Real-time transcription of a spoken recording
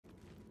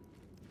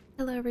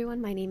Hello everyone,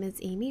 my name is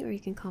Amy, or you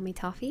can call me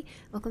Toffee.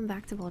 Welcome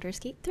back to Baldur's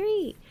Gate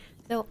 3!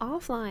 So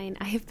offline,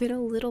 I have been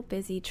a little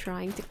busy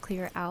trying to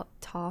clear out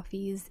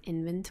Toffee's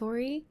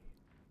inventory.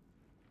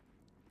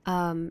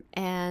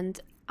 And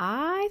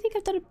I think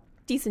I've done a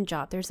decent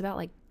job. There's about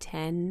like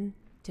 10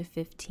 to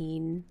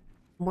 15,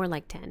 more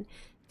like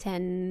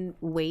 10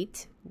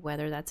 weight,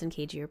 whether that's in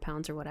kg or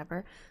pounds or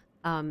whatever,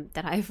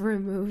 that I've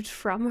removed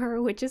from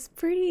her, which is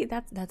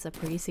that's a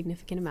pretty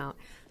significant amount.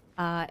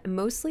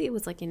 Mostly it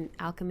was like in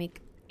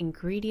alchemic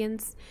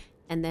ingredients,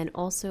 and then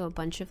also a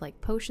bunch of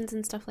like potions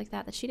and stuff like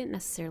that that she didn't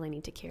necessarily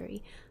need to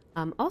carry.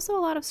 Also a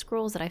lot of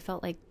scrolls that I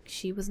felt like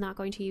she was not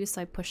going to use,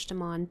 so I pushed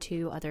them on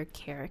to other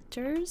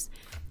characters,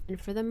 and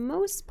for the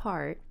most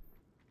part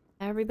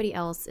everybody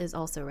else is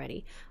also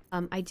ready.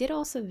 I did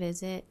also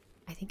visit,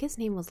 I think his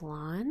name was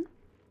Lon,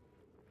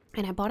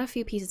 and I bought a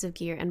few pieces of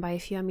gear, and by a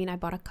few I mean I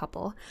bought a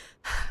couple.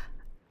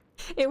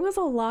 It was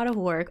a lot of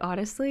work,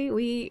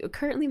 honestly.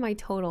 Currently my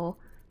total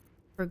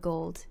for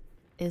gold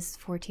is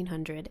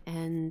 1400,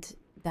 and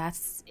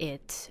that's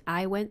it.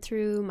 I went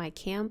through my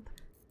camp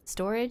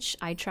storage.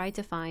 I tried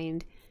to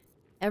find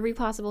every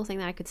possible thing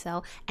that I could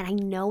sell, and I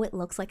know it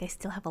looks like I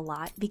still have a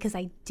lot because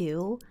I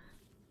do,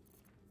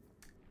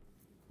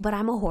 but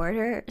I'm a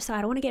hoarder, so I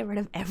don't want to get rid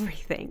of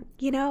everything,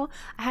 you know?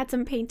 I had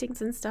some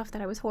paintings and stuff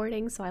that I was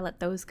hoarding, so I let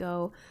those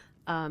go.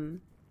 Some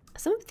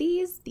of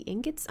these, the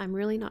ingots, I'm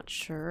really not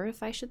sure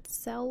if I should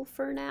sell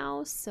for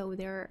now, so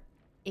they're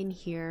in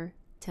here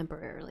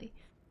temporarily.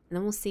 And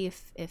then we'll see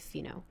if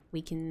you know,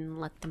 we can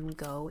let them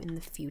go in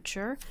the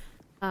future.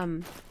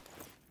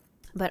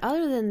 But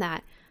other than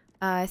that,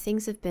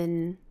 things have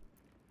been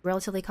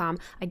relatively calm.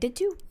 I did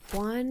do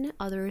one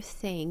other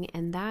thing,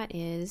 and that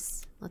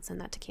is, let's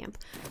send that to camp.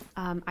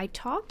 I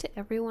talked to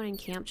everyone in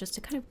camp just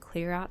to kind of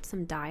clear out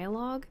some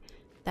dialogue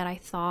that I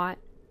thought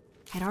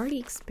I'd already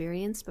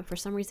experienced, but for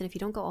some reason, if you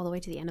don't go all the way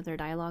to the end of their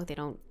dialogue, they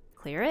don't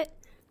clear it.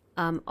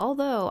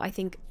 Although I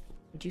think,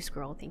 would you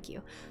scroll? Thank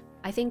you.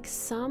 I think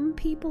some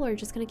people are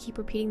just going to keep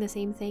repeating the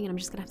same thing, and I'm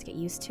just going to have to get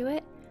used to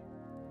it.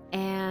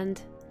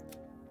 And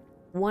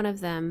one of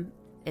them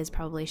is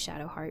probably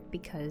Shadowheart,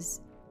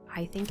 because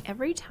I think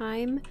every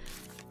time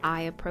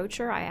I approach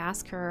her, I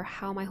ask her,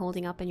 how am I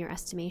holding up in your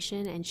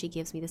estimation? And she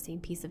gives me the same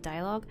piece of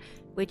dialogue,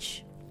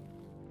 which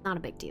not a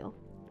big deal.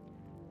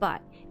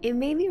 But it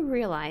made me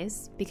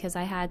realize, because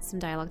I had some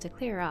dialogue to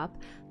clear up,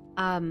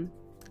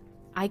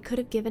 I could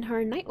have given her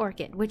a Night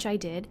Orchid, which I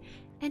did.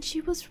 And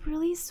she was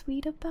really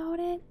sweet about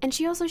it. And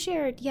she also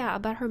shared, yeah,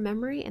 about her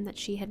memory and that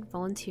she had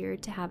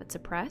volunteered to have it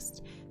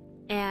suppressed.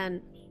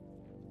 And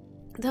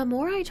the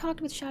more I talked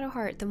with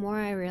Shadowheart, the more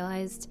I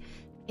realized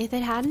if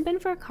it hadn't been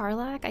for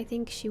Karlach, I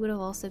think she would have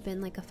also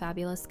been like a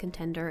fabulous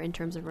contender in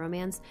terms of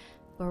romance.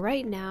 But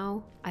right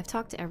now, I've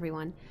talked to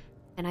everyone,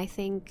 and I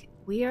think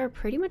we are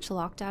pretty much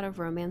locked out of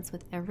romance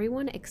with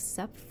everyone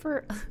except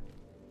for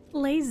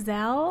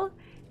Lae'zel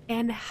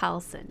and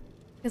Halsin.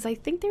 Because I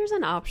think there's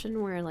an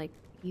option where like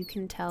you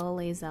can tell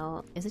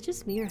Lae'zel, is it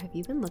just me or have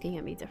you been looking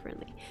at me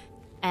differently?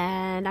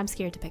 And I'm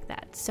scared to pick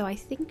that. So I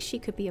think she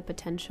could be a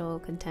potential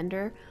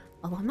contender,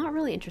 although I'm not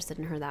really interested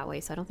in her that way,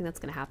 so I don't think that's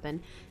going to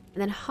happen.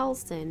 And then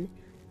Halsin,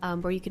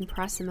 where you can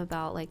press him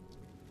about, like,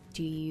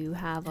 do you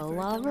have a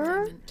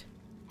lover?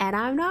 And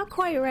I'm not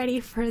quite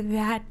ready for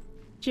that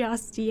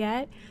just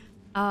yet.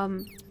 I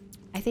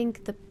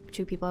think the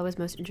two people I was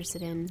most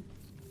interested in,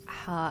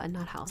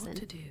 not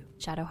Halsin,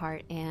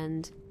 Shadowheart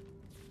and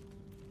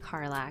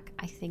Karlach,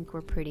 I think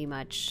we're pretty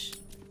much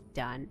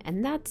done,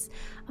 and that's,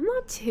 I'm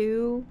not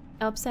too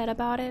upset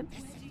about it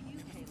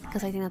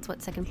because I think that's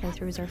what second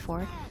playthroughs are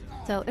for,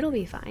 so it'll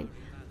be fine.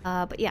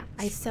 But yeah,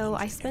 I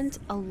spent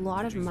a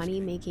lot of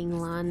money making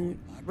Lan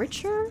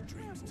richer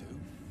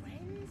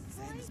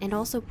and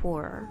also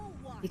poorer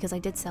because I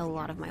did sell a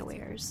lot of my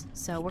wares,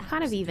 so we're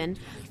kind of even.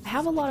 I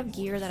have a lot of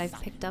gear that I've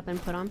picked up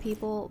and put on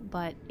people,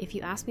 but if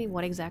you ask me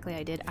what exactly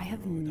I did, I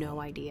have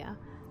no idea.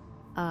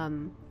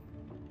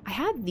 I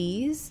had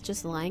these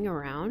just lying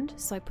around,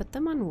 so I put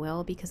them on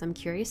Will because I'm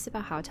curious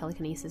about how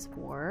telekinesis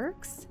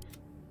works.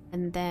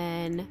 And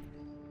then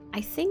I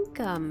think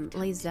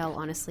Lae'zel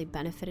honestly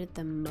benefited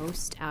the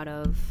most out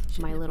of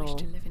my little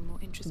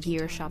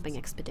gear shopping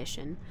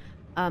expedition.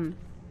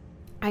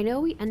 I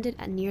know we ended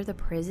near the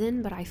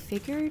prison, but I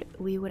figured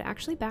we would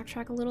actually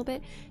backtrack a little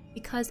bit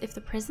because if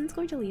the prison's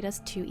going to lead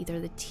us to either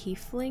the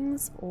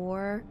Tieflings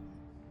or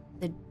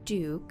the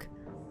Duke,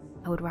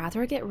 I would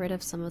rather get rid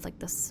of some of like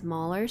the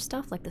smaller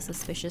stuff, like the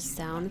suspicious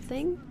sound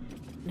thing.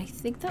 And I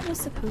think that was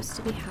supposed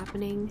to be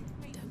happening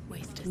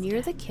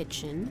near the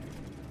kitchen.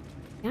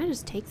 Can I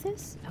just take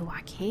this? Oh,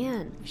 I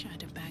can. Wish I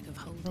had a bag of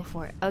holding. Go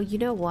for it. Oh, you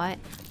know what?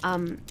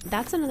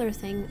 That's another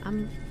thing.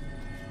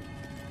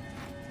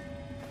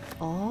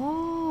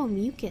 Oh,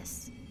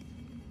 mucus.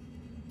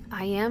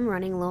 I am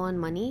running low on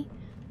money,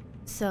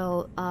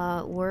 so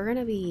we're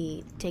gonna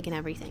be taking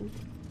everything.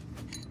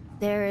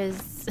 There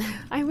is,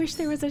 I wish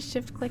there was a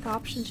shift click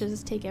option to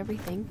just take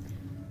everything.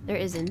 There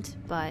isn't,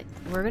 but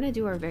we're gonna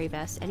do our very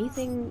best.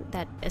 Anything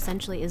that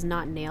essentially is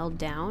not nailed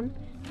down,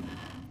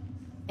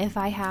 if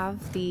I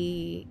have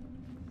the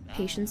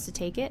patience to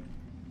take it,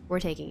 We're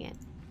taking it.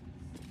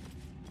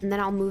 And then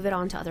I'll move it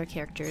on to other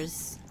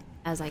characters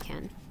as I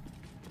can.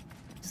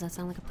 Does that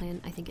sound like a plan?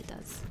 I think it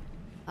does.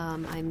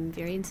 I'm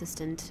very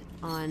insistent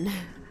on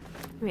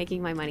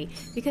making my money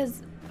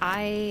because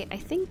I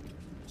think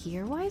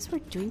gear-wise we're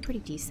doing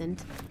pretty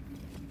decent.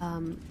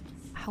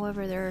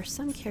 However, there are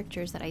some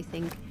characters that I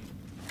think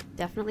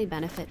definitely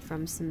benefit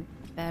from some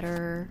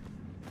better,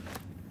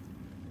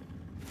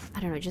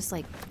 I don't know, just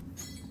like,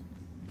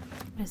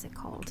 what is it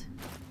called?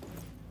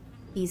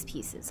 These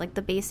pieces, like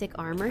the basic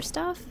armor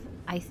stuff.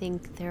 I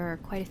think there are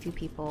quite a few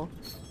people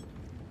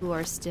who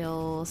are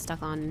still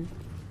stuck on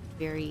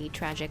very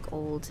tragic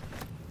old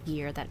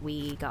gear that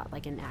we got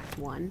like in Act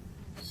 1.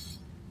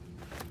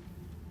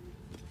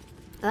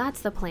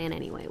 That's the plan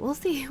anyway. We'll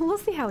see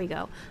how we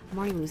go. I'm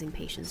already losing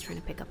patience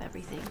trying to pick up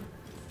everything.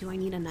 Do I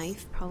need a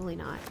knife? Probably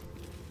not.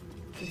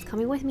 It's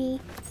coming with me.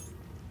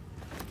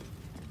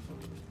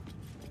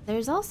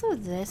 There's also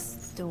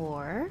this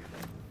door.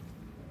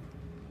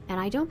 And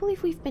I don't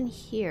believe we've been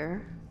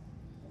here.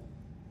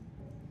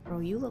 Bro,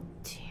 you look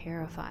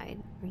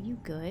terrified. Are you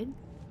good?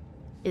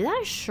 Is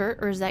that a shirt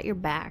or is that your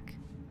back?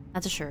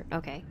 That's a shirt.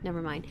 Okay,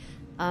 never mind.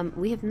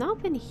 We have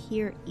not been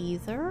here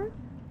either.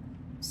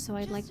 So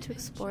I'd like to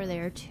explore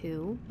there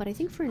too. But I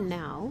think for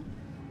now...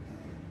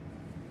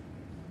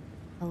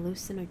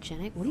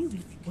 hallucinogenic?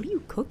 What are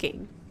you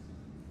cooking?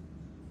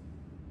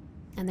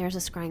 And there's a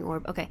scrying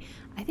orb. Okay,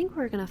 I think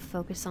we're gonna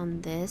focus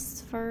on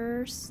this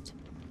first.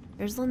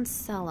 There's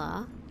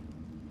Lancella.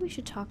 We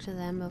should talk to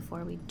them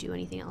before we do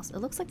anything else. It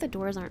looks like the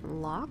doors aren't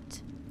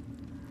locked.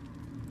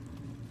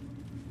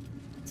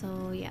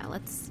 So yeah,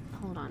 let's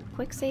hold on.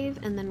 Quick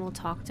save and then we'll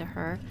talk to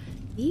her.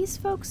 These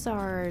folks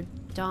are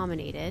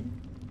dominated.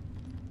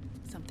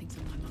 Something's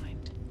in my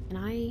mind. Can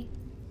I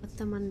put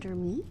them under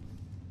me?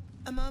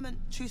 A moment,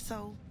 true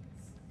soul.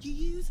 You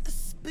use a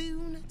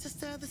spoon to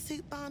stir the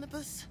soup,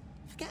 Barnabas.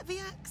 Forget the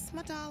axe,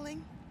 my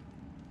darling.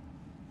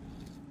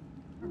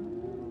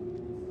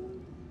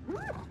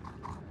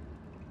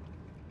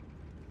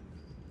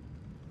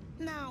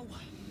 Now,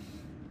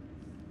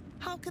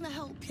 how can I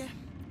help you?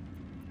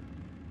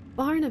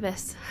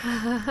 Barnabas.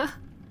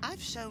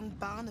 I've shown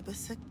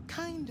Barnabas a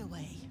kinder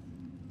way.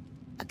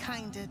 A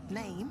kinder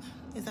name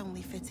is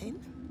only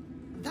fitting.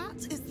 That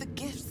is the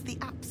gift the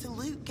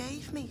Absolute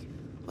gave me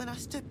when I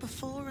stood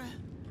before her.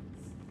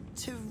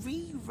 To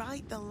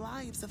rewrite the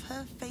lives of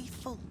her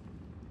faithful.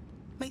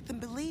 Make them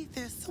believe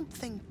there's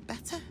something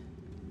better.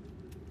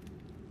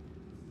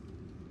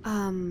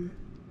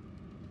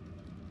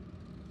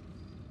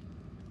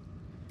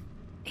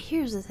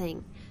 Here's the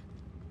thing.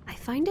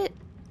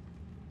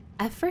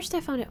 At first I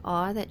found it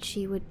odd that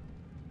she would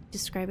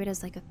describe it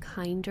as like a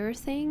kinder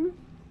thing.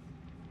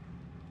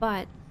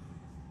 But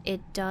it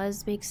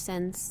does make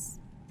sense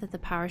that the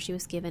power she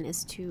was given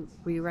is to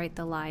rewrite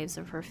the lives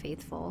of her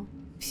faithful.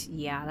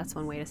 Yeah, that's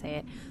one way to say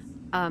it.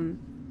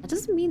 That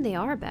doesn't mean they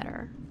are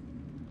better.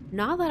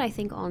 Not that I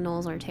think all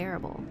gnolls are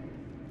terrible.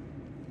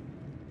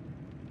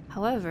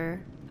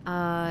 However,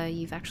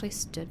 you've actually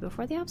stood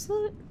before the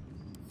Absolute?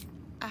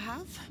 I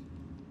have.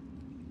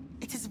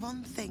 It is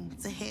one thing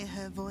to hear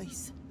her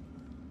voice.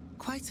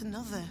 Quite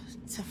another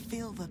to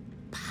feel the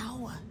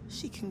power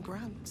she can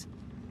grant.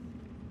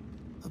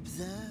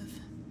 Observe.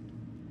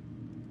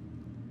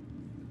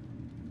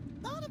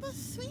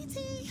 Barnabas,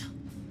 sweetie,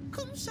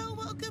 come show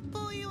what a good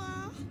boy you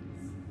are.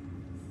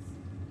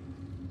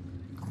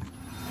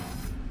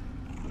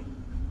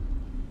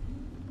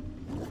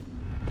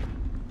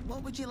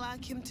 What would you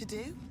like him to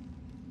do?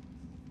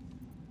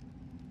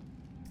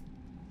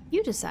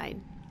 You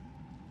decide.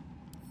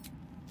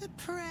 The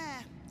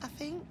prayer, I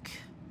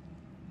think.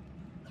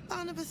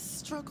 Barnabas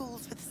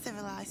struggles with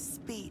civilized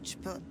speech,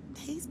 but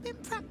he's been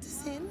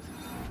practicing.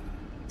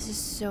 This is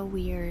so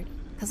weird.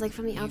 Because like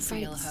from the outside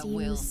You feel it her seems...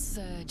 will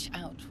surge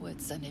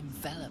outwards and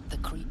envelop the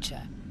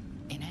creature,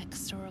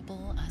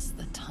 inexorable as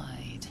the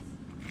tide.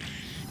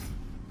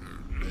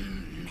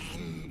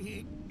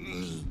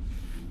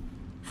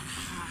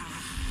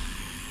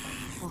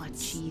 Oh,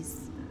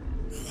 jeez.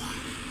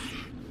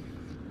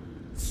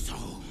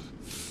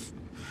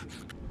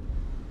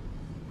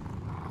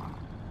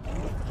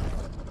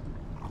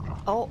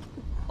 Oh.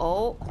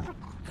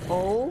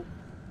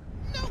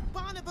 No,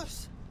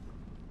 Barnabas!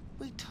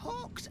 We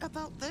talked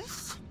about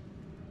this.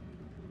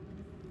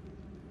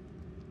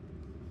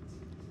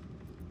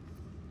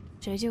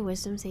 Should I do a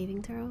wisdom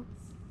saving throw?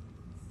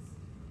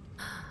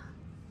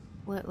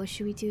 What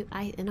should we do?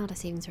 Not a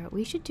saving throw.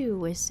 We should do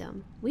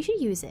wisdom. We should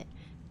use it.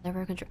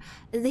 Never control.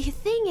 The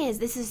thing is,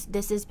 this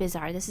is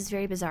bizarre. This is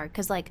very bizarre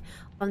because like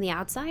on the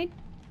outside,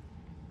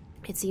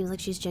 it seems like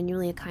she's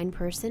genuinely a kind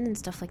person and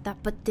stuff like that.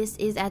 But this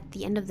is, at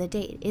the end of the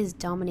day, it is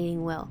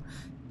dominating will.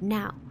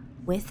 Now,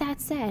 with that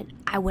said,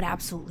 I would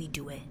absolutely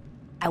do it.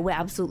 I would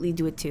absolutely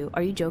do it too.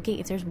 Are you joking?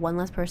 If there's one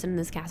less person in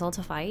this castle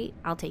to fight,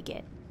 I'll take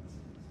it.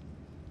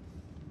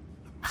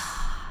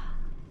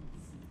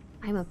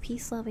 I'm a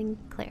peace-loving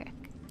cleric.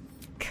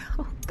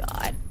 Oh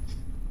god.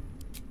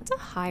 That's a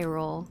high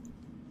roll.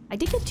 I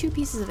did get 2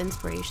 pieces of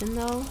inspiration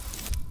though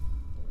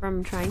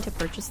from trying to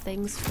purchase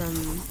things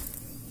from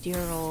dear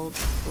old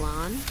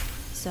Lan.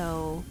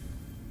 So,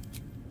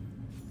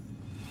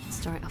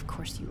 of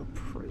course you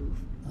approve.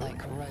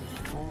 Like rope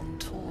drawn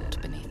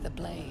taut beneath the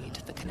blade,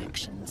 the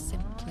connection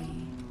simply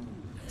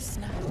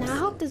snaps. Now I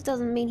hope this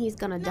doesn't mean he's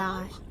gonna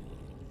die.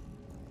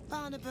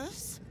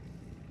 Barnabas,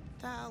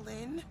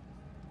 darling.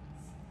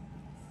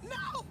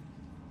 No!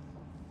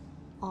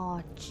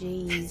 Oh,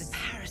 jeez. There's a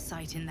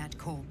parasite in that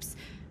corpse.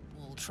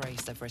 All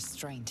trace of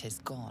restraint is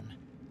gone.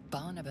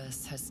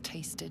 Barnabas has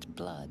tasted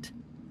blood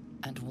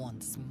and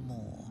wants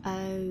more.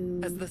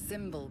 Oh. As the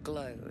symbol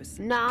glows,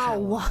 No.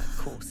 power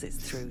courses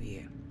through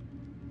you.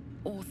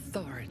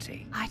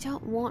 Authority. I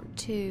don't want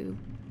to.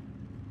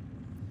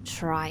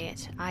 Try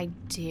it. I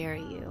dare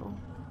you.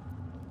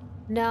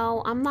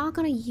 No, I'm not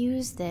gonna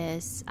use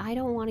this. I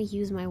don't want to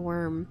use my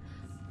worm.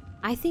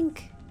 I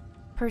think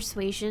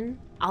persuasion,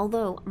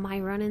 although my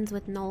run-ins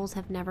with gnolls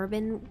have never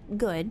been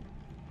good,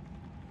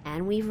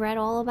 and we've read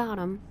all about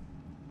them,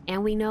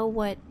 and we know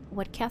what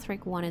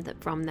Ketheric wanted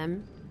from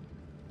them,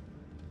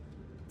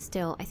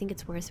 still, I think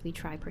it's worth we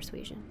try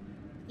persuasion.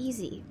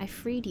 Easy. I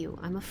freed you.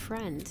 I'm a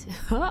friend.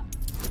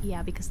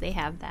 Yeah, because they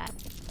have that.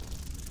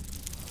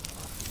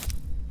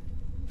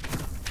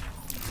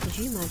 Could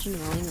you imagine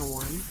rolling a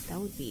 1? That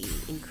would be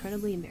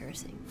incredibly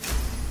embarrassing.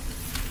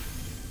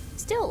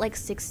 Still, like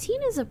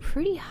 16 is a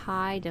pretty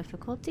high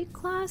difficulty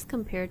class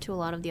compared to a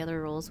lot of the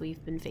other roles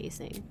we've been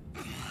facing.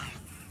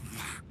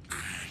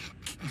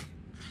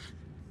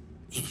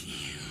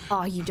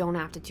 Oh, you don't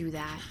have to do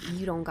that.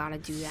 You don't gotta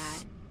do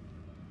that.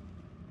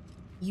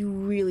 You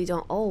really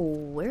don't. Oh,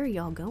 where are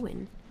y'all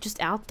going?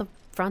 Just out the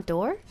front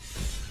door?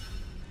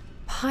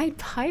 Pied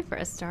Piper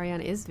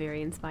Astarion is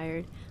very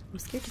inspired. I'm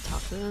scared to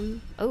talk to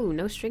them. Oh,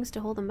 no strings to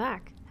hold them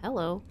back.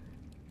 Hello.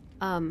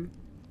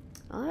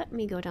 Let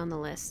me go down the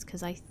list,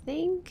 because I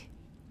think...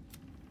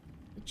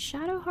 Did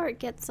Shadowheart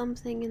get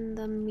something in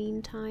the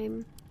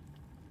meantime?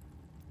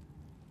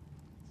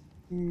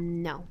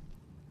 No.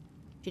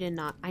 She did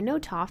not. I know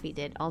Toffee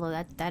did, although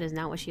that is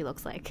not what she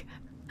looks like.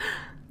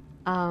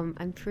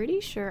 I'm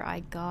pretty sure I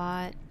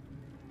got...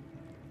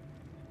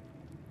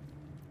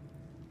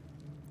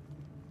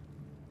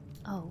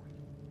 Oh.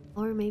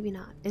 Or maybe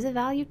not. Is it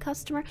valued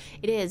customer?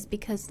 It is,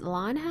 because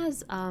Lan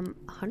has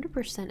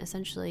 100%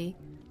 essentially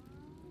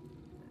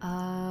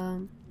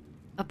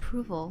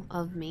approval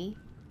of me,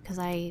 because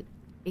I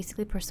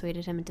basically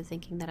persuaded him into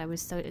thinking that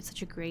it's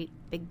such a great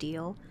big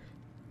deal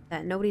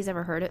that nobody's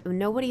ever heard it.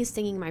 Nobody's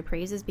singing my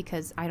praises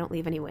because I don't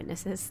leave any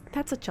witnesses.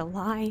 That's such a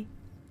lie.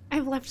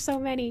 I've left so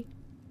many.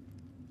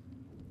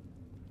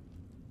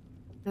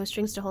 No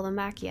strings to hold them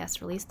back.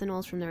 Yes, release the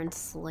gnolls from their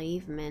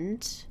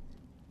enslavement.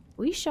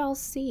 We shall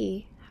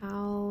see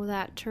how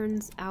that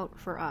turns out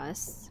for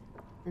us.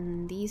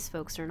 And these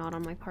folks are not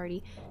on my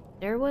party.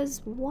 There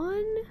was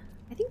one...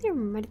 I think there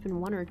might have been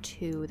 1 or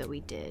 2 that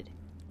we did.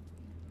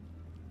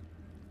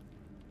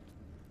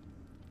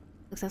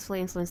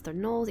 Successfully influence their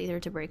gnolls, either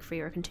to break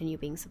free or continue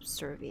being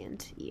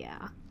subservient.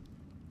 Yeah.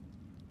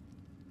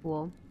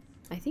 Cool.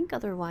 I think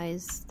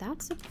otherwise,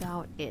 that's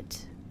about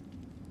it.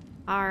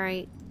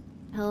 Alright.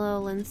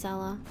 Hello,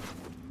 Lincella.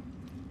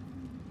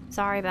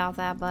 Sorry about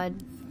that,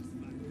 bud.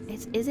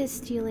 Is it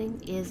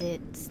stealing? Is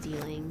it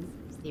stealing,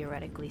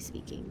 theoretically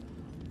speaking?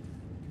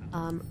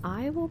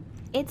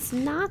 It's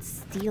not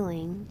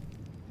stealing.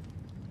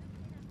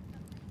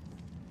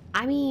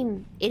 I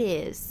mean, it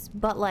is,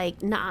 but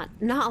like, not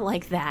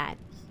like that.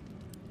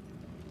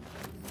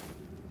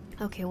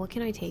 Okay, what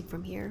can I take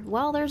from here?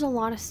 Well, there's a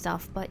lot of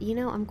stuff, but you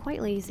know, I'm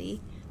quite lazy.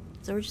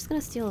 So we're just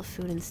gonna steal the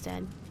food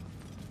instead.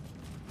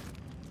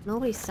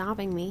 Nobody's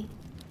stopping me.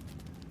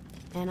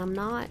 And I'm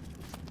not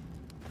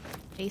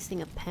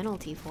facing a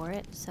penalty for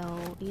it, so,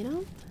 you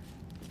know,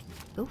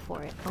 go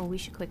for it. Oh, we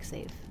should quick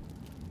save.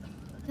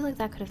 I feel like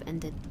that could have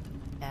ended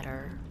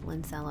better,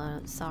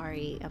 Lincella.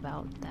 Sorry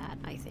about that,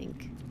 I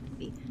think.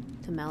 Maybe.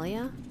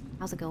 Temelia?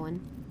 How's it going?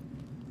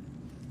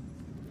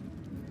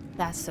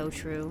 That's so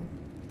true.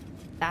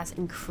 That's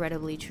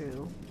incredibly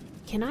true.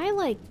 Can I,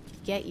 like,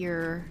 get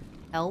your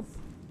help?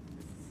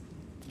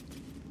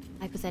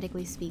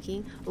 Hypothetically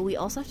speaking. Oh, we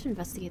also have to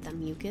investigate that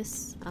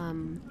mucus.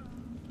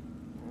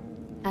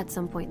 At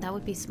some point. That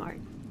would be smart.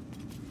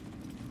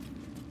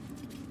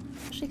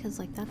 Especially because,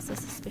 like, that's a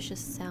suspicious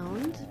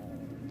sound.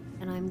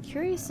 And I'm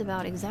curious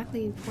about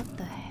exactly what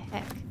the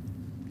heck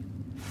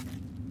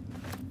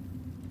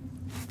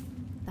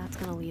that's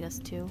gonna lead us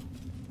to.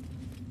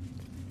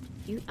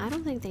 I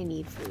don't think they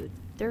need food.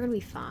 They're gonna be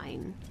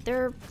fine.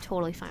 They're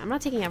totally fine. I'm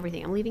not taking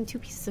everything. I'm leaving 2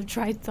 pieces of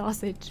dried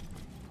sausage.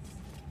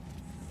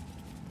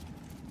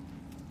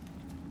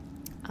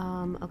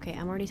 Okay,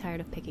 I'm already tired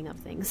of picking up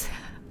things.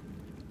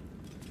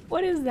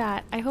 What is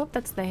that? I hope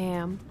that's the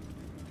ham.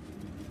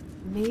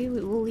 Maybe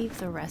we'll leave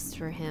the rest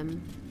for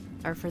him.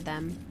 Or for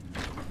them.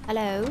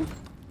 Hello?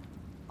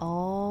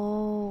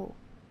 Oh.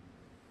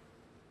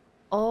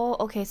 Oh,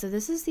 okay, so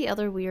this is the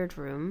other weird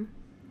room.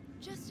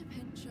 Just a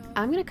pinch of...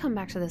 I'm gonna come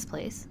back to this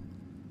place.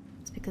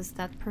 It's because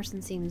that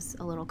person seems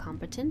a little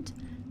competent.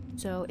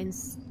 So, what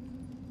is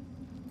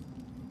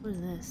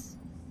this?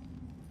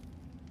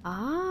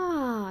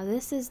 Ah,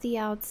 this is the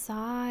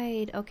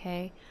outside.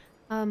 Okay.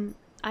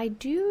 I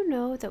do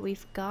know that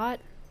we've got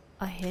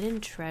a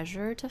hidden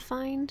treasure to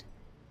find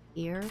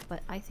here,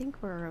 but I think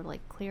we're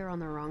like clear on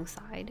the wrong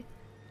side.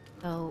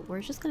 So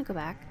we're just gonna go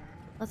back.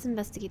 Let's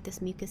investigate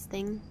this mucus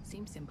thing.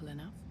 Seems simple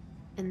enough.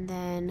 And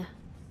then...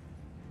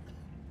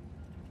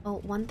 Oh,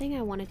 one thing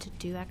I wanted to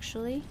do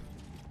actually,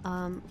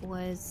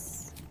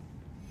 was...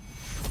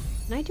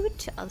 Can I do it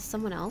to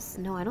someone else?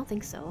 No, I don't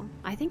think so.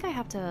 I think I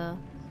have to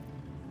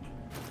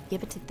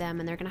give it to them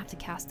and they're gonna have to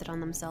cast it on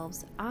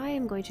themselves. I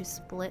am going to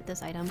split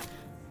this item.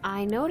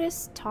 I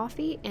noticed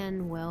Toffee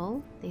and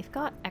Will, they've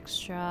got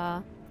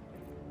extra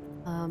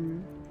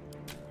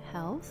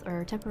health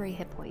or temporary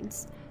hit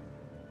points.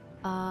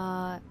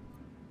 Shadowheart,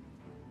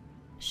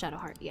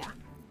 yeah.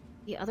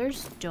 The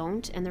others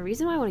don't, and the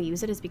reason why I want to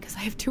use it is because I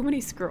have too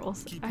many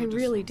scrolls. I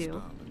really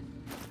do.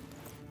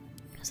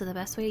 So the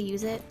best way to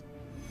use it,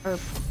 or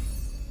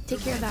take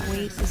care of that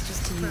weight, is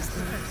just to use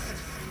them.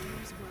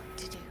 There's work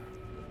to do.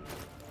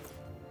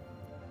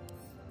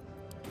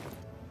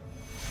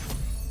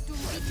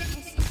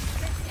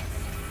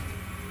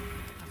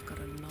 I've got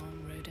a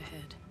long road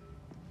ahead.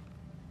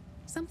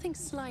 Something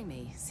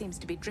slimy seems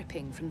to be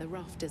dripping from the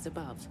rafters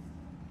above.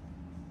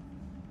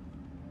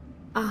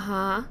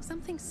 Uh-huh.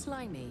 Something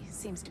slimy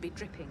seems to be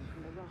dripping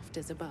from the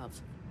rafters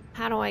above.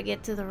 How do I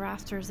get to the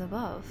rafters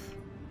above?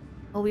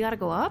 Oh, we gotta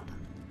go up?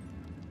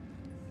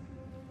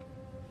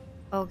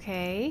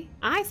 Okay.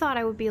 I thought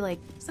I would be like...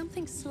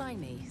 Something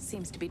slimy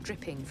seems to be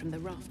dripping from the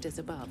rafters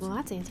above. Well,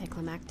 that's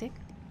anticlimactic.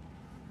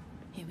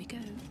 Here we go.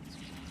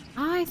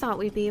 I thought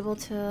we'd be able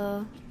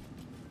to...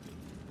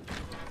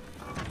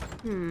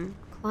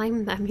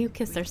 climb that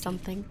mucus or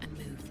something. And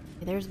move.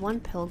 Okay, there's one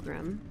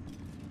pilgrim.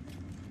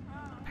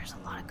 There's a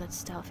lot of good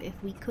stuff. If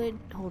we could...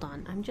 Hold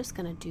on. I'm just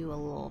gonna do a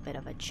little bit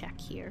of a check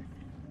here.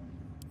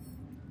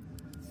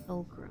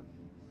 Pilgrim.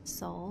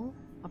 Soul.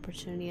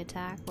 Opportunity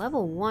attack.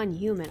 Level 1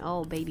 human.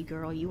 Oh, baby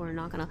girl. You are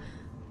not gonna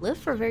live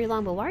for very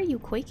long. But why are you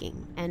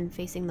quaking and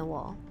facing the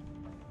wall?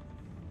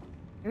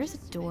 There is a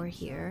door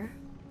here.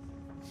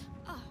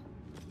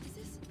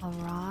 A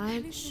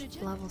Raj.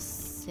 Level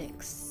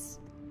 6.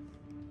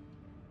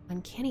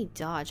 Uncanny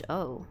dodge.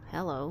 Oh,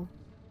 hello.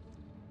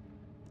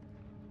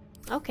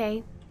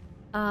 Okay.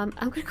 I'm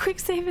gonna quick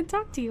save and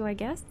talk to you, I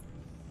guess.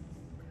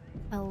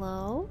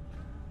 Hello?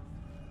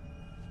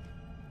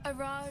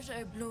 Araj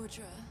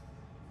O'Blordra,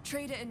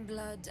 trader in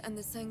blood and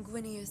the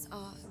sanguineous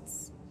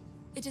arts.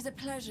 It is a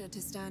pleasure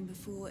to stand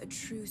before a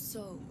true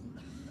soul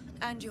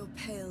and your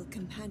pale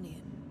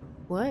companion.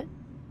 What?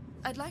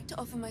 I'd like to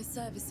offer my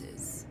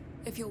services,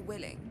 if you're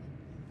willing.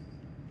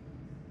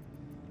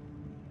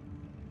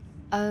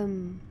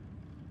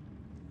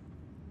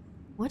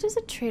 What does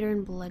a trader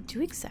in blood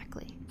do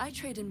exactly? I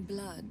trade in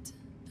blood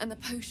and the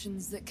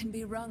potions that can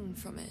be wrung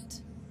from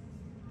it.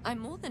 I'm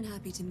more than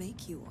happy to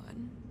make you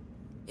one,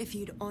 if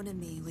you'd honor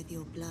me with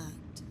your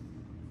blood.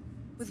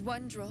 With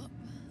one drop,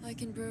 I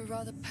can brew a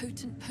rather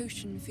potent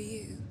potion for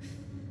you.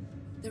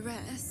 The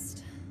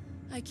rest,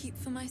 I keep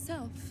for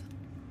myself.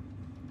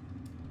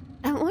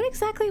 And what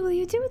exactly will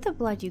you do with the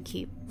blood you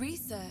keep?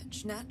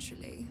 Research,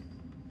 naturally.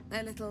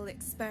 A little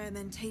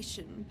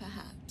experimentation,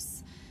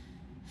 perhaps.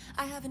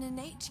 I have an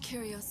innate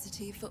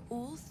curiosity for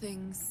all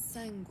things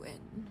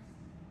sanguine.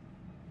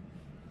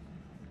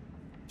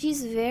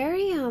 She's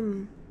very,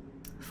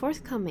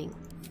 forthcoming.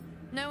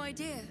 No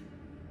idea,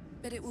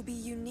 but it will be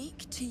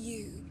unique to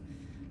you.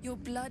 Your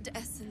blood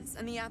essence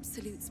and the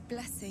Absolute's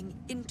blessing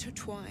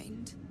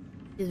intertwined.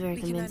 She's very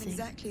We can learn convincing.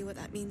 exactly what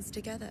that means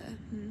together,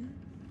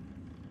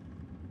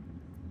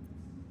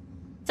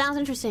 Sounds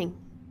interesting.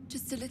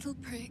 Just a little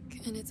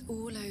prick and it's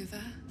all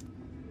over.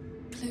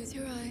 Close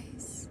your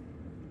eyes.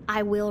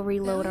 I will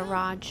reload a There we are.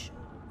 Raj.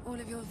 All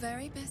of your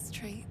very best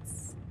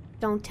traits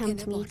Don't in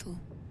tempt a me. bottle.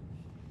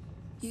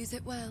 Use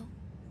it well.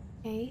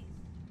 Okay.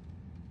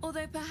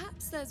 Although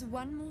perhaps there's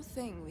one more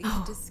thing we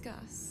can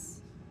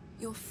discuss.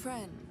 Your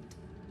friend.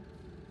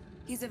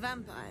 He's a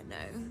vampire,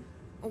 no?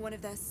 Or one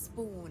of their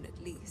spawn,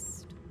 at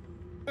least.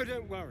 Oh,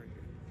 don't worry.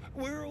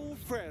 We're all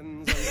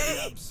friends under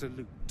the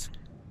Absolute.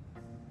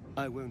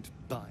 I won't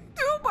bite.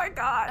 Oh my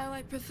god. Oh,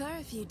 I'd prefer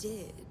if you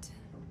did.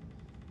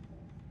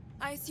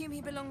 I assume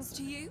he belongs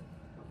to you?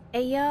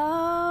 Hey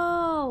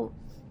yo!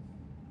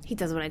 He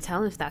does what I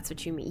tell him if that's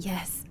what you mean.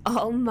 Yes.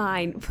 All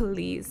mine,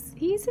 please.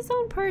 He's his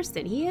own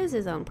person. He is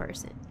his own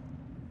person.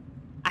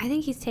 I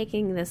think he's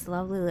taking this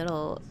lovely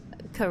little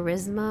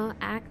charisma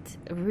act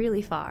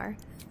really far.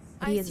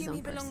 But I he is his assume own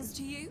he belongs person.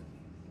 to you?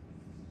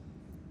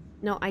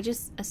 No, I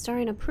just...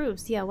 Astarion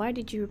approves. Yeah, why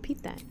did you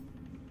repeat that?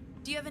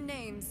 Do you have a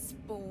name,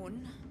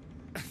 Spawn?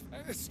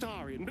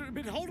 Astarion,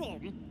 but hold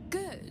on.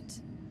 Good.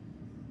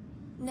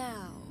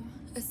 Now,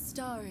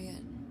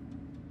 Astarion.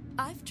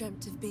 I've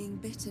dreamt of being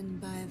bitten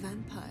by a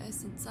vampire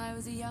since I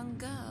was a young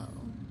girl.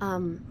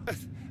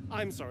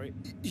 I'm sorry.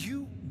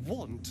 You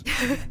want...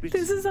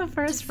 This is a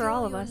first To for all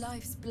feel of your us.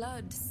 life's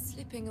blood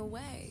slipping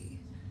away.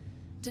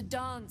 To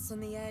dance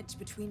on the edge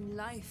between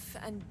life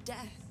and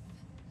death.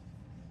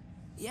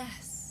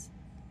 Yes,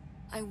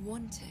 I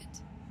want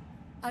it.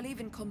 I'll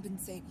even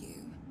compensate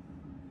you.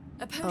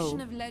 A potion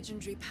Oh. of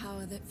legendary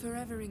power that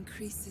forever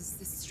increases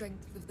the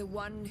strength of the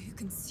one who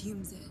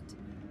consumes it.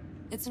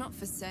 It's not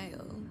for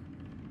sale,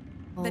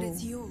 but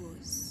it's Oh.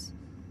 yours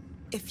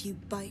if you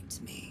bite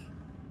me.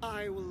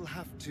 I will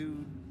have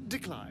to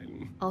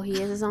decline. Oh, he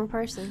is his own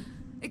person.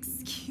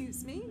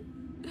 Excuse me?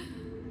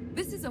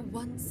 This is a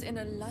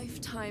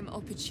once-in-a-lifetime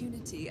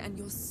opportunity, and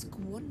you're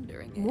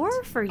squandering it.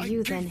 More for I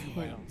you gave than you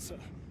my him. answer.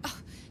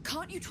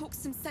 Can't you talk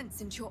some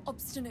sense into your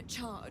obstinate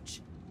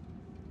charge?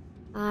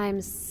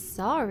 I'm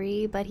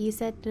sorry, but he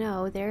said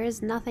no. There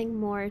is nothing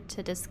more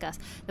to discuss.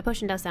 The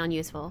potion does sound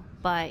useful,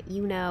 but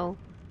you know,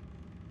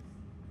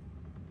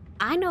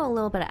 I know a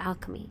little bit of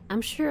alchemy.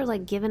 I'm sure,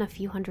 like, given a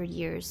few hundred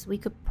years, we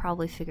could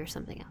probably figure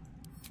something out.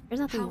 There's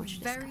nothing How more to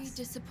very discuss.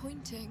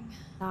 disappointing.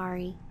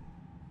 Sorry.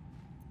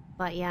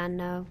 But yeah,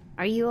 no.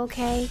 Are you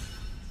okay?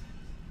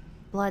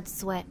 Blood,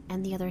 sweat,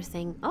 and the other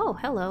thing. Oh,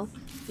 hello.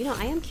 You know,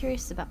 I am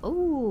curious about...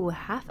 Oh,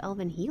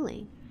 half-elven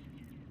healing.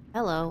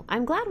 Hello.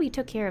 I'm glad we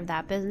took care of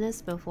that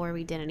business before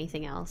we did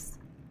anything else.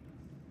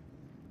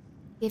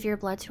 Give your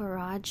blood to a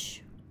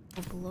Raj.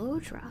 A blow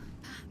drop.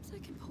 Perhaps I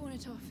can pawn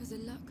it off as a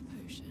luck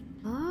potion.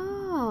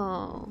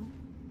 Oh.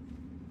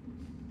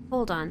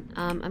 Hold on.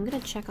 I'm gonna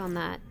check on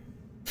that.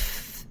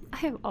 I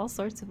have all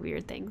sorts of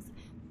weird things.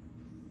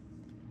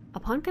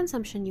 Upon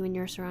consumption, you and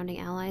your surrounding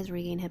allies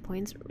regain hit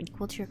points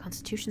equal to your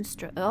constitution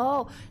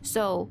Oh,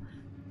 so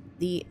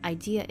the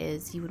idea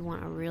is you would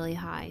want a really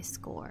high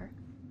score.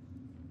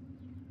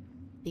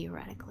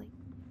 Theoretically.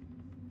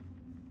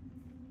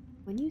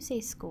 When you say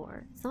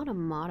score, it's not a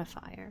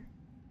modifier.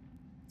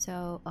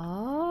 So,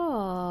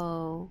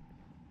 oh.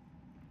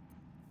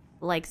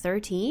 Like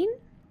 13?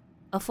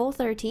 A full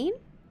 13?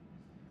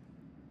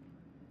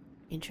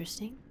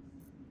 Interesting.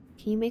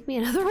 Can you make me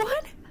another one?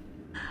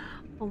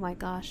 Oh my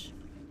gosh.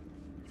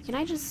 Can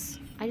I just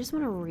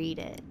want to read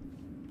it.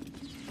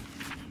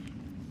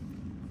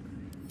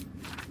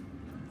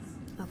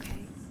 Okay.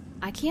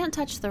 I can't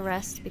touch the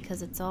rest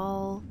because it's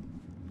all...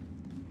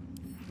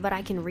 But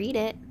I can read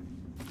it.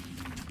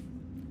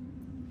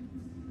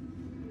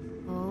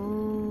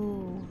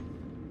 Oh.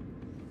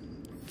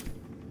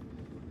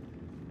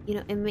 You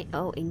know, it may...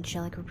 Oh,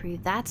 Angelic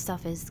Reprieve. That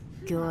stuff is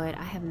good.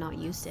 I have not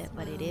used it,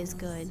 but it is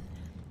good.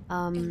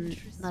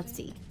 Let's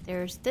see.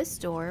 There's this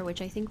door,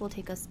 which I think will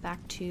take us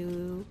back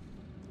to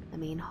the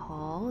main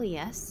hall.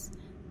 Yes.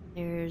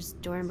 There's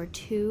door number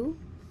 2.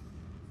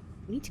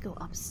 We need to go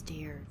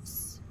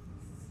upstairs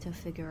to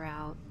figure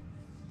out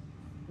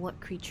what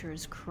creature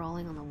is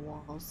crawling on the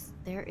walls.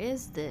 There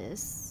is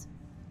this.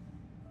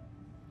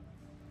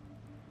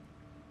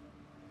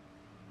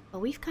 But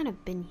we've kind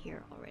of been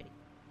here already.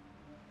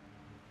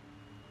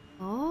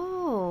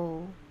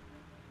 Oh.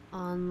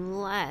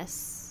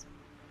 Unless...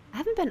 I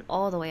haven't been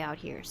all the way out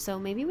here, so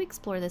maybe we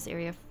explore this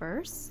area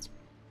first.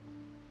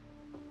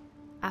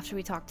 After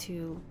we talk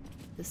to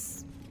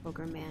this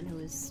ogre man who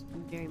is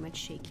very much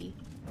shaky.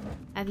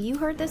 Have you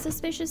heard the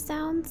suspicious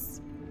sounds?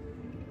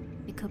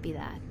 It could be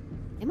that.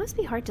 It must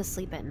be hard to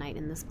sleep at night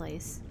in this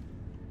place.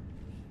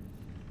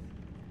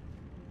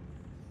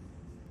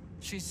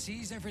 She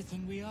sees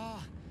everything we are.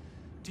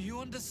 Do you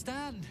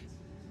understand?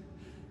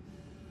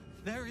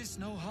 There is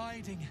no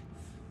hiding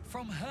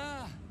from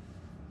her.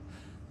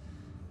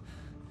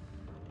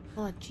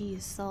 Oh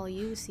geez, Saul,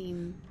 you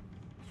seem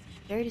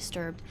very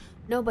disturbed.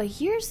 No, but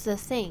here's the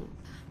thing.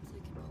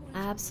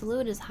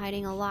 Absolute is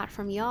hiding a lot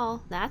from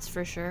y'all, that's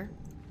for sure.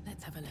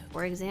 Let's have a look.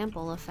 For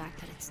example, the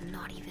fact that it's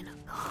not even a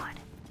god.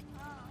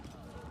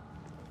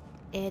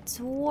 It's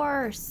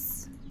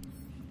worse.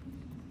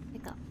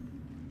 Pick up.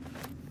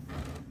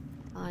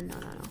 Oh, no.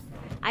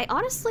 I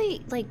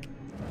honestly, like...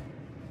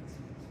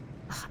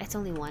 Ugh, it's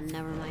only one,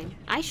 never mind.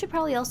 I should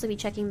probably also be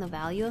checking the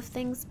value of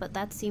things, but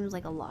that seems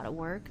like a lot of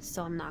work,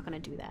 so I'm not gonna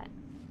do that.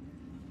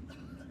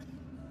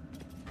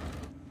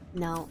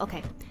 No,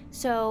 okay.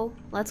 So,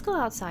 let's go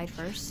outside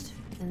first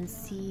and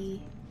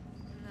see...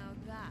 Now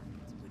that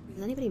would be...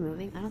 Is anybody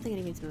moving? I don't think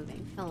anybody's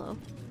moving. Hello.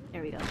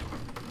 There we go.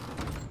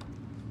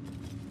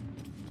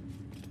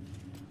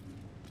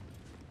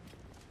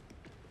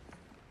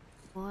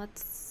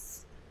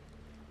 What's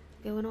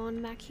going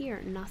on back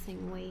here?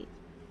 Nothing, wait.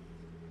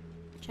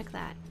 Check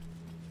that.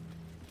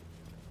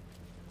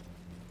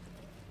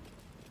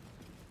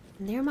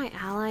 And they're my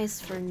allies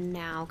for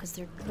now, because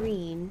they're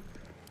green.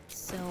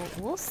 So,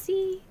 we'll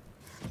see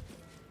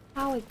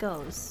how it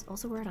goes.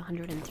 Also, we're at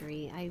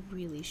 103. I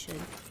really should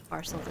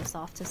parcel this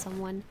off to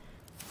someone.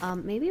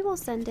 Maybe we'll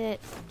send it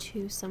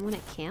to someone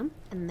at camp,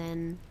 and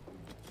then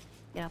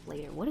get up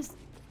later. What is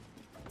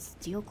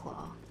Steel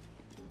Claw?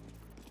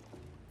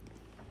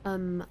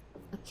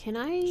 Can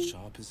I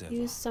Sharp as ever.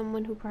 use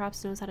someone who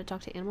perhaps knows how to talk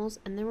to animals?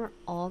 And then we're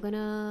all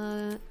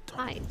gonna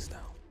hide.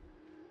 Now.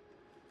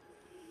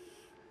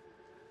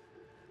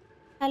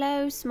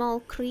 Hello, small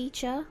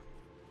creature.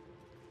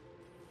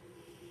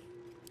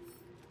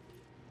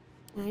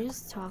 Can I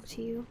just talk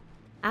to you?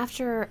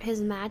 After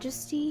His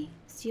Majesty,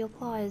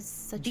 Steelclaw is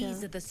such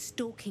These a... are the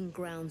stalking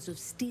grounds of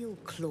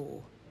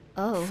Steelclaw.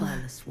 Oh.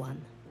 Furless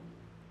one.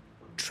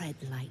 Tread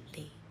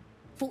lightly.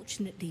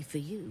 Fortunately for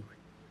you,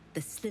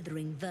 the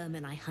slithering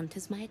vermin I hunt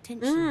has my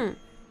attention.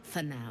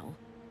 For now.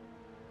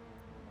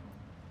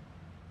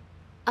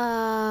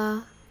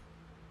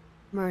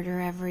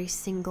 Murder every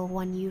single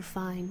one you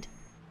find.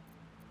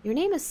 Your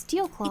name is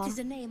Steelclaw. It is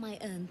a name I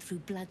earned through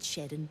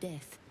bloodshed and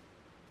death.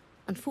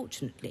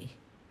 Unfortunately,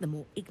 the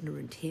more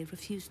ignorant here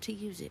refuse to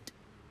use it.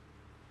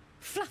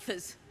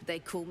 Fluffers, they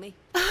call me.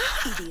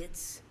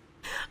 Idiots.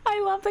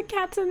 I love the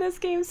cats in this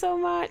game so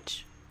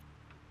much.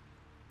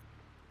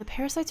 The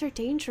parasites are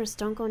dangerous.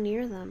 Don't go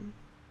near them.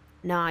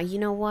 Nah, you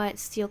know what,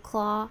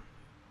 Steelclaw?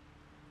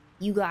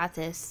 You got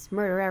this.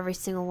 Murder every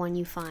single one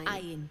you find. I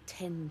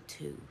intend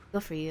to.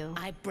 Good for you.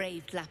 I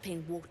braved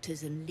lapping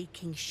waters and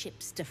leaking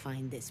ships to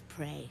find this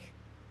prey.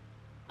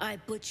 I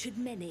butchered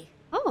many.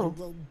 Oh. And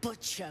will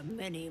butcher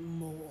many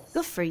more.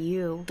 Good for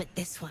you. But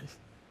this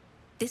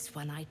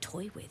one I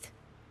toy with.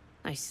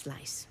 I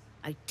slice,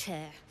 I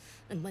tear,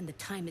 and when the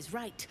time is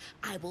right,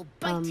 I will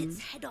bite its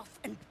head off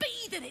and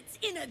bathe in its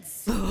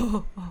innards.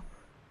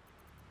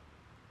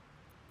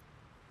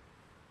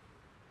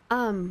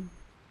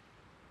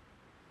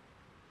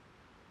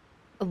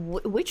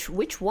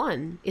 Which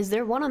one? Is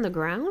there one on the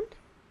ground?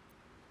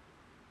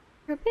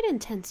 You're a bit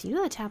intense. You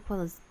know the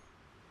tadpole is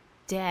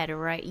dead,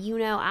 right? You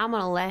know, I'm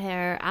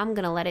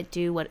gonna let it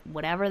do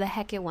whatever the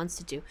heck it wants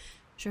to do.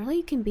 Surely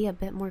you can be a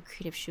bit more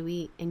creative. Should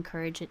we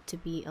encourage it to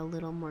be a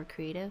little more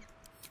creative?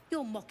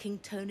 Your mocking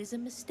tone is a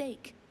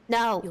mistake.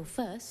 No. You're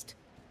first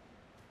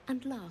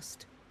and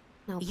last.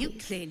 No, please. You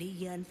clearly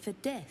yearn for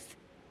death.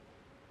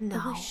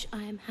 No. I wish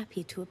I am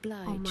happy to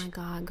oblige. Oh my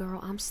god, girl,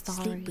 I'm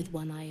sorry. Sleep with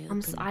one eye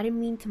open. I didn't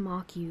mean to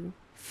mock you.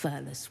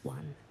 Furless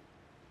one.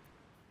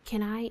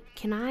 Can I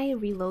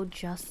reload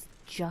just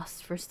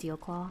for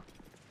Steelclaw?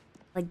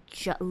 Like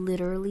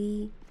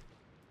literally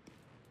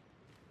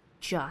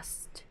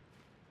just.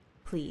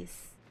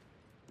 Please.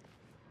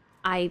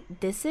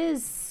 This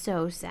is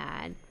so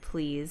sad.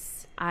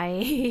 Please.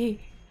 I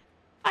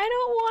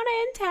don't want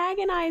to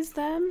antagonize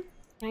them.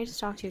 Can I just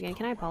talk to you again?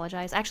 Can I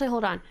apologize? Actually,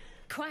 hold on.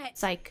 Quiet.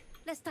 Psych.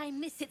 Lest I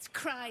miss its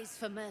cries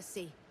for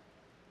mercy.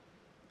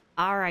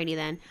 Alrighty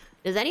then.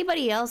 Does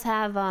anybody else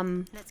have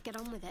Let's get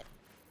on with it.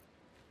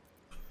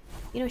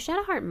 You know,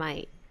 Shadowheart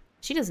might.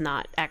 She does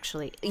not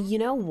actually. You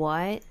know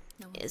what?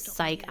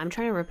 Psych. I'm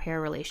trying to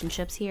repair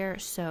relationships here,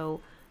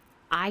 so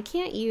I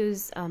can't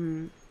use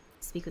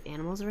speak with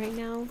animals right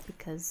now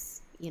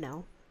because, you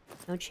know,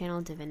 no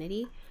channel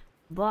divinity.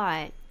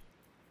 But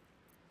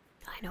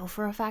I know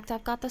for a fact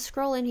I've got the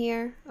scroll in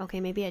here. Okay,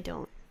 maybe I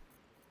don't.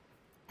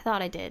 I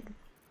thought I did.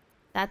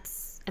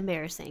 That's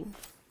embarrassing.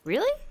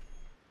 Really?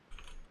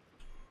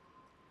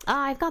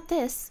 Ah, I've got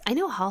this. I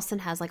know Halston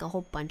has like a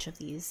whole bunch of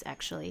these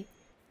actually.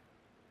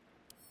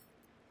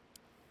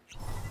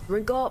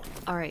 Drink up.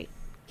 Alright.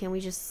 Can we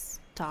just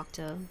talk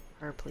to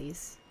her,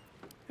 please?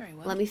 Very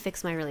well. Let me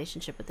fix my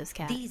relationship with this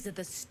cat. These are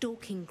the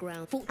stalking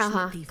ground.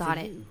 Fortunately got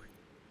for it. you,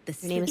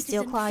 Your name is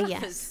Steelclaw,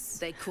 yes.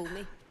 They call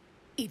me.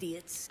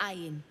 Idiots.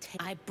 I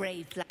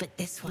braved but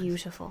this one.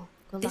 Beautiful.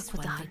 Good luck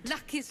with the hunt.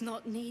 Luck is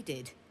not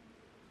needed.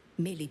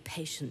 Merely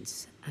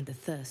patience and a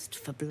thirst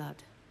for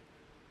blood.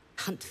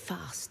 Hunt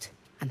fast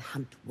and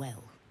hunt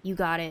well. You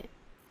got it.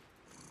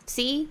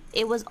 See?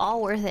 It was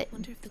all worth it.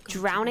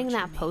 Drowning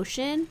that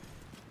potion,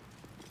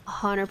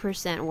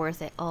 100%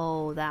 worth it.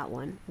 Oh, that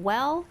one.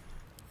 Well,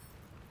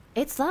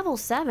 it's level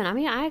 7. I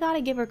mean, I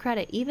gotta give her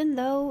credit. Even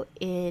though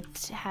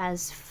it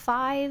has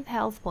 5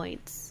 health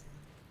points.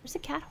 There's a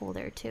cat hole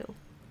there, too.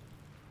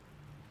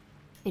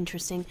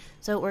 Interesting.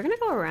 So we're gonna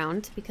go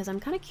around because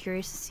I'm kind of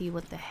curious to see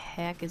what the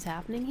heck is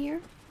happening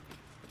here.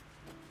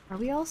 Are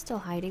we all still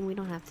hiding? We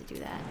don't have to do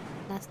that.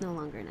 That's no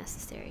longer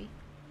necessary.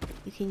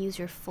 You can use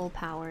your full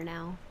power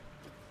now.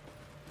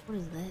 What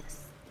is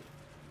this?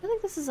 I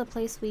think this is a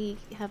place we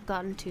have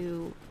gotten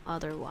to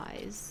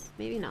otherwise.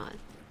 Maybe not.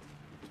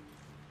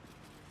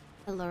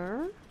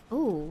 Hello?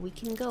 Oh, we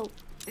can go.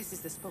 This is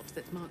the spot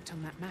that's marked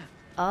on that map.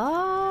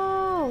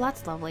 Oh,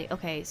 that's lovely.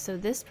 Okay, so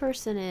this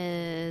person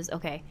is...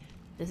 Okay,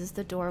 this is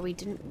the door we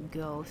didn't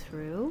go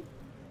through.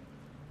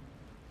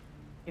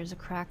 There's a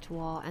cracked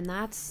wall, and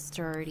that's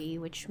sturdy,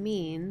 which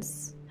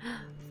means...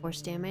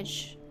 Force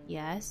damage,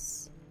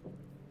 yes.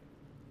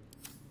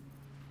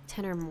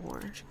 10 or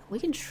more. We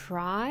can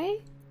try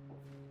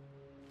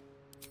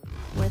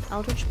with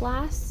Eldritch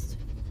Blast,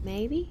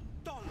 maybe?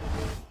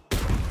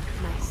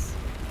 Nice.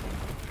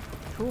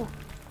 Cool.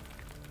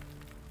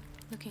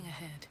 Looking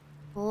ahead.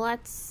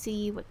 Let's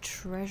see what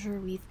treasure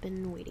we've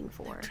been waiting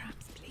for. No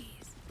traps,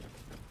 please.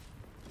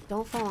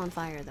 Don't fall on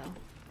fire, though.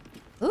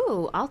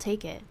 Ooh, I'll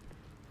take it.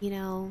 You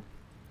know...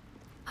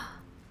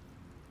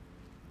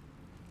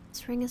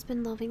 This ring has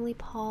been lovingly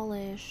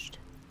polished.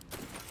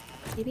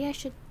 Maybe I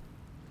should...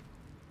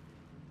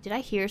 Did I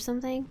hear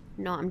something?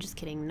 No, I'm just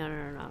kidding. No.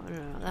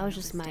 That was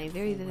just my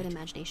very vivid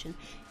imagination.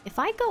 If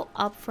I go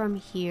up from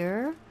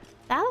here...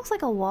 That looks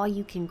like a wall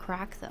you can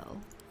crack, though.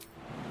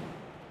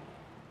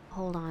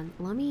 Hold on.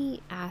 Let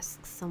me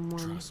ask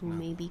someone who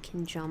maybe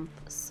can jump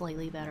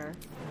slightly better.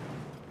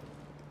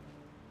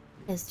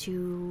 It's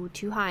too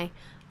high.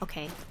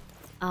 Okay.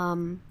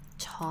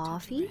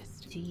 Toffee,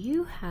 do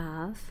you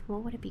have,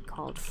 what would it be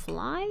called?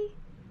 Fly?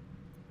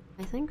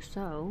 I think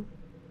so.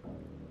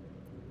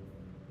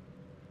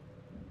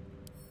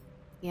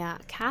 Yeah,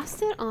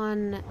 cast it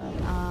on,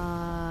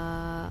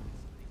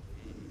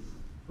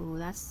 ooh,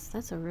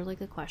 that's a really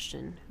good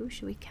question. Who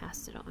should we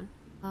cast it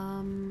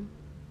on?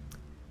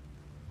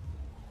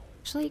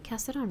 Actually,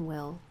 cast it on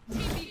Will.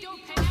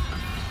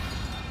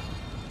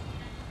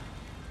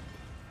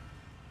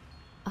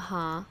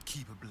 Uh-huh.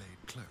 Keep a blade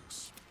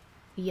close.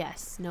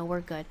 Yes, no, we're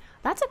good.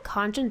 That's a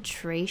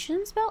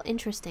concentration spell?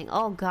 Interesting.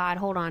 Oh god,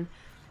 hold on.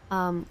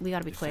 We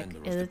gotta be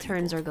quick. The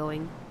turns are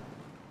going.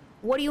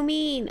 What do you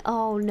mean?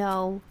 Oh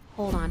no.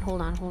 Hold on.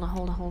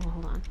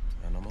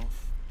 And I'm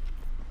off.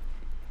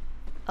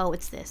 Oh,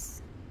 it's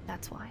this.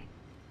 That's why.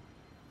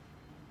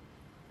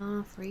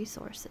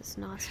 Resources.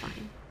 No, it's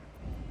fine.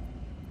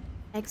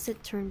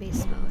 Exit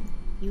turn-based mode.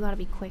 You gotta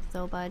be quick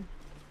though, bud.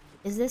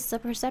 Is this a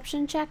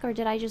perception check or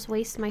did I just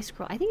waste my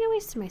scroll? I think I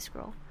wasted my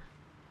scroll.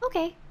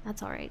 Okay,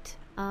 that's alright.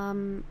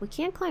 We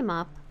can't climb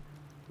up.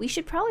 We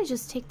should probably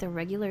just take the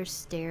regular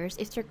stairs.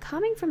 If they're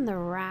coming from the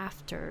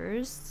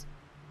rafters...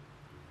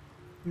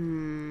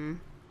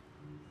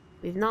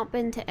 We've not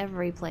been to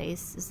every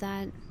place. Is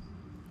that...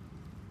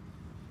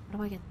 How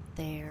do I get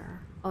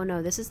there? Oh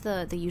no, this is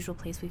the usual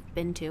place we've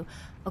been to.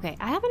 Okay,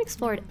 I haven't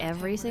explored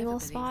every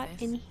single spot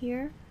in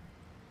here.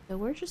 So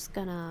we're just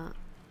gonna...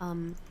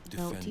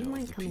 Though, do you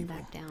mind coming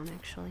back down,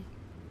 actually?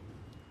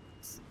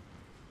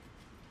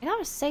 I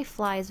gotta say,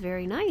 Fly is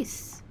very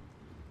nice.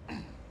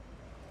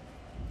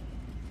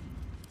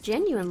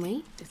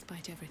 Genuinely,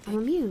 despite everything.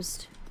 I'm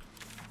amused.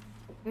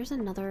 There's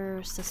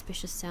another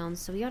suspicious sound,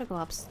 so we gotta go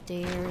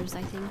upstairs,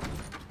 I think.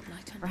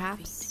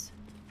 Perhaps.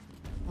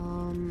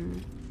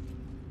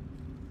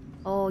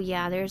 Oh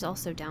yeah, there's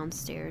also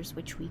downstairs,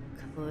 which we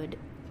could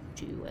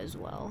do as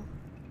well.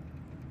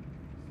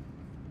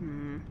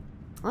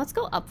 Let's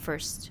go up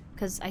first,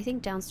 because I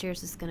think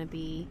downstairs is gonna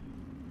be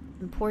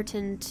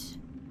important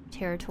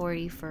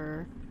territory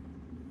for,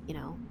 you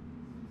know,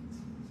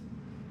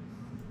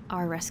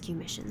 our rescue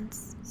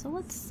missions. So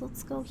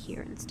let's go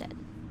here instead.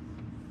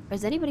 Or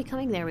is anybody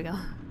coming? There we go.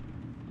 I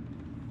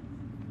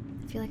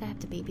feel like I have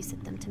to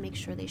babysit them to make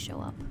sure they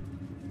show up.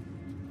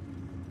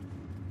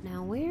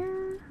 Now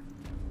where?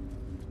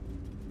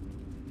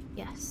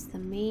 Yes, the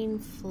main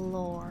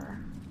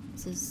floor.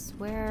 This is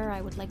where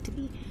I would like to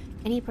be.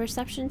 Any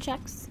perception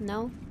checks?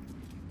 No?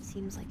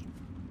 Seems like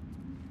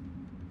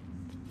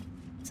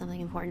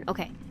something important.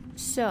 Okay,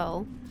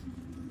 so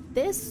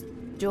this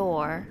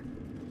door,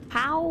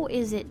 how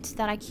is it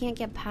that I can't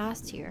get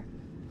past here?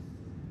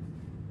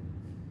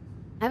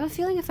 I have a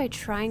feeling if I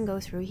try and go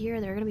through here,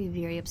 they're gonna be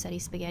very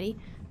upsetty spaghetti.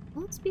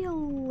 Let's be a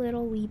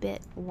little wee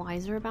bit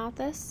wiser about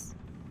this.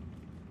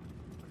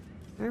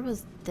 Where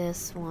was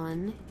this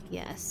one?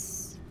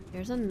 Yes.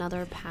 There's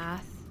another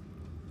path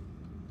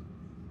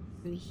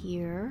through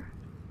here.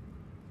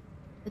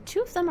 The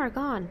two of them are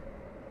gone.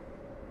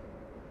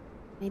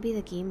 Maybe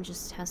the game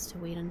just has to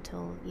wait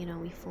until, you know,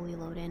 we fully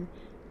load in.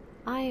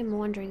 I am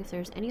wondering if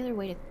there's any other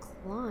way to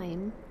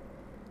climb.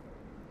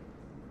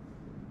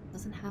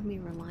 Doesn't have me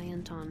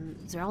reliant on...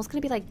 Zeral's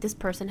gonna be like, this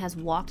person has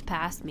walked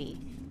past me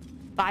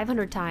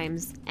 500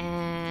 times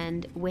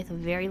and with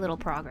very little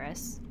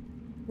progress.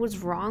 What's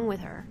wrong with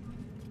her?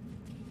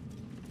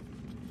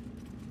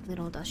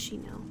 Little does she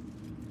know.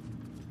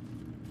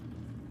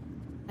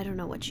 I don't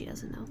know what she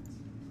doesn't know.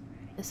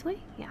 This way?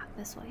 Yeah,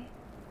 this way.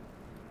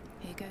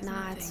 Here goes nah,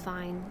 nothing. it's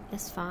fine.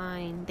 It's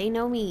fine. They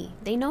know me.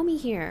 They know me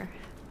here.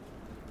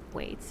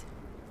 Wait.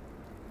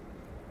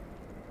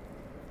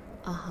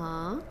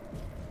 Uh-huh.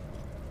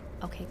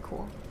 Okay,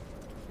 cool.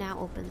 Now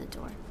open the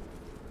door.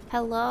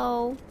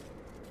 Hello?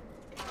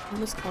 I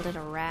almost called it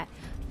a rat.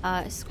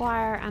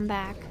 Squire, I'm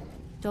back.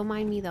 Don't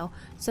mind me, though.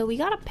 So we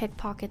gotta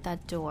pickpocket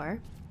that door.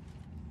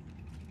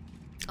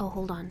 Oh,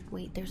 hold on.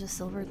 Wait, there's a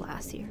silver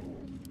glass here.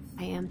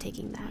 I am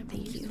taking that.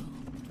 Thank you.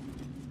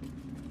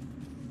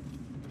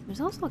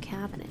 There's also a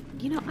cabinet.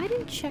 You know, I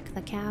didn't check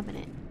the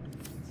cabinet.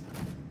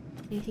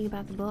 Anything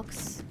about the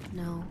books?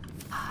 No.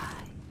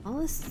 All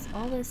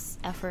this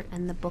effort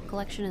and the book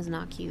collection is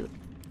not cute.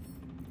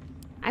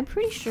 I'm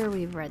pretty sure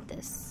we've read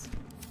this.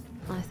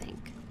 I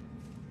think.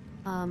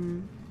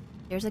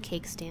 There's a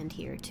cake stand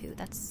here too.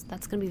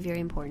 That's gonna be very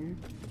important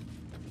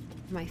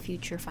for my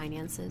future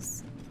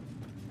finances.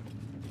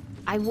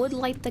 I would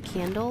light the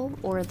candle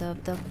or the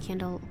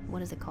candle,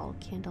 what is it called?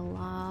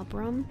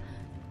 Candelabrum.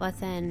 But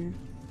then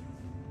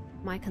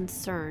my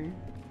concern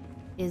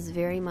is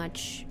very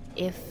much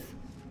if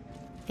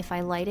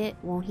I light it,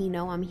 won't he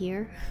know I'm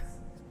here?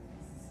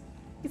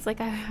 It's like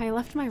I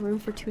left my room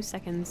for 2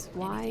 seconds.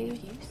 Why?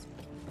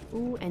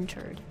 Ooh,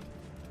 entered.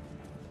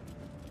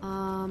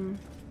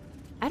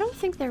 I don't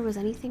think there was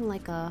anything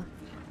like a...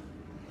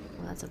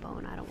 Well, that's a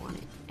bone. I don't want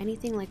it.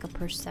 Anything like a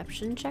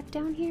perception check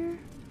down here?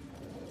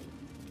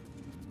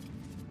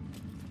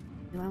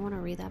 Do I want to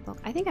read that book?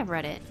 I think I've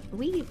read it.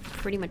 We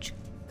pretty much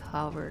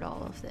covered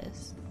all of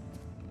this.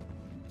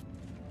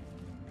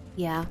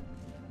 Yeah.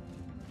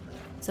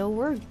 So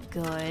we're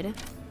good.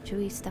 Should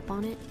we step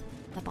on it?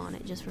 Step on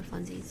it just for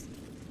funsies.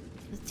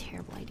 It's a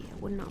terrible idea.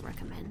 Would not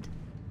recommend.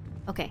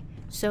 Okay,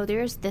 so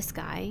there's this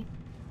guy.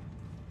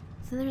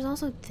 So there's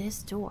also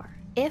this door.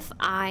 If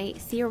I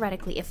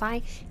theoretically, if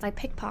I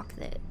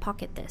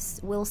pocket this,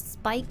 will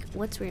Spike?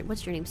 What's your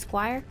name?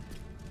 Squire?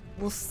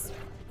 Will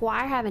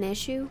Squire have an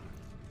issue?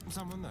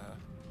 Someone there?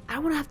 I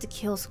don't want to have to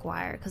kill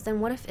Squire, because then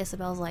what if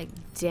Isabel's like,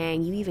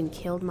 dang, you even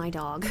killed my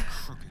dog?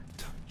 Crooked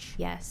touch.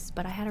 Yes,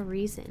 but I had a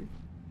reason.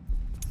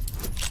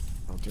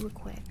 I'll do it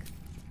quick.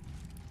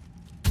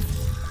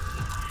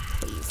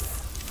 Please,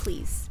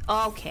 please.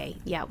 Okay,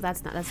 yeah,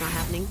 that's not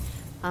happening.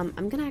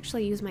 I'm gonna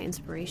actually use my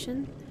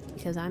inspiration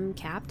because I'm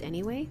capped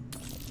anyway.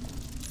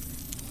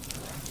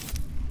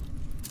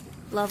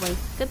 Lovely.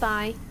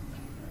 Goodbye.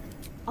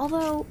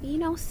 Although, you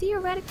know,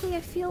 theoretically,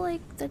 I feel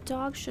like the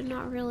dog should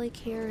not really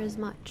care as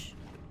much.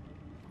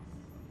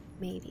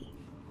 Maybe.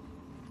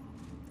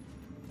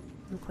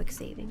 I'm quick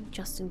saving,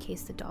 just in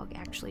case the dog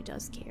actually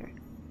does care.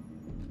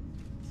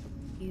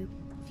 Do you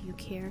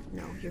care?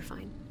 No, you're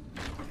fine.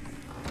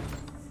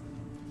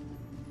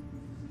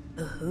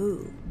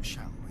 Oh.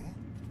 Shall we?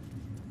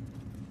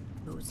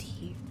 Goes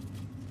here.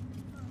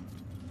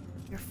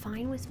 You're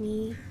fine with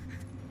me.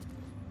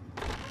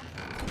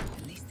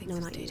 At least things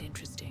have stayed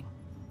interesting.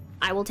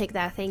 I will take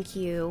that, thank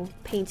you.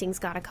 Painting's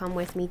gotta come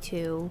with me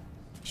too.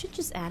 I should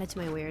just add it to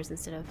my wares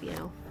instead of, you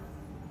know,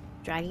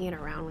 dragging it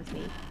around with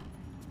me.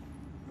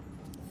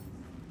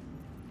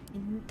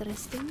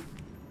 Interesting.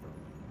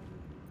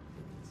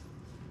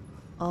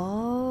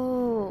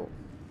 Oh.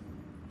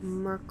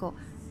 Merkel.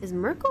 Is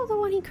Merkel the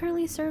one he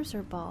currently serves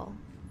or Ball?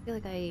 I feel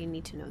like I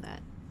need to know that.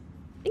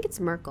 I think it's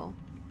Merkel.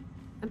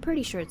 I'm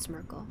pretty sure it's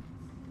Merkel.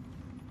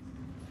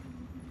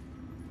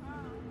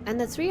 And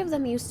the three of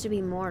them used to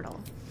be mortal.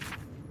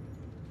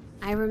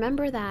 I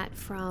remember that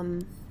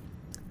from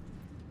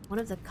one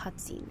of the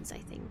cutscenes, I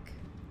think.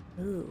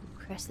 Ooh,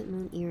 Crescent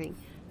Moon Earring.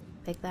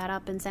 Pick that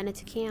up and send it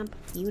to camp.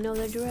 You know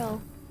the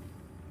drill.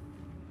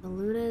 The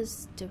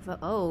Luna's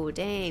oh,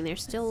 dang,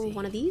 there's still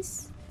one of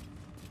these?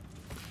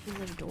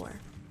 There's a door.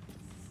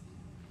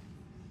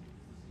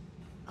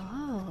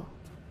 Oh.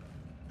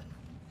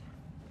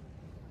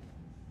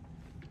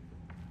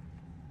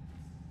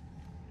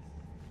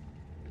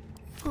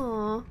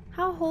 Aw,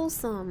 how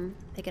wholesome.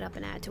 Pick it up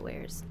and add to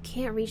wares.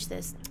 Can't reach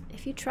this.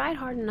 If you tried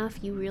hard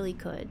enough, you really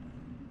could.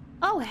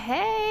 Oh,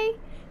 hey!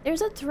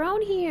 There's a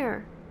throne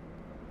here!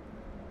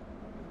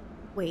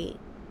 Wait,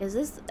 is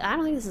this... I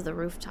don't think this is the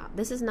rooftop.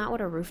 This is not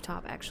what a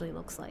rooftop actually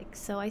looks like.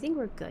 So I think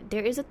we're good.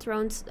 There is a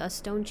throne, a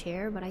stone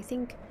chair, but I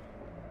think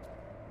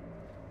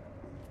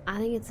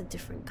it's a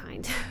different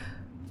kind.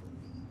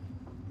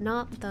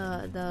 Not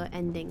the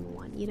ending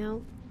one, you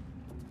know?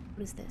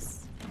 What is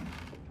this?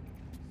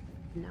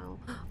 No.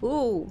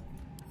 Ooh!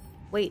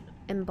 Wait,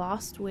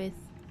 embossed with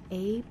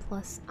A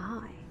plus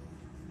I.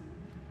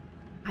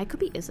 I could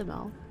be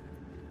Isabel.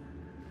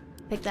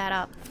 Pick that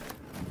up.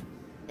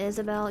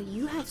 Isabel,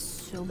 you have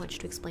so much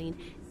to explain.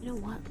 You know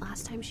what?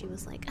 Last time she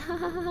was like,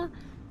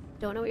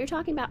 don't know what you're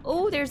talking about.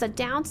 Oh, there's a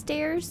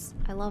downstairs.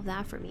 I love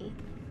that for me.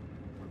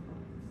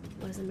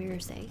 What does the mirror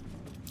say?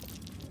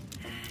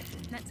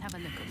 Let's have a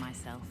look at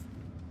myself.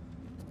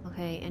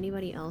 Okay,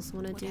 anybody else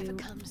want to do? Whatever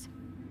comes,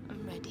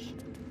 I'm ready.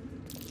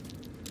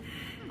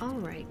 All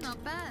right.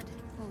 Not bad,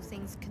 all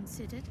things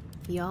considered.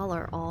 Y'all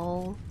are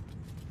all...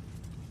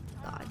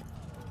 God.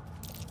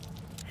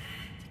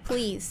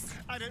 Please.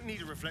 I don't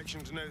need a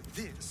reflection to know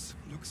this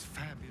looks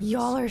fabulous.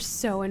 Y'all are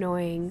so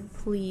annoying.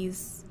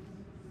 Please.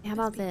 How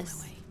about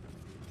this?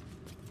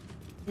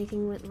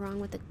 Anything wrong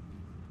with the...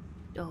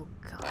 Oh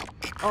god.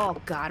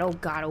 Oh god, oh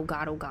god, oh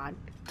god, oh god.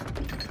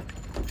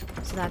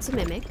 So that's a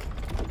mimic.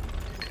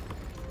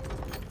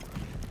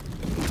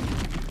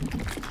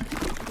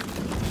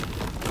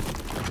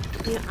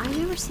 You know, I've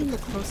never seen the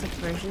close-up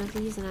version of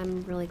these, and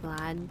I'm really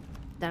glad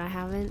that I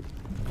haven't.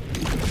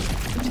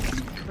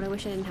 But I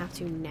wish I didn't have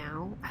to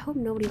now. I hope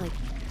nobody, like,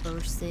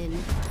 bursts in.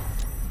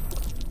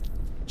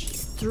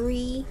 Jeez,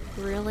 3?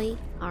 Really?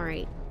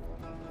 Alright.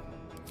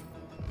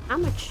 How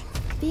much?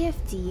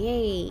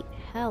 58.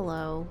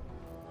 Hello.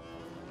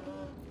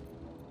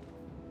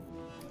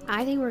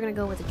 I think we're gonna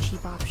go with a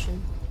cheap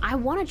option. I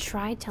want to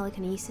try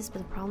telekinesis, but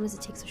the problem is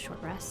it takes a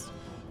short rest.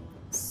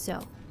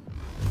 So.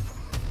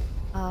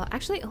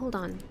 Actually, hold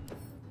on.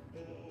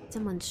 It's a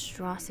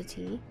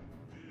monstrosity.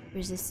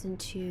 Resistant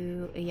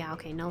to... yeah,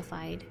 okay,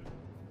 nullified.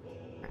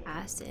 For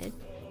acid.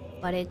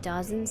 But it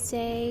doesn't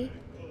say...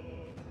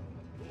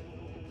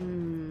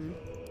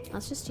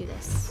 Let's just do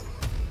this.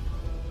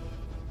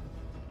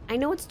 I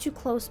know it's too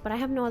close, but I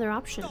have no other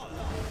option.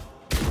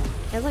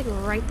 It's like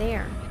right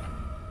there.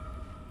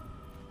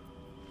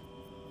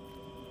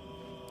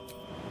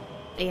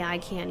 Yeah, I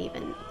can't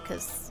even,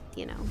 because,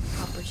 you know,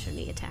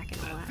 opportunity attack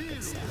and all that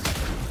good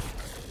stuff.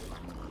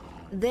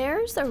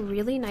 There's a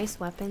really nice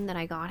weapon that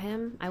I got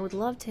him. I would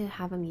love to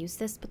have him use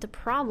this, but the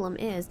problem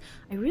is,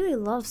 I really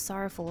love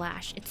Sorrowful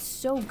Lash. It's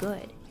so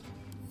good.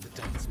 The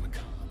dance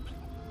macabre.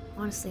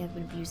 Honestly, I've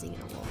been abusing it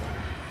a little bit.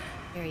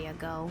 There you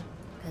go.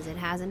 Because it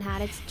hasn't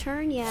had its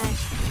turn yet.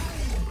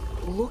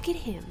 Look at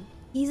him.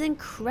 He's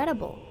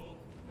incredible.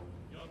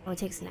 Oh, it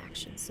takes an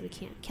action, so we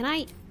can't. Can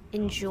I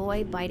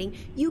enjoy biting?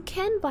 You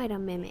can bite a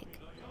mimic.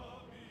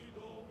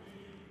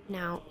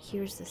 Now,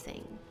 here's the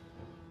thing.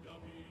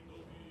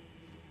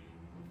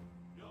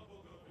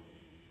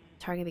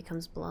 Target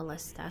becomes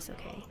bloodless. That's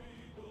okay.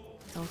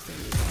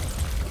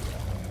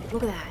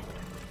 Look at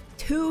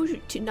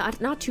that.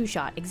 Not two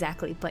shot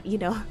exactly, but you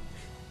know,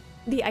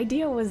 the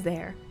idea was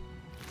there.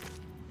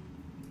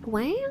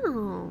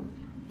 Wow.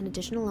 An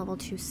additional level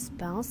 2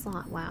 spell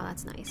slot. Wow,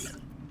 that's nice.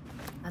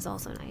 That's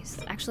also nice.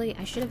 Actually,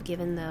 I should have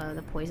given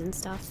the poison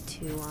stuff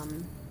to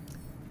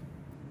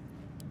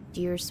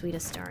Dear Sweet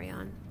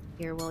Astarion.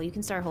 Here, well, you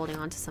can start holding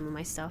on to some of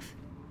my stuff.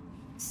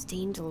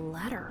 Stained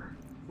letter.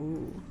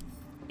 Ooh.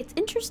 It's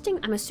interesting.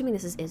 I'm assuming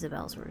this is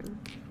Isabel's room,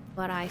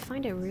 but I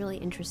find it really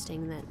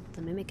interesting that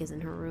the mimic is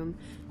in her room.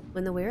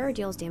 When the wearer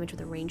deals damage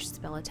with a ranged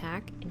spell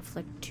attack,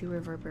 inflict 2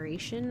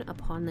 reverberation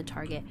upon the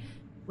target.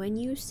 When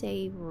you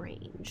say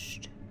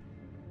ranged.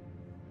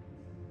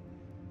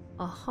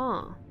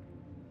 Uh-huh.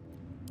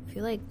 I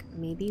feel like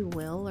maybe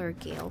Will or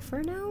Gale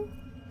for now?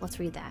 Let's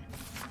read that.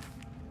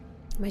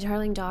 My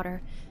darling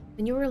daughter,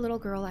 when you were a little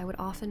girl, I would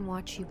often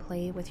watch you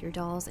play with your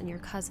dolls and your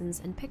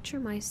cousins and picture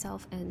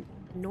myself an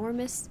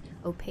enormous,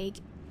 opaque,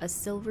 a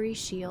silvery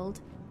shield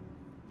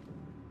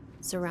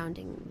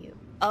surrounding you.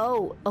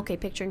 Oh, okay,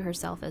 picturing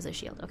herself as a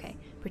shield. Okay,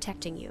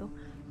 protecting you.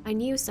 I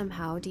knew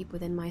somehow, deep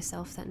within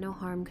myself, that no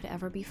harm could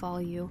ever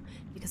befall you,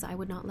 because I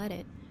would not let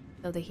it.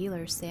 Though the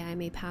healers say I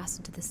may pass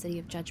into the city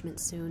of judgment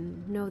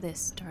soon, know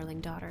this,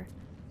 darling daughter.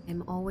 I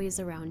am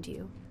always around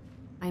you.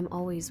 I am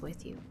always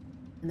with you.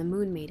 And the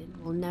Moon Maiden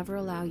will never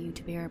allow you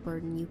to bear a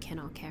burden you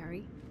cannot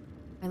carry.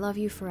 I love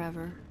you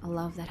forever, a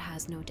love that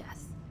has no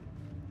death.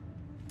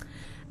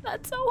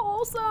 That's so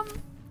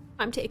wholesome.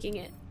 I'm taking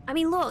it. I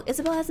mean, look,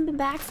 Isabel hasn't been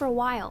back for a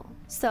while,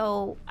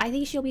 so I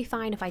think she'll be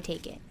fine if I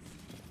take it.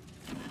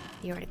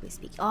 Theoretically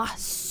speaking. Oh,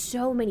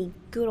 so many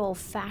good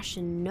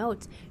old-fashioned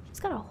notes. She's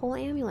got a whole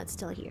amulet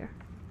still here.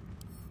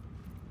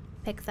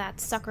 Pick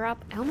that sucker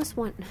up. I almost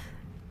want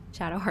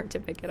Shadowheart to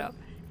pick it up.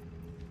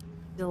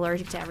 He's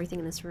allergic to everything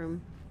in this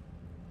room.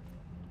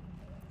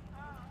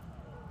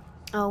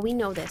 Oh, we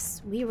know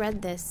this. We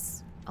read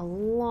this a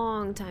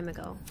long time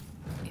ago.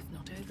 If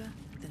not over,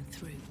 then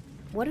through.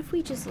 What if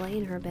we just lay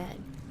in her bed?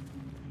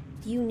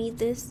 Do you need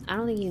this? I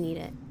don't think you need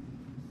it.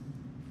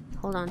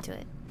 Hold on to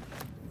it.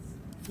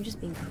 I'm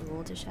just being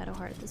cruel to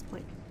Shadowheart at this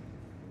point.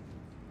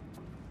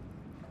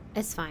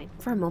 It's fine.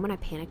 For a moment I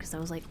panicked because I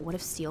was like, what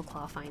if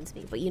Steelclaw finds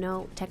me? But you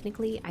know,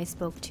 technically I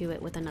spoke to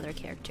it with another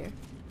character.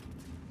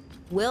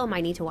 Will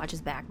might need to watch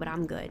his back, but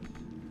I'm good.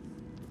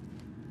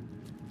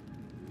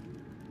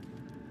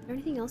 Is there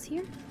anything else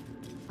here?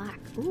 Black.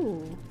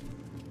 Ooh.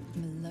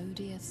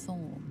 Melodia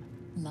Thorn,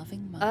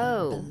 loving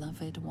mother,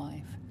 beloved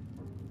wife.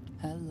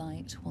 Her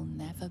light will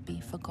never be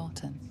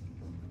forgotten.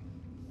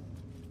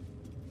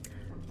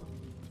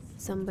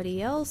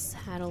 Somebody else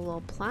had a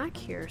little plaque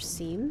here,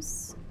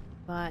 seems.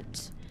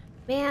 But,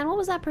 man, what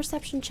was that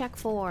perception check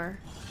for?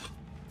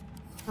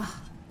 Ugh,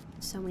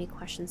 so many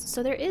questions.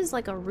 So there is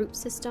like a root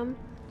system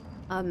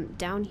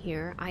down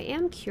here. I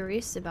am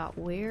curious about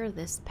where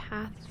this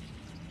path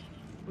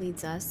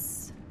leads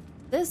us.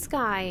 This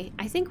guy,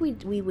 I think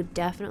we would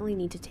definitely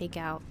need to take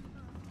out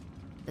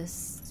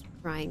this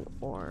scrying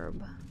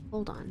orb.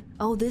 Hold on.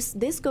 Oh,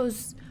 this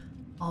goes.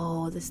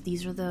 Oh,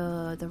 these are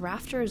the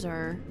rafters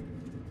are.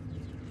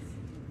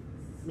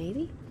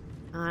 Maybe.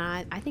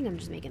 I think I'm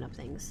just making up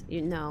things.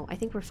 No, I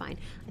think we're fine.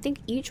 I think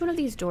each one of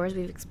these doors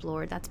we've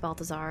explored. That's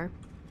Balthazar.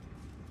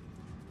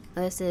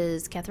 This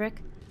is Ketherick.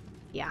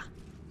 Yeah,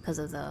 because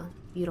of the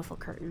beautiful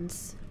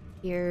curtains.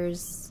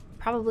 Here's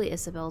probably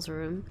Isabel's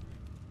room.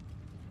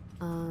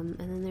 And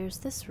then there's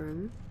this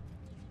room,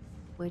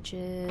 which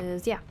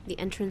is, yeah, the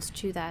entrance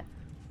to that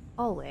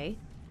hallway.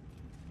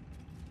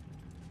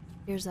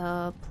 There's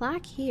a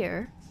plaque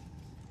here.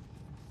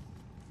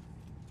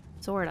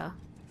 Sorta.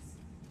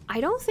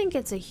 I don't think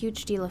it's a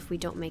huge deal if we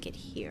don't make it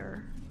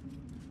here.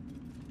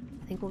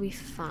 I think we'll be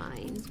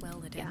fine.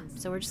 Yeah,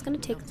 so we're just gonna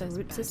take the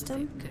root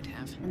system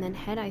and then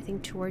head, I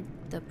think, toward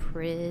the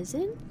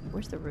prison.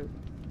 Where's the root?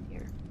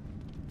 Here.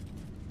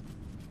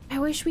 I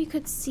wish we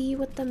could see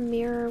what the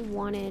mirror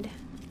wanted.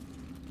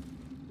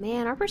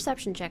 Man, our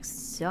perception checks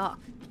suck.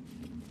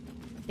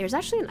 There's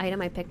actually an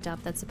item I picked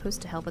up that's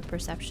supposed to help with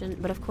perception,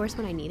 but of course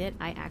when I need it,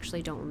 I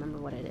actually don't remember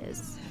what it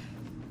is.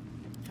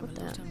 What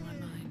the?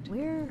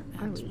 Where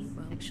are we,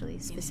 actually,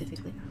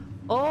 specifically?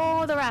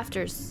 Oh, the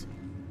rafters!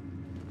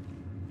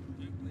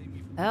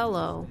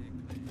 Hello.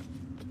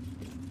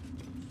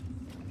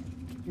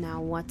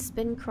 Now what's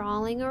been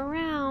crawling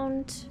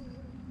around?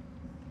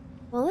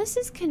 Well, this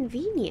is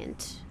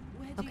convenient.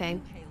 Okay.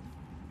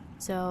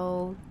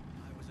 So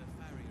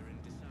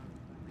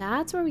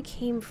that's where we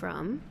came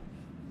from.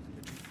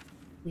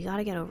 We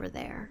gotta get over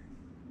there.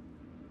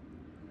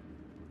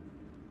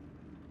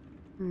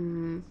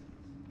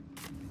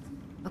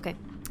 Okay.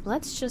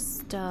 Let's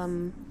just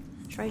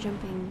try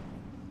jumping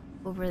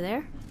over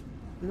there.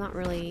 I'm not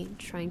really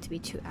trying to be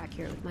too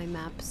accurate with my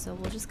map, so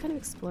we'll just kind of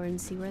explore and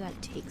see where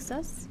that takes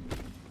us.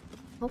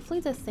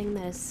 Hopefully the thing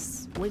that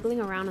is wiggling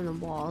around in the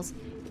walls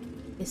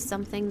is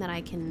something that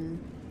I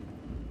can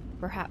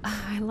perhaps...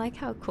 I like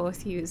how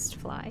Quoth used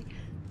fly.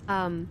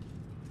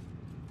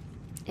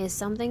 Is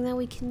something that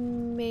we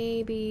can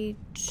maybe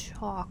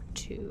talk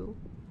to.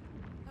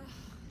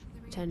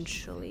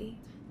 Potentially.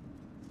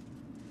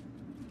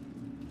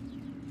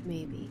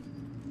 Maybe.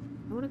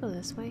 I want to go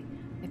this way.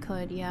 I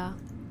could, yeah.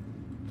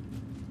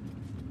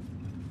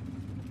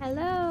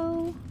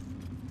 Hello?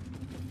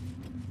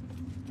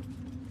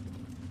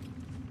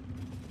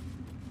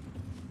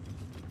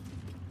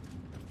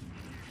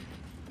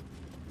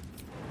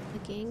 The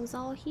gang's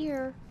all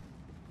here.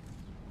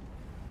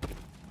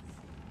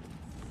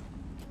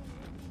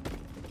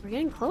 We're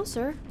getting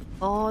closer.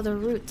 Oh, the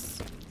roots.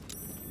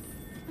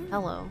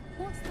 Hello.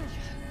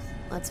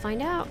 Let's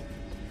find out.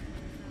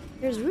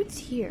 There's roots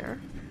here.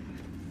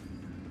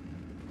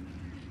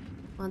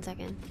 1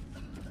 second.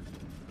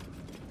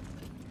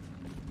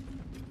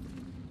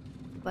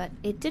 But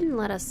it didn't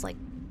let us, like,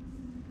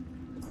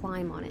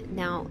 climb on it.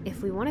 Now,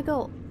 if we want to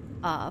go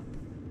up...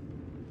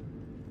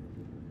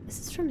 This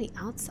is from the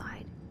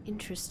outside.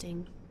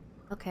 Interesting.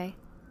 Okay.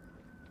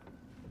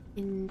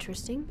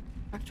 Interesting.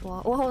 Back to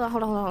wall. Oh, hold on,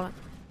 hold on, hold on.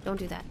 Don't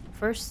do that.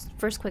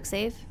 First quick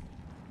save.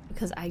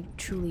 Because I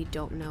truly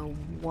don't know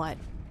what...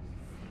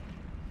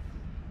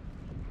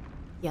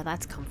 Yeah,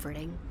 that's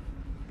comforting.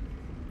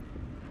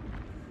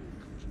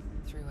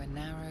 Through a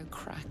narrow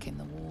crack in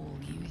the wall,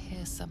 you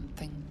hear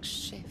something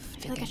shift.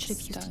 I feel like I should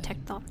have used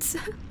detect thoughts.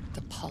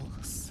 The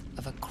pulse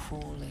of a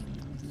crawling,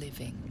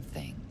 living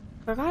thing.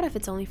 Forgot if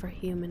it's only for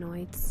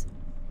humanoids.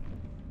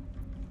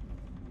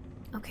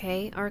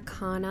 Okay,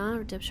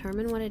 Arcana,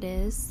 determine what it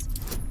is.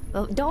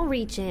 Oh, don't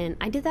reach in.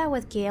 I did that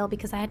with Gale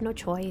because I had no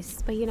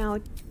choice. But you know,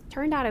 it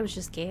turned out it was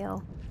just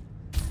Gale.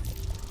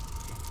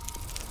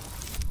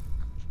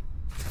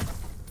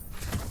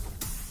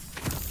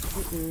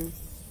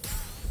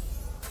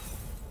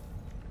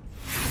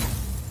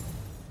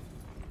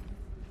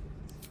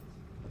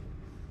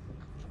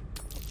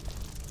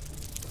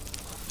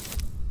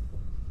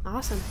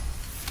 Awesome.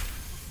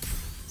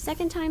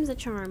 Second time's a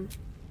charm.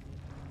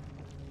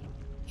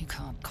 You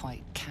can't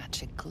quite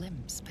catch a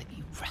glimpse, but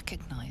you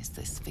recognize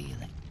this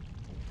feeling.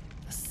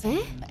 The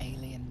same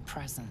alien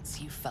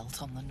presence you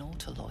felt on the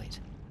Nautiloid.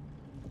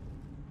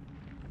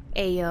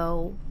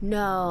 Ayo,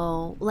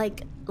 no.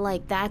 Like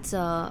that's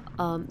a,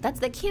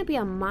 that can't be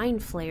a mind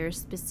flayer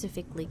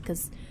specifically,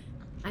 because,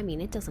 I mean,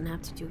 it doesn't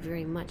have to do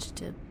very much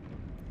to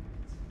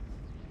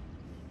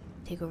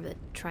take over the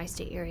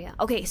tri-state area.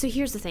 Okay, so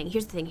here's the thing,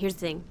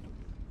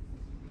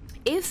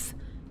 If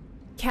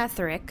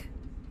Catherick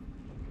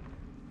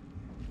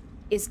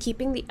is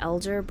keeping the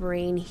Elder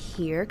Brain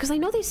here, because I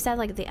know they said,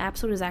 like, the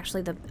Absolute is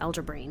actually the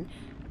Elder Brain.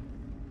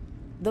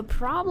 The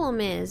problem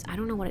is, I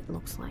don't know what it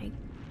looks like.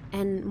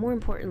 And more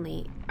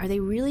importantly, are they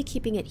really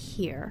keeping it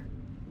here?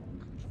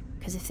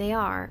 Because if they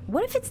are,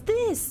 what if it's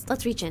this?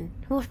 Let's reach in.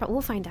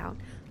 We'll find out.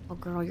 Oh,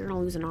 girl, you're gonna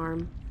lose an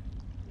arm.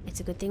 It's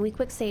a good thing we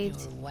quick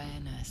saved. Your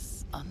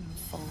awareness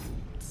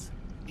unfolds,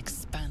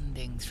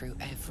 expanding through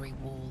every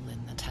wall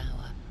in the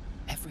tower,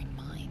 every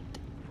mind.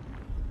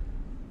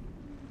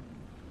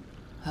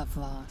 A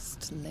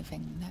vast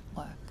living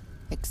network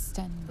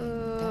extending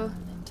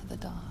down into the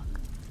dark,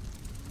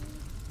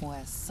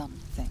 where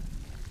something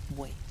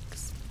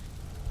wakes.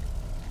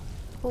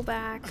 Pull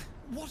back.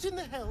 What in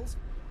the hell's...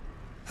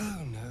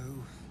 Oh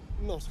no,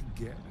 not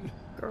again.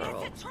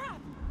 Girl. It's a trap!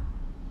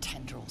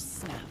 Tendrils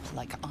snap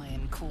like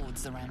iron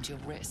cords around your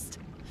wrist.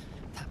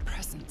 That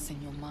presence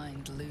in your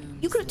mind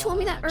looms. You could have told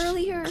me that large,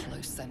 earlier.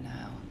 Closer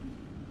now.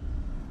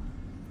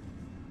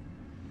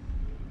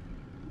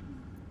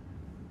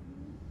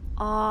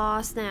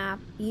 Aw, snap.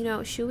 You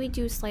know, should we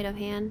do sleight of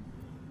hand?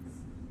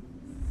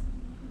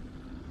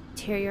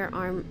 Tear your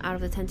arm out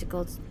of the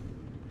tentacle's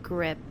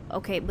grip.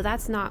 Okay, but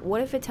that's not...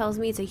 What if it tells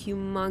me it's a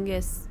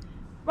humongous...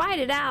 Write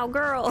it out,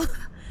 girl!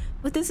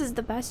 But this is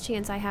the best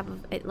chance I have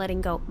of it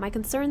letting go. My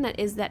concern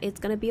is that it's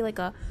gonna be like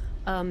a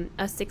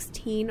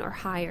 16 or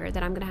higher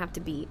that I'm gonna have to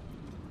beat.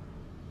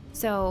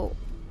 So,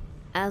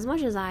 as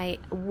much as I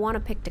want to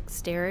pick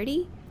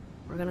dexterity,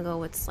 we're gonna go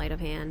with sleight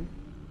of hand.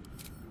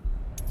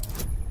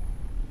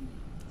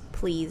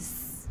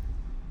 Please.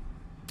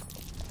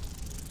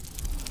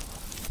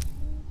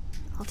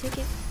 I'll take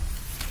it.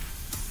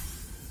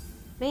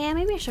 Man,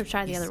 maybe I should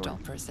try the other one.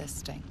 Stop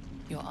resisting,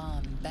 your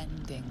arm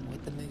bending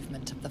with the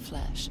movement of the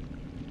flesh.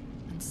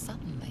 And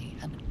suddenly,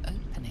 an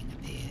opening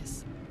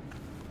appears.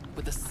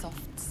 With a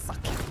soft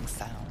sucking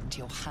sound,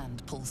 your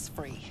hand pulls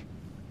free.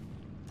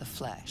 The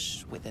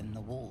flesh within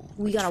the wall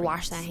We gotta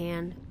wash retreats. that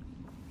hand.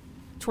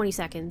 20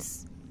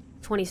 seconds.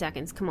 20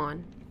 seconds, come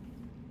on.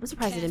 I'm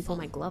surprised I didn't pull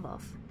my glove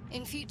off.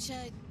 In future,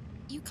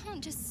 you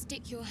can't just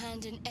stick your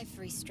hand in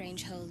every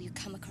strange hole you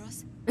come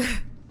across.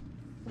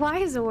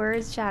 Wise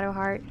words,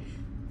 Shadowheart.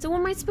 So what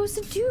am I supposed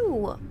to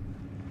do?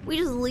 We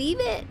just leave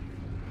it?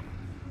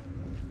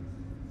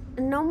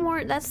 No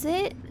more, that's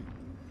it?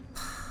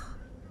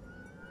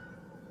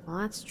 Well,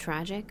 that's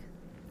tragic.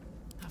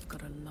 I've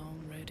got a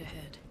long road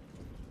ahead.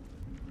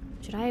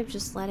 Should I have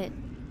just let it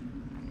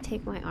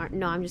take my arm?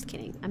 No, I'm just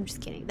kidding. I'm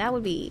just kidding. That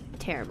would be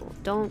terrible.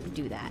 Don't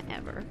do that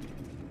ever.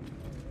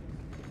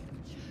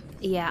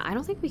 Yeah, I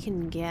don't think we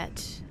can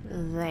get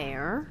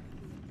there,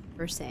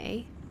 per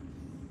se.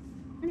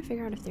 I'm trying to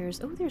figure out if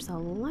there's... Oh, there's a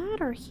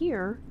ladder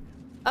here.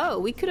 Oh,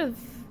 we could have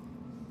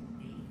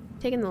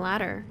taken the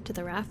ladder to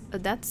the raft. Oh,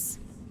 that's...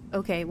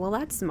 Okay, well,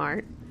 that's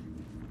smart.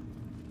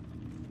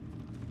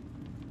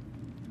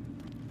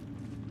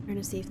 Trying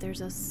to see if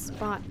there's a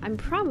spot. I'm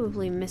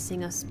probably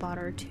missing a spot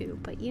or two,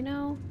 but you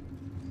know,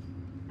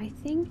 I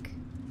think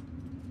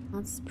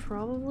that's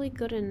probably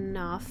good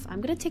enough.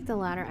 I'm gonna take the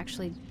ladder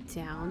actually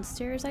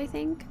downstairs, I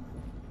think.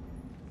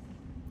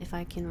 If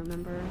I can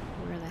remember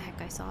where the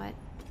heck I saw it.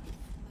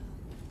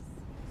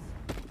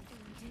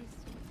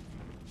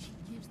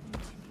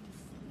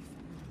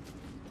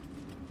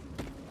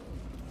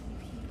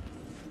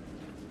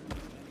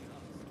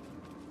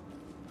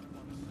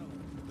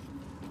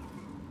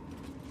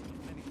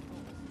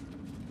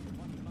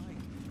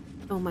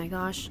 Oh my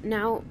gosh.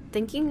 Now,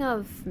 thinking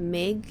of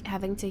Mig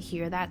having to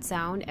hear that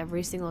sound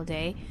every single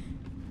day,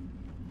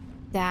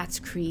 that's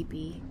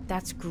creepy.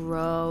 That's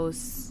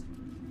gross.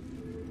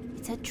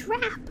 It's a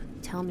trap.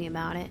 Tell me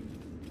about it.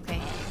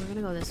 Okay, we're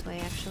gonna go this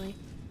way, actually.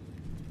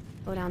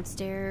 Go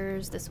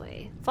downstairs this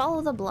way.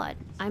 Follow the blood.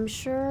 I'm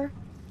sure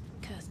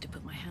Cursed to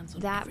put my hands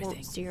on that everything.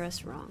 won't steer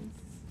us wrong.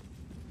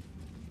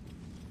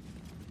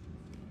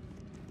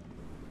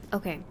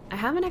 Okay, I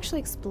haven't actually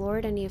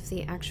explored any of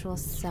the actual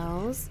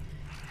cells.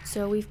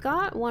 So we've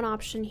got one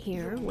option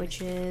here,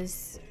 which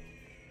is...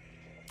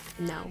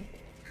 No,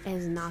 it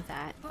is not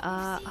that.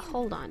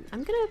 Hold on.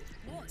 I'm gonna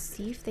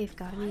see if they've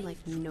got any,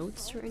 like,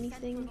 notes or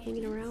anything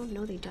hanging around.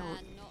 No, they don't.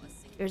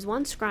 There's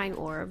one scrying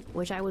orb,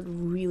 which I would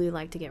really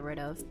like to get rid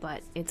of,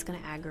 but it's gonna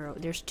aggro...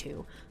 There's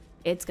two.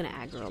 It's gonna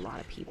aggro a lot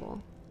of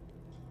people.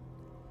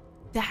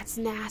 That's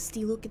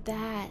nasty. Look at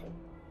that.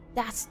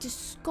 That's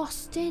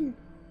disgusting.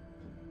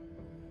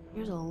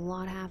 There's a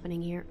lot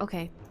happening here.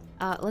 Okay.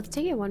 Let's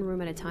take it one room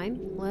at a time.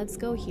 Let's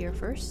go here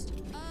first.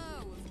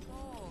 Oh, of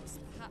course.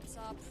 Perhaps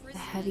our The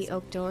heavy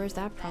oak doors,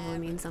 that probably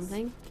means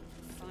something.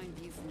 Find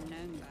you from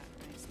Nuremberg,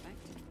 I expect.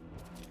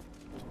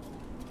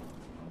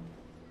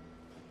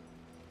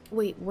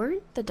 Wait,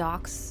 weren't the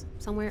docks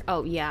somewhere?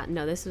 Oh, yeah.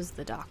 No, this was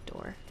the dock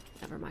door.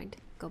 Never mind.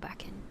 Go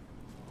back in.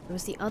 There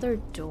was the other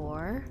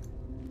door.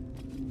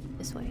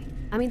 This way.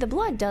 I mean, the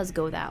blood does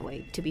go that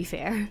way, to be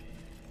fair.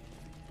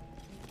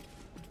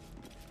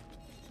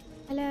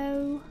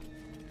 Hello.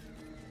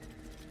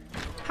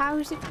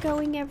 How's it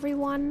going,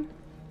 everyone?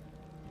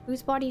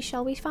 Whose body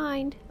shall we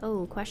find?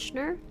 Oh,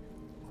 questioner?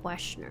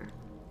 Questioner.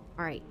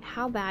 Alright,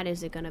 how bad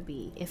is it gonna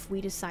be if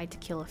we decide to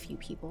kill a few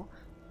people?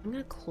 I'm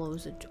gonna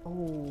close it.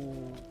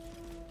 Oh.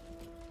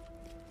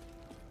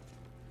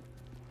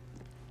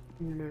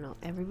 No.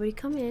 Everybody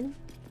come in.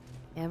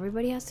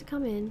 Everybody has to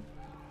come in.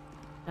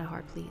 That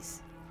heart,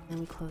 please. Then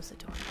we close the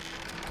door.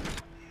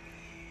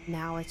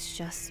 Now it's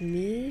just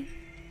me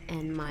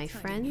and my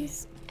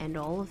friends and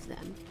all of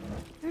them.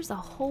 There's a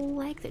whole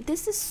leg there.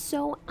 This is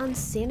so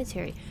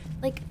unsanitary.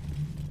 Like,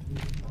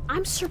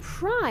 I'm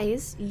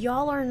surprised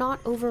y'all are not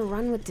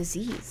overrun with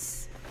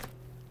disease.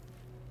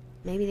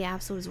 Maybe the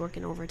Absolute is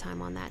working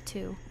overtime on that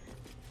too.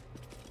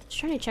 Just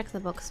trying to check the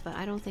books, but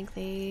I don't think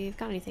they've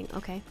got anything.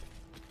 Okay.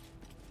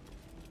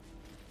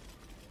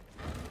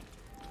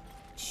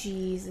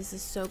 Jeez, this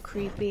is so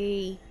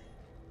creepy.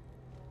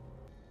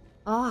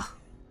 Ah,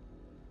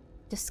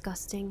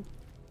 disgusting.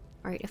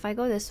 Alright, if I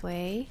go this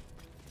way,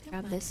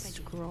 grab this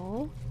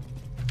scroll.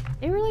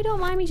 They really don't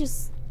mind me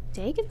just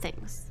taking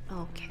things.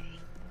 Okay.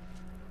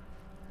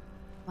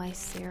 Why,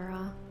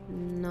 Sarah?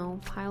 No.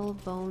 Pile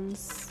of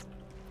bones.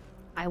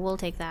 I will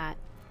take that.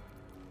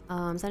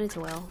 Send it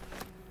to Will.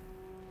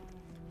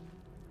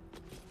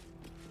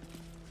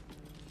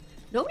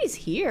 Nobody's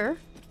here.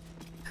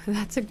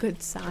 That's a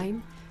good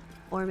sign.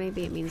 Or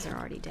maybe it means they're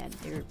already dead.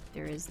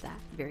 There is that.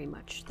 Very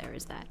much. There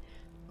is that.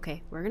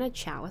 Okay, we're gonna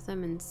chat with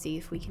them and see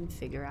if we can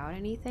figure out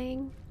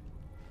anything.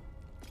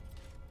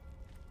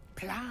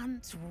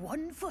 Plant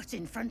one foot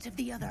in front of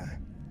the other.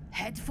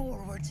 Head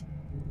forward.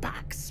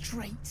 Back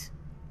straight.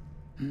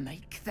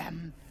 Make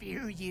them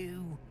fear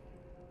you.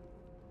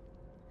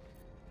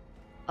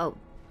 Oh,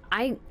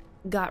 I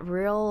got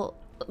real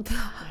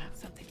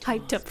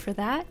hyped up for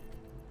that.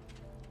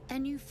 A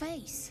new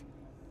face.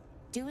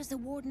 Do as the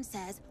warden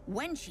says,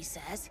 when she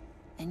says,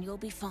 and you'll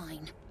be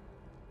fine.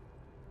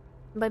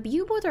 But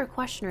you both are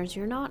questioners.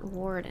 You're not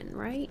warden,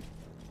 right?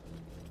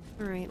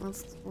 All right,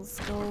 let's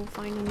go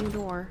find a new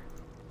door.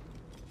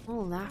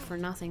 All that for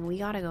nothing. We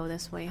gotta go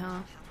this way,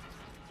 huh?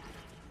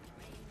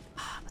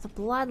 But the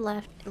blood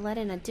led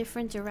in a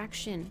different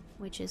direction,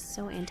 which is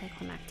so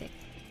anticlimactic.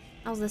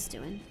 How's this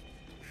doing?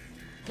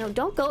 No,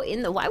 don't go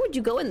in the... Why would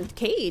you go in the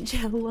cage?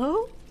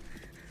 Hello?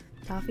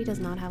 Toffee does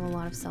not have a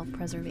lot of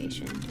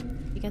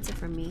self-preservation. He gets it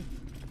from me.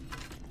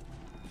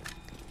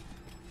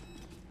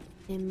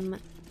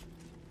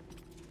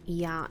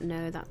 Yeah,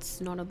 no,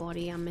 that's not a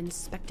body. I'm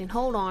inspecting.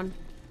 Hold on.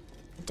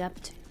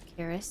 Adept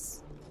Karis.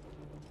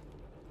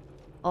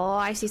 Oh,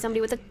 I see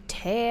somebody with a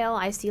tail.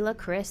 I see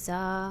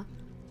Lacrissa.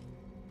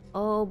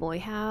 Oh boy,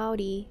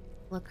 howdy.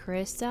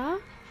 Lacrista?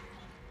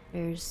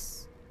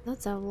 There's...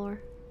 That's Zevlor.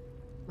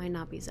 Might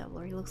not be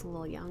Zevlor. He looks a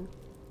little young.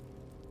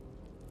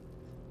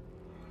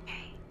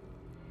 Okay.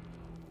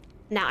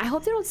 Now, I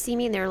hope they don't see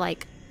me and they're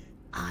like,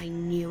 I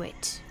knew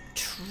it.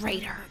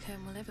 Traitor.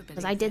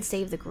 Because I did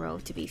save the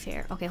grove, to be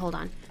fair. Okay, hold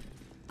on.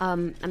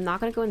 I'm not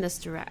gonna go in this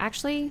direct.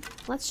 Actually,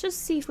 let's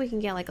just see if we can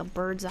get like a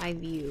bird's eye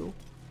view.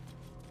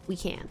 We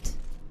can't.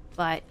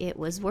 But it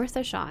was worth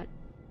a shot.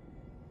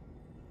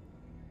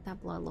 That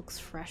blood looks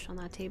fresh on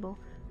that table.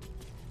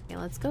 Okay,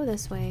 let's go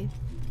this way.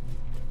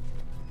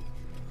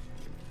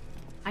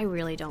 I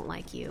really don't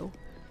like you.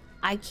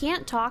 I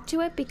can't talk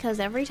to it because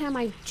every time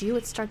I do,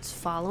 it starts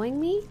following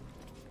me.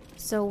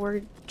 So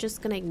we're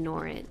just gonna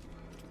ignore it.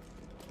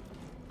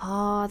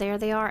 Oh, there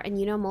they are. And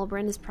you know,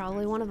 Wulbren is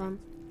probably one of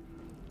them.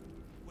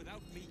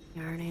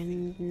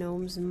 Yarn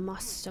gnomes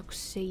must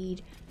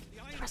succeed.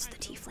 Trust the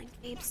tiefling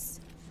babes.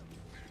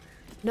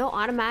 No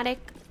automatic.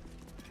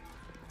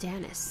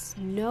 Dennis.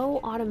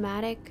 No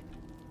automatic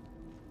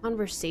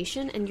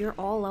conversation, and you're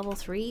all level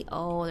 3?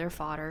 Oh, they're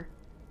fodder.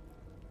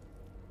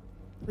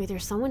 Wait,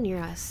 there's someone near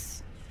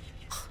us.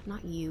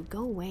 Not you.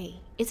 Go away.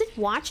 Is it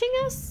watching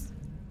us?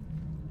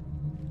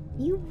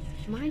 You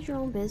mind your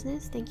own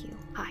business? Thank you.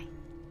 Hi.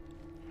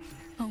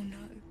 Oh no.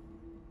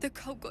 The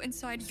cult got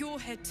inside your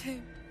head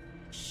too.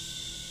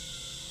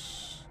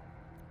 Shh.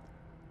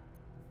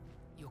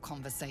 Your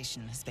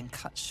conversation has been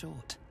cut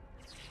short.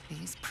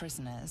 These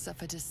prisoners are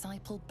for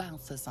disciple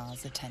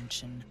Balthazar's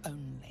attention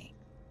only.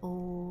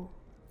 Oh.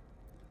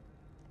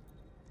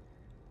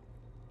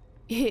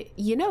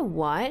 You know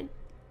what?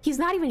 He's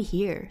not even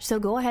here, so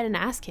go ahead and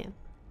ask him.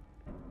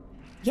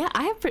 Yeah,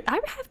 I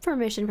have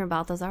permission from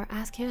Balthazar.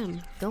 Ask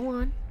him. Go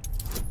on.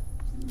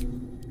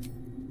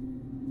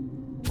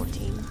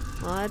 14.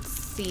 Let's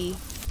see.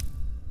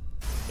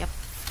 Yep.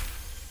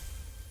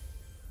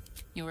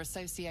 Your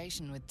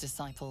association with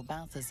disciple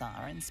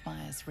Balthazar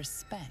inspires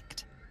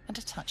respect and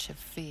a touch of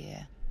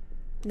fear.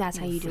 That's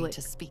how you do it.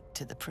 To speak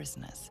to the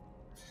prisoners.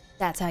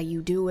 That's how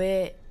you do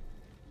it.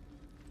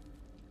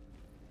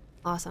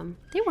 Awesome.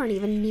 They weren't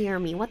even near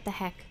me. What the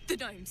heck? The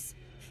gnomes.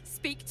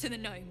 Speak to the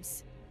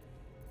gnomes.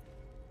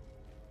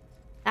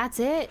 That's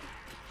it.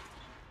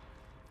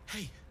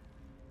 Hey,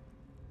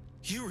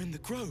 you were in the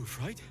grove,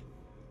 right?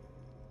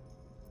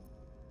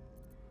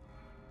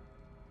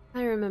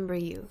 I remember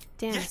you.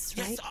 Dennis,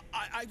 yes, right?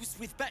 I was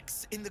with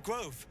Bex in the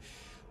grove.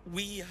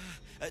 We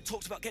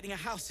talked about getting a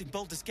house in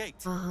Baldur's Gate.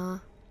 Uh-huh.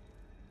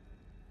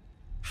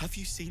 Have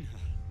you seen her?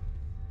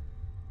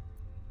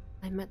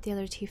 I met the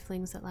other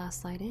tieflings that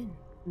last night in.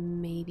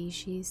 Maybe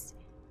she's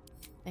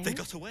there? They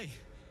got away.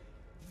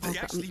 They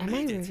actually am I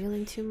made it.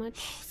 revealing too much?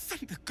 Oh,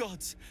 thank the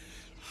gods.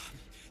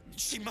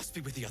 She must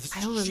be with the others.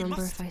 I don't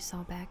remember if I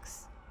saw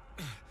Bex.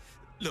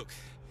 Look,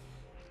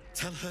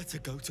 tell her to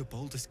go to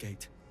Baldur's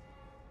Gate.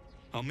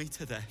 I'll meet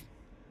her there.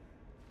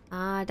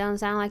 It doesn't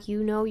sound like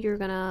you know you're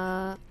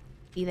gonna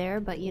be there,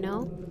 but you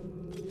know.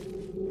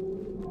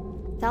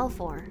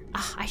 Thelfor.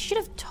 I should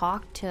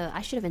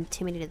have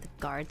intimidated the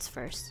guards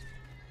first.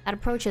 That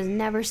approach has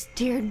never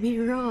steered me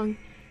wrong.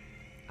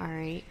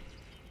 Alright.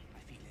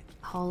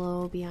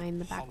 Hollow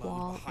behind the back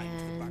wall,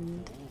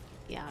 and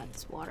yeah,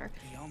 it's water.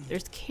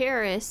 There's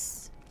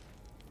Karis.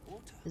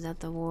 Is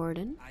that the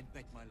warden?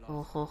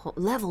 Oh,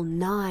 level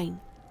 9.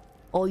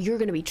 Oh, you're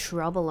gonna be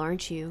trouble,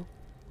 aren't you?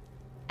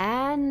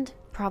 And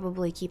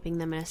probably keeping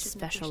them in a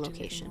special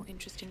location.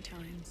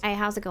 Hey,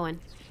 how's it going?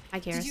 Hi,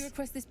 Karis. Did you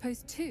request this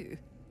post too?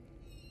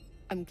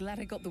 I'm glad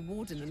I got the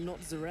warden and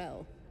not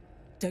Zarel.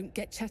 Don't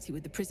get chatty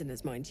with the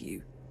prisoners, mind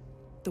you.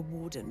 The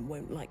warden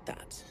won't like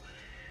that.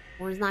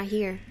 Warden's not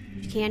here.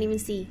 She can't even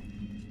see.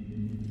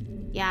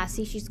 Yeah,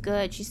 see, she's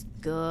good. She's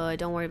good.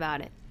 Don't worry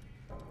about it.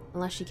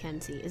 Unless she can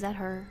see. Is that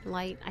her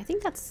light? I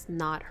think that's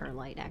not her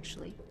light,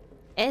 actually.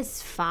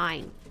 It's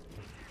fine.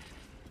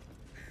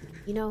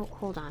 You know,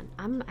 hold on.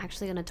 I'm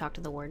actually going to talk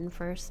to the warden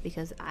first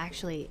because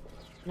actually,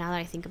 now that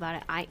I think about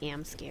it, I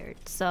am scared.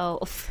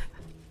 So,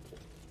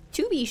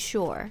 to be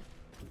sure,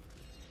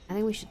 I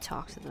think we should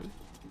talk to them.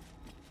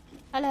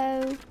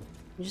 Hello.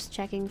 I'm just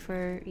checking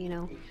for, you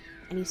know,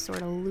 any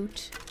sort of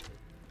loot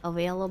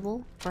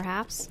available,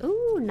 perhaps.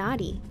 Ooh,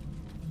 naughty.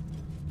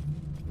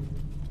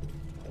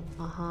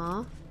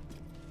 Uh-huh.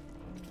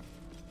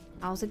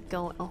 How's it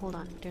going? Oh, hold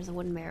on. There's a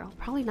wooden barrel.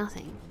 Probably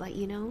nothing, but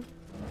you know,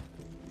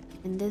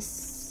 in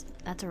this...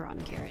 That's a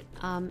rotten carrot.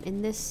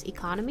 In this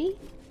economy,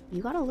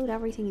 you gotta loot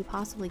everything you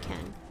possibly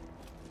can.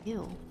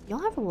 Ew. Y'all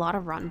have a lot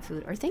of rotten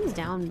food. Are things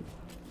down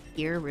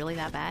here really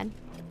that bad?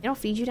 They don't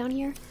feed you down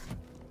here?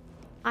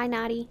 Hi,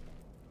 Naughty.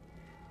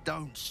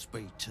 Don't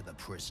speak to the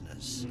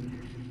prisoners.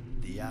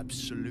 The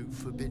Absolute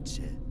forbids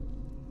it.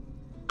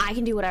 I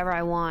can do whatever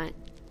I want.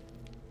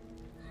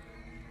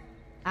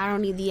 I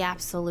don't need the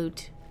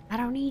Absolute. I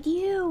don't need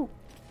you.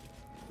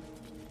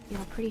 You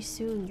know, pretty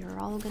soon you're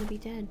all gonna be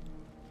dead.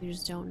 You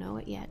just don't know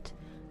it yet.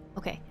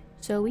 Okay,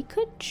 so we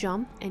could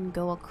jump and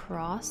go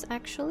across,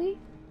 actually.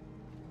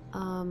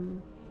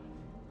 And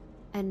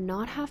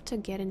not have to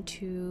get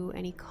into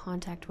any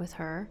contact with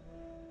her.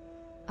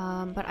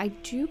 But I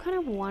do kind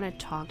of want to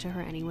talk to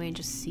her anyway and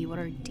just see what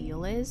her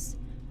deal is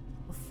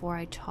before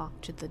I talk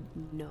to the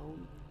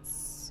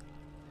gnomes.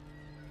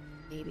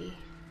 Maybe.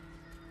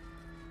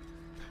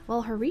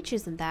 Well, her reach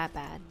isn't that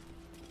bad.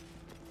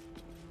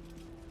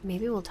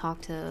 Maybe we'll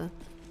talk to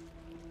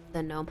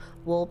the gnome.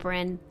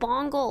 Wulbren,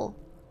 Bongle!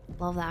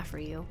 Love that for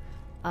you.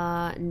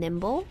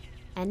 Nimble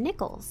and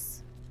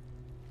Nichols.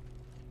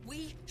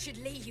 We should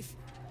leave,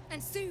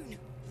 and soon.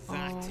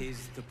 That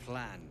is the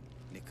plan,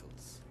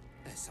 Nichols.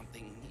 There's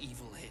something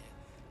evil here.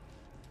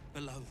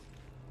 Below.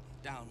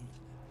 Down.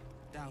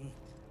 Down.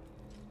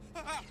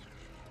 Ah!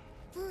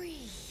 Breathe.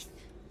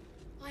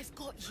 I've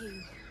got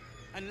you.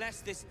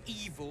 Unless this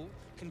evil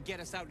can get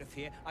us out of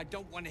here, I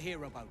don't want to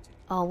hear about it.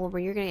 Oh, well,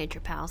 you're gonna get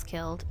your pals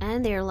killed.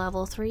 And they're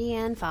level 3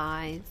 and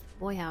 5.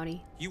 Boy,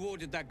 howdy. You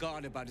ordered that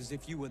guard about as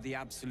if you were the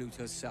Absolute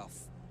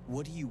herself.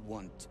 What do you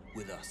want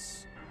with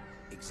us?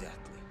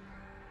 Exactly.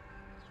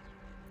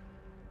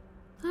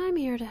 I'm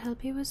here to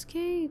help you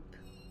escape.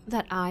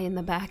 That eye in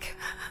the back.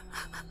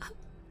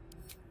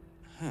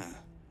 Huh.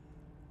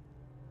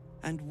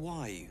 And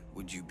why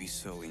would you be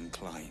so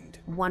inclined?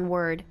 One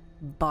word.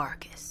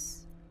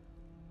 Barkus.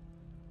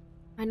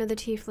 I know the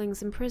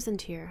tieflings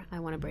imprisoned here. I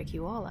want to break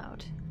you all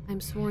out.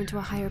 I'm sworn to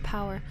a higher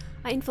power.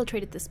 I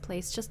infiltrated this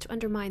place just to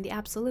undermine the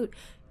Absolute.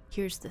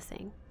 Here's the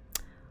thing.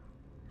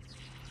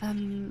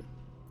 I'm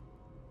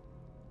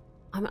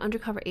an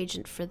undercover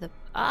agent for the...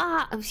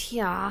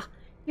 yeah.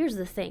 Here's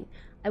the thing.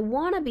 I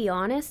want to be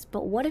honest,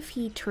 but what if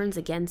he turns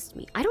against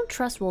me? I don't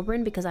trust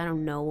Wulbren because I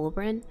don't know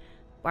Wulbren.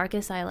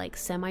 Barkus I like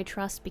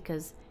semi-trust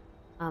because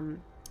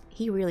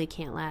he really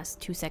can't last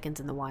 2 seconds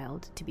in the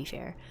wild, to be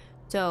fair.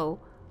 So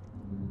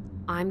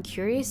I'm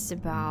curious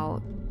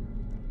about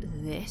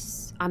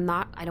this. I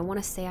don't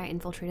want to say I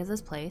infiltrated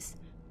this place.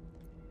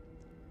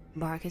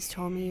 Barkus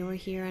told me you were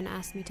here and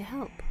asked me to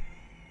help.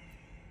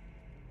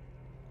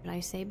 Did I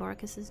say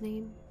Barkus's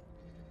name?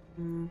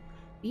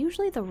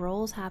 Usually the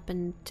rolls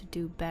happen to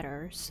do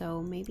better,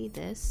 so maybe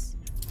this.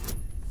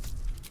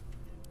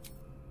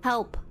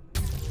 Help!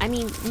 I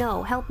mean,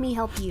 no, help me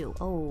help you.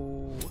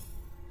 Oh.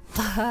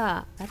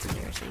 Haha, that's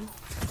embarrassing.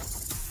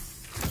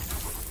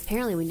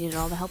 Apparently we needed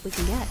all the help we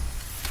can get.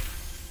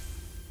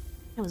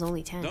 That was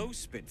only 10. Those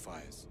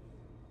Spitfires?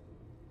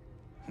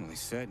 Well, they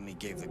certainly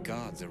gave the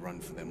guards a run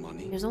for their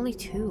money. There's only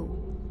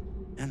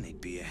 2. And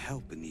they'd be a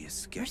help in the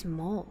escape. There's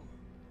Mole.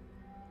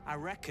 I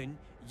reckon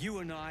you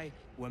and I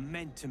were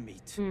meant to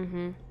meet.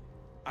 Mm-hmm.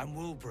 I'm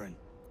Wulbren.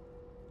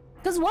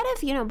 Because what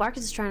if, you know, Barkus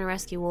is trying to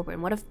rescue Wulbren?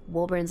 What if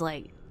Wulbren's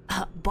like,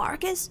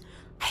 Barkus?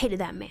 I hated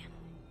that man.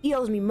 He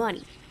owes me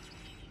money.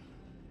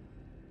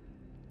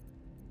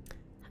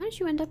 How did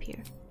you end up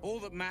here? All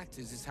that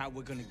matters is how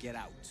we're gonna get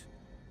out.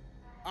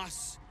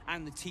 Us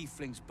and the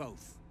Tieflings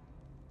both.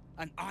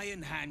 An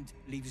Iron Hand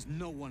leaves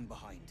no one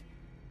behind.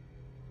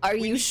 Are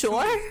you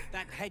sure?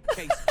 That head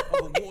case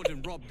of a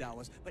warden robbed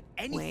ours, but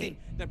anything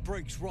that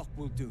breaks rock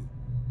will do.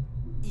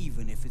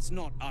 Even if it's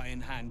not Iron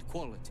Hand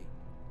quality.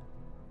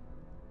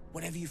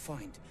 Whatever you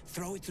find,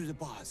 throw it through the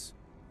bars.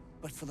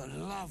 But for the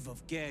love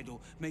of Gerdor,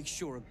 make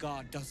sure a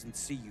guard doesn't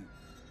see you.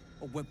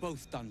 Or we're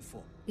both done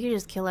for. We could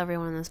just kill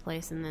everyone in this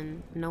place and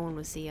then no one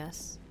would see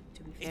us,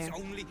 to be fair. It's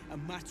only a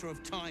matter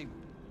of time.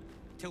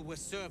 Till we're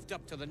served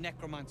up to the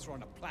necromancer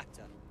on a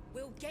platter.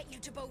 We'll get you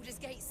to Baldur's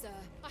Gate, sir.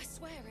 I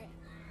swear it.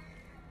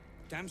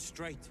 Damn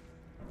straight.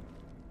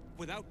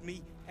 Without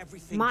me,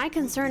 everything... My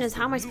concern is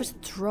how am I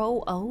supposed to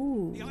throw...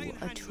 Oh,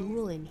 a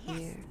tool in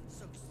here.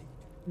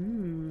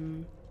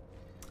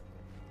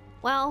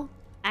 Well,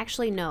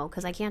 actually no,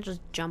 because I can't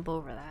just jump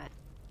over that.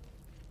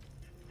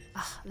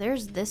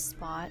 There's this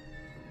spot.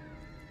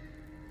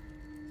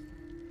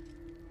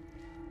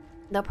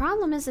 The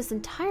problem is this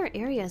entire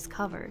area is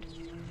covered.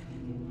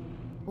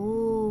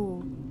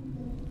 Ooh.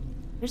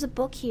 There's a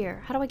book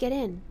here. How do I get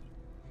in?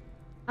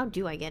 How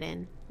do I get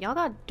in? Y'all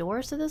got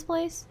doors to this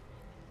place?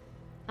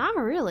 Not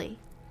really.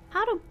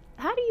 How do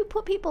you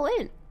put people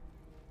in?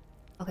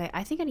 Okay,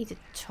 I think I need to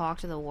talk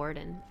to the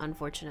warden,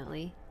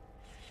 unfortunately.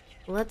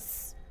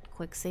 Let's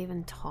quick save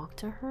and talk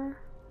to her.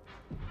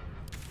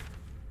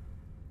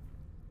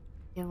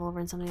 Give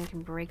Wulbren something that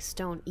can break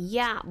stone.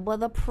 Yeah, but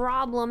the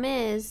problem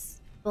is,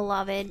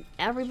 beloved,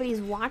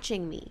 everybody's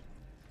watching me.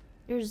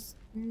 There's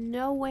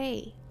no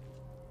way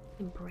I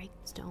can break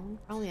stone.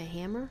 Probably a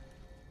hammer.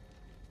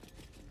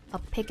 A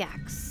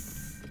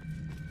pickaxe.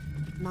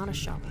 Not a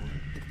shovel.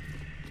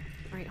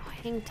 Alright,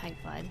 hang tight,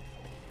 bud.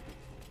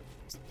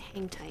 Just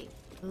hang tight.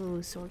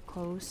 Ooh, sword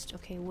closed.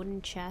 Okay,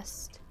 wooden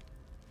chest.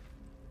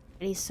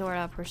 Any sort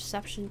of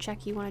perception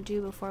check you want to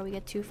do before we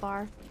get too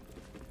far?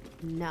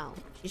 No.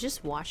 She's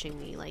just watching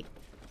me like...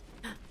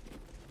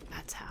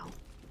 That's how.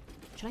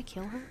 Should I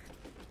kill her?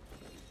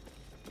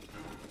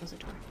 Close the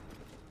door.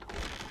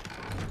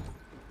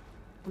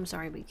 I'm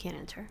sorry, but you can't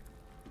enter.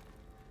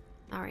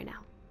 Not right now.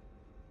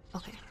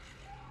 Okay.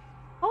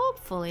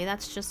 Hopefully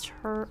that's just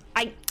her...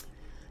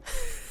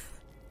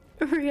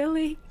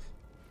 Really?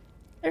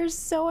 They're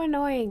so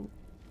annoying.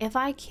 If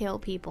I kill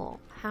people,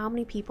 how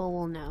many people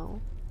will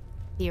know?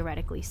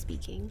 Theoretically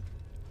speaking.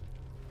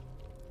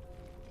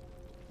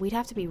 We'd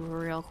have to be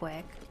real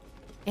quick.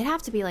 It'd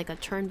have to be like a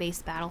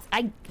turn-based battle.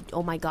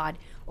 Oh my god.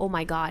 Oh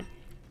my god.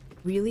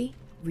 Really?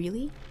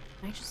 Really?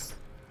 Can I just...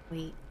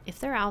 Wait. If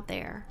they're out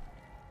there...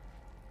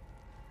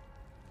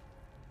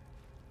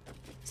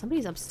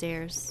 Somebody's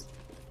upstairs.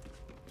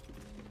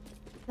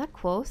 Is that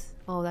Quoth?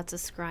 Oh, that's a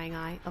scrying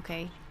eye.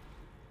 Okay.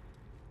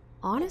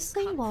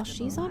 Honestly, while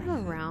she's on her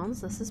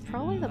rounds, this is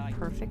probably the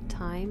perfect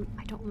time.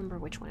 I don't remember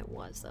which one it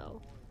was,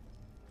 though.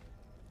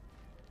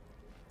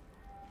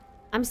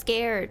 I'm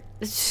scared.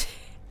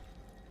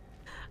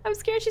 I'm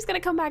scared she's gonna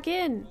come back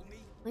in.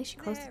 At least she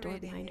closed the door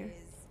behind her.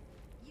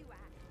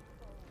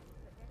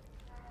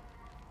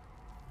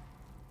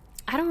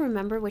 I don't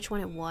remember which one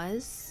it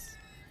was.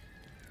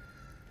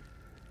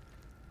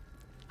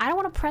 I don't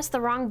want to press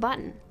the wrong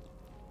button.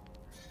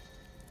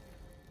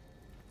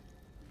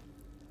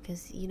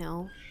 Because, you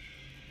know,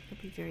 it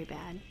could be very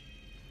bad.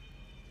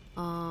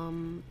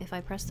 If I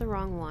press the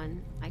wrong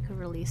one, I could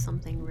release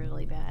something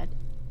really bad.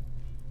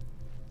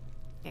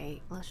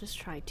 Okay, let's just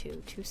try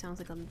 2. 2 sounds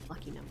like a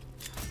lucky number.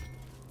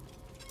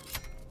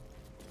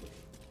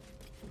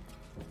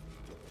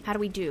 How do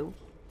we do?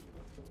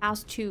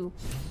 How's 2?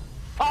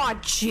 Oh,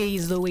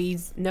 jeez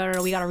Louise.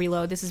 No, we gotta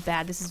reload. This is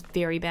bad. This is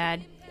very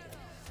bad.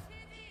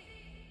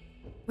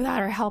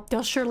 Without our help,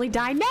 they'll surely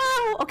die.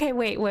 No! Okay,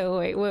 wait.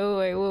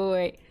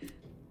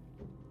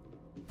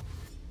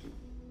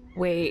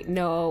 Wait,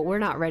 no, we're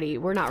not ready.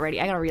 We're not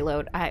ready. I gotta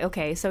reload.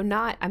 Okay, so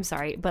not... I'm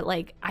sorry, but,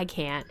 like, I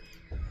can't.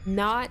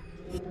 Not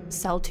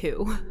cell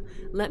 2.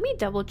 Let me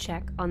double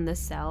check on the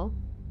cell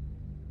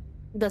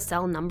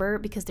number,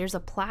 because there's a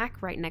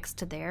plaque right next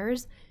to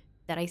theirs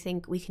that I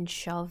think we can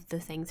shove the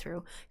thing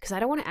through. Because I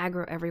don't want to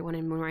aggro everyone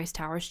in Moonrise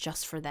Towers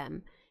just for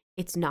them.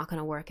 It's not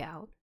gonna work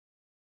out.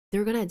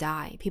 They're gonna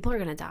die. People are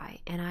gonna die.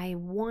 And I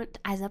want,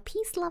 as a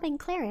peace-loving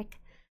cleric,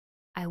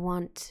 I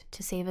want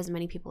to save as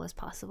many people as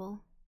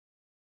possible.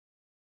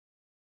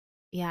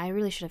 Yeah, I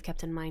really should have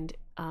kept in mind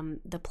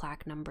the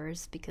plaque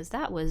numbers, because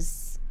that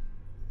was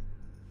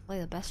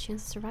probably the best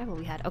chance of survival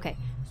we had. Okay,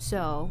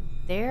 so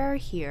they're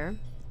here.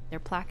 Their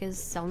plaque is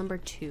cell number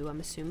 2, I'm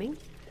assuming.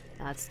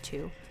 That's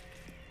 2.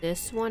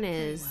 This one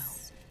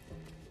is...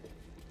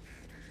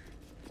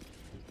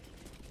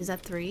 Is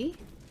that 3?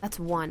 That's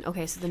 1.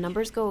 Okay, so the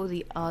numbers go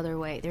the other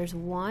way. There's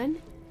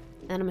 1,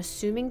 and I'm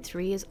assuming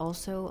 3 is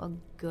also a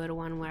good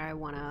one where I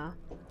wanna...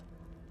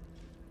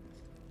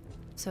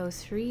 So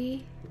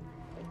 3...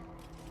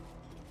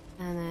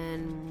 And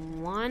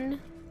then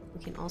 1,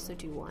 we can also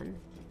do 1.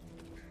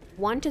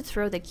 1 to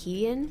throw the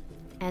key in,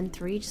 and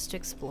 3 just to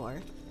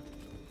explore.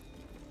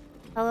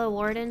 Hello,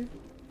 Warden.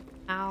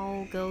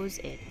 How goes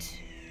it?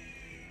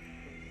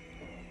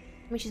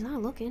 I mean, she's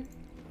not looking.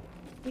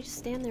 Let me just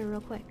stand there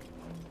real quick.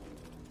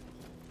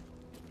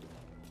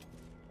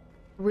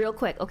 Real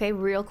quick, okay?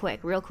 Real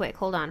quick.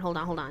 Hold on.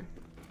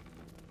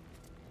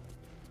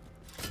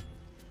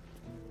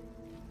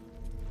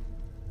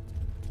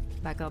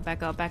 Back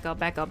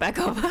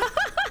up.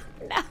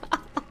 No.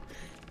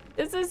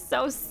 This is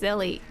so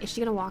silly. Is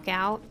she gonna walk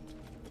out?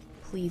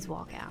 Please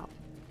walk out.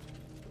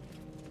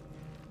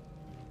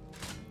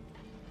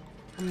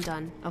 I'm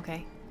done.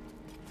 Okay.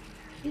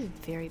 She's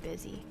very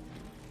busy.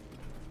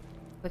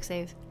 Quick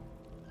save.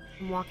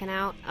 I'm walking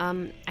out.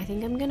 I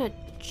think I'm gonna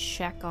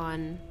check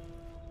on...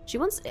 She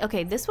wants...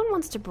 Okay, this one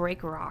wants to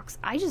break rocks.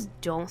 I just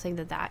don't think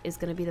that that is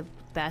gonna be the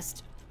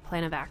best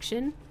plan of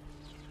action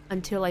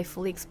until I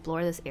fully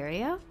explore this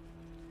area.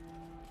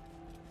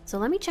 So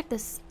let me check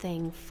this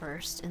thing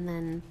first, and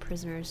then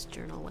prisoner's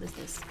journal. What is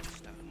this?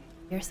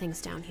 There are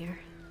things down here.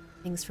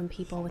 Things from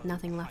people with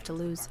nothing left to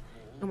lose.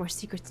 No more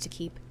secrets to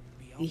keep.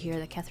 You hear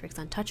that Kethric's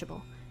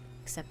untouchable.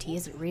 Except he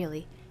isn't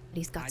really. But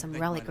he's got some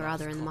relic or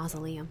other in the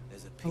mausoleum.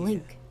 A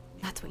link.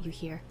 That's what you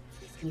hear.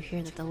 And you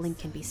hear that the link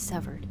can be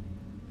severed.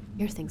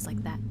 You hear things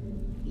like that.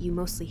 But you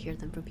mostly hear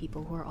them from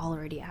people who are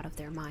already out of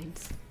their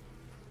minds.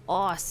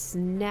 Oh,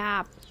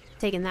 snap.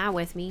 Taking that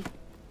with me.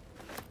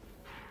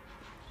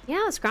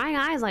 Yeah, the scrying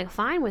eye is like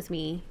fine with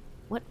me.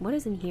 What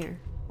is in here?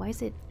 Why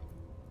is it...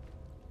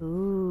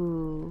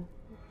 Ooh.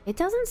 It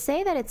doesn't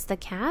say that it's the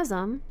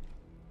chasm.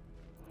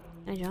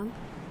 Can I jump?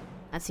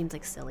 That seems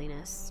like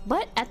silliness.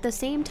 But at the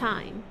same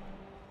time...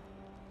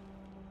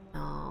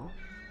 Oh.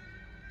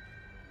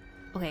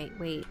 Okay,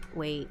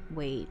 wait.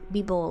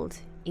 Be bold,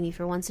 Amy,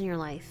 for once in your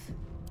life.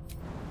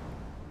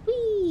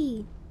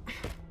 Whee!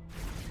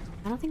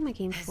 I don't think my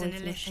game's fully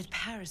finished. There's an illicit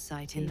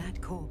parasite in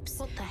that corpse.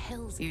 What the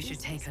hell's You should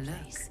take a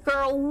look.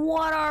 Girl,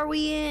 what are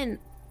we in?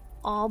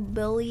 All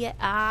Billy.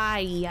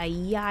 Ay.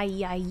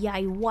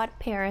 What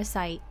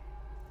parasite?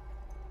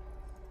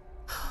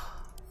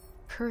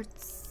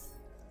 Hurts.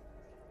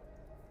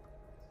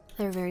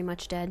 They're very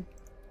much dead.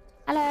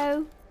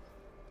 Hello.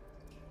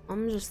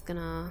 I'm just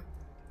gonna...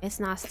 It's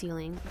not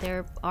stealing.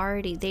 They're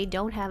already... They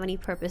don't have any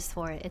purpose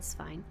for it. It's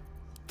fine.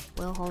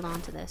 We'll hold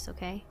on to this,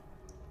 okay?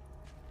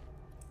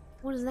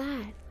 What is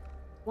that?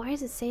 Why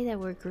does it say that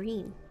we're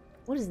green?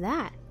 What is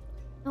that?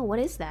 No, what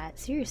is that?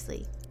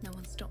 Seriously. No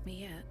one stopped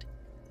me yet.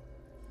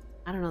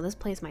 I don't know. This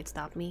place might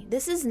stop me.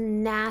 This is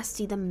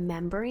nasty. The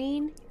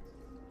membrane.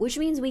 Which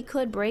means we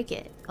could break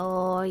it.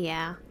 Oh,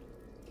 yeah.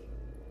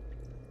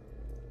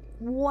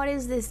 What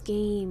is this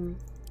game?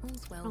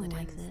 All's well I don't that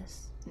like ends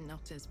this.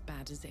 not as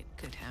bad as it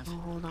could have. Oh,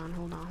 hold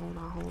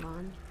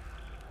on.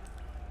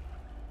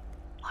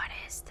 What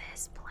is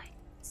this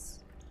place?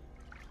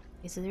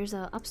 Okay, so there's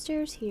a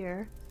upstairs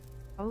here.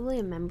 Probably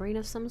a membrane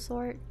of some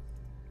sort.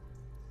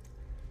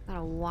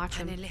 Gotta watch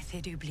him.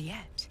 Panelithe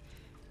oubliette.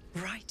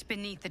 Right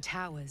beneath the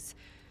towers.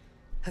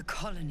 Her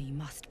colony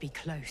must be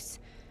close.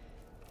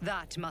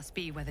 That must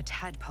be where the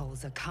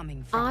tadpoles are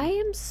coming from. I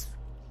am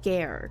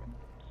scared.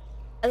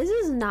 This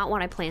is not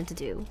what I planned to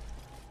do.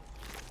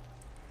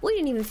 We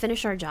didn't even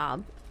finish our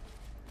job.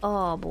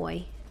 Oh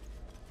boy.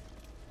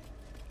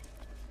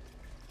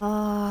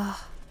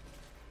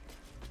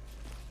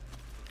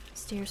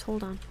 Stairs,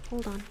 hold on.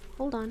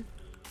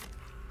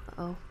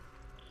 Uh-oh.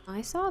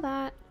 I saw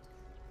that.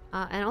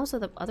 And also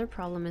the other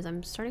problem is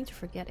I'm starting to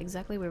forget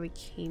exactly where we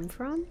came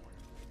from.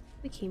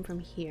 We came from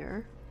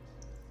here.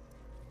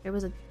 There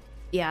was a...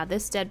 Yeah,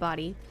 this dead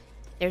body.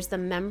 There's the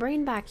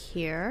membrane back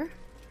here.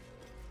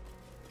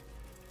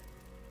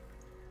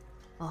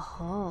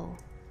 Oh.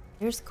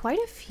 There's quite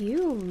a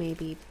few,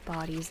 maybe,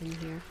 bodies in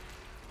here.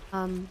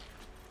 Time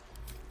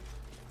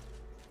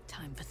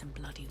for some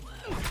bloody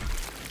work.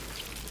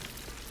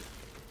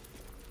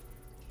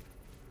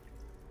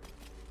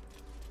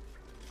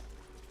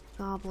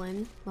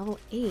 Goblin. Level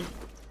 8.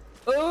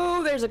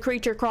 Oh, there's a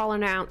creature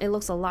crawling out. It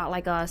looks a lot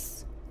like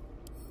us.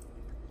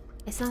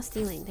 It's not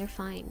stealing. They're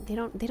fine. They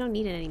don't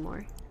need it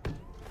anymore.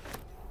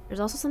 There's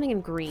also something in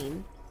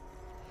green.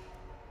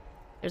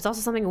 There's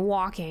also something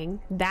walking.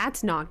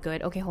 That's not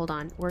good. Okay, hold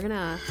on. We're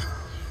gonna...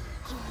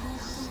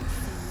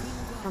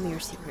 Tell me your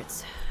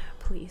secrets,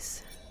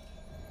 please.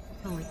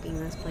 I don't like being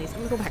in this place. I'm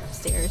gonna go back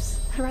upstairs.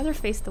 I'd rather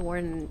face the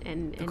warden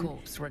and the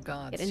corpse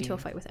regards get into a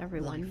fight with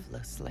everyone.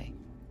 Lifelessly.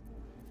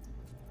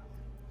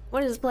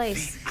 What is this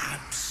place? The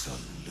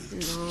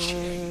absolute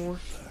No.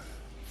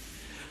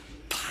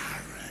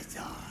 paradise.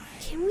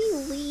 Can we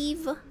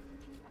leave?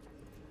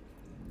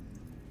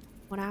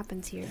 What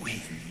happens here?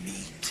 We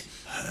meet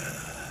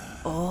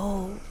her.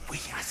 Oh. We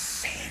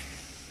ascend.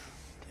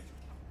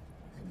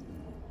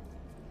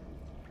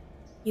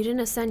 You didn't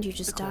ascend, you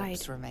just the died.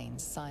 corpse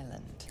remains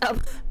silent. Oh.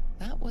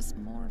 That was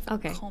more of a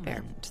Okay,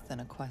 comment than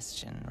a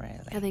question, really.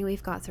 I think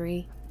we've got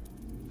 3.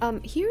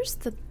 Here's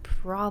the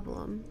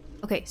problem.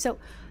 Okay, so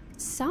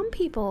some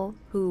people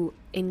who,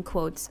 in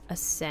quotes,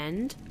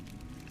 ascend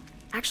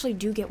actually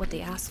do get what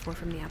they ask for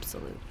from the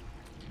Absolute.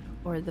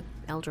 Or the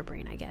Elder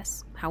Brain, I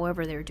guess.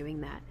 However they're doing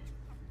that.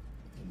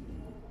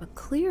 But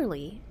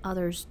clearly,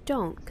 others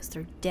don't, because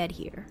they're dead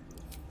here.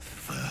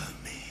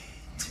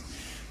 Vermit.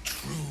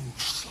 True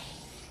soul.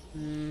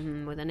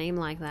 With a name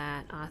like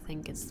that, I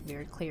think it's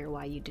very clear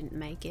why you didn't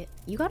make it.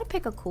 You gotta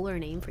pick a cooler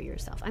name for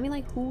yourself. I mean,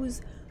 like,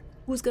 who's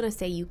gonna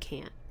say you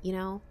can't, you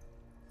know?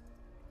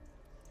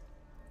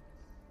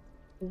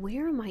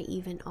 Where am I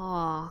even?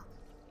 Aw.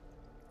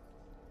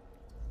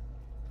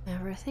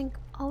 Never think,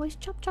 always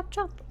chop, chop,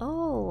 chop.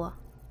 Oh.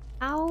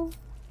 Ow.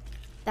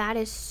 That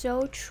is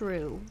so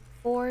true.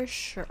 For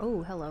sure.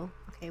 Oh, hello.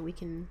 Okay, we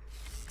can...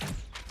 I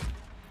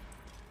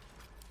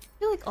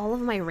feel like all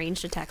of my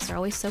ranged attacks are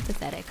always so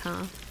pathetic,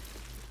 huh?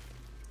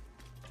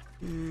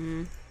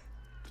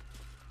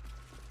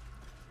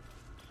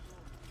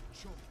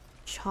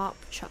 Chop,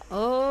 chop.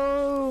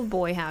 Oh,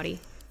 boy, howdy.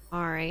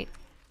 Alright.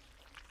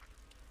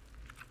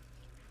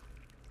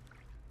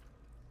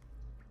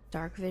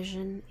 Dark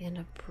vision and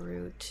a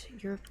brute.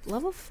 You're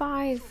level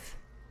 5.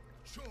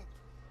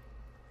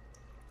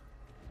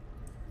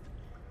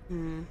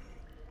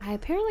 I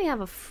apparently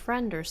have a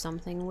friend or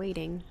something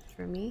waiting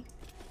for me.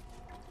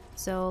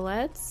 So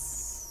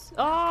let's...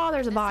 Oh,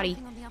 there's a body.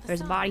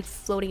 There's a body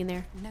floating in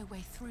there. No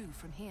way through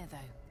from here, though.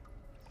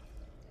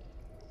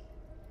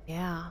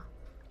 Yeah.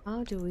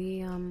 How do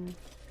we,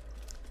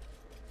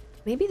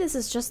 Maybe this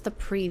is just the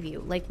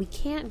preview. Like, we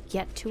can't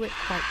get to it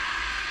quite...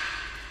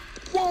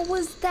 What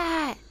was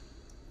that?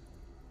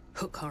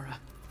 Hook horror.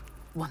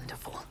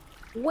 Wonderful.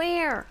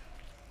 Where?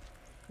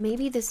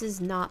 Maybe this is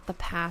not the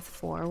path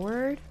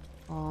forward.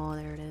 Oh,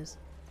 there it is.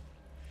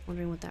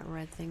 Wondering what that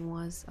red thing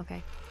was.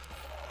 Okay.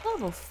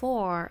 Level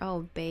 4.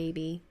 Oh,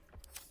 baby.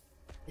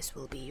 This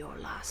will be your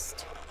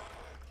last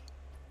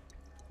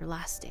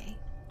day.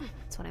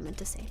 That's what I meant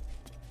to say.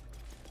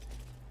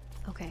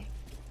 Okay.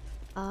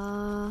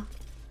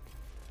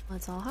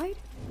 Let's all hide.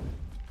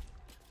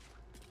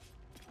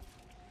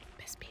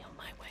 Best be on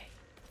my way.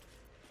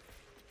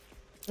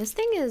 This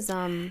thing is,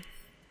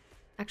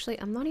 actually,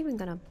 I'm not even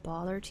gonna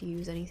bother to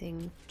use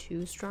anything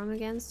too strong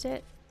against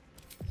it.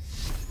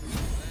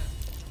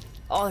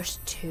 Oh, there's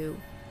 2.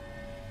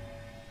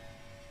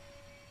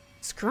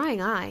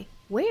 Scrying eye.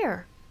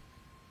 Where?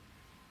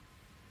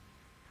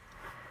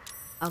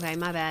 Okay,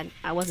 my bad.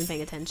 I wasn't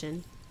paying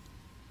attention.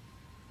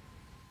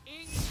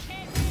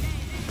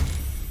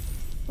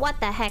 What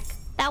the heck?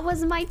 That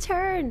was my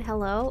turn!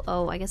 Hello?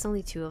 Oh, I guess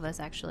only 2 of us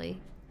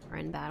actually are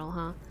in battle,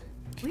 huh?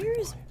 Where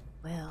is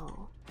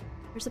Will?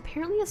 There's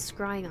apparently a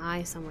scrying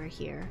eye somewhere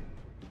here.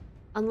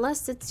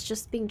 Unless it's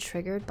just being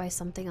triggered by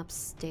something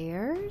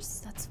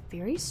upstairs? That's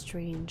very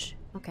strange.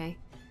 Okay.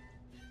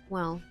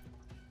 Well.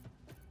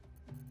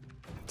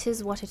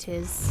 'Tis what it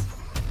is.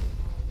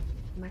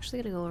 I'm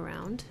actually gonna go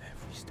around.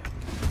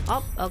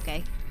 Oh,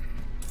 okay.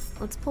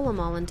 Let's pull them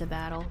all into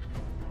battle.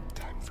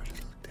 Time for a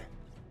little death.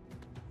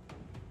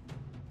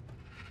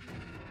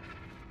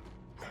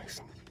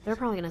 Nice. They're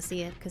probably gonna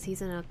see it because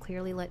he's in a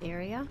clearly lit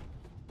area.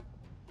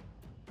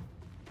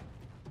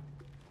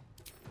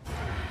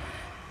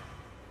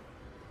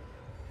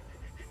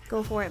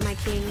 Go for it, my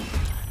king.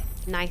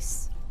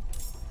 Nice.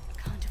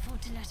 Can't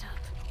afford to let up.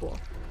 Cool.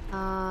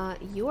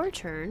 Your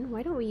turn.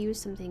 Why don't we use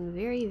something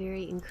very,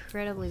 very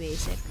incredibly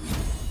basic?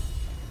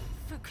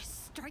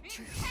 Focus, strike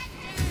true.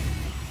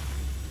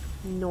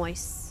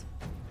 Nice.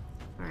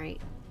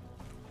 Alright.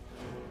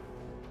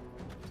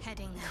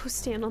 Heading. Go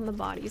stand on the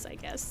bodies, I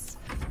guess.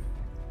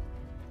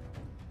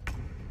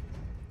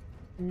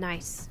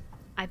 Nice.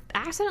 I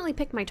accidentally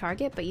picked my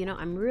target, but you know,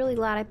 I'm really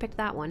glad I picked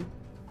that one.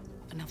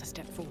 Another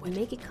step forward.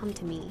 Make it come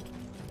to me.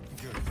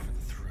 Good for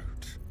the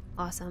throat.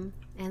 Awesome.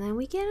 And then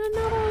we get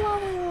another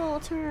level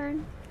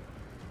turn.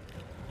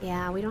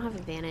 Yeah, we don't have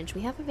advantage.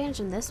 We have advantage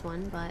in this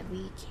one, but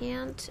we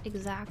can't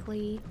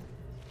exactly...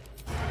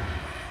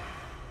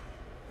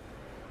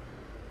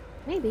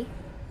 Maybe.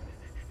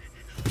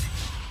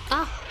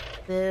 Ah!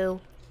 Boo.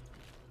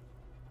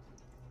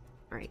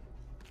 Alright.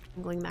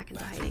 I'm going back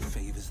into hiding.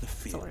 Favors the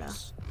Sorta.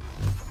 fearless.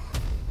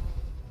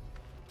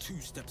 2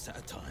 steps at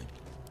a time.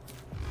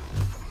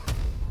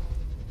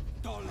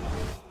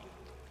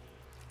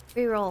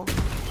 Reroll.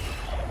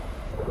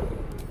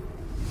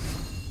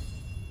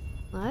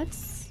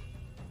 Let's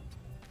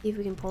see if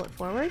we can pull it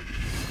forward.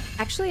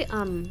 Actually,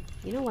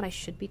 you know what I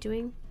should be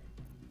doing?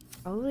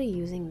 Probably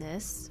using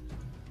this,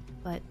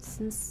 but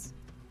since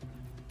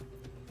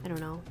I don't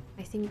know,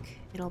 I think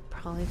it'll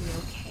probably be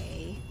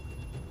okay.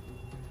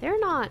 They're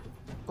not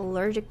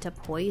allergic to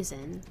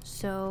poison,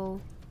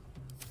 so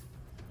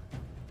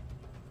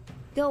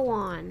go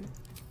on.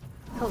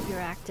 Hope you're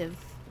active.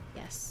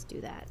 Yes,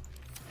 do that.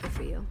 Good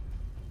for you.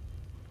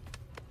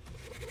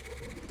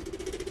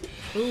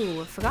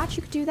 Ooh, I forgot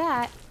you could do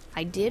that.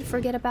 I did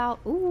forget about...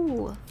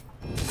 Ooh.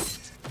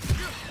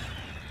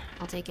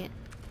 I'll take it.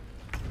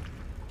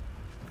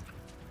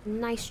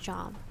 Nice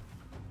job.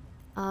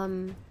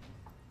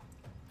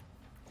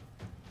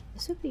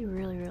 This would be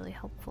really, really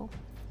helpful.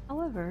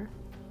 However...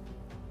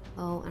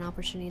 Oh, an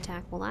opportunity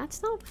attack. Well,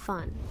 that's not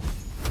fun.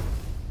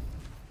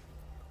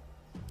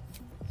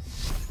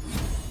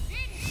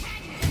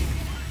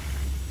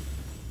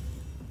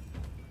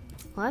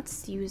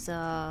 Let's use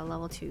a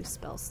level 2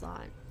 spell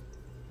slot.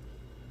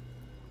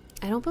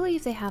 I don't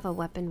believe they have a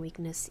weapon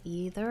weakness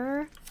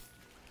either.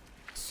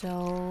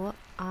 So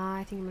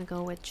I think I'm gonna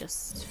go with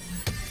just...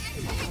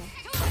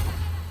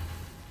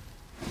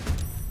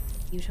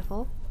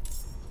 Beautiful.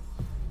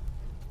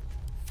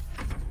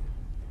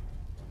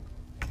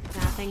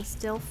 That thing's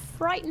still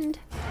frightened.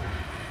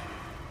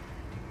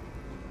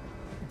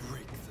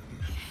 Break them.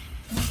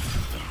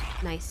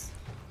 Nice.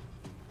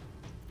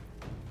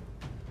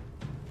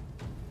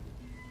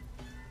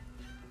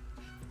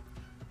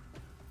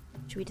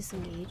 Should we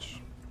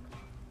disengage?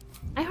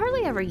 I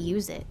hardly ever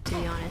use it, to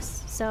be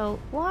honest. So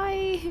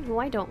why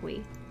don't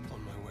we?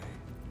 On my way.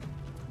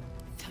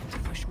 Time to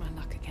push my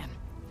luck again.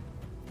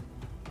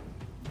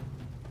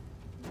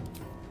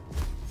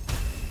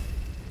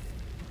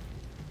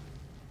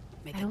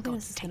 I don't think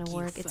this is gonna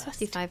work. It's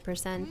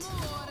 55%.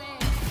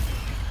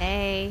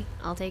 Hey,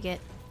 I'll take it.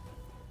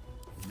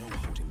 No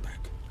holding back.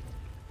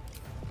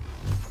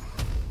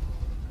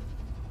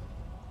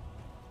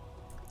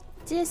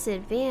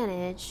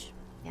 Disadvantage.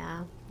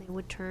 Yeah, it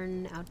would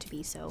turn out to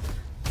be so.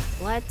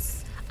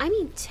 Let's... I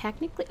mean,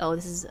 technically... Oh,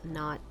 this is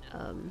not...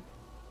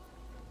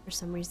 For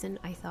some reason,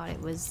 I thought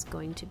it was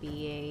going to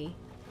be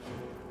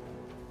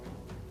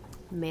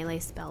a melee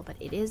spell, but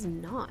it is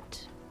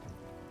not.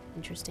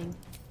 Interesting.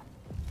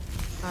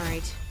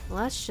 Alright,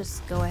 let's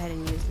just go ahead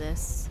and use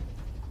this.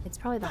 It's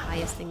probably the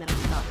highest thing that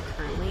I've got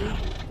currently.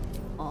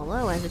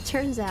 Although, as it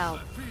turns out,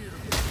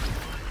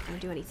 I don't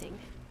do anything.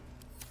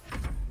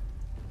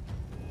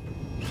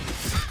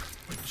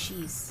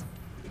 Jeez.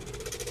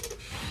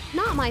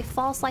 Not my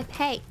false life.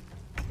 Hey!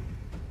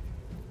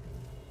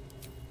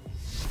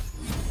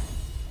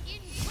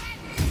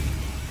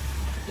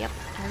 Yep,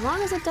 as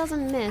long as it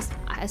doesn't miss.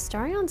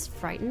 Astarion's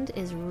Frightened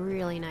is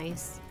really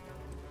nice.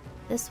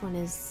 This one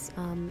is,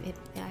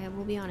 I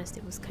will be honest,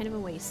 it was kind of a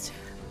waste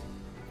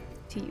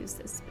to use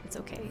this, but it's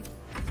okay.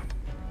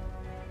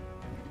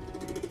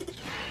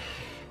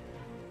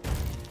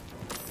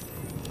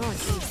 Oh,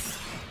 jeez.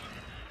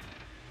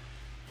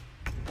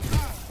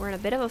 We're in a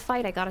bit of a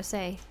fight, I gotta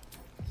say.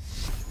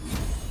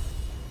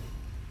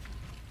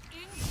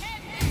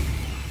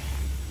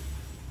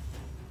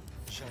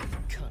 Shall we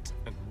cut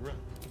and run?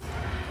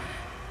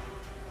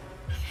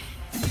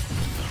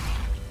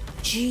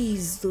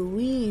 Jeez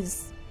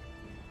Louise.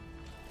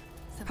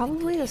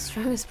 Probably the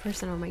strongest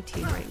person on my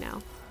team right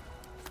now.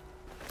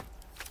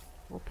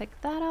 We'll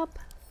pick that up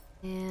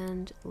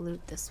and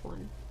loot this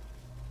one.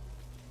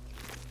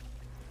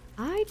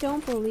 I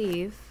don't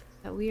believe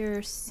that we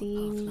are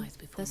seeing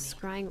the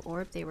scrying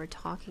orb they were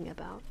talking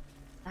about.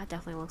 That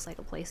definitely looks like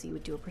a place you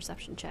would do a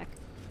perception check.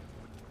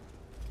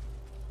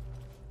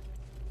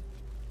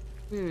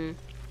 Hmm.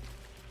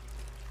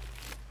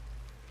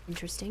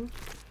 Interesting.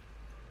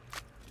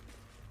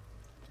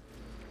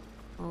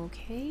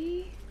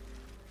 Okay.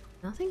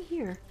 Nothing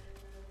here.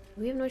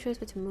 We have no choice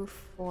but to move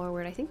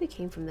forward. I think we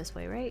came from this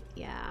way, right?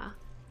 Yeah.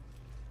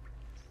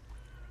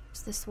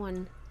 It's this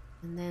one.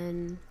 And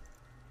then...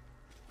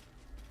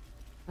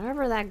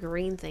 whatever that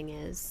green thing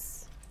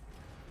is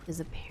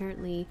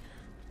apparently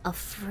a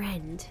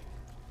friend.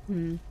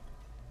 Hmm.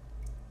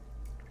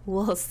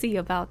 We'll see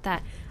about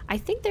that. I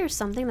think there's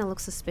something that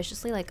looks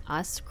suspiciously like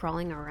us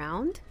crawling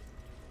around.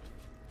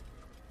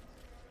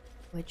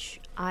 Which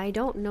I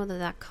don't know that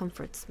that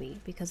comforts me,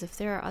 because if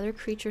there are other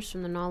creatures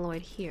from the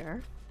Noloid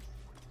here,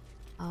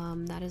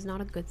 that is not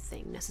a good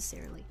thing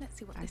necessarily. Let's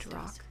see what Back this to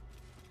rock. does.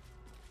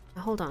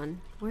 Now, hold on.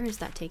 Where is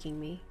that taking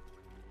me?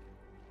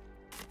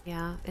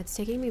 Yeah, it's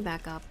taking me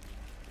back up.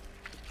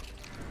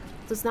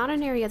 So it's not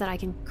an area that I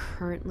can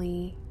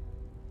currently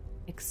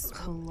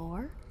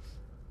explore.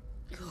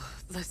 Ugh,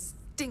 the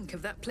stink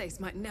of that place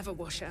might never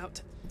wash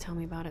out. Tell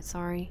me about it,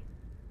 sorry.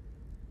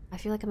 I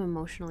feel like I'm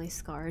emotionally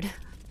scarred.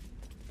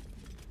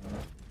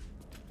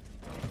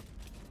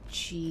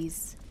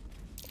 Jeez.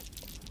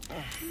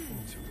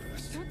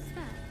 What's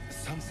that?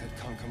 Sunset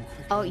can't come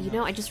quick. Oh, you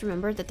know, I just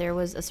remembered that there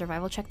was a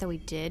survival check that we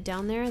did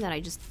down there that I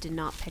just did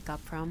not pick up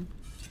from.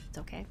 It's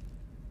okay.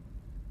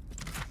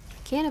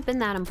 Can't have been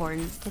that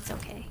important. It's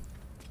okay.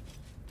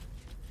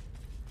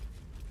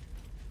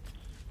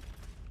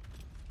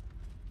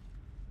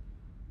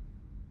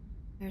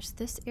 There's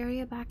this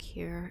area back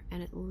here,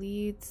 and it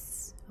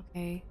leads,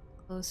 okay,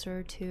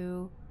 closer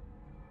to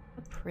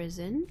a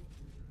prison.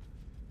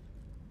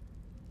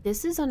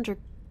 This is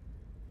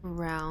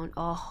underground.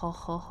 Oh ho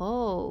ho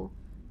ho.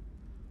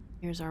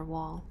 Here's our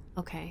wall.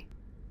 Okay.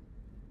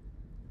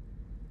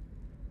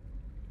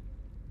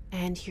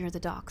 And here are the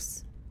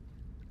docks.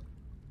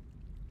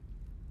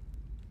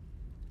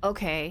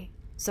 Okay,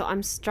 so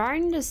I'm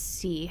starting to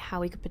see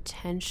how we could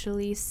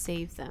potentially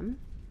save them.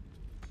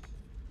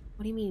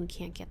 What do you mean we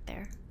can't get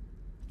there?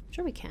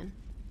 Sure we can.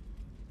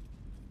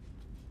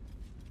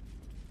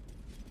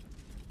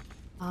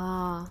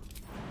 Ah.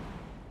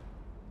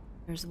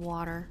 There's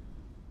water.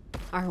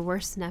 Our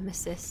worst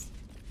nemesis.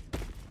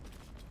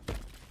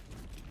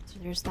 So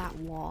there's that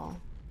wall.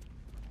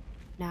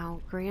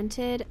 Now,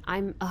 granted,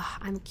 I'm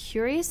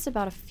curious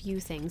about a few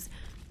things.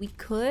 We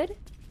could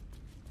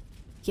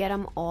get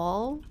them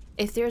all.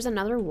 If there's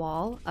another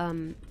wall,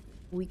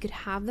 we could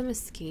have them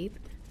escape.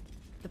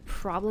 The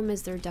problem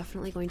is they're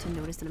definitely going to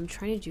notice that I'm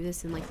trying to do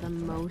this in like the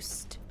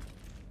most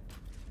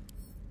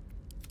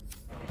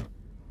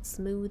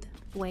smooth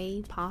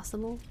way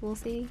possible. We'll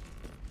see.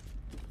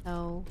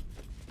 So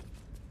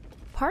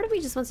part of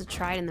me just wants to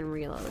try it and then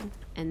reload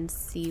and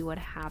see what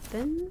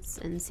happens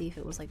and see if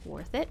it was like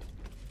worth it.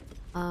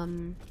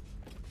 But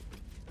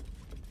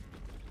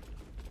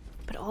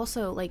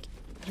also like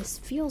this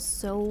feels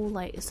so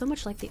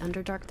much like the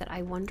Underdark that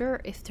I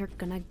wonder if they're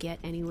gonna get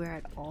anywhere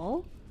at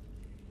all.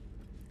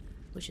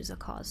 Which is a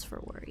cause for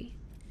worry.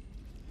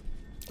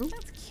 Ooh.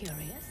 That's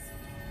curious.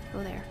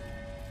 Go there.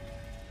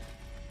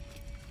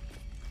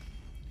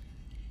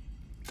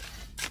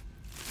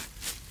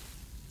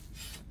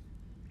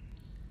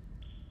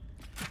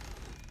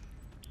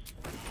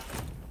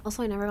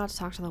 Also, I never got to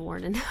talk to the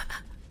warden.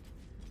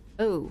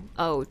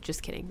 Oh,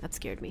 just kidding. That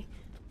scared me.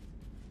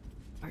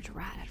 Large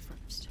rat at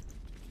first.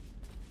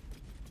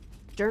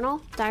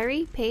 Journal,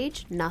 diary,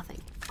 page,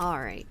 nothing.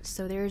 Alright,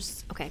 so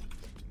there's... okay.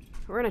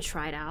 We're gonna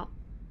try it out.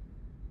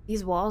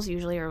 These walls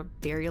usually are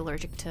very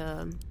allergic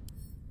to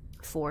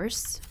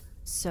force,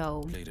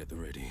 so... Blade at the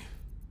ready.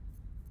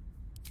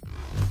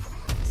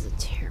 This is a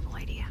terrible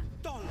idea.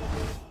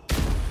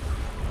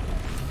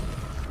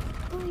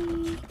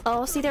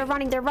 Oh, see, they're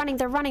running.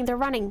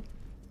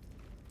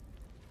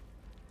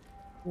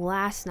 Well,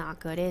 that's not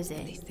good, is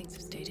it? These things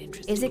have stayed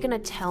interesting. Is it gonna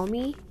tell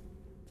me?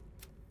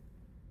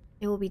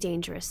 It will be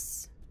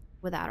dangerous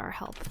without our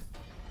help.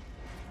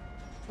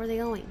 Where are they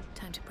going?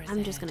 Time to press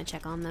I'm just ahead. gonna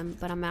check on them,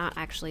 but I'm not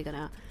actually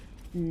gonna...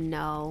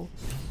 No.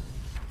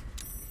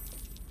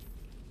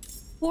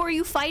 Who are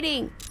you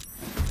fighting?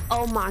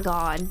 Oh my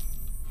god.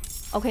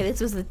 Okay, this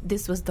was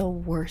the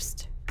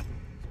worst.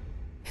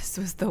 This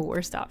was the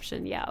worst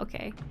option. Yeah,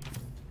 okay.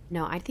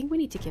 No, I think we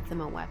need to give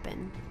them a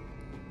weapon.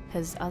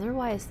 Because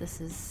otherwise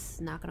this is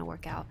not gonna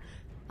work out.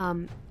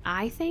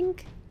 I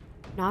think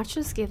not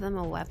just give them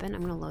a weapon.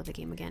 I'm gonna load the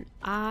game again.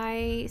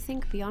 I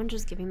think beyond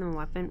just giving them a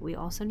weapon, we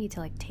also need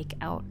to like take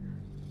out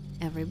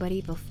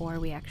everybody before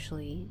we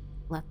actually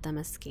let them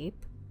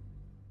escape.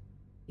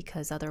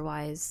 Because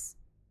otherwise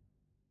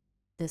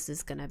this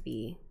is gonna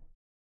be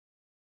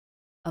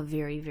a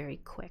very, very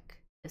quick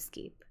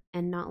escape.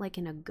 And not like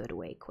in a good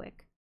way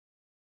quick.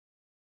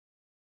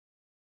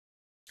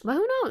 But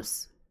who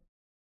knows?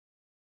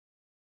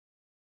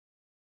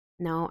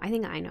 No, I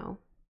think I know.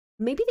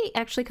 Maybe they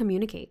actually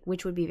communicate,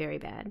 which would be very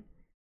bad.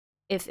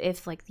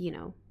 If like, you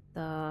know,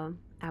 the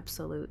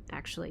Absolute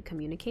actually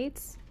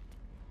communicates.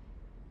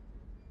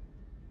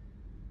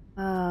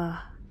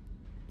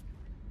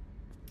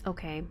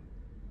 Okay.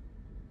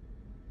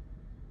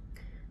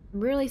 I'm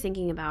really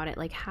thinking about it,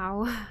 like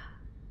how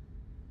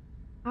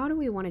do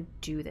we want to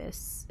do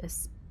this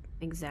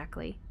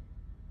exactly?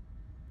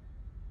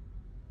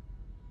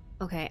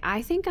 Okay,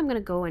 I think I'm gonna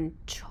go and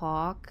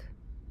talk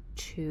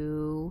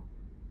to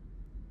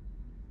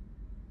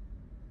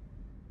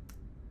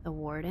the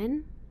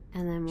warden,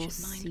 and then we'll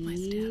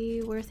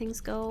see where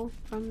things go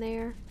from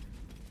there.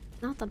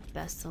 Not the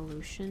best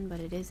solution,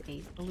 but it is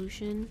a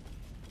solution.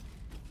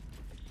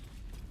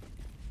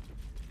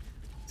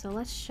 So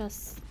let's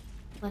just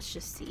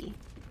see.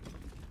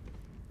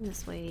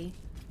 This way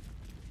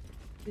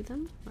to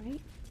them, right?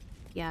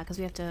 Yeah, because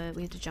we have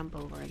to jump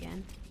over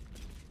again.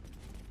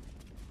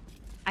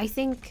 I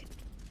think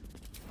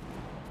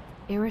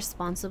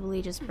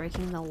irresponsibly just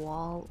breaking the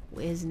wall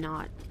is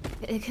not,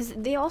 because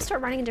they all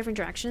start running in different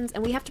directions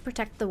and we have to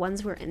protect the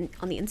ones who are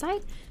on the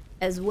inside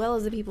as well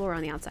as the people who are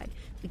on the outside.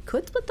 We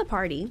could split the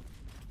party.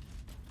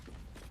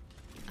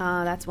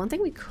 That's one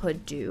thing we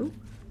could do,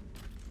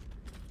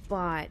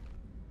 but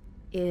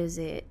is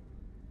it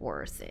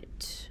worth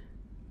it?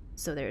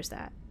 So there's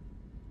that.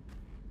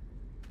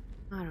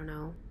 I don't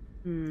know.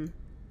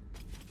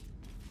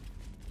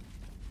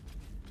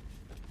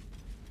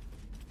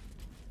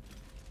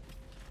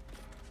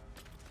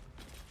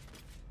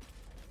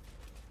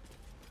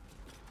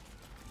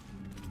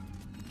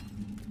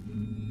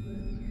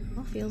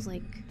 All feels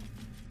like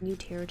new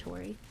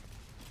territory.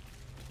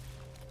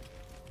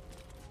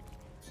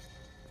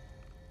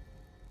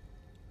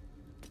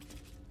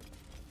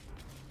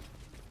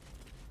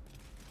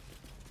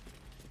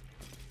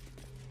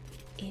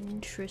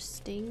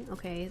 Interesting.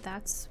 Okay,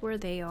 that's where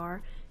they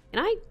are.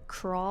 Can I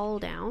crawl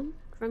down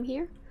from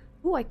here?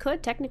 Ooh, I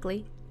could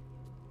technically.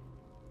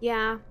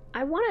 Yeah,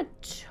 I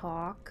want to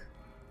talk.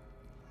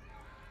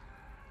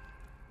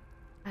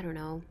 I don't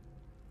know.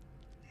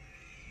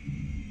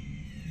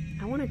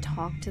 I want to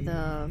talk to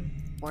the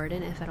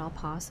warden if at all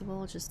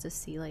possible, just to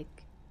see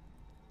like...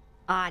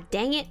 Ah,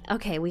 dang it!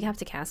 Okay, we have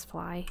to cast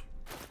fly.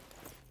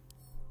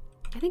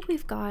 I think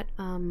we've got,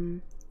 well,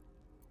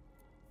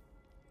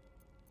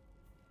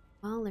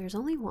 there's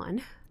only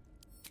one.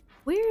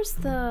 Where's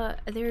the...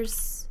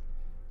 There's...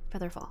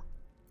 Featherfall.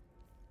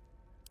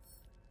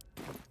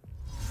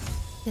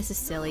 This is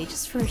silly,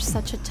 just for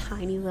such a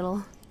tiny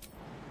little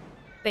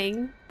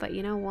thing. But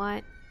you know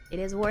what? It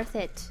is worth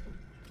it.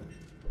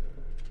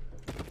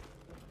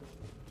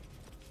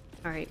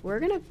 Alright, we're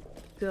gonna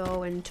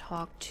go and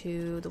talk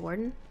to the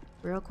warden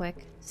real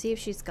quick. See if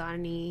she's got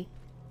any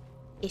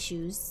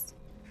issues.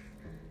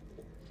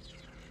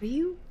 Are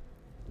you...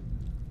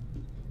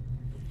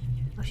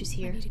 Oh, she's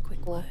here.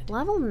 Cool.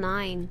 Level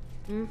 9.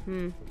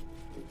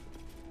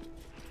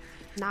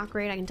 Not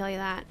great, I can tell you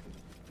that.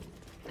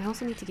 I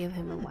also need to give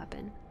him a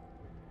weapon.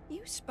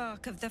 You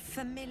spark of the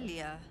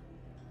familiar.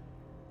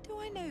 Do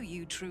I know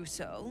you, true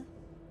soul?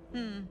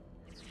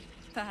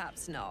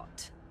 Perhaps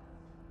not.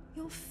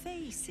 Your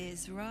face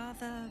is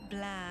rather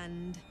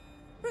bland.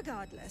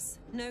 Regardless,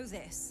 know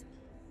this.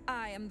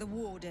 I am the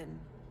warden.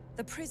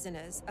 The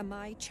prisoners are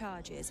my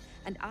charges,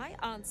 and I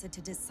answer to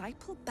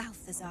Disciple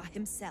Balthazar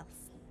himself.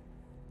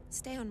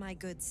 Stay on my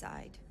good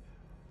side.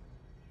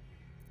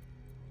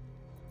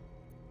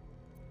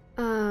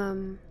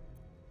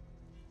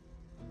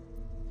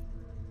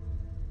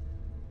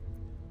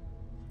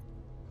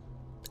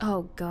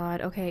 Oh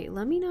god, okay,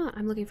 let me not...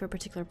 I'm looking for a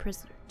particular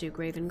prisoner. Duke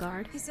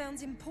Ravengard. He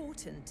sounds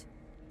important,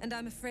 and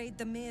I'm afraid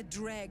the mere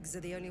dregs are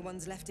the only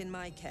ones left in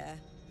my care.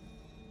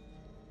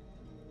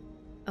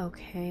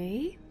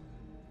 Okay.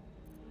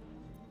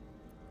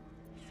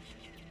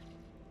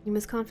 You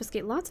must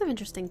confiscate lots of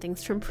interesting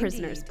things from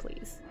prisoners, Indeed.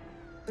 Please.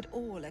 But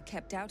all are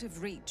kept out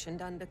of reach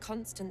and under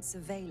constant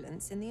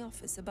surveillance in the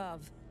office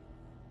above.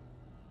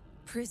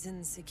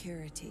 Prison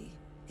security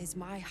is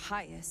my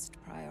highest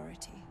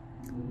priority.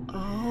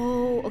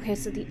 Oh, okay,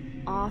 so the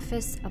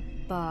office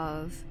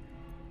above.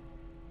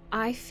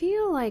 I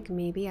feel like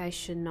maybe I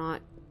should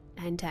not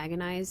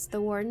antagonize the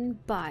warden,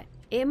 but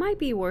it might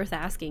be worth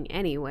asking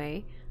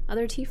anyway.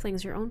 Other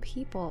tieflings, your own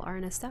people, are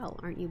in a cell.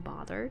 Aren't you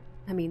bothered?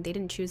 I mean, they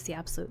didn't choose the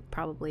absolute,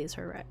 probably is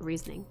her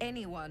reasoning.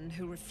 Anyone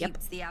who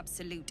refutes the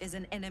absolute is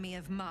an enemy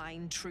of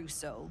mine, true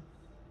soul.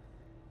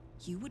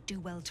 You would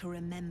do well to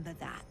remember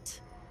that.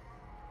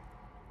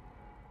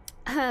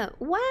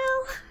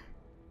 Well,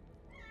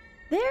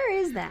 there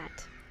is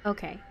that.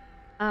 Okay.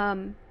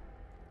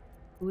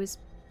 Who is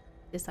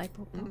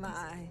Disciple?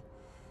 My,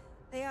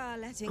 they are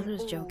letting I'm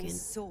just all joking.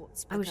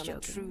 sorts I was become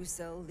a joking. true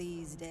soul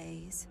these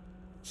days.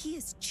 He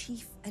is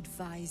chief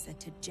advisor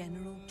to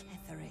General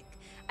Ketherick,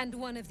 and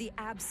one of the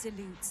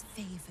Absolute's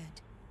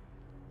favored.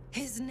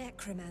 His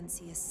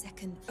necromancy is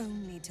second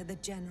only to the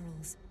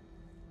General's.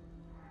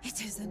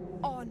 It is an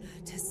honor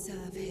to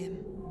serve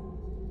him.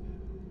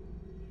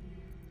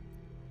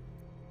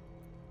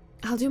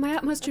 I'll do my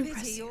utmost to A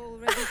impress pity you. you're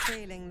already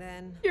failing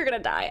then. You're gonna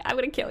die. I'm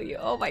gonna kill you.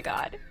 Oh my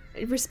god.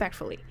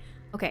 Respectfully.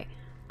 Okay,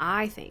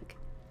 I think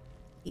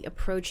the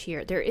approach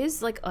here. There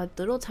is like a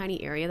little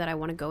tiny area that I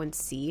want to go and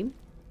see.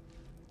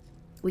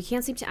 We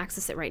can't seem to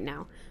access it right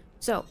now.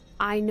 So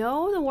I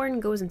know the warden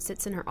goes and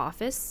sits in her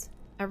office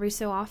every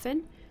so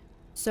often.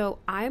 So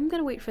I'm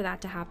gonna wait for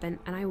that to happen,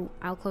 and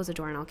I'll close the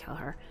door and I'll kill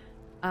her.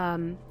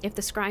 If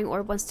the scrying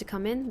orb wants to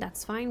come in,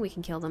 that's fine. We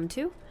can kill them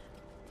too,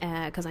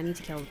 because I need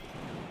to kill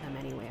them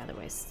anyway.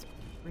 Otherwise,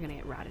 we're gonna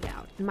get routed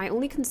out. And my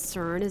only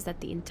concern is that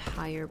the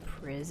entire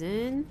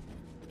prison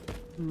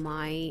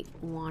might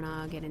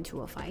wanna get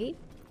into a fight,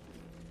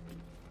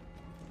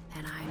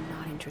 and I'm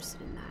not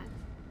interested in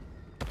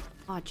that.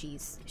 Oh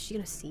jeez, is she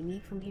gonna see me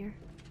from here?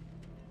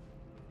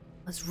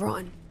 Let's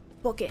run.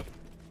 Book it.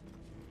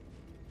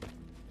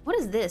 What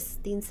is this?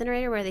 The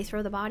incinerator where they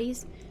throw the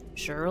bodies?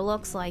 Sure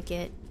looks like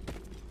it.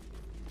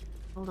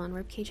 Hold on,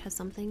 Ribcage has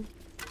something?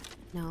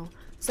 No.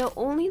 So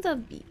only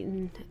the...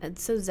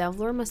 So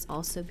Zevlor must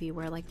also be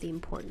where, like, the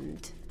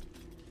important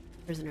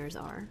prisoners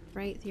are,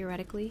 right?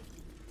 Theoretically.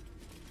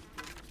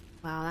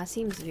 Wow, that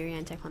seems very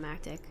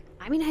anticlimactic.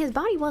 I mean, his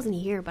body wasn't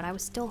here, but I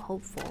was still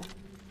hopeful.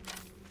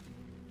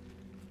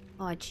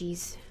 Oh,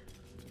 jeez.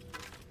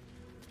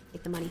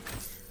 Take the money.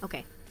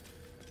 Okay.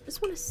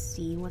 Just want to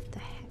see what the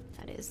heck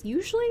that is.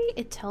 Usually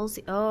it tells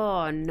you...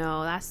 Oh,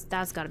 no.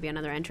 That's got to be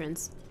another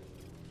entrance.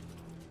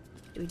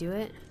 Do we do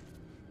it?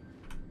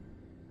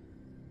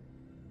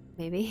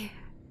 Maybe.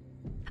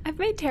 I've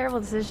made terrible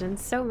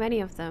decisions. So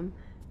many of them.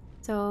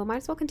 So might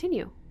as well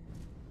continue.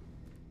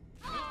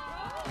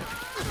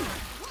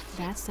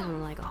 That sounded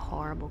like a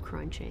horrible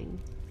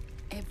crunching.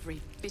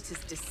 Every bit as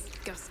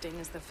disgusting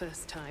as the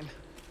first time.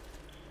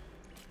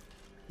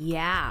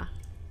 Yeah.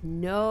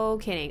 No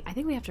kidding. I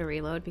think we have to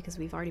reload because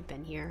we've already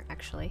been here,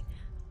 actually.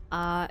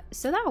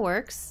 So that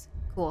works.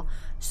 Cool.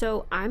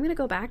 So I'm gonna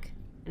go back,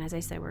 and as I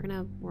said, we're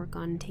gonna work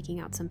on taking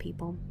out some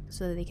people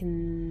so that they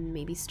can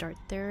maybe start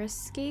their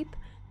escape.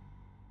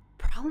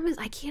 Problem is,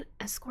 I can't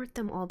escort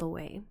them all the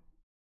way.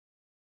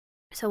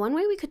 So one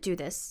way we could do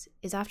this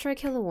is after I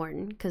kill the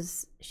warden,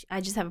 because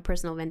I just have a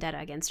personal vendetta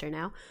against her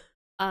now.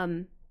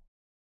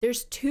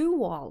 There's 2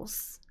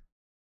 walls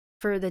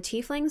for the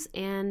Tieflings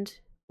and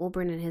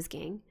Wulbren and his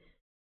gang.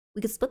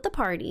 We could split the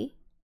party.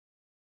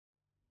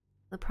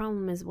 The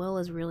problem is Will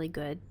is really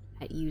good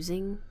at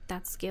using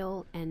that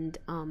skill, and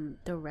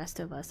the rest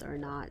of us are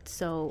not.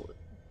 So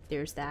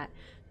there's that.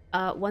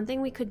 One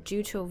thing we could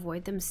do to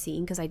avoid them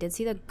seeing, because I did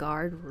see the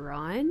guard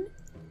run,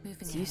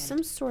 is use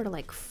some sort of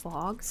like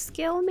fog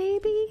skill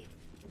maybe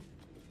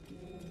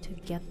to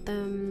get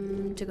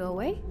them to go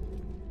away.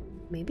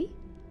 Maybe.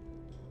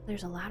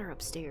 There's a ladder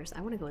upstairs.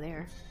 I want to go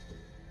there.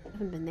 I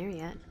haven't been there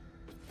yet.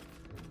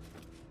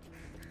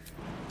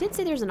 Did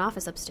say there's an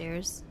office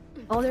upstairs.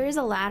 Oh, there is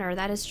a ladder.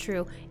 That is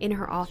true. In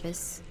her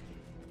office.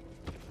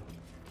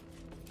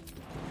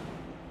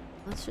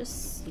 Let's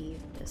just see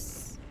if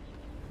this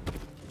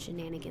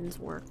shenanigans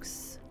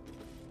works.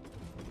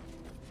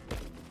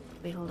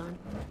 Wait, hold on.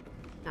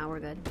 Now we're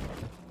good.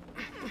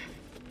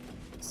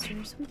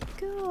 Upstairs we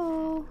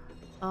go.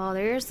 Oh,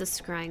 there's the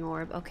scrying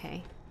orb.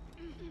 Okay.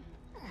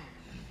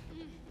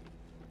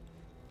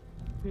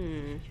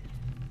 Maybe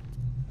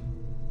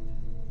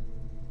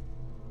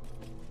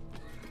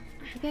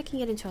I can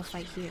get into a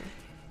fight here.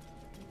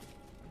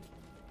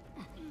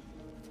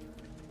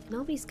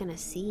 Nobody's gonna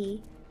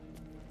see.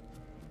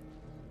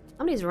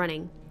 Somebody's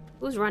running.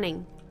 Who's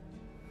running?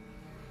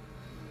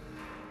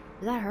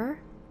 Is that her?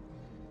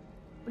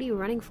 What are you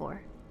running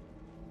for?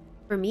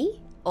 For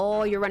me?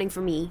 Oh, you're running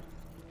for me.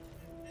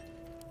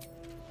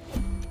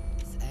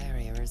 This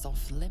area is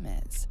off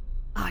limits.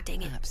 Ah, oh,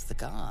 dang it. Perhaps the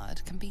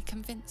guard can be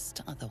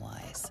convinced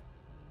otherwise.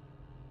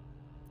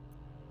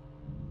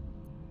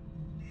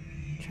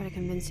 Try to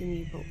convince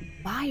you, but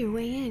buy your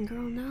way in,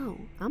 girl. No,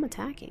 I'm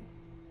attacking.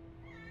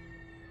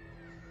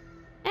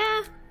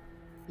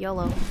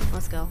 YOLO.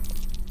 Let's go.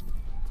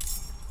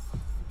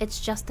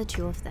 It's just the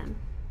 2 of them.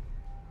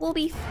 We'll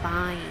be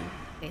fine.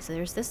 Okay, so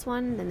there's this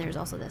one, then there's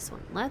also this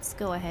one. Let's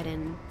go ahead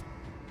and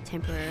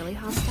temporarily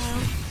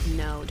hostile.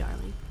 No,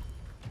 darling.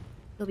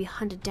 You'll be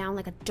hunted down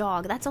like a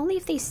dog. That's only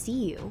if they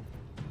see you.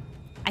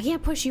 I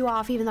can't push you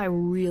off even though I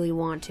really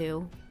want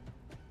to.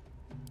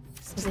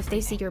 Because if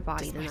they see your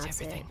body, then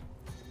that's it.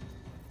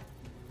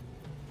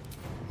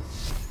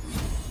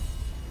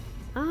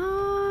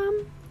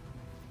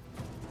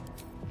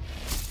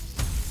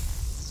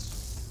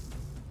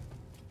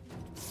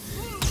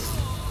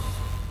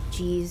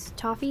 Jeez,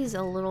 Toffee's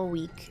a little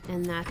weak,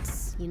 and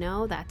that's, you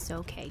know, that's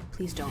okay.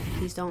 Please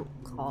don't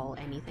call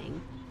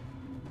anything.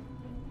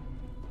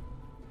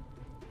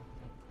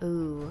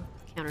 Ooh,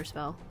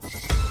 counterspell.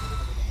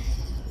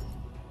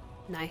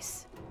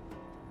 Nice.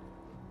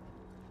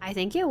 I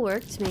think it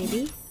worked,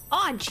 maybe.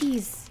 Oh,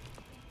 jeez.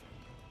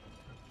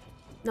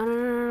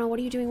 No. What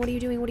are you doing? What are you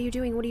doing? What are you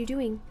doing? What are you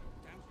doing?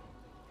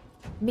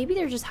 Maybe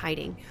they're just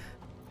hiding.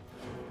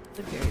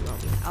 Could very well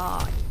be.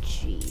 Oh,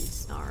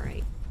 jeez.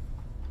 Alright.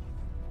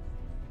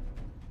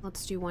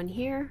 Let's do one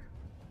here.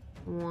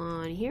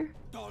 One here.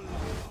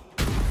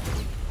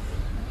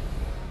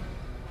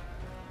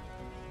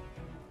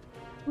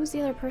 Who's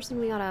the other person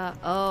we gotta...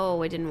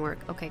 Oh, it didn't work.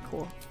 Okay,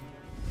 cool.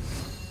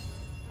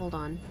 Hold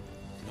on.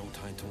 No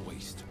time to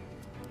waste.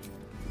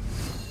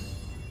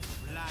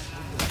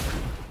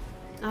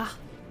 Ah.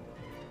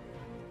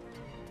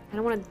 I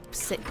don't want to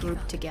sit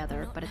grouped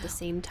together, but at the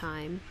same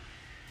time.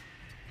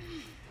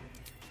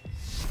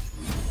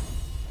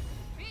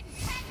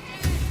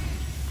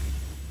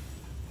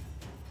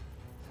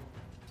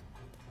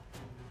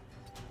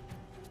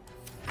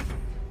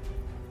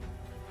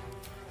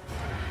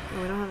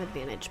 We don't have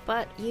advantage,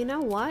 but you know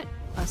what?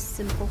 A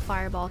simple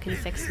fireball can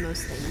fix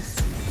most things.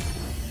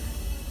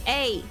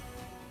 Hey!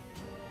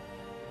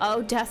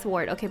 Oh, Death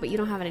Ward. Okay, but you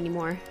don't have it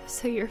anymore,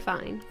 so you're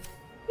fine.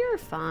 You're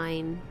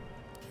fine.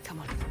 Come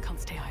on, can't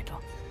stay idle.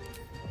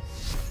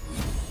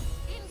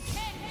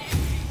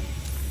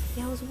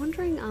 Yeah, I was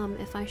wondering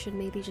if I should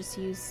maybe just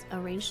use a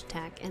ranged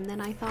attack, and then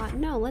I thought,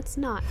 no, let's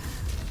not.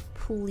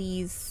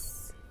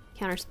 Please.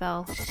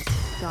 Counterspell.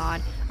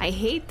 God. I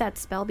hate that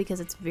spell because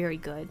it's very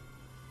good.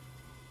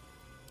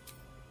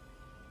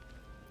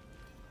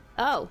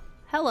 Oh,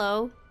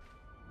 hello.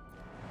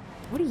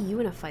 What are you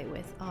in a fight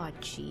with? Oh,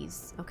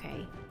 jeez.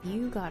 Okay.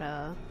 You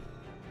gotta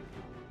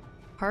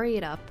hurry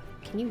it up.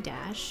 Can you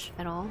dash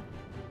at all?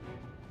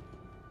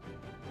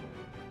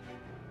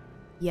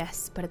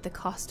 Yes, but at the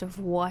cost of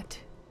what?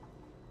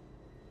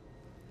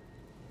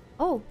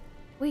 Oh,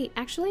 wait,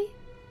 actually?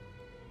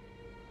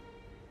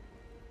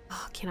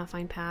 Oh, cannot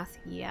find path.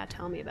 Yeah,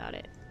 tell me about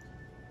it.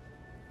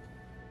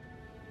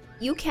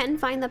 You can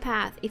find the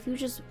path if you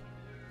just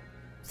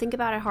think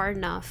about it hard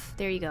enough.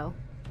 There you go.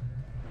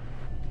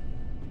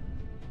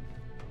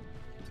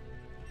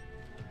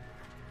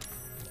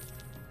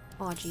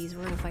 Oh geez,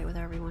 we're gonna fight with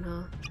everyone,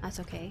 huh? That's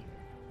okay.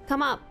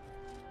 Come up!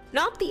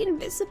 Not the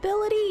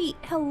invisibility!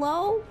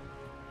 Hello?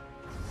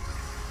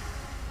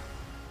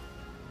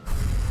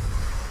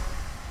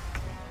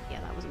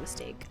 Yeah, that was a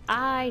mistake.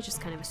 I just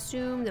kind of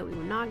assumed that we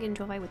would not get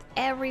into a fight with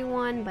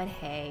everyone, but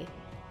hey.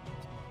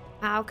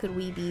 How could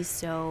we be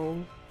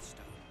so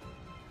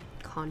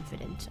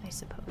confident, I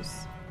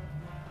suppose?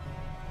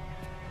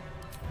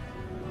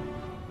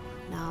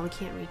 No, we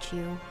can't reach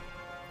you.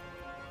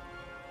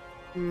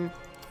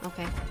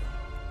 Okay.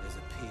 There's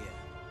a pier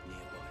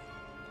nearby.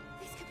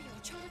 This could be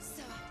your chance,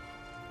 sir.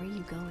 Where are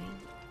you going?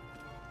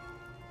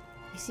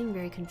 You seem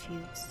very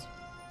confused.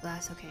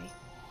 That's okay.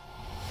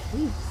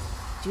 What are you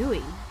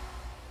doing?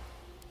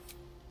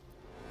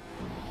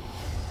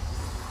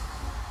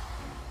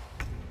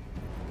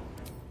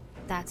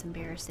 That's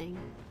embarrassing.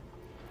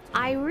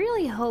 I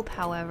really hope,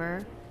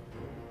 however...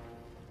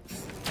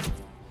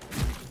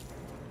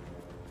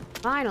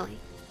 Finally!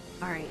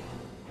 Alright.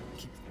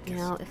 You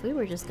know, if we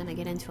were just gonna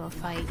get into a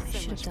fight, I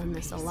should have done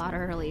this a lot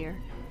earlier.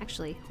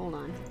 Actually, hold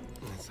on.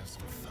 Let's have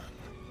some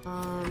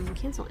fun.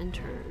 Cancel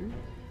intern.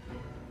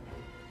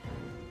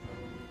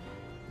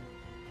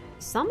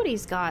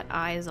 Somebody's got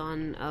eyes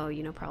on... Oh,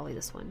 you know, probably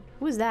this one.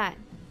 Who is that?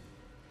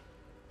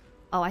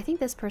 Oh, I think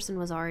this person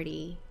was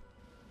already...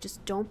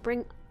 Just don't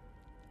bring...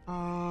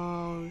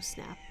 Oh,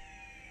 snap.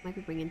 Might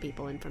be bringing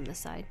people in from this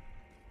side.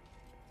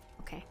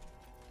 Okay.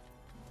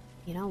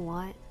 You know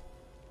what?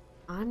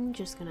 I'm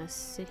just gonna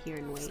sit here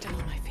and wait. Still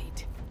on my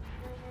feet.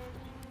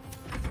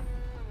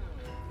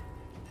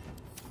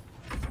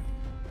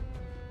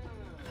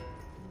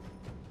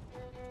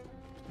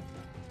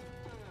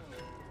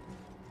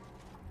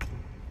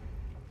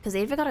 Because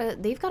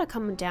they've gotta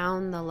come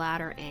down the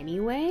ladder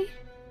anyway.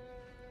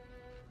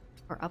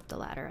 Or up the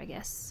ladder, I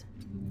guess.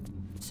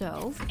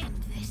 So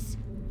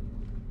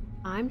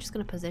I'm just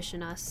gonna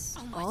position us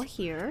all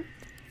here.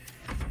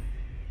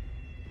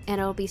 And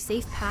it'll be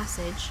safe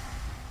passage.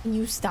 Can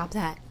you stop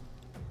that?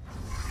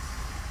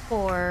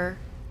 Or...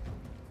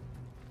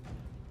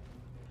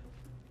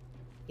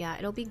 Yeah,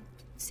 it'll be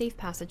safe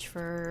passage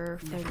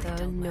for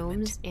the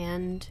gnomes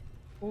and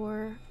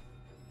for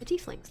the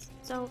tieflings.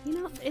 So, you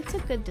know, it's a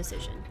good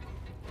decision.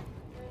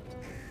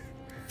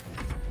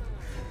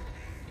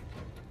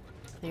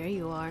 There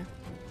you are.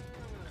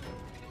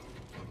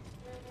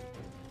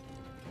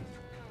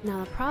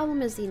 Now the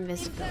problem is the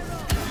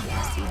invisibility.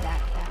 Yeah, see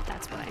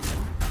that's what I mean.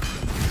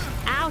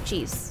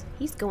 Ouchies!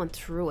 He's going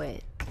through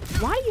it.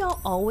 Why do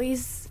y'all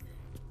always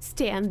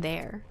stand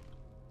there?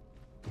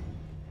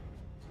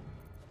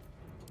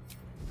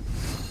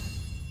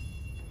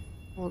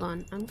 Hold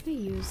on, I'm gonna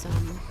use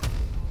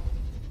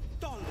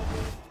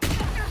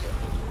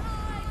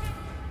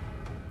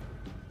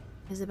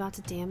is about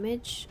to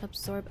damage,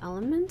 absorb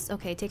elements.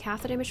 Okay, take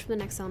half the damage from the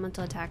next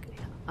elemental attack,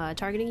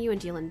 targeting you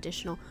and deal an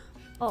additional.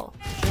 Oh,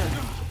 sure.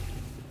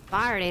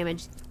 Fire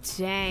damage.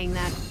 Dang,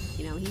 that,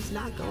 you know, he's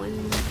not going,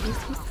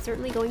 he's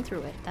certainly going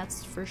through it,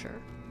 that's for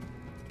sure.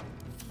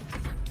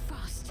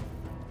 Fast.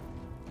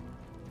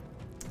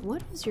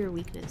 What is your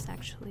weakness,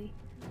 actually?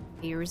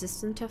 You're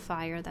resistant to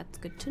fire, that's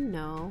good to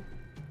know.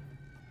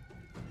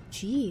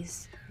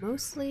 Jeez,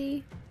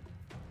 mostly...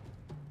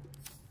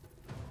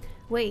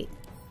 Wait,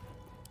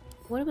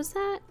 what was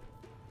that?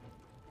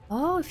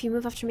 Oh, if you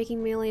move after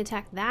making melee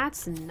attack,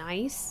 that's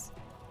nice.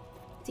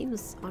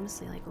 Seems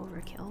honestly like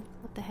overkill.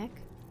 What the heck?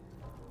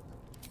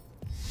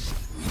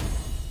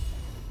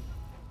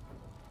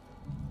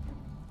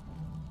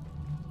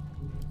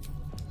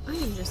 I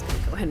am just gonna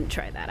go ahead and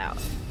try that out.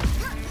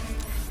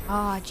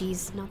 Ah, oh,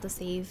 geez, not the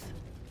save.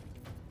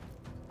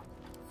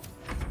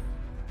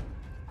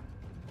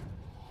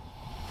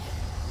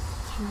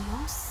 Can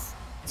y'all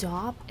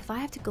stop? If I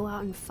have to go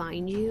out and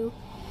find you,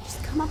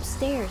 just come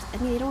upstairs. I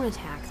mean, they don't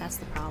attack, that's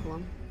the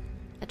problem.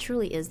 That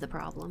truly is the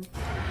problem.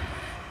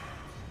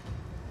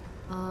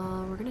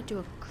 We're gonna do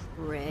a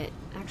crit.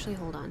 Actually,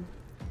 hold on.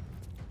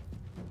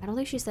 I don't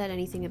think she said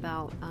anything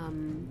about,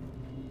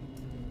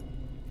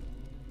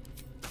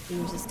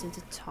 being resistant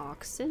to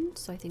toxin,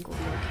 so I think we'll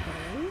be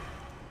okay.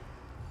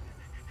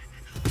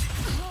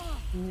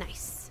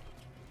 Nice.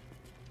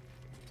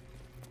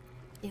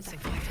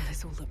 Survival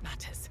is all that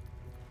matters.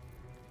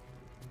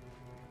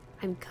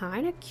 I'm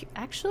kind of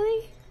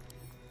actually.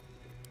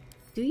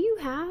 Do you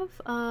have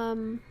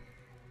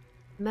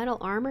metal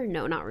armor?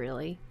 No, not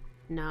really.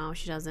 No,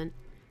 she doesn't.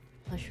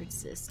 Plus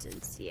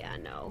resistance. Yeah,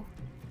 no.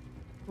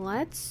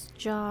 Let's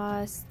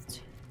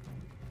just.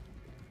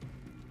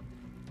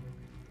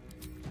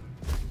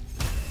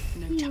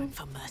 No time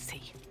for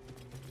mercy.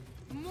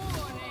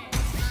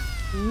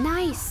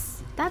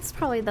 Nice. That's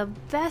probably the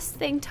best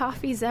thing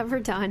Toffee's ever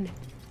done.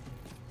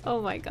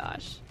 Oh my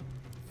gosh.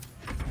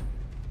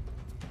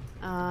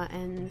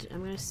 And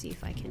I'm gonna see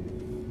if I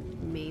can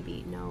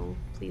maybe, no,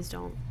 please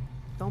don't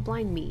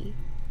blind me.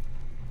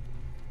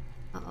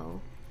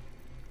 Uh-oh.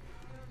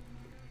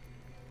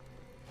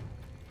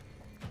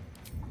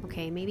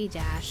 Okay, maybe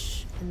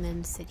dash and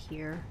then sit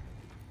here,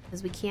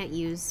 because we can't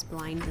use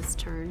blind this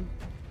turn.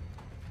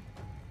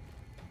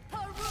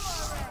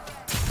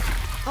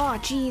 Oh,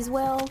 geez,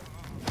 Will.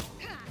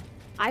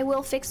 I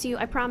will fix you,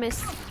 I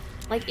promise.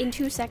 Like in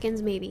 2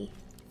 seconds, maybe.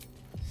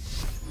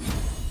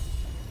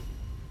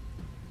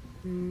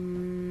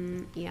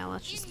 Yeah,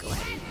 let's just go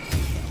ahead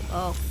and...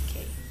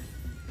 Okay.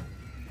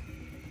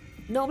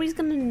 Nobody's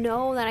gonna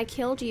know that I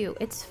killed you.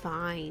 It's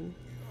fine.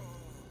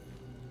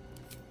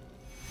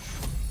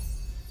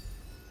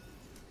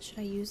 Should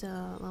I use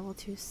a level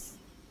 2?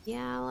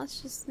 Yeah,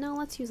 let's just... No,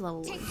 let's use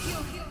level 1.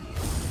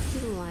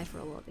 Keep him alive for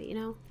a little bit, you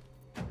know?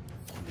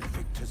 On the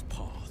victor's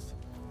path.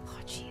 Oh,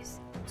 jeez.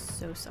 I'm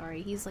so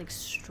sorry. He's, like,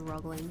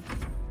 struggling.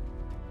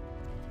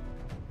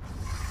 I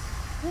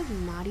feel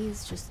like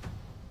Nadi's just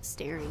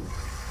staring.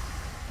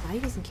 Nadi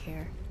doesn't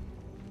care.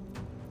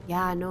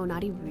 Yeah, no,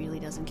 Nadi really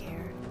doesn't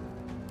care.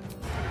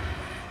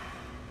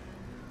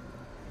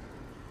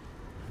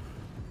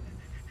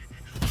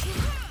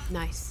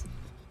 Nice.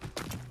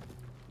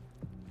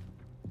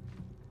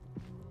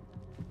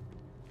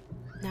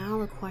 Now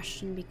the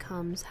question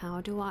becomes,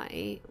 how do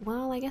I...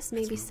 Well, I guess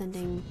maybe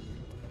sending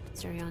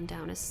Zerion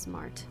down is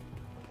smart.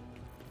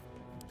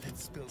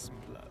 Let's spill some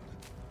blood.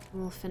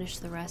 We'll finish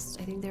the rest.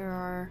 I think there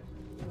are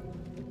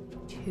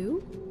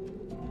 2?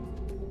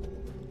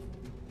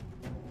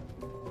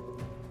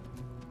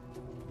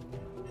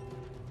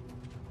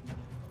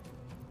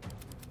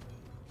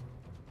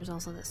 There's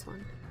also this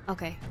one.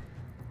 Okay.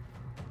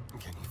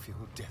 Can you feel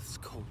death's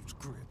cold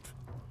grip?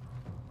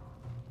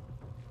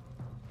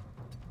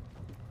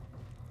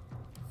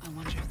 I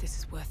wonder if this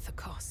is worth the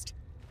cost.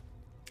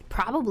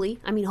 Probably.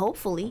 I mean,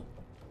 hopefully.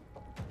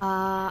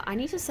 I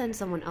need to send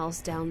someone else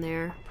down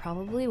there.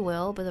 Probably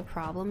will, but the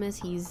problem is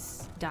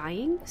he's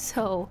dying.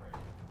 So,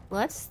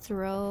 let's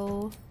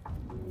throw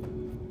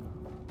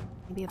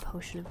maybe a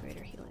potion of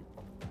greater healing.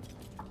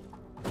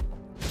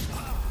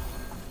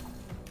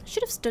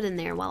 Should have stood in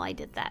there while I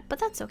did that, but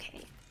that's okay.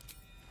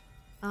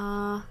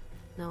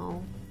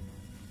 No.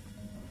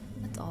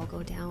 Let's all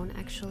go down,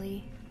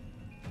 actually.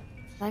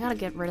 I gotta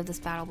get rid of this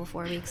battle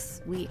before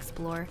we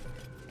explore.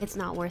 It's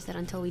not worth it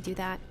until we do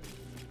that.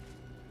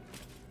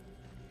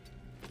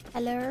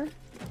 Hello?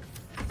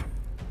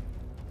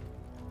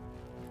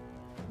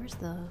 Where's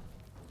the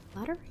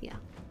ladder? Yeah.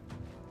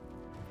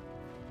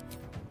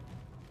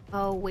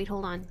 Oh, wait,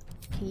 hold on.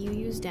 Can you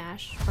use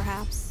dash,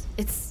 perhaps?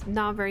 It's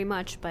not very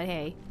much, but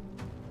hey.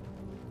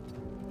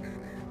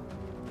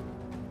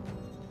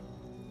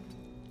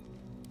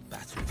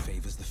 Battle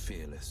favors the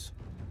fearless.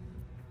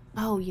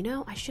 Oh, you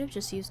know, I should have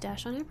just used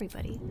dash on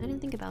everybody. I didn't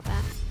think about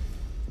that.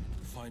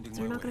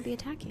 So we're not going to be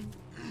attacking.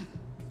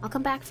 I'll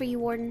come back for you,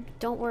 Warden.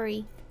 Don't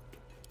worry.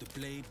 The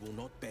blade will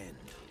not bend.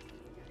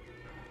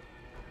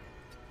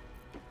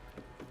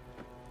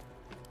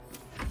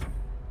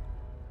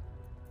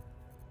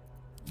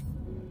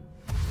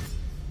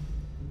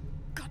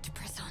 Got to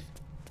press on.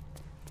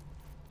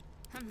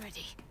 I'm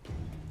ready.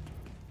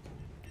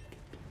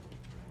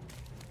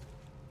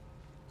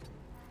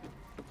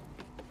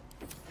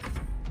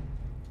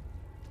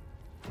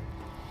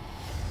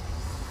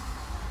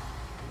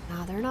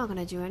 Nah, they're not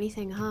gonna do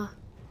anything, huh?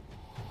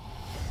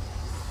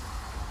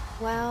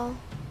 Well,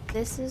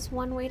 this is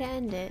one way to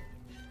end it.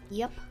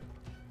 Yep.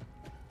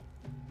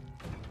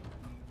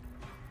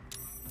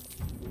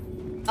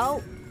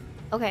 Oh!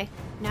 Okay,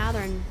 now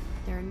they're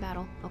in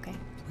battle. Okay.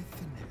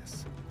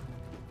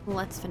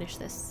 Let's finish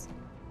this.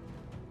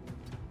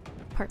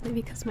 Partly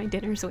because my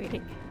dinner's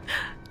waiting.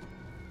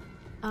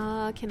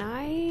 Can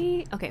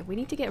I... Okay, we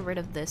need to get rid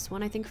of this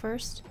one, I think,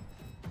 first.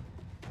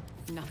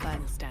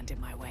 Nothing stand in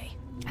my way.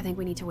 I think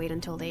we need to wait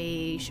until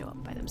they show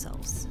up by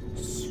themselves.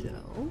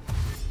 So...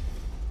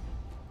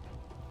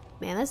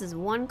 Man, this is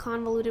one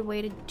convoluted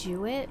way to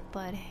do it,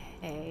 but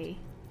hey.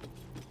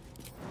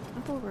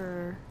 Up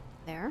over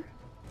there.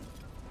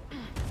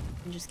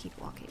 And just keep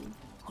walking.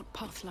 What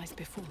path lies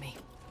before me?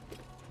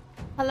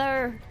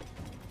 Hello!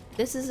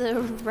 This is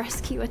a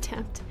rescue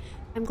attempt.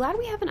 I'm glad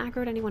we haven't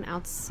aggroed anyone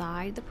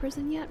outside the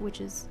prison yet,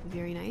 which is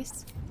very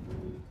nice.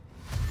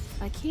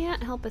 I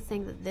can't help but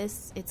think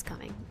that it's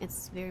coming.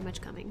 It's very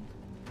much coming.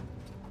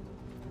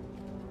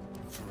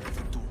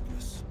 Forever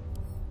dauntless.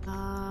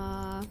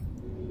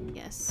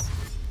 Yes.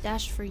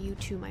 Dash for you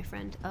too, my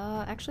friend.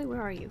 Actually,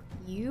 where are you?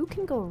 You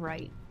can go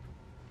right.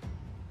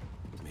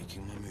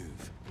 Making my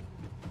move.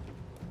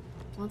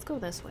 Let's go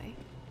this way.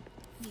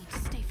 Need to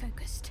stay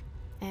focused.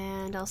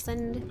 And I'll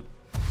send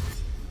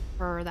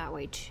her that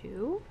way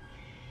too.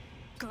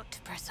 Got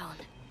to press on.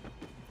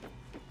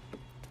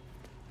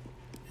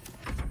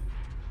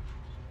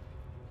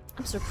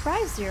 I'm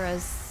surprised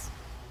Zira's...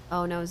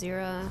 Oh no,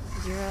 Zira...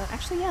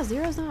 Actually, yeah,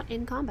 Zira's not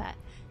in combat.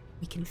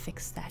 We can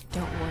fix that,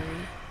 don't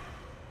worry.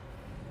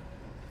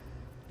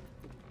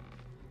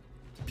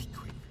 Be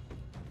quick.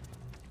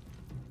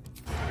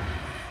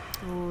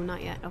 Oh,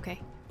 not yet, okay.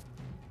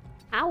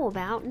 How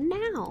about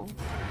now?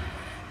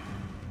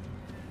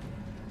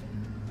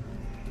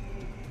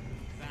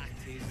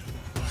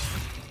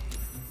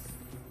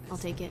 I'll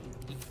take it.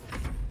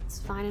 It's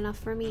fine enough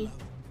for me.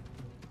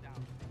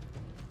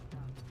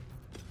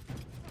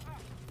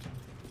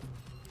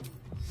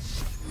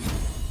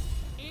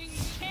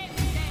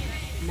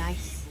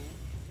 Nice.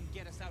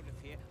 Get us out of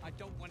here. I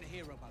don't want to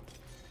hear about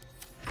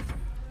it.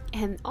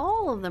 And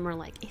all of them are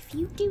like, if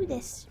you do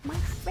this, my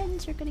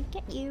friends are gonna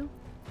get you.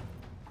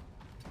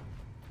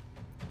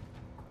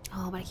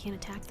 Oh, but I can't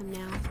attack them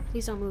now.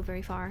 Please don't move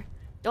very far.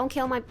 Don't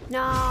kill my...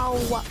 No!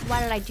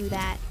 Why did I do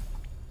that?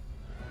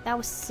 That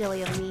was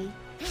silly of me.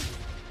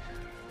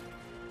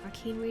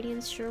 Arcane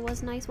Radiance sure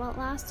was nice while it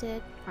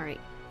lasted. Alright.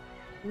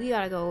 We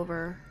gotta go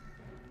over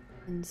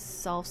and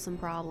solve some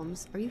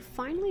problems. Are you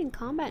finally in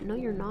combat? No,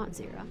 you're not,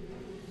 Zira.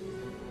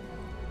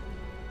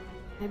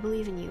 I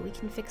believe in you. We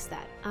can fix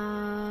that.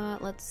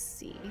 Let's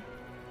see.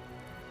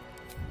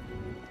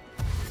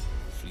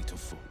 Fleet of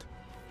foot.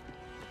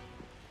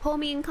 Pull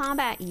me in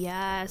combat.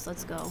 Yes,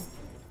 let's go.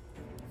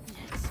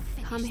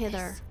 Come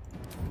hither.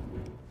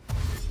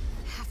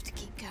 Have to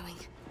keep going.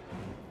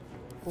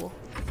 Cool.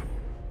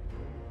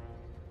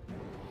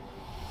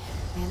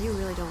 Man, they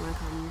really don't want to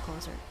come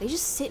closer. They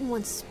just sit in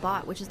one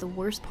spot, which is the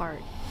worst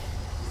part.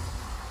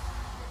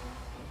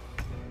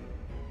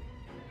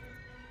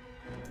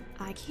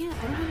 I don't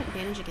have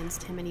advantage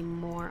against him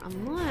anymore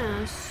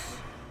unless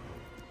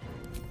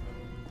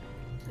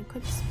I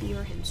could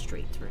spear him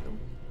straight through.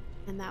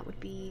 And that would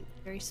be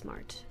very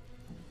smart.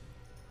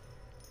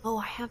 Oh,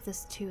 I have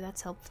this too,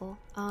 that's helpful.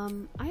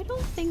 I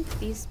don't think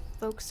these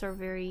folks are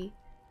very...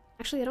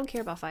 Actually, I don't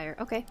care about fire.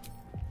 Okay.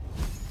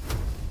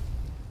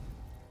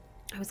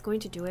 I was going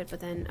to do it, but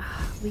then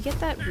we get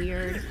that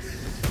weird...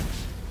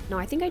 No,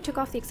 I think I took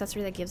off the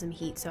accessory that gives him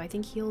heat, so I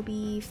think he'll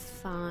be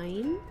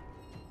fine.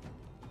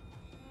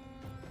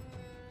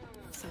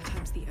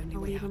 Sometimes the only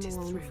I'll way leave out him is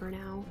alone through. for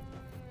now.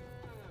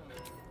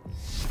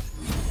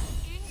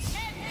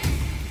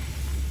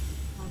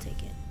 I'll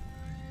take it.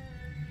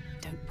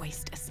 Don't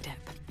waste a step.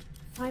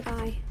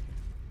 Bye-bye.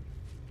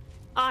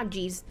 Ah,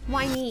 jeez.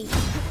 Why me?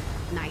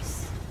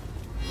 Nice.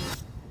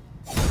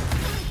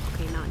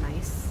 Okay, not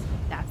nice.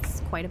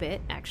 That's quite a bit,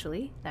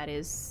 actually. That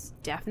is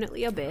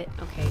definitely a bit.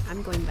 Okay,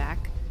 I'm going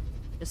back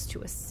just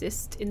to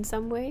assist in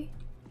some way.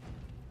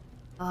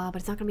 But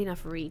it's not gonna be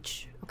enough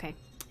reach. Okay.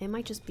 It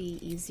might just be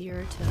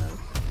easier to...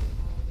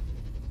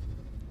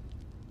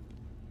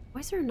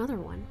 Why is there another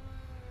one?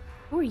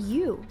 Who are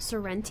you?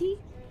 Sorrenti?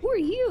 Who are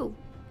you?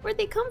 Where'd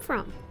they come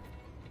from?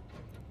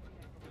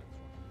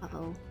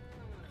 Uh-oh.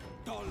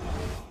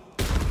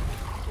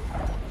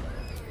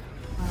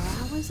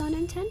 That was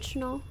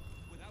unintentional.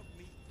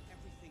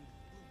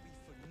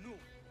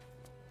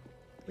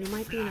 We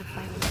might be in a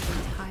fight with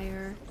the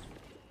entire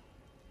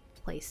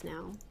place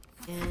now,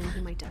 and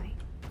he might die.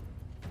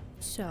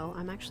 So,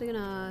 I'm actually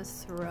gonna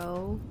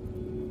throw...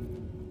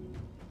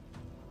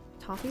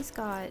 Toffee's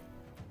got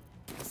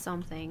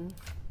something.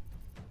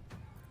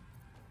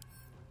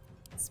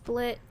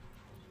 Split.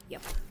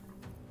 Yep.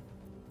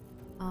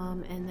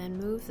 And then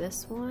move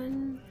this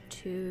one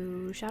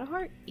to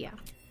Shadowheart? Yeah.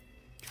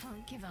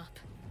 Can't give up.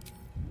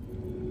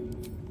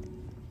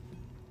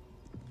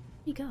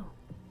 Where'd he go?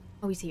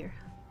 Oh, he's here.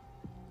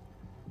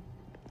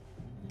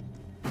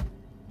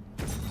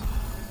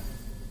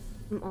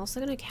 I'm also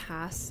gonna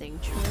cast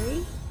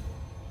Sanctuary.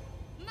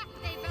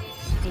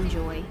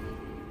 Enjoy.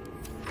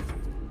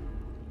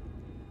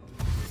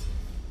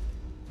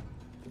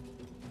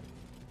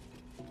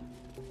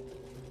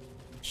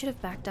 Should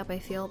have backed up, I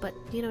feel, but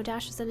you know,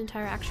 dash is an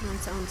entire action on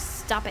its own.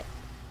 Stop it.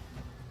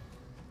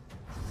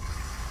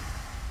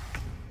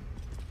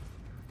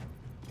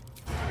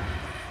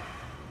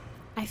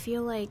 I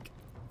feel like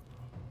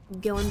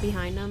going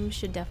behind them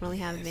should definitely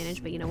have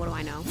advantage, but you know, what do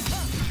I know?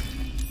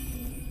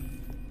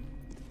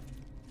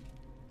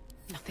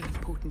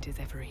 important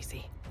is ever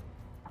easy.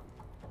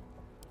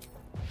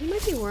 You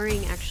might be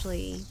wearing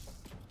actually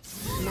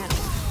metal.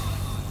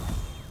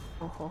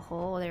 Oh ho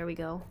ho, there we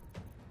go.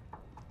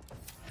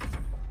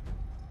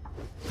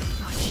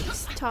 Oh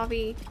jeez,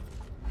 Toffee.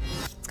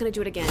 It's gonna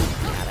do it again.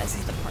 Yeah, this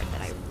is the part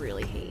that I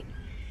really hate.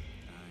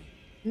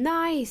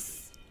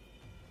 Nice!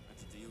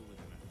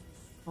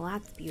 Well,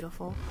 that's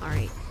beautiful.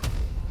 Alright.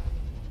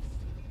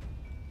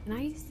 Can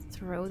I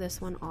throw this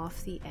one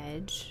off the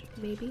edge,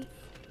 maybe?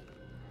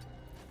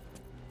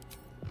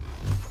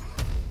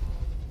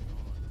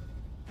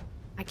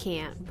 I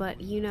can't, but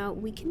you know,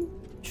 we can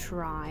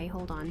try.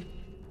 Hold on.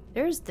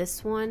 There's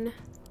this one.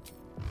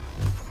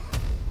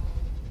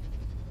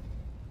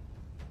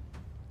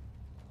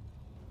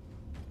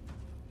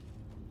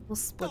 We'll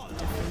split the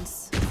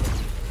difference.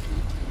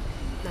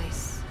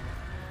 Nice.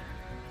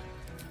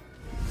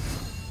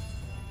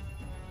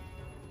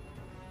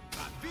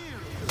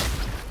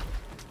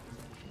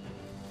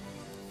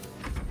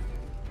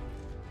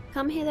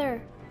 Come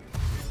hither.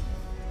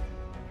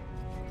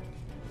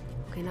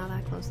 Okay, not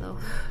that close though.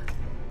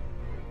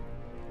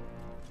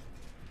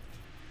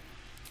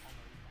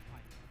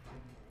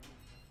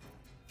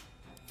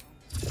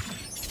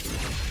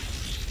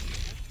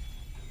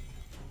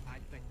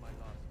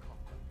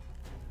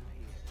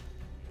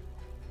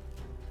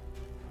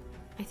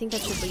 I think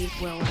that should leave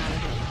Will out of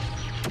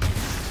it.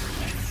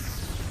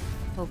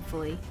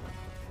 Hopefully.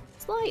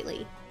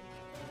 Slightly.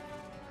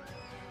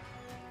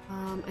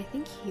 I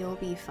think he'll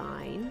be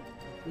fine.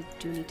 We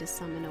do need to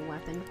summon a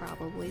weapon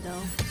probably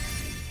though.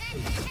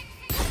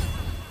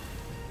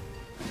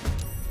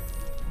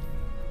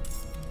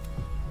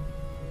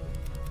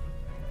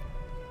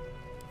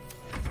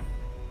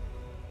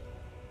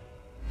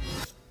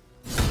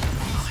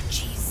 Oh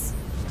jeez.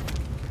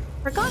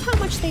 Forgot how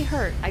much they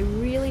hurt. I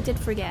really did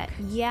forget.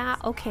 Yeah,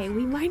 okay,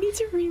 we might need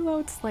to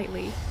reload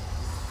slightly.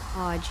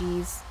 Aw,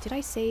 jeez. Did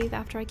I save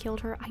after I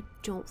killed her? I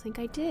don't think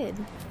I did.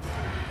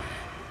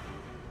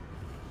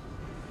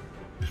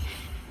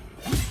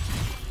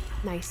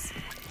 Nice.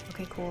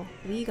 Okay, cool.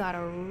 We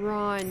gotta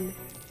run.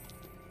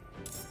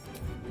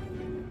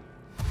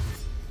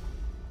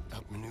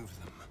 Outmaneuver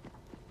them.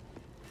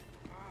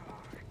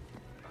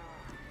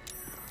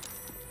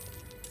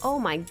 Oh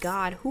my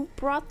god, who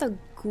brought the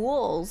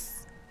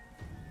ghouls?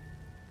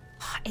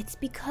 It's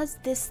because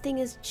this thing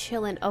is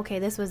chilling. Okay,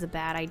 this was a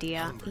bad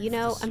idea. You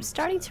know, I'm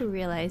starting to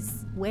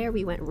realize where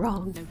we went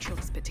wrong. No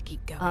choice but to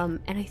keep going.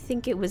 And I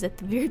think it was at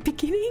the very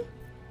beginning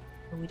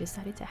when we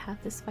decided to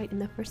have this fight in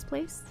the first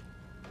place.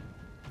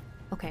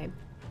 Okay,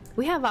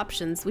 we have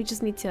options. We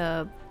just need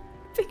to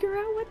figure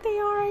out what they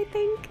are, I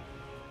think.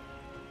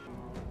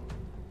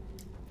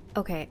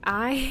 Okay,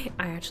 I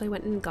actually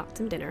went and got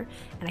some dinner,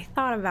 and I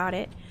thought about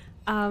it,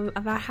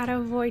 about how to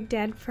avoid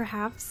death,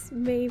 perhaps,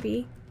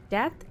 maybe.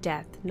 Death?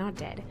 Death, not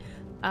dead.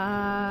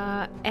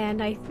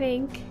 And I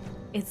think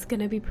it's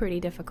gonna be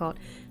pretty difficult,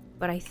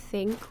 but I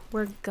think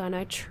we're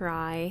gonna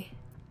try...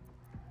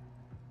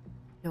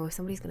 No,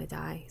 somebody's gonna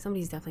die.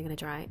 Somebody's definitely gonna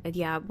try.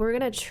 Yeah, we're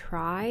gonna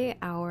try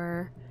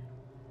our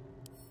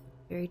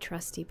very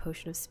trusty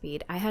potion of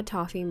speed. I had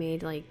Toffee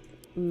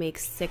make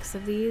 6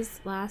 of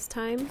these last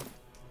time.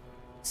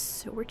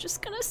 So we're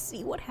just gonna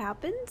see what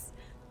happens.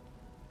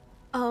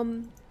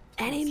 And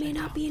it may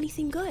not be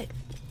anything good.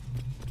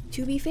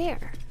 To be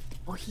fair.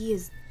 Well, he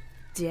is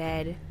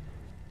dead.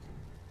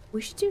 We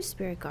should do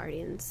Spirit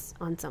Guardians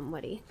on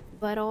somebody.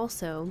 But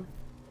also,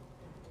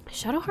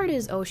 Shadowheart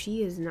is... Oh,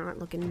 she is not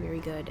looking very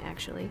good,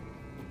 actually.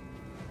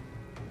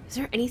 Is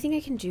there anything I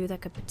can do that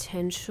could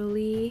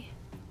potentially...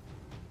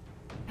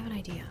 I have an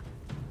idea.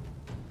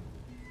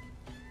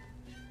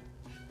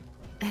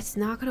 It's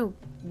not gonna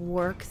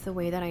work the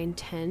way that I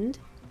intend.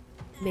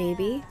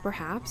 Maybe,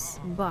 perhaps,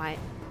 but...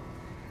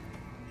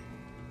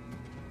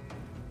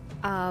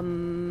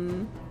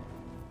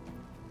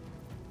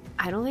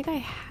 I don't think I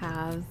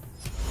have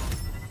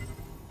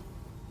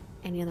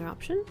any other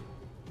option.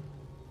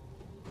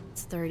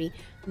 It's 30.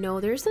 No,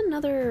 there's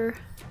another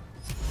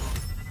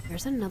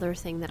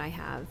thing that I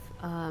have.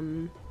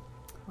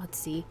 Let's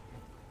see.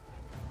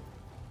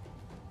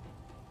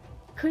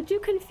 Could do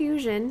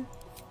confusion.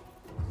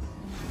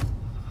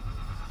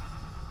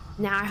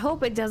 Now I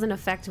hope it doesn't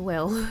affect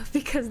Will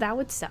because that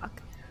would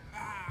suck.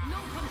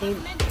 They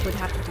would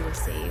have to do a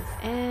save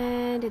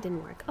and it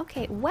didn't work.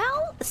 Okay,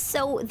 well,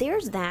 so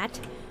there's that.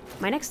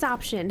 My next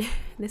option.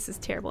 This is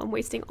terrible. I'm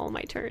wasting all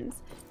my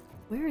turns.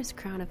 Where is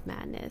Crown of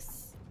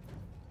Madness?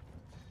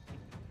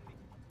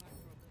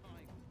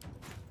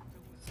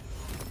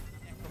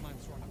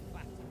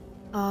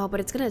 Oh, but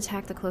it's gonna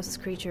attack the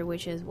closest creature,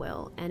 which is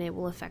Will, and it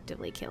will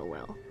effectively kill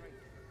Will.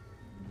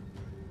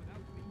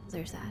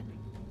 There's that.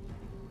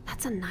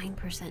 That's a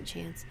 9%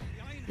 chance.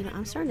 You know,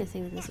 I'm starting to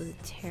think that this was a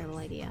terrible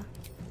idea.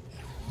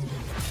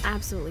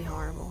 Absolutely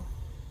horrible.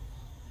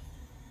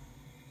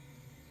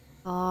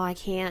 Oh, I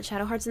can't.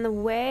 Shadowheart's in the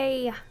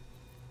way.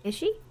 Is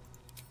she?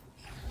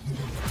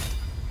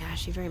 Yeah,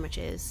 she very much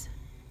is.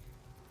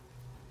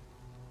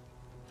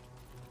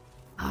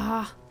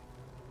 Ah,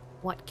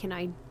 what can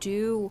I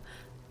do?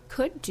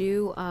 Could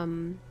do,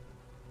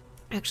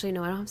 Actually,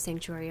 no, I don't have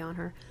Sanctuary on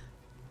her.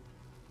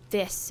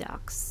 This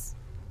sucks.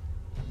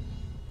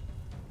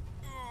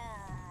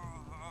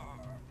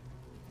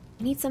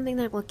 I need something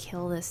that will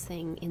kill this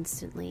thing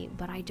instantly,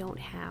 but I don't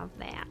have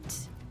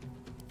that.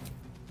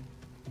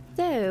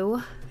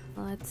 So,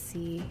 let's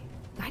see.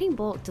 Guiding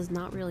Bolt does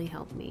not really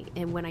help me,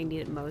 and when I need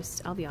it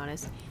most, I'll be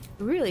honest,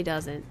 it really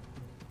doesn't.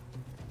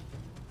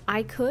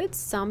 I could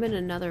summon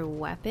another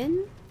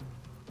weapon,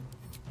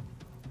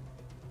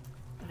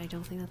 but I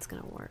don't think that's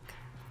gonna work.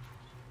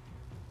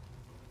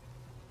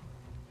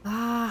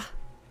 Ah,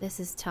 this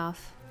is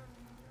tough.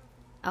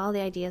 All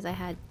the ideas I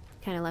had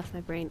kind of left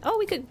my brain. Oh,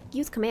 we could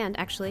use command,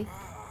 actually.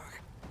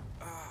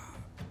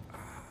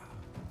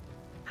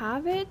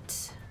 Have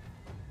it.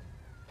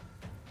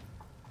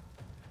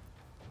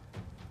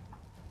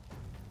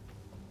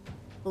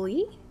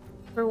 Flee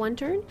for one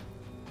turn.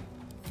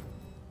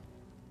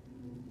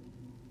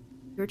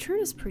 Your turn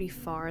is pretty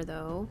far,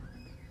 though.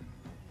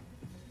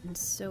 And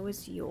so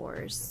is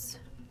yours.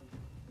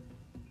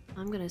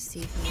 I'm gonna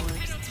see if it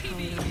works.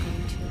 Probably not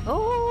going to.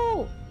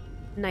 Oh!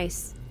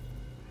 Nice.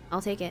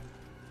 I'll take it.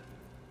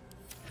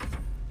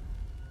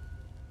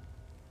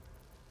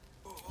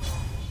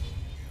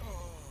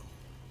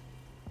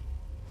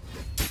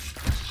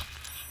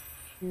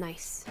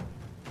 Nice.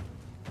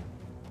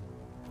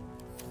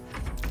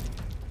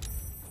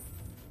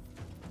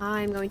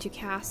 I'm going to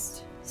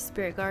cast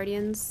Spirit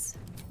Guardians.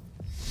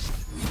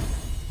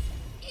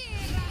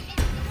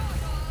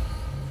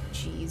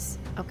 Jeez.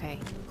 Okay,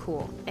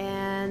 cool.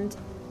 And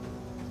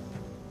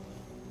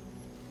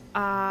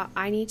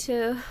I need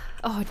to...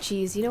 Oh,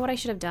 jeez. You know what I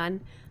should have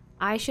done?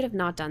 I should have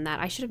not done that.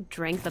 I should have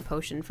drank the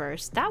potion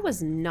first. That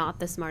was not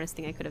the smartest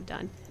thing I could have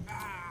done,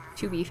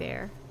 to be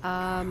fair.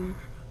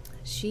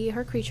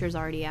 Her creature's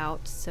already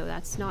out, so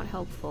that's not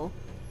helpful.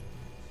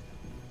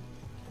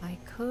 I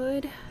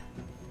could...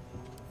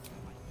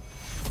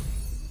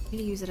 I'm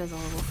gonna use it as a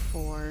level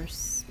 4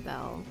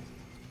 spell.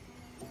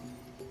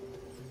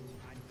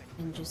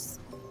 And just...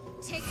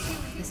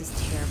 This is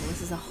terrible.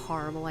 This is a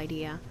horrible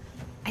idea.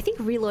 I think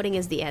reloading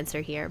is the answer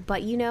here,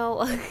 but you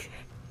know,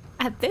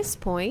 at this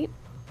point,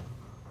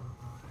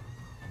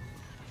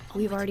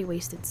 we've already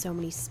wasted so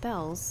many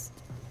spells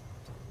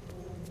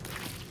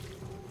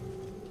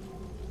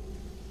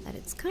that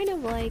it's kind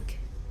of like,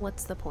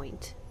 what's the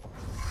point?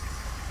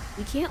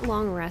 We can't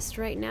long rest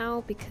right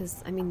now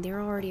because, I mean,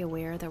 they're already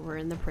aware that we're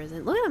in the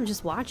prison. Look at them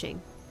just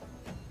watching.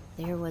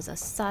 There was a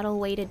subtle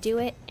way to do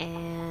it,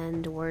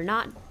 and we're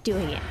not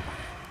doing it.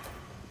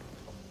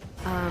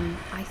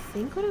 I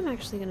think what I'm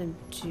actually gonna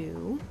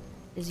do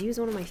is use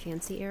one of my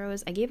fancy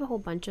arrows. I gave a whole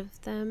bunch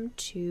of them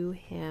to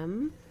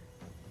him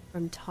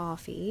from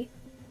Toffee.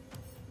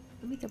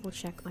 Let me double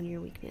check on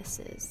your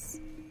weaknesses.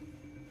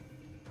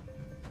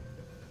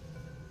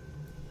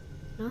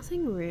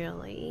 Nothing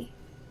really.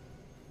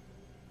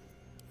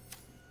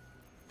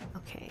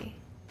 Okay.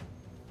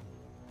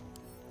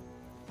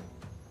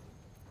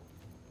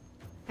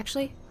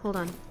 Actually, hold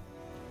on.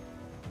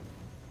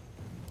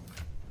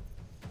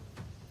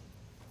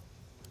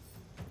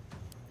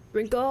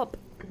 Drink up!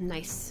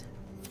 Nice.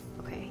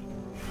 Okay.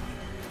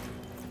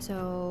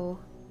 So...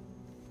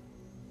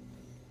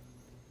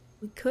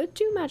 we could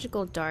do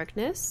Magical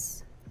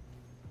Darkness.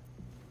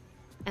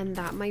 And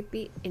that might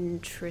be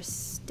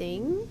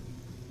interesting.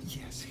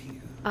 Yes,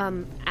 here.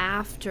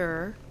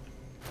 After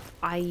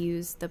I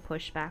use the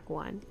pushback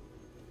one.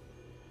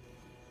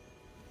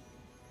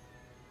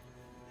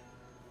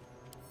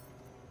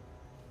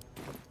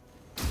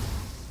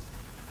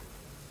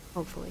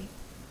 Hopefully.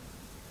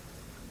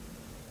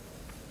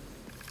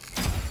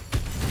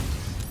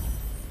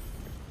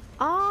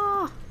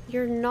 Ah,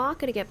 you're not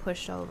gonna get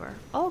pushed over.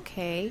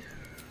 Okay.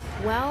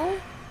 Well,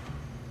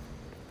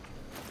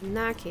 in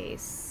that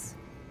case,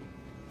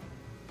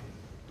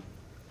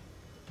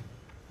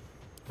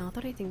 not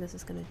that I think this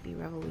is gonna be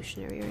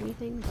revolutionary or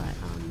anything, but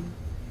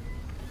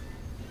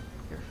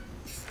here.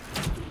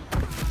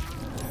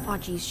 Oh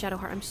geez,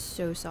 Shadowheart, I'm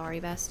so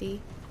sorry, bestie.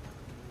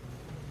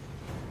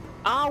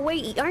 Oh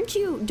wait, aren't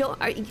you?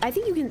 I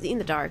think you can see in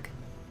the dark.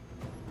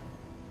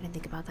 I didn't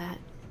think about that.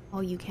 Oh,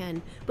 you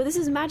can, but this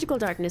is magical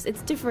darkness.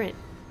 It's different.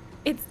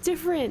 It's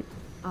different.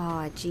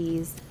 Oh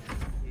jeez.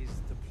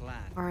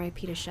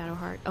 R.I.P. to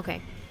Shadowheart.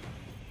 Okay.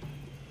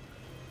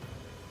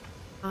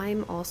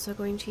 I'm also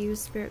going to use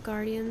Spirit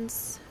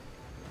Guardians.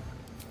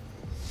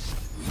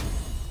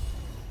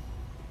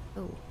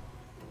 Oh,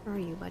 where are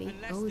you, buddy?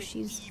 Oh,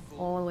 she's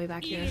all the way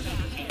back here.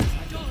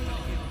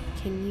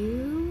 Can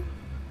you?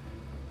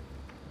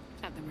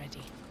 At the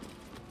ready.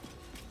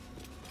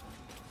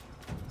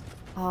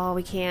 Oh,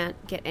 we can't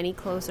get any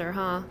closer,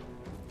 huh?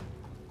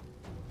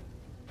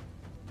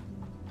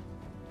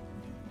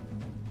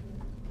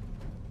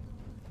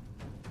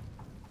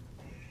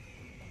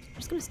 I'm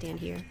just gonna stand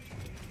here.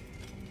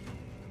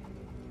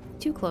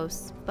 Too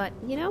close, but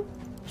you know,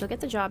 she'll get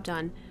the job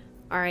done.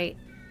 Alright.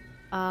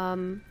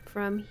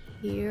 From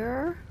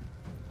here,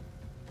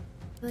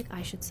 I feel like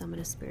I should summon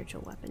a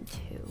spiritual weapon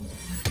too.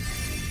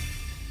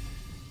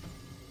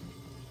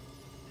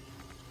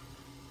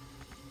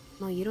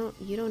 No, you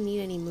don't need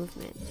any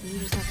movement. You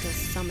just have to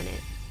summon it.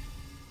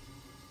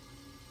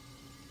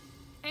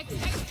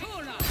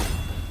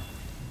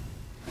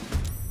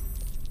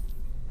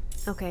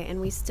 Okay, and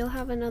we still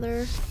have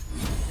another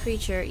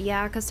creature.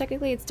 Yeah, because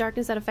technically it's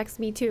darkness that affects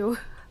me too.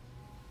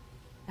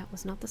 That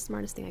was not the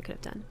smartest thing I could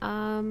have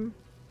done.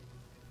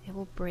 It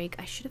will break.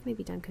 I should have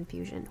maybe done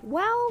confusion.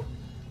 Well,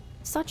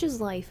 such is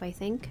life, I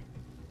think.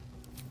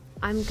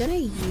 I'm gonna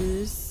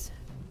use...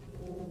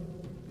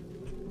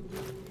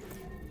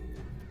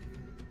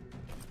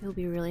 It would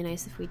be really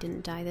nice if we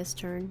didn't die this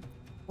turn.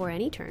 Or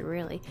any turn,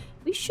 really.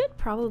 We should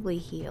probably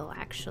heal,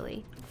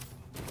 actually.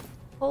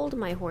 Hold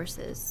my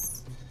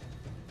horses.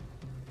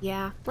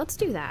 Yeah, let's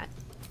do that.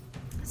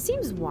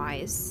 Seems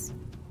wise.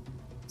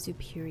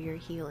 Superior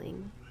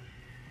healing.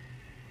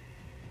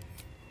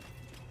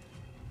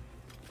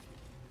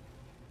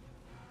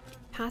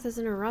 Path is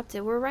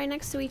interrupted. We're right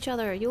next to each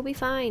other. You'll be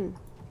fine.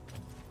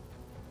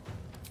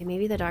 Okay,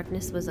 maybe the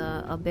darkness was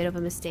a bit of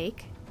a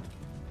mistake.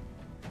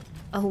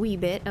 A wee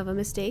bit of a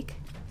mistake.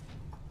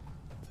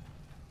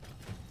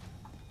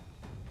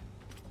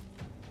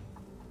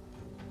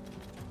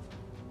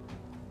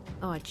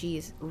 Oh,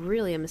 geez.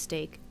 Really a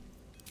mistake.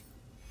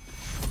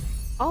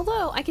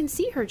 Although, I can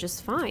see her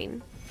just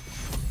fine.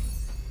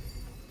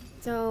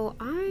 So,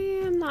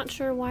 I am not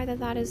sure why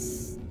that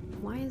is...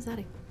 Why is that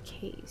a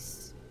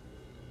case?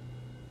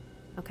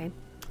 Okay.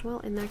 Well,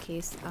 in that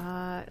case,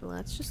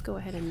 let's just go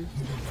ahead and...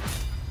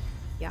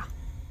 Yeah.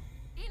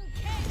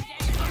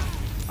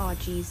 Oh,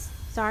 geez.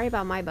 Sorry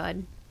about my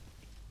bud.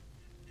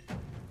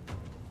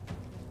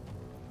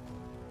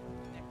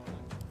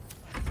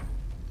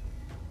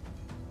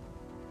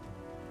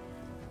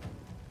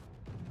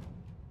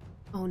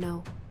 Oh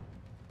no.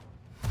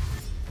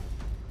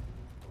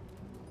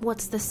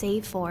 What's the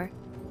save for?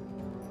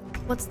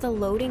 What's the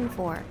loading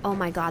for? Oh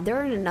my god,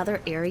 they're in another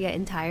area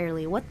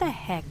entirely. What the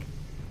heck?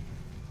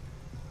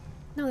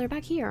 No, they're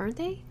back here, aren't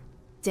they?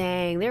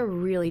 Dang, they're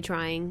really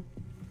trying.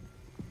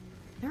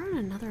 They're on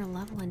another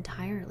level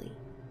entirely.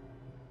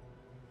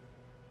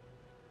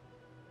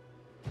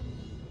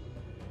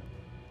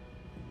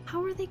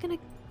 How are they gonna...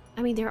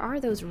 I mean, there are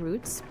those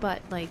routes, but,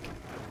 like...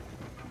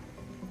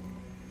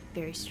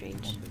 Very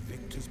strange.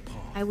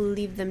 I will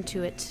leave them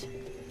to it.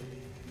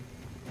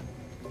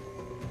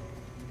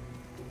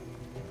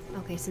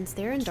 Okay, since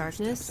they're in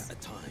darkness...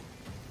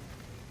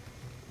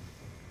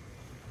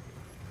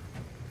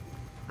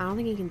 I don't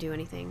think he can do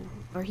anything.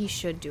 Or he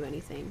should do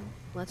anything.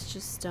 Let's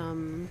just,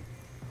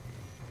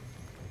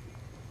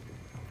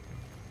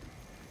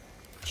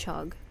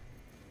 chug.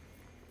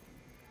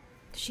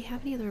 Does she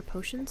have any other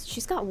potions?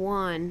 She's got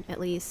one, at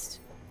least.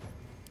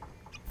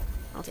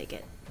 I'll take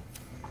it.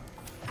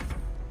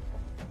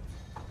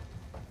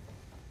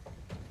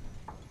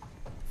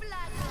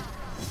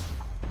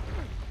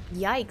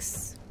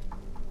 Yikes.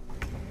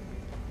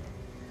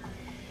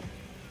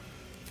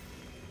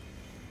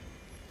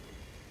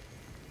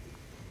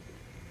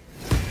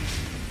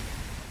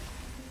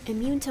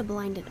 Immune to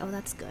blinded. Oh,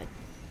 that's good.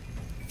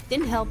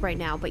 Didn't help right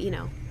now, but you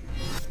know.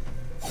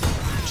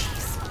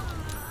 Jeez.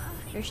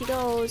 There she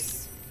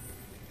goes.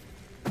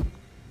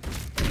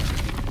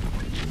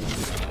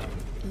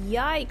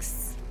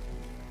 Yikes.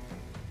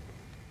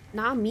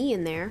 Not me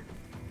in there.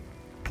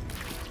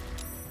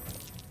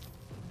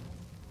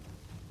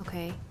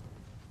 Okay.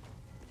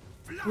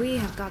 We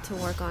have got to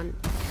work on...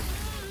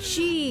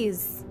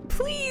 Jeez!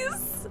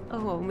 Please!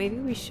 Oh, maybe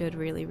we should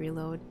really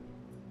reload.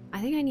 I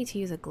think I need to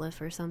use a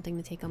glyph or something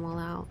to take them all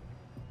out.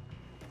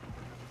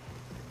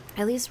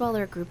 At least while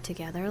they're grouped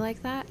together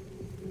like that.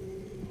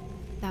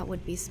 That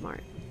would be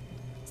smart.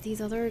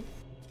 These other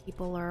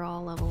people are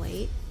all level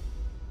 8.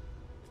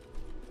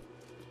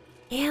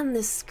 And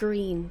the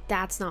screen.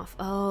 That's not...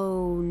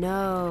 Oh,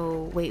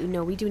 no. Wait,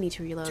 no, we do need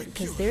to reload.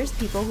 Because there's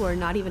people who are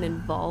not even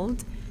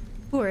involved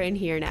who are in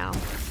here now.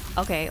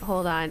 Okay,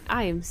 hold on.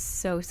 I am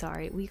so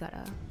sorry. We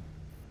gotta...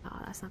 Oh,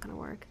 that's not gonna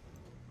work.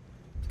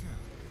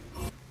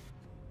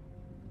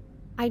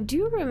 I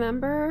do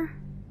remember...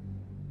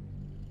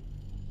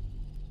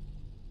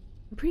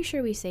 I'm pretty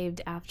sure we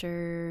saved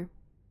after...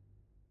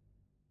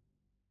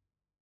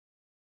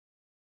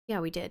 Yeah,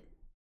 we did.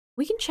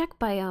 We can check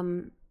by,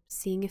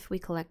 seeing if we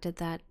collected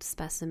that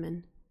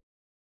specimen.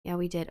 Yeah,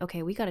 we did.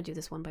 Okay, we gotta do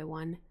this one by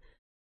one.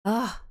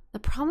 Ugh! The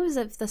problem is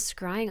if the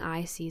scrying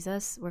eye sees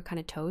us, we're kind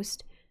of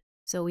toast.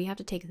 So we have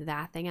to take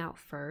that thing out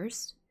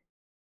first.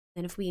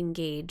 Then if we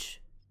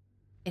engage,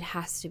 it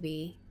has to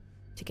be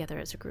together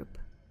as a group.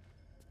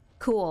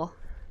 Cool.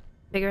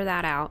 Figure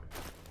that out.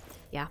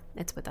 Yeah,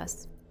 it's with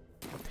us.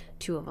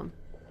 2 of them.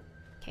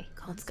 Okay,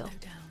 let's go.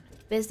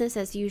 Business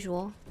as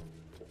usual.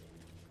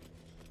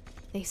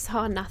 They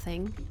saw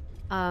nothing.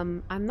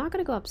 I'm not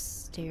gonna go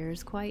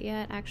upstairs quite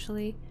yet,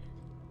 actually.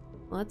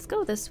 Let's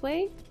go this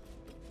way.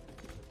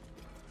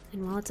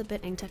 And while it's a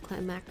bit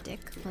anticlimactic,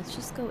 let's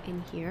just go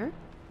in here.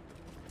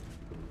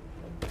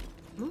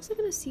 I'm also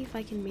gonna see if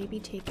I can maybe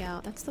take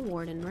out... That's the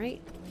warden,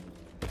 right?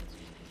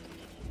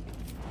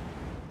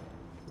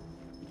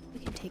 We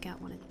can take out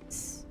one of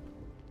these.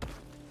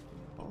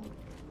 Oh.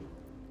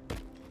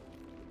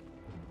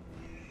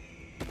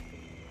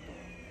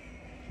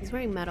 He's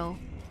wearing metal.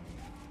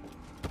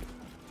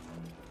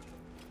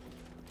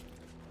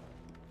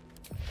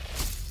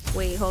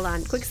 Wait, hold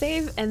on. Quick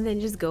save and then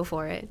just go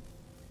for it.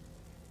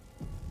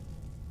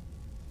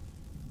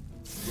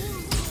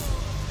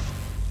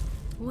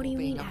 What do you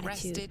mean attitude?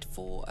 Arrested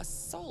for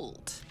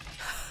assault.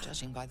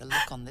 Judging by the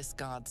look on this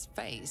guard's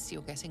face,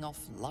 you're getting off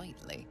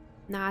lightly.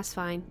 Nah, it's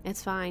fine.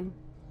 It's fine.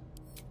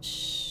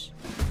 Shh.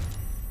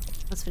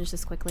 Let's finish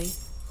this quickly,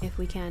 if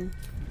we can.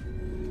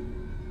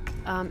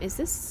 Is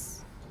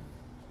this...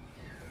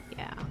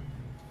 Yeah.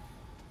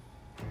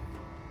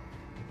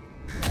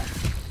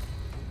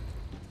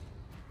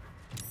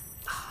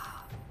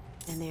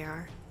 And they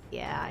are.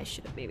 Yeah, I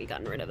should have maybe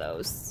gotten rid of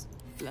those.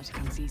 Blood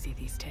comes easy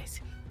these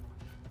days.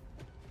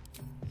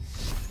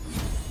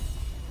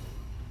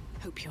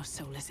 Hope your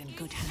soul is in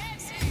good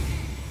hands.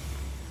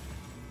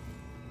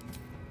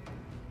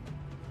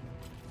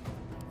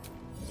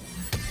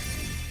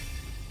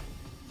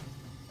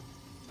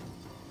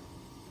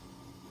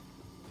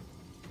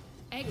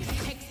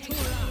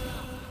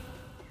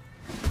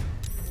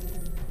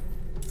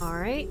 All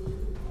right.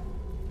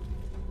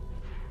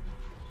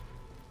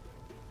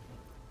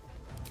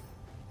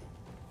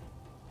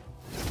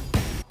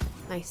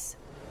 Nice.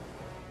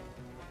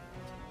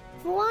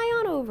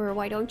 Fly on over,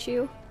 why don't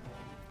you?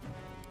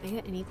 Can I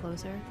get any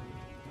closer?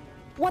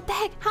 What the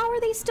heck? How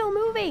are they still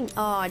moving?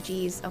 Oh,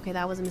 geez. Okay,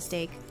 that was a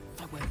mistake.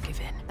 I won't give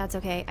in. That's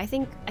okay. I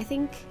think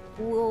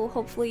we'll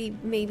hopefully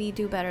maybe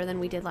do better than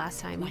we did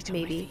last time.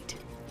 Maybe.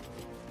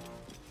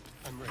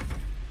 I'm ready.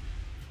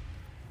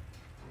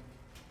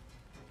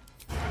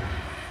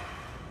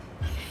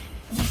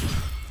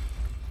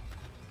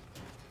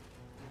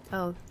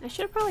 Oh, I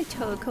should have probably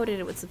coated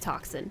it with some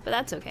toxin, but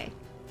that's okay.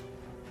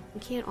 We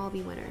can't all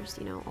be winners,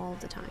 you know, all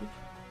the time.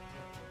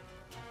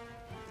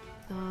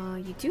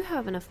 You do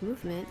have enough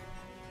movement.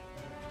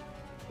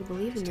 You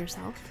believe in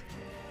yourself.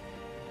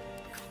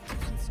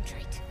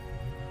 Concentrate.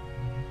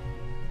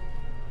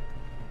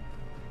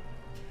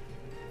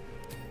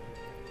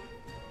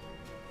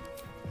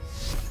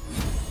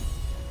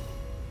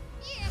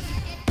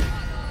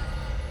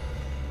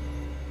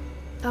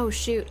 Oh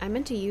shoot, I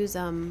meant to use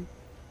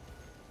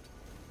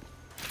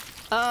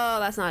Oh,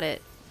 that's not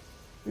it.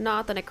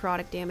 Not the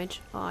necrotic damage.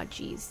 Oh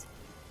jeez.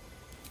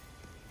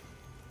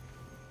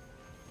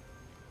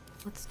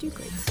 Let's do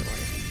great sword.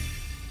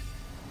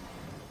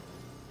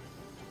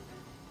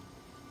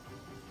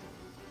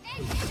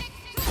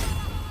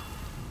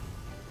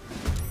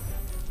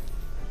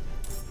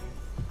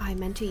 I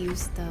meant to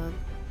use the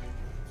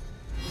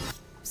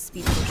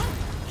speed potion.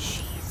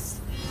 Jeez.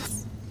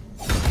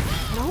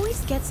 It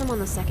always gets them on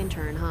the second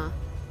turn, huh?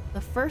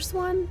 The first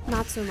one,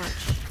 not so much.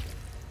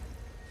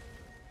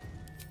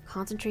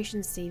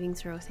 Concentration saving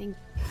throw, thank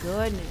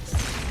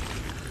goodness.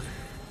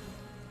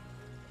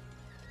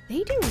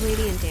 They do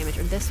radiant damage,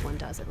 or this one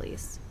does at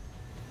least.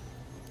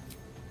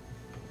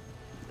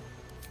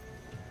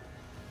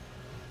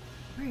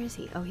 Where is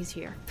he? Oh, he's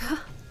here.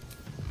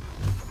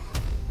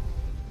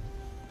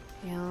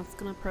 Yeah, it's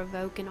gonna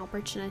provoke an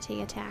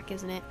opportunity attack,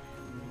 isn't it?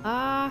 If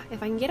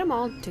I can get them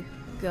all to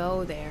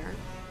go there,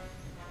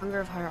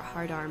 Hunger of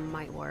Hard Arm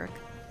might work.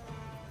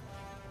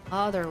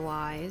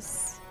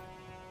 Otherwise...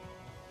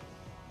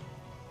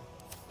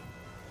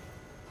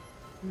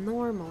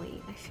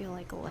 Normally, I feel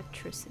like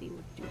electricity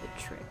would do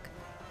the trick.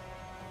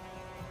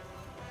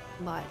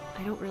 But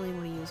I don't really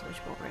want to use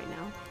Witch Bolt right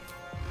now.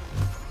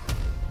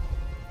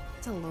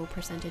 It's a low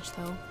percentage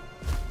though.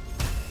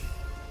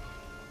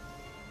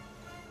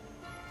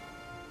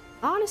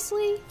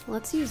 Honestly,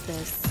 let's use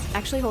this.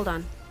 Actually, hold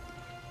on.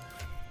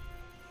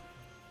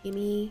 Give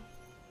me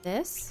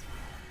this.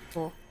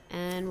 Cool.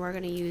 And we're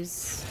gonna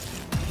use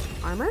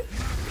armor.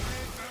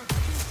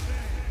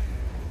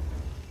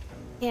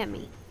 Hit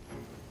me.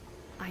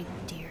 I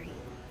dare you.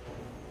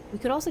 We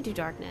could also do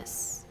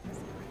darkness.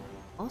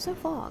 Also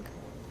fog.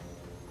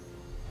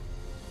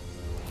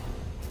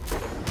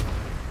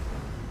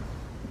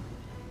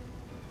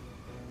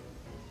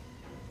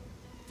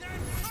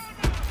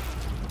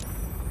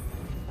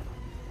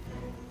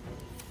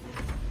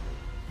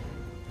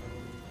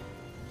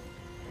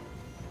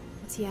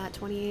 What's he at?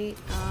 28?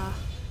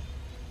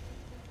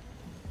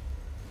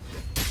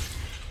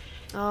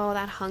 Oh,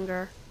 that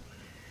hunger.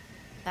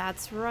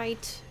 That's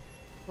right.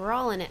 We're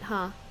all in it,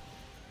 huh?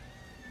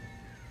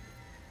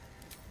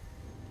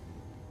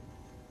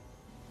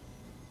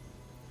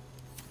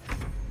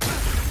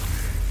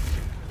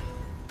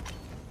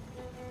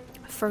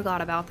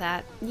 Forgot about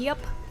that. Yep,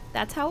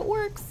 that's how it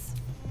works.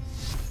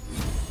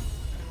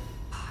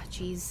 Ah,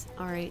 jeez.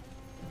 Alright.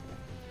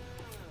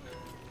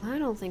 I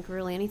don't think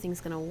really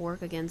anything's gonna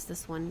work against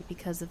this one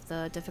because of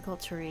the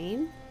difficult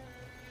terrain. I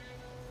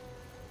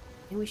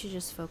think we should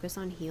just focus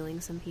on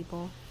healing some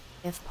people,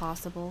 if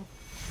possible.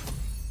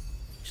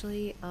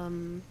 Actually,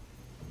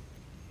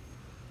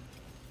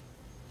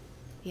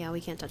 yeah, we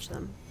can't touch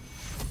them.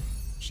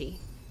 She.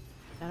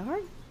 Is that her?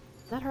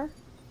 Is that her?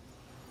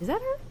 Is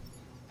that her?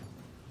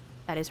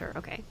 That is her,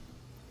 okay.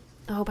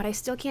 Oh, but I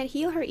still can't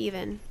heal her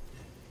even.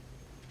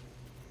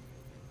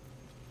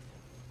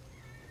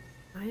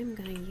 I am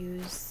gonna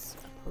use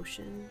a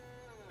potion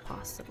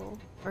possible.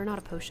 Or not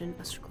a potion,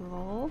 a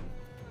scroll.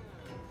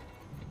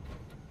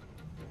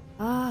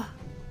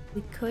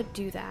 We could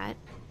do that.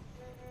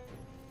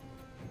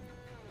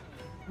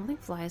 I don't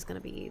think fly is gonna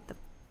be the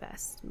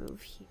best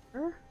move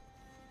here.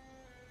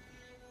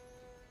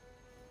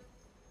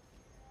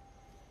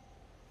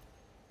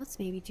 Let's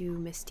maybe do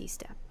Misty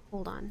Step.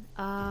 Hold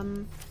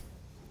on.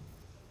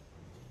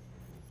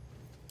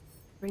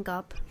 Drink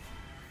up.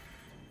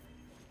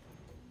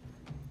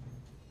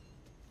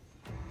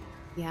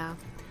 Yeah.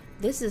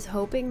 This is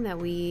hoping that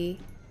we...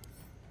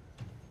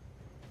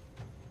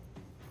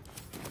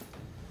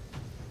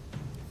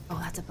 Oh,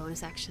 that's a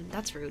bonus action.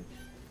 That's rude.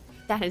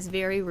 That is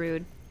very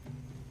rude.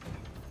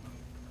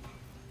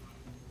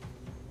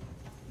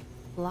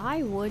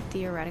 Fly would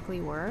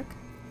theoretically work.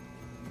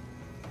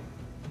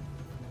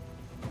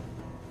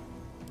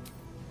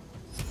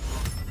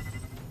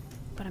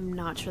 But I'm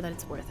not sure that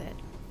it's worth it.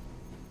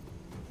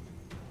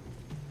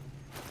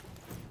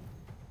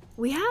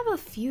 We have a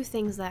few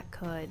things that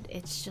could.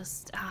 It's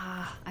just,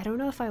 I don't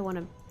know if I want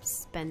to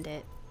spend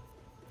it.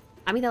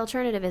 I mean, the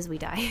alternative is we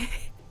die.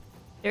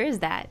 There is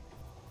that.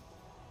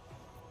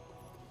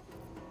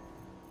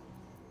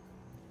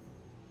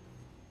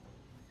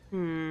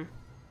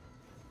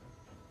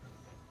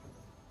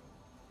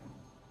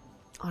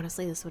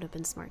 Honestly, this would have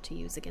been smart to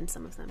use against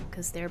some of them,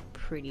 because they're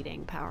pretty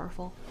dang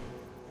powerful.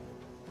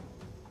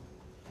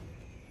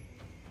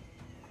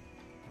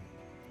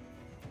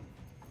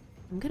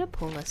 I'm gonna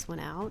pull this one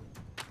out,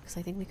 because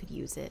I think we could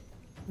use it.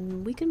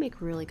 We could make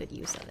really good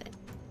use of it.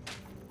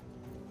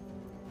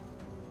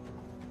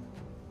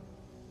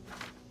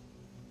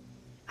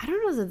 I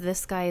don't know that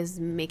this guy is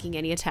making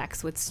any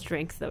attacks with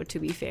strength, though, to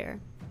be fair.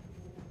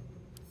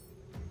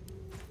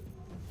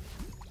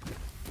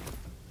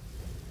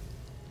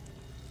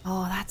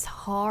 Oh, that's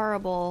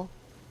horrible.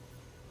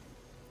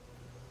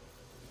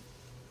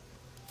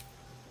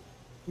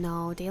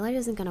 No, daylight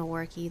isn't gonna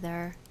work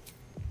either.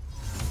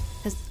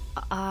 Because,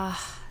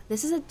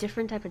 this is a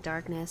different type of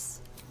darkness.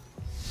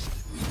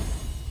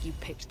 You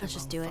picked the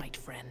wrong fight,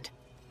 friend.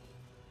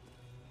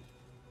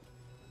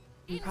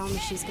 The problem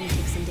is she's gonna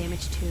take some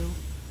damage too.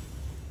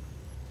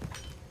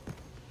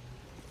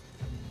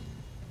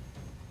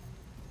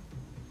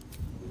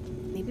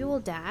 Maybe we'll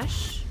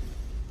dash.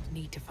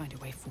 Need to find a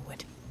way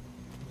forward.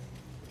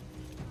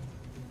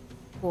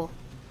 Cool.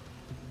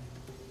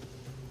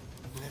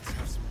 Let's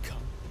have some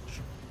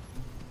courage.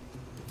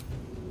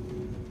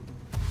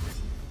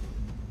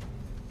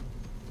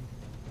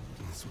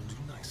 This will do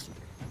nicely.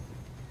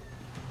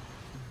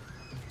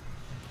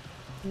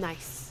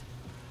 Nice.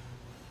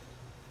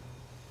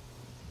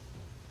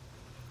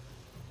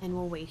 And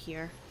we'll wait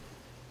here.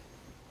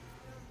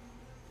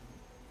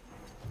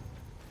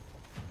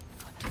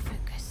 Got to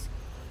focus.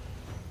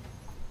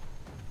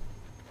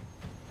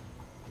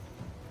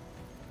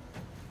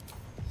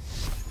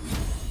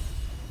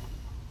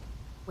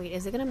 Wait,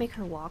 is it gonna make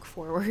her walk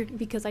forward?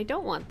 Because I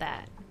don't want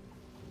that.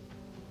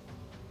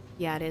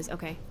 Yeah, it is.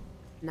 Okay.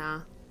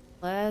 Nah.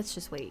 Let's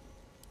just wait.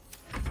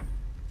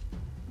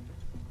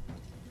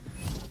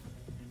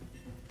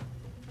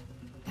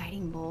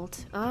 Guiding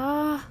bolt.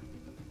 Can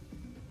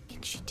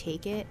she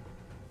take it?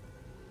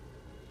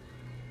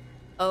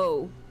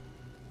 Oh.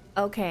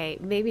 Okay,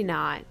 maybe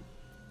not. I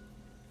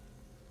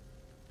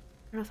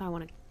don't know if I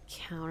want to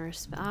counter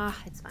spell.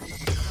 It's fine.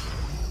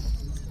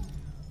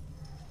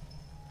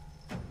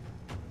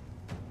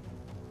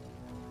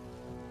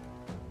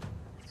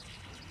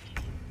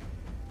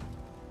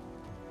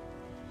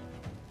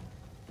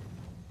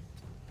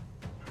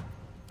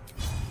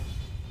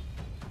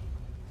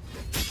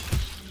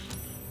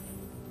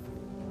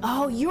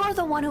 Oh, you're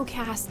the one who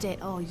cast it.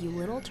 Oh, you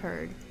little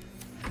turd.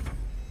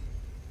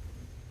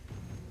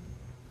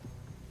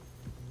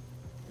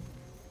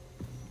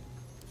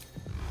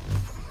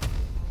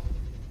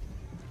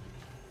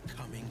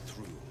 Coming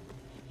through.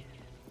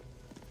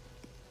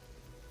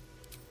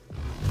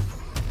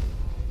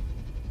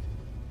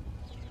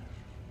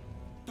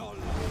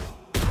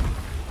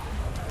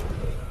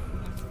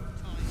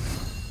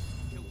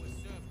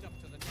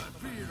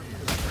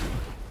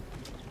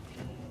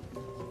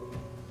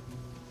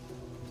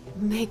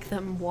 Make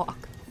them walk.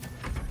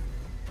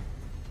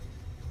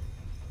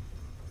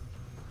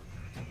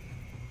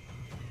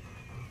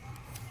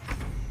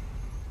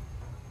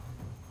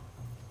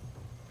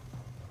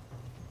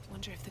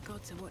 Wonder if the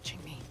gods are watching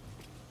me.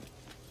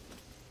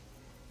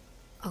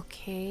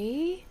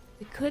 Okay.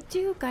 We could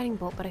do guiding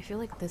bolt, but I feel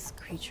like this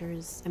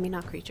creature's... I mean,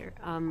 not creature.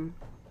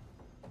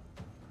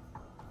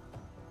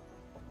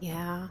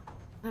 Yeah.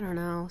 I don't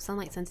know.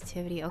 Sunlight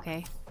sensitivity.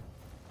 Okay.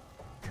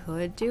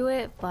 Could do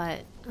it,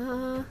 but...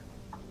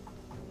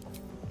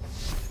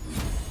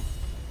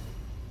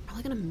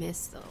 Probably gonna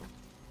miss, though.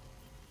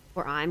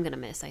 Or I'm gonna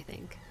miss, I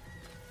think.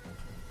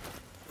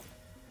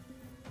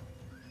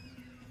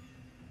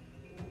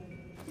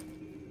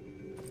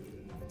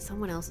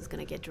 Someone else is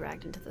gonna get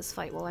dragged into this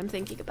fight while I'm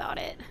thinking about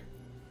it.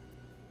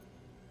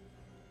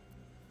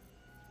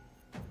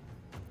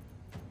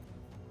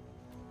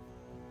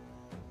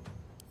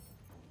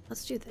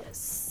 Let's do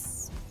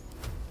this.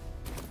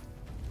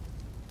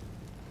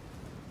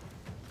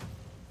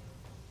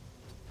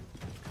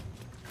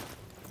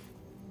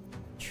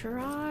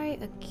 try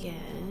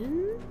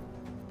again.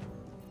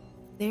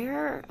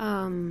 They're,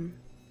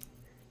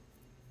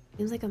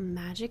 seems like a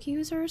magic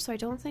user, so I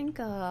don't think,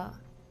 what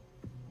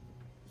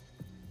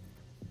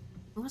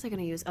was I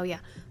gonna use? Oh yeah,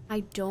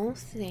 I don't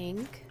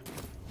think...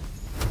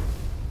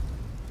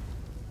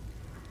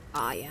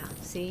 Ah yeah,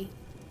 see?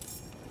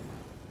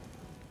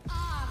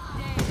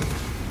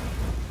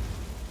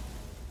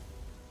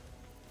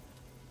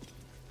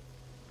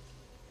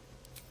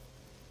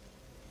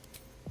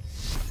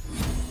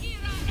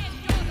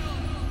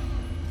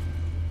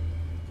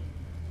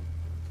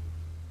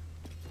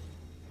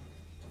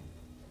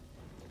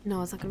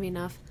 No, it's not gonna be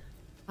enough.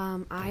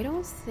 I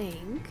don't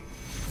think...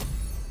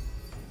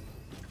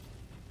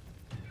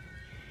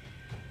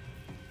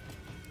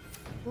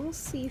 We'll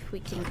see if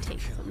we can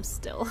take them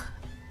still.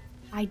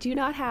 I do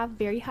not have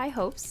very high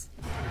hopes,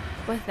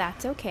 but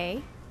that's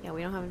okay. Yeah,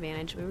 we don't have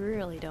advantage. We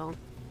really don't.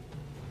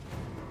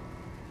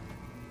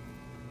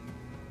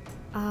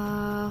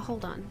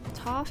 Hold on.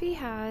 Toffee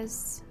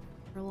has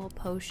her little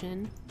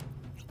potion.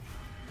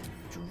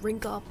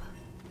 Drink up.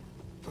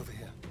 Over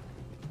here.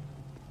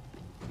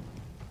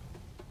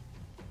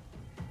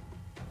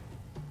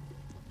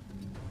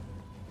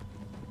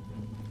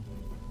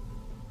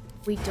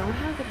 We don't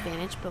have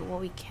advantage, but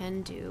what we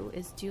can do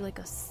is do like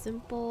a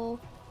simple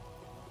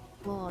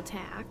little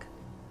attack.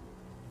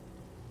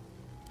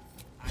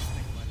 I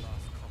think my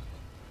last copper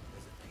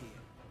was a peer.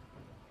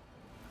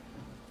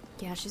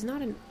 Yeah, she's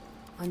not an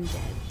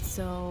undead,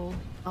 so...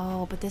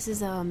 Oh, but this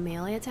is a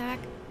melee attack?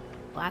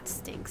 Well, that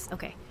stinks.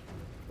 Okay.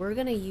 We're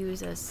gonna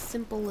use a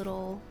simple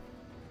little...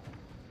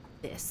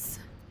 this.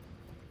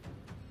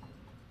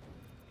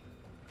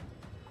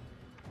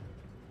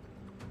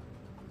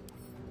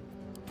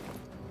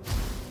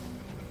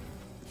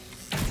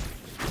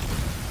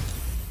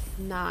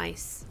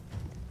 Nice.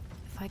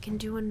 If I can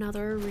do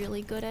another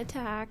really good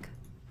attack.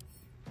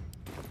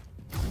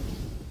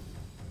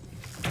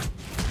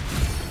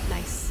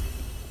 Nice.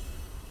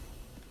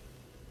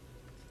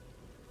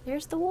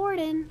 There's the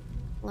warden.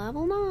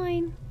 Level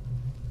 9.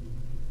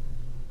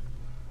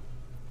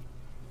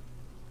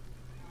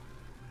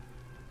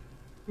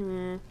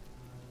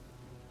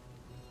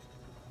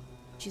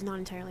 She's not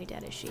entirely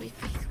dead, is she? My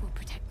faith will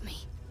protect me.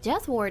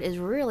 Death Ward is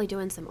really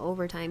doing some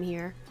overtime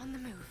here. On the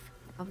move.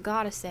 I've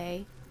gotta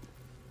say.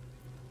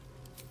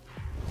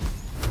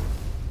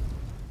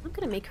 I'm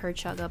gonna make her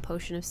chug a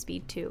potion of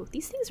speed too.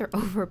 These things are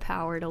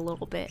overpowered a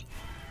little bit.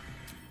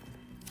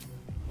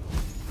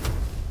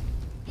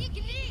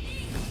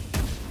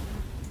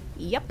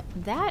 Yep,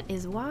 that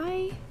is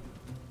why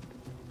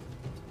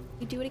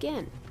we do it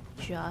again.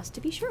 Just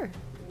to be sure.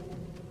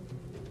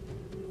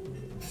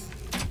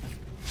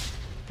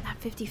 That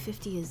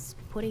 50-50 is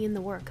putting in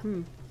the work,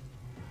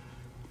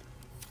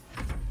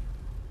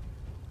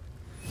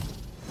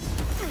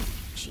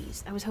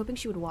 Jeez, I was hoping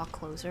she would walk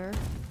closer.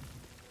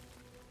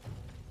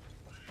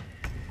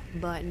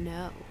 But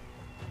no.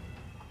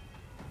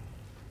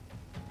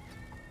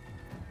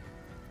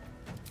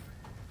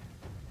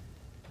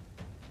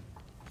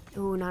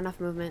 Ooh, not enough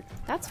movement.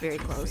 That's very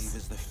close.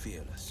 Favors the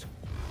fearless.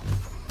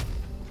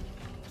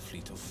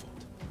 Fleet of foot.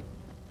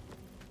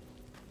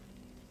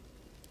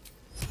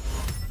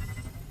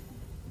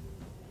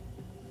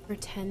 For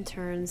 10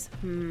 turns.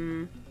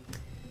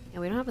 Yeah,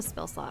 we don't have a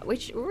spell slot,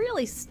 which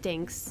really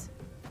stinks.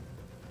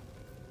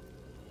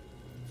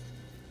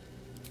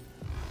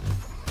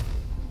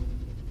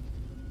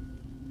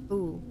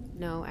 Ooh,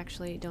 no,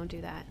 actually, don't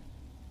do that.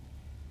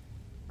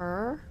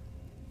 We'll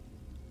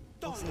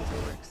see if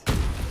it works.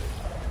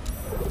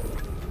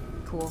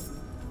 Cool.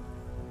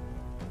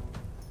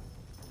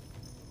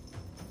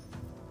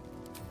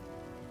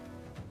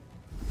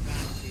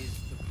 That is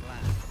the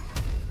plan.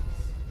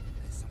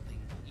 There's something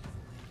evil.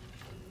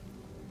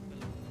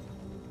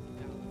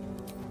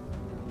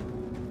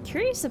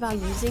 Curious about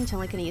using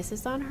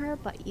telekinesis on her,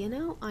 but you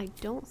know, I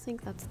don't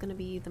think that's gonna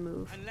be the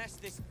move. Unless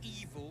this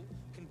evil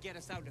can get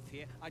us out of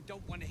here, I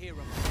don't want to hear of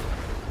it.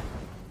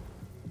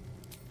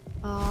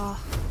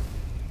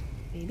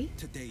 Maybe?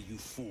 Today you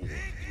fool.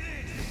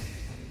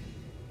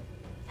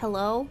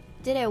 Hello?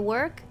 Did it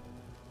work?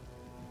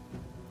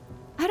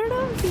 I don't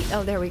know if he...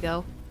 Oh, there we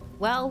go.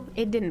 Well,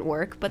 it didn't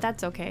work, but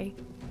that's okay.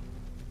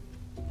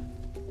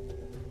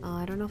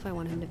 I don't know if I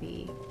want him to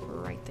be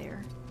right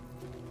there.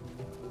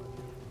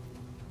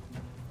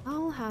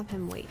 I'll have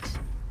him wait.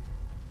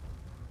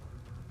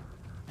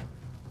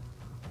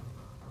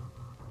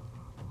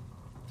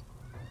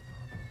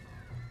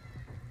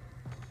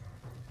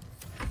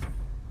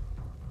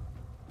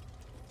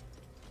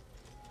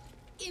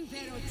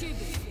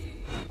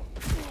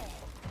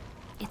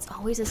 It's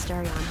always a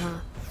Starion, huh?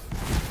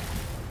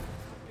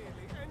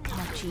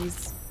 Oh,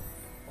 jeez.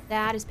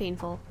 That is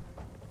painful.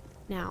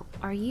 Now,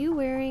 are you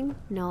wearing...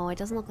 No, it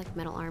doesn't look like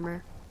metal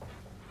armor.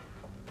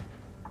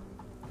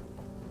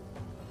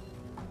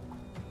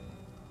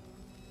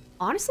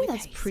 Honestly,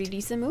 that's pretty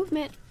decent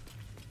movement.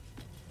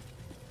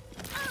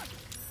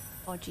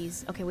 Oh,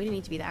 jeez. Okay, we didn't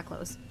need to be that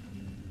close.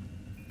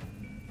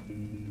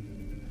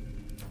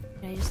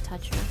 Did I just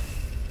touch her?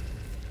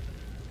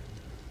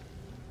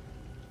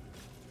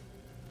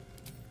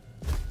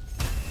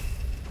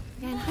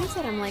 in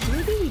hindsight, I'm like,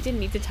 maybe we didn't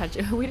need to touch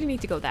it. We didn't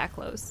need to go that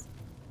close.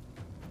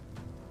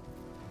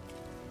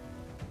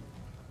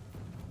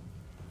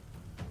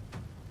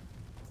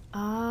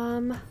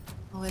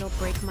 Oh, it'll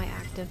break my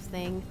active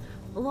thing.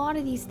 A lot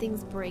of these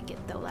things break it,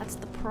 though. That's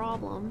the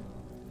problem.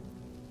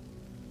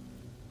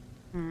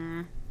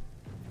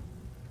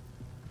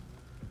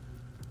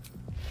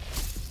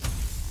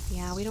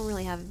 Yeah, we don't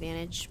really have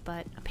advantage,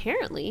 but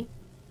apparently...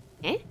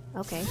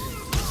 Okay.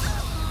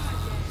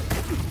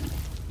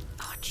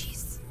 Oh,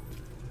 jeez.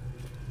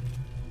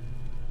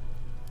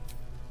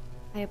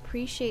 I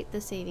appreciate the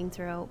saving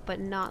throw, but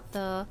not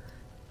the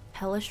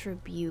hellish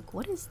rebuke.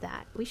 What is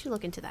that? We should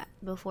look into that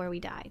before we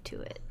die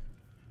to it.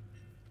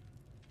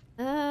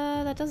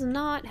 That does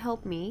not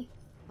help me.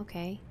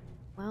 Okay,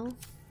 well,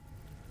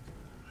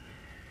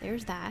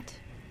 there's that.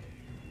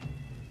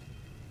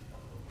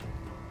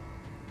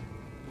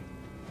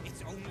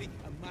 It's only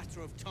a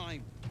matter of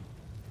time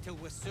till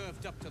we're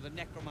served up to the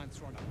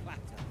necromancer on a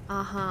platter.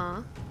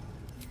 Uh-huh.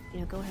 You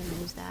know, go ahead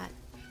and use that.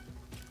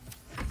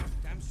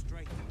 Damn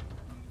straight.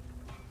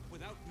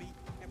 Without me,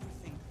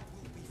 everything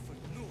will be for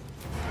naught.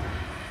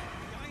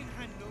 The Iron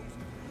Hand knows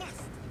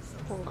must.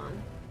 Hold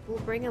on. We'll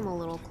bring him a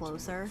little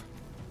closer.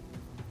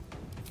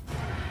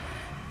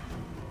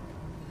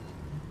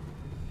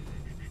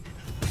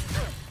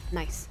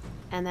 Nice.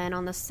 And then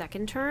on the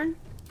second turn,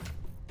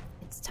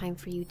 it's time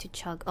for you to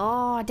chug.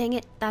 Oh, dang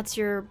it. That's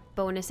your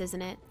bonus,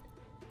 isn't it?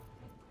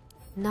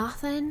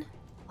 Nothing?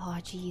 Oh,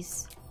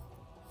 jeez.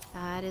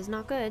 That is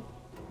not good.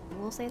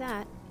 We'll say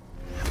that.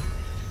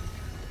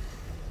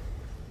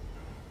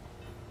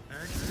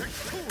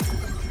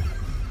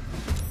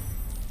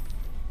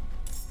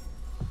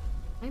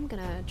 I'm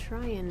gonna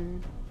try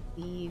and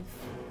leave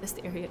this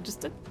area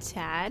just a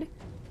tad.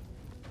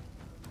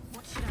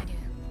 What should I do?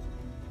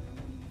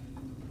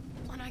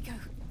 On I go.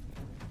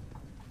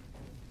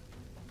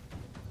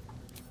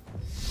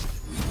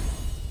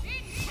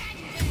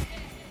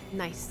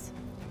 Nice.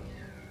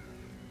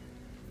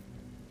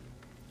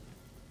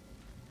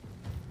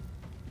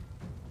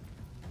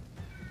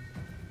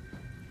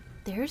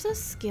 There's a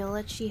skill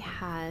that she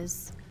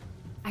has.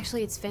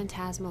 Actually, it's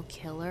Phantasmal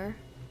Killer.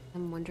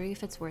 I'm wondering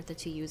if it's worth it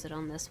to use it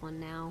on this one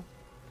now.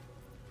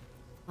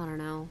 I don't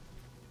know.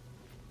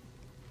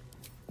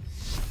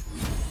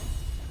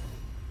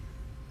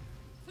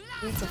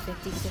 It's a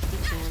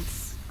 50-50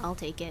 chance. I'll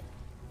take it.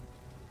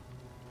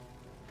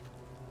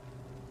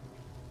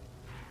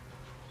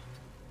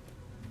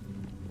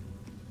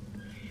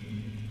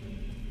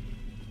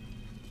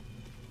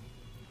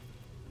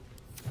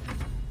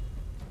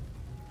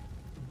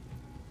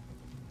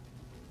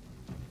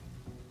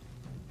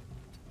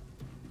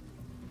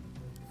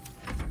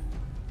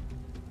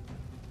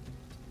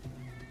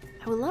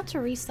 I would love to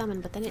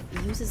resummon, but then it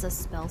uses a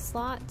spell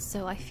slot,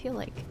 so I feel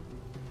like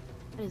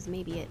that is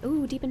maybe it.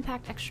 Ooh, Deep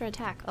Impact extra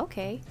attack.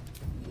 Okay.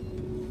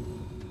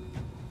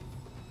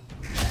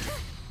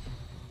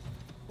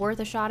 Worth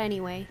a shot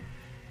anyway.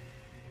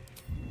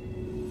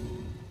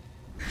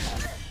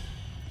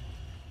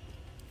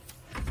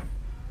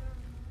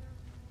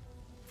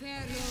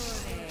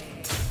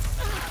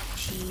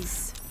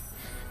 Jeez.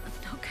 I'm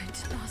not going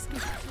to last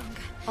much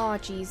longer. Oh,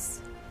 jeez.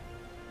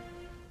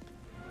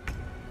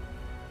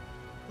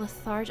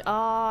 Letharg.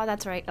 Oh,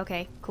 that's right.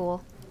 Okay,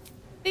 cool.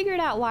 Figured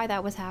out why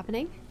that was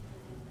happening.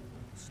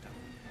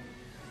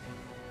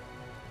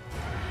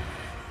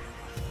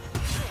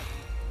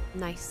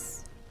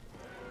 Nice.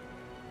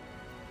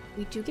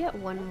 We do get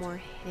one more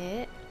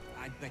hit.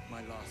 I'd bet my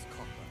last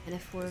copper. And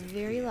if we're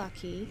very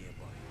lucky.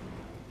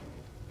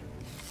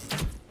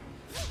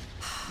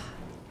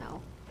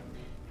 No.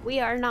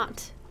 We are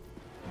not.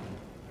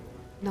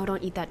 No,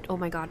 don't eat that. Oh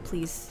my god,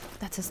 please.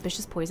 That's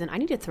suspicious poison. I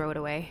need to throw it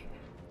away.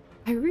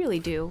 I really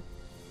do.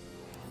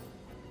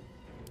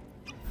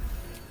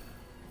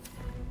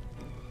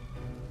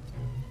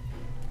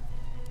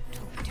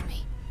 Talk to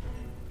me.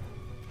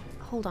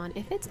 Hold on,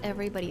 if it's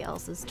everybody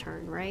else's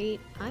turn, right?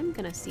 I'm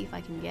gonna see if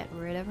I can get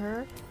rid of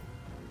her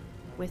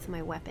with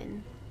my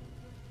weapon.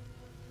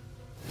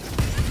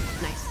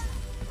 Nice.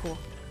 Cool.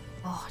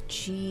 Oh,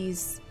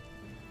 jeez.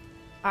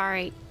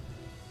 Alright.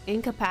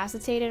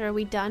 Incapacitated, are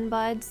we done,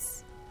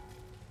 buds?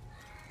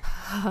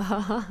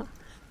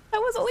 That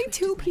was only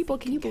 2 people,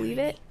 can you believe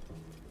it?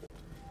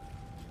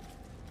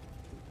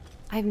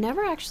 I've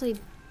never actually,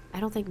 I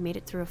don't think, made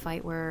it through a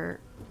fight where,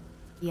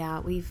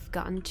 yeah, we've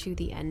gotten to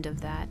the end of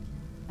that.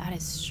 That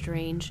is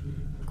strange.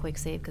 Quick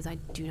save, because I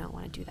do not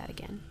want to do that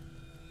again.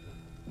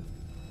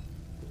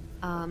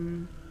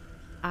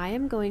 I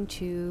am going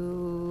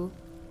to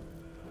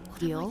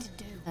heal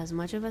as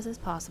much of us as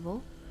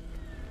possible.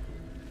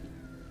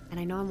 And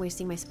I know I'm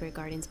wasting my Spirit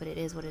Guardians, but it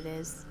is what it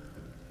is.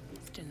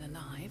 Still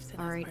alive.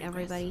 Alright,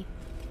 everybody.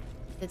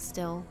 Sit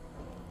still.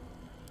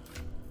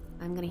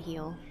 I'm gonna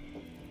heal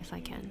if I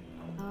can.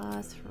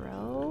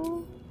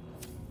 Throw.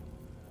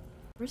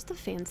 Where's the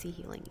fancy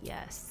healing?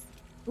 Yes.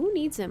 Who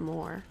needs it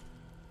more?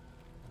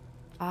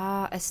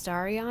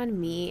 Astarion,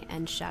 me,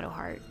 and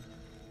Shadowheart.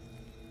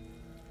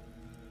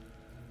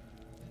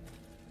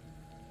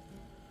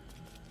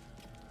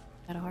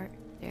 Shadowheart.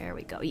 There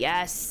we go.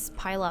 Yes!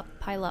 Pile up,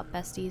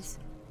 besties.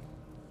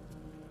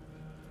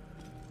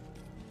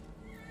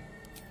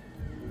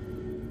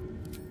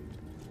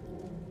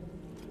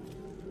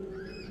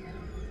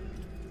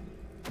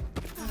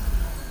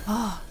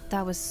 Oh,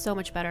 that was so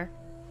much better.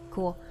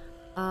 Cool.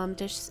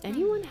 Does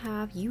anyone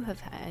have... You have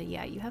had...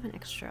 Yeah, you have an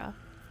extra.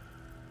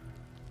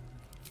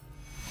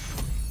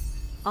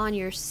 On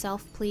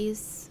yourself,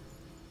 please.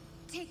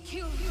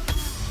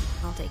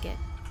 I'll take it.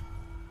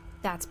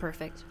 That's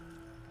perfect.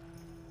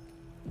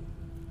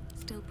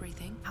 Still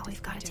breathing. Oh,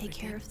 we've got to take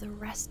care of the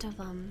rest of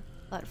them.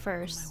 But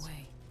first... On my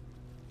way.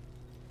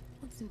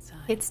 What's inside?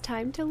 It's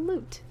time to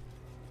loot.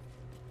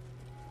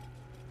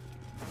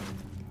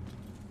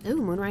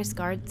 Ooh, Moonrise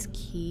Guard's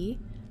key.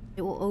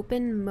 It will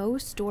open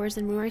most doors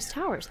in Moonrise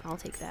Towers. I'll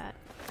take that.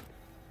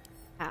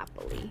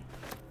 Happily.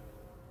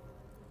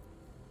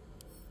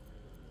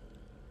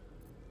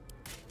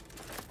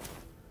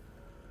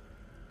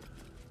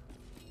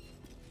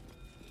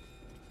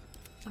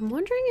 I'm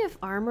wondering if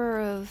armor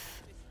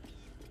of...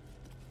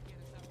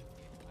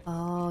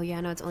 Oh,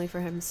 yeah, no, it's only for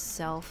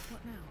himself.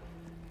 What now?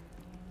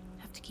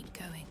 Have to keep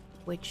going.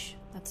 Which,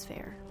 that's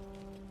fair.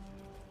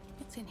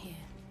 What's in here?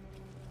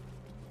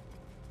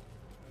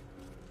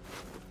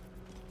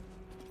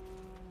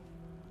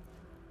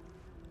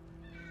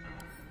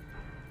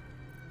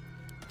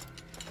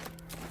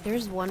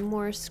 There's one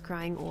more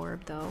scrying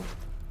orb, though.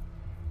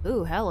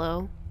 Ooh,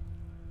 hello.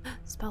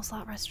 Spell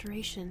slot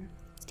restoration.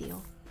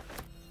 Steal.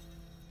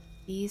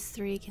 These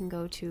 3 can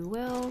go to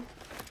Will.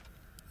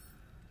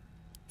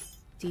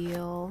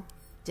 Steal.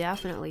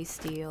 Definitely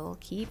steal.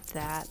 Keep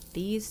that.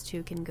 These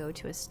 2 can go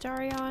to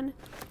Astarion.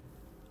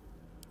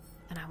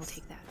 And I will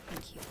take that.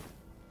 Thank you.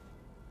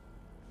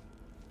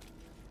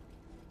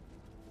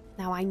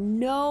 Now I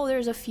know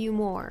there's a few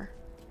more.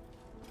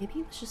 Maybe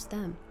it was just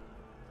them.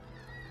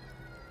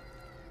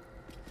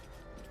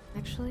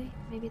 Actually,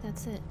 maybe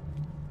that's it.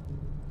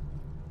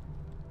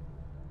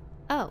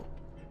 Oh.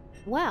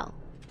 Well.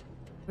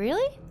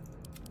 Really?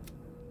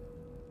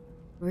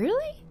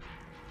 Really?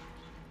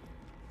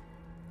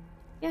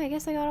 Yeah, I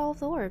guess I got all of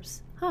the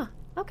orbs. Huh.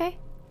 Okay.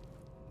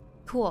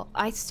 Cool.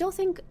 I still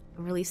think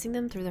releasing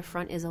them through the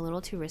front is a little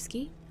too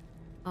risky.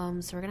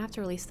 So we're gonna have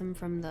to release them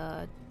from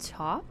the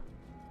top?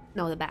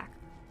 No, the back.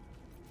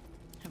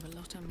 Have a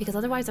lot on Because my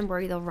otherwise I'm mind.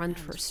 worried they'll run And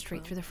for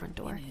straight through the front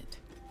door. in it.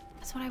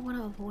 That's what I want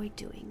to avoid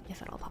doing,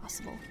 if at all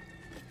possible.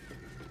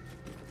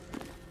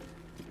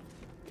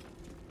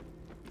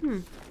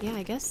 Yeah,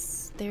 I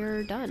guess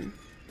they're done.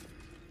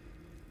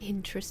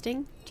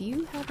 Interesting. Do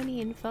you have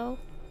any info?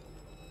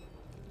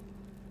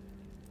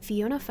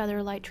 Fiona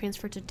Featherlight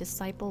transferred to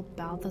Disciple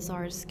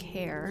Balthazar's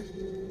care.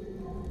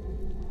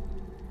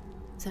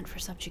 Sent for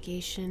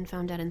subjugation,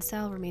 found dead in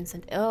cell, remains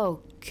sent.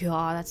 Oh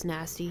god, that's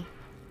nasty.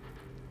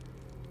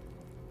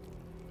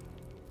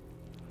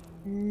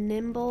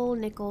 Nimble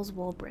Nichols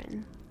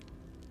Wulbren.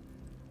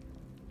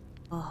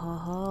 Oh ho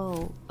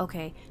ho.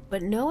 Okay,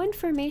 but no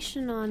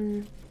information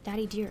on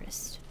Daddy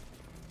Dearest.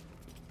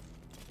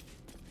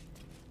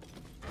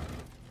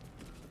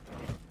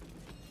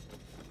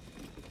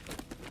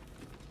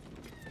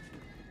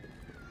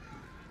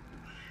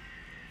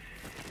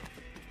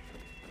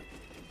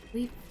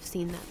 We've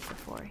seen that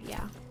before,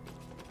 yeah.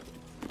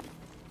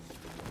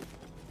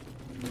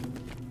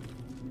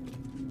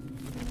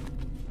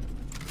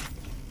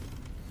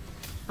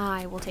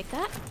 I will take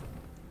that.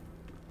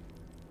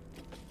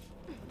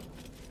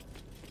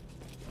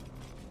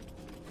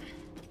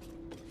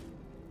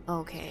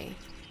 Okay.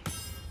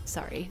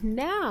 Sorry.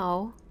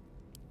 Now,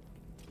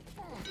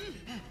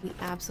 we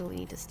absolutely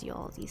need to steal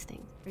all of these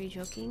things. Are you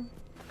joking?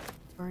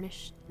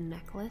 Burnished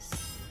necklace.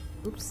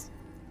 Oops.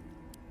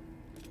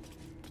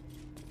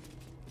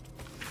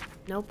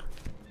 Nope.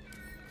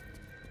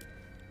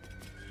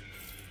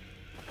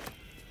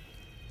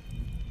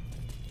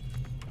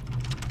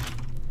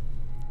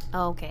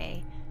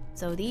 Okay.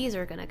 So these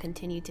are gonna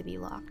continue to be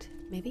locked.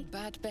 Maybe?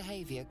 Bad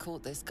behavior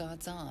caught this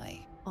guard's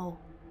eye. Oh.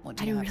 What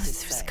do I you didn't have to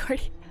realize there was say? a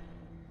guardian.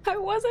 I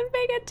wasn't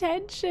paying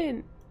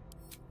attention.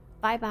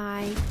 Bye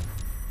bye.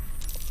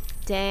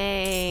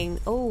 Dang.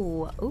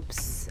 Oh,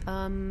 oops.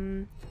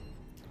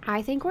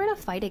 I think we're in a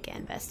fight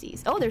again,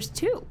 besties. Oh, there's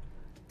 2.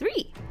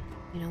 3.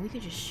 You know, we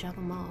could just shove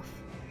them off.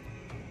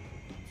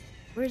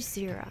 Where's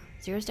Zira?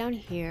 Zira's down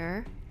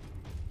here.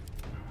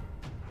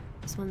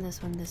 This one,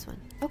 this one, this one.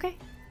 Okay.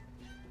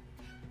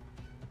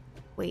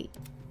 Wait.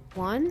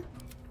 1,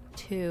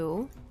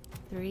 2,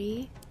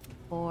 3,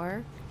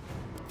 4,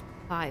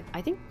 5.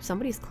 I think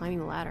somebody's climbing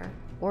the ladder.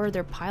 Or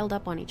they're piled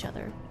up on each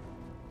other.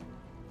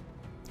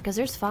 Because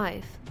there's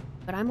 5.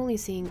 But I'm only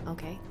seeing...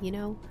 Okay, you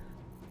know,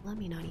 let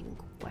me not even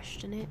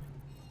question it.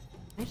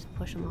 Can I just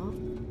push them off?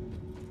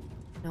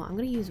 No, I'm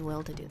going to use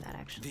Will to do that,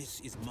 actually. This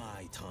is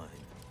my time.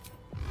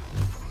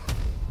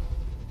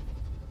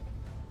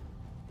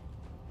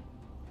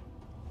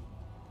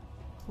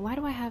 Why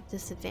do I have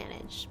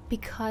disadvantage?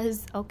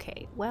 Because...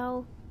 Okay,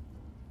 well...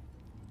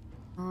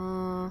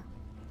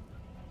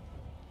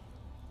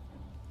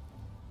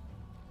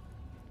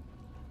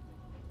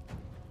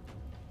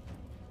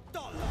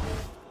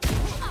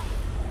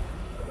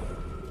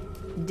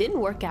 didn't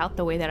work out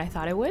the way that I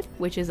thought it would,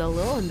 which is a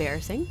little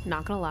embarrassing,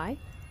 not gonna lie.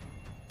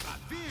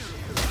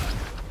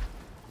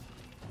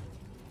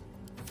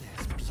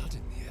 There's blood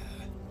in the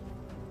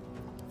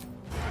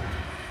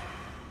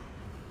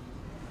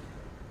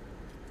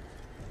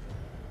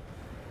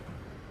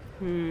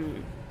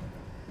air.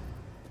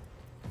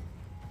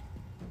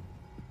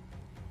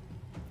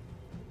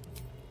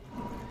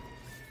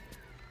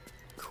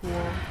 Cool.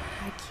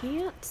 I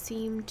can't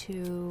seem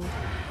to...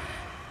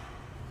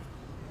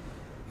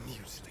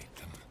 Mutilate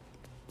them.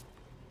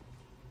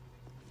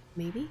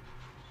 Maybe?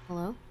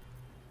 Hello?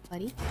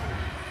 Buddy?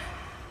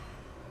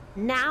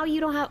 Now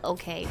you don't have...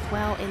 Okay,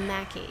 well, in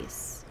that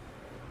case...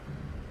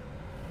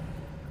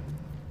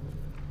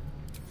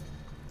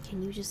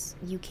 Can you just...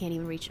 You can't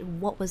even reach...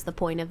 What was the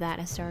point of that,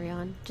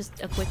 Astarion?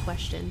 Just a quick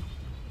question.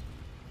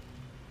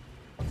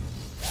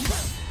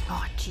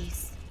 Oh,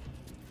 jeez.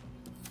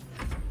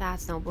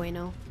 That's no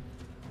bueno.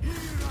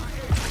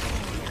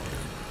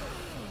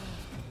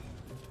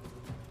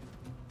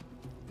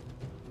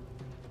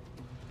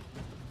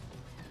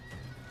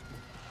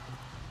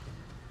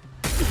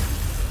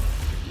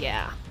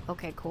 Yeah.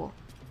 Okay, cool.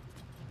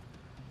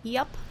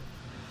 Yup.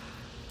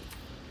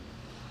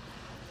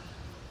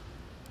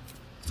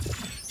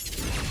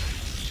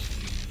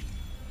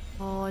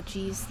 Oh,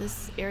 geez,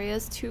 this area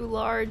is too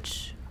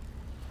large.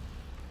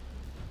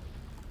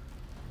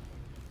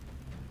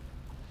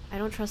 I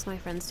don't trust my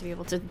friends to be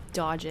able to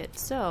dodge it,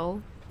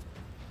 so...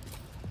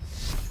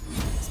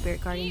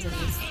 Spirit Guardians at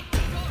least.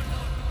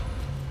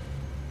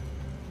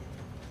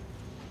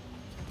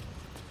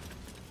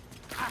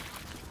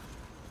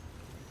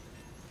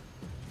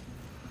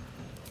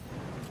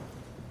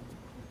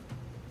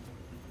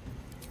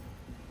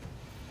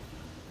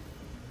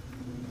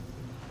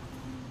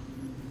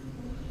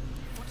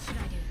 What should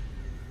I do?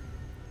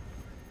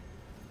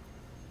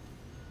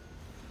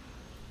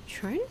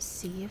 Trying to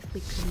see if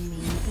we could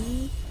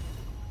maybe...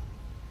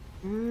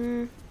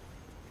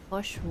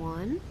 push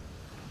one.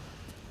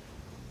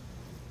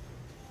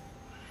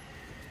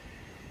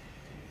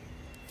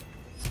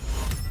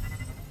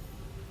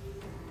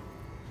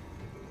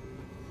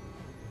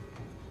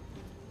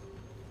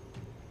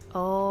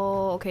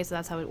 Oh, okay, so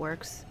that's how it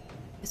works.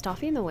 Is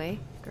Toffee in the way?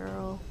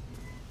 Girl.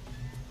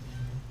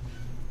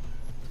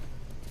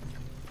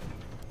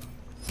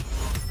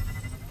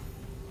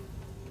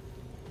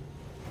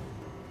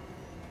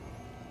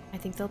 I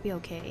think they'll be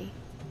okay.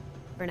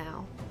 For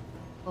now.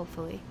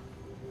 Hopefully.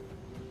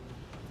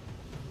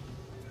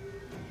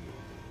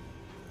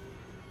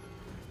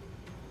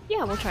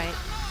 Yeah, we'll try it.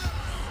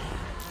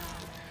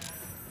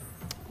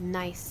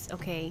 Nice,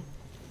 okay.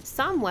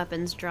 Some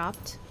weapons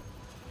dropped.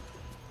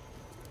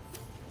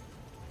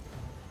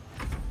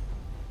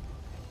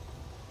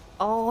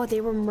 Oh, they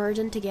were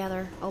merging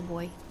together. Oh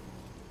boy.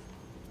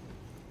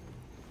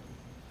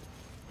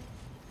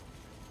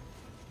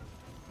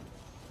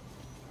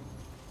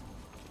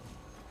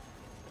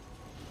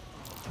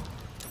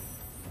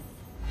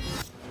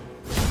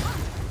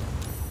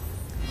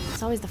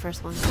 It's always the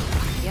first one.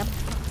 Yep.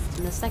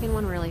 And the second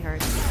one really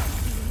hurts.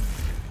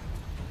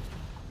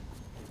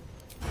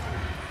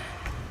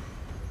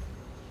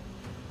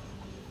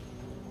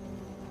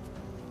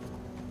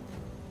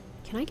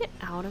 Can I get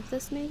out of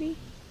this maybe?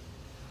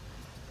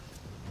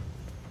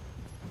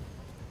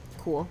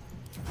 Cool.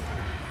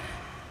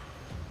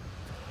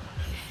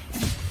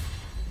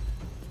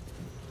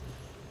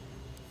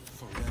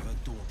 Forever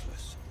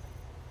dauntless.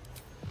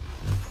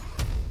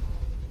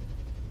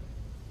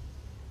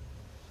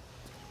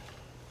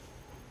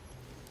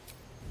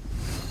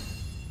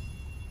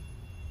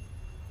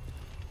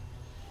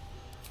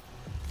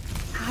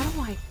 How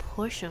do I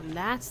push him?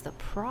 That's the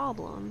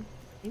problem.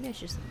 Maybe I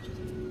should just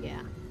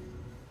yeah.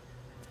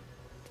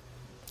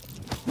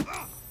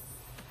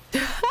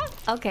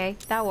 Okay,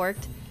 that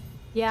worked.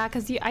 Yeah,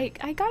 because I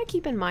gotta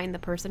keep in mind the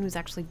person who's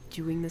actually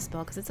doing the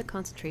spell, because it's a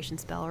concentration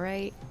spell,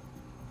 right?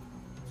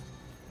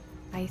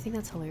 I think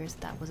that's hilarious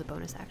that was a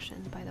bonus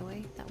action, by the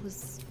way. That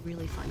was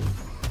really funny.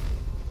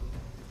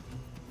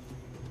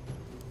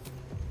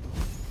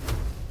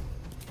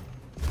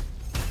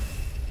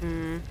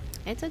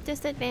 It's a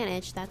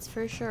disadvantage, that's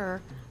for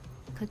sure.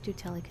 Could do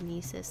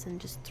telekinesis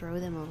and just throw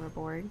them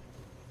overboard.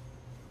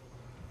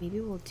 Maybe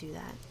we'll do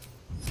that.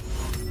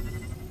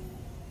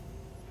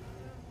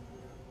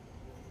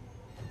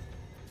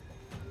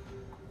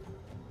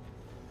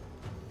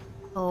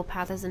 Oh,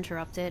 path is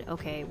interrupted.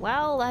 Okay,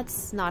 well,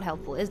 that's not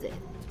helpful, is it?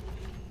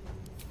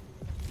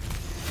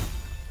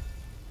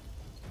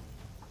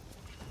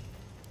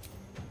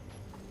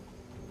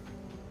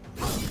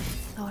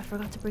 Oh, I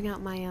forgot to bring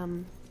out my,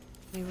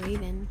 my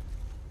raven.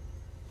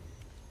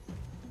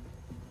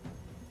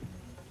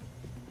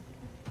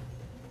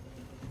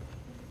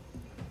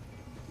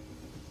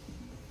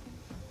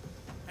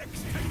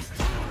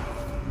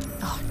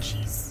 Oh,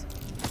 jeez.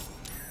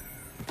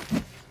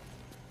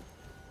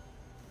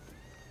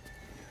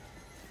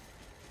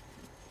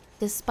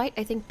 Despite,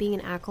 I think, being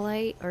an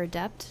acolyte or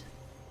adept,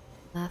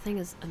 that thing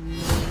is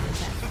annoying.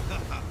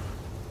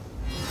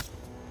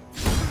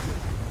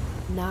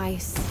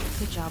 Nice.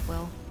 Good job,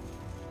 Will.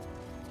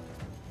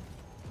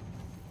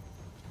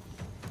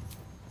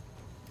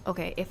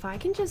 Okay, if I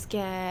can just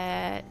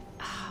get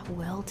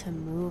Will to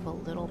move a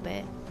little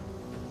bit.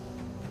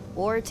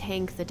 Or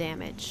tank the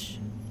damage.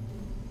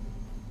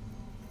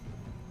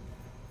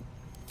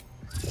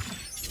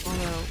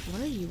 Although,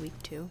 what are you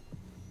weak to?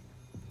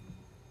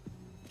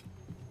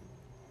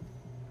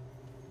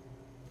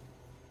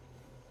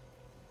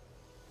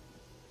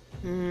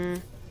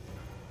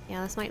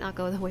 Yeah, this might not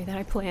go the way that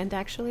I planned,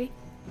 actually.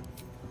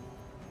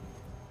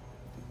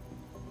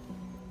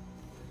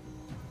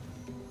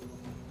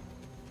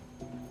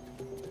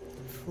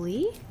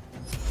 Flee?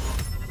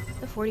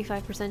 A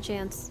 45%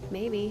 chance,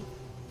 maybe.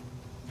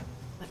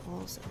 But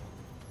also...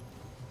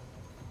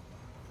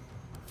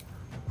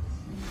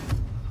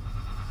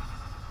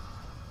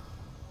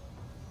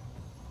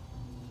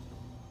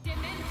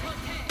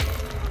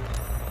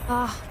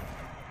 Ah,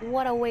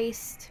 what a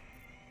waste.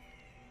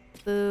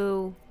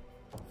 Boo.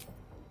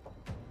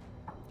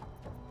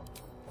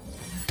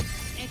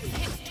 Can't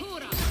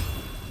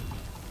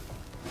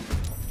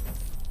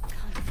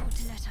afford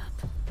to let up.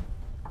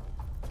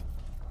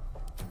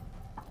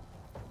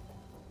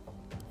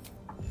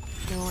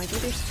 No, I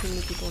think there's too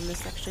many people in this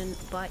section,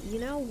 but you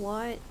know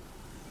what?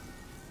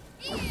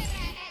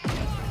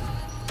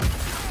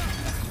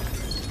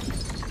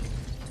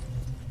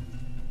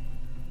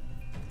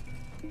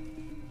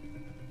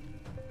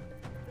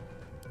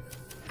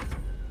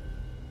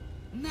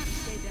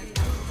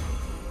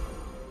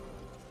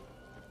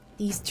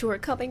 These two are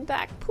coming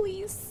back,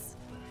 please.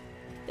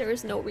 There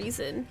is no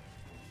reason.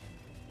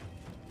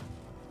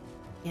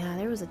 Yeah,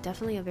 there was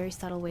definitely a very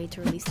subtle way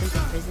to release them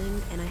from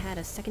prison, and I had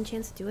a second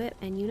chance to do it,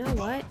 and you know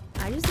what?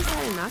 I just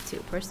decided not to,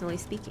 personally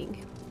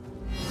speaking.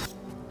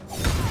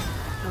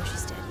 Oh,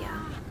 she's dead, yeah.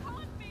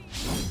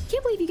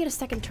 Can't believe you get a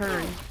second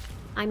turn.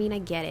 I mean, I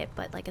get it,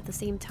 but like at the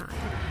same time.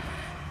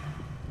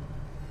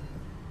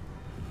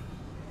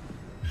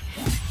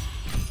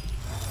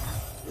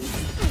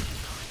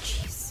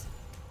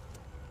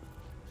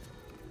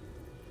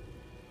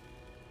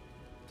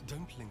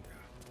 Don't linger.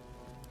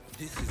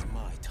 This is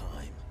my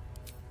time.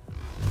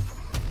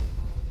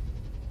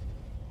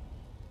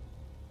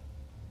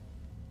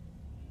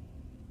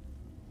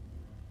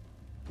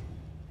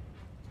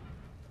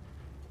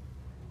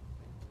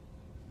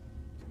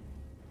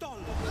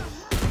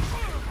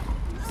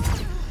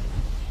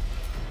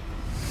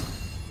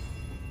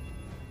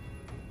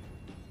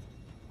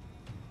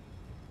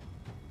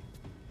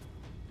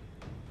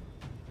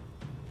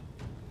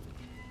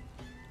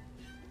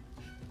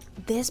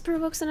 This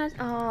provokes an...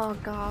 Oh,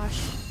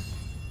 gosh.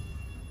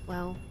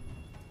 Well.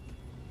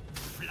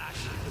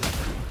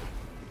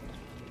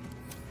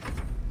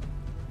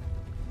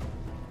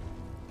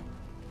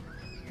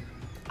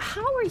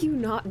 How are you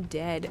not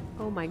dead?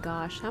 Oh my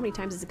gosh. How many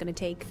times is it gonna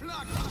take?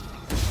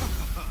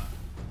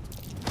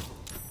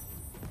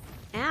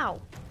 Ow.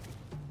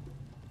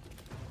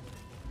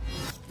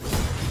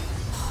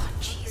 Oh,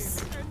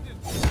 jeez.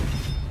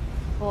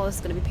 Oh, this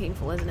is gonna be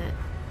painful, isn't it?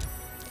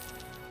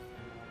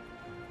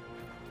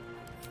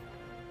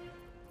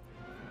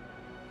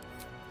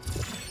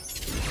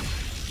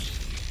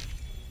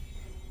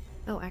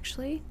 Oh,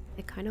 actually,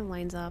 it kind of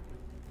lines up.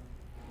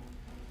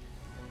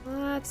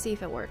 Let's see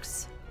if it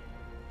works.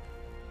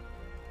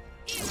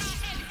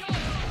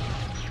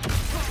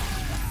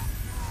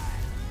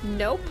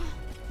 Nope.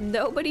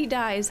 Nobody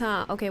dies,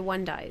 huh? Okay,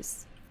 one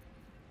dies.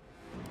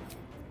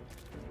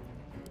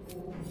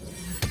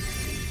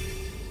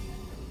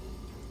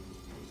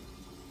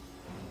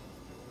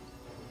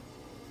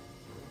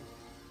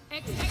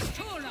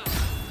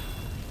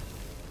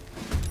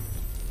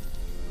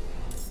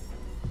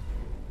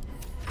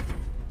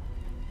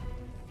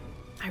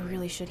 I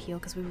really should heal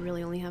because we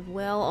really only have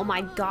Will. Oh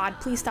my god,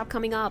 please stop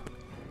coming up.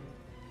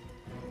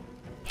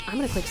 I'm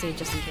gonna quick save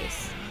just in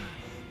case.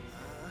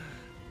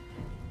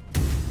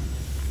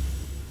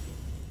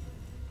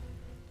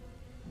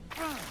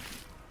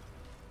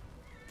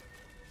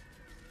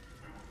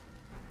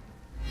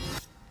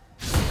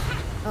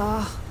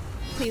 Oh,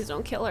 please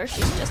don't kill her.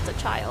 She's just a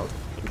child.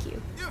 Thank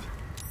you.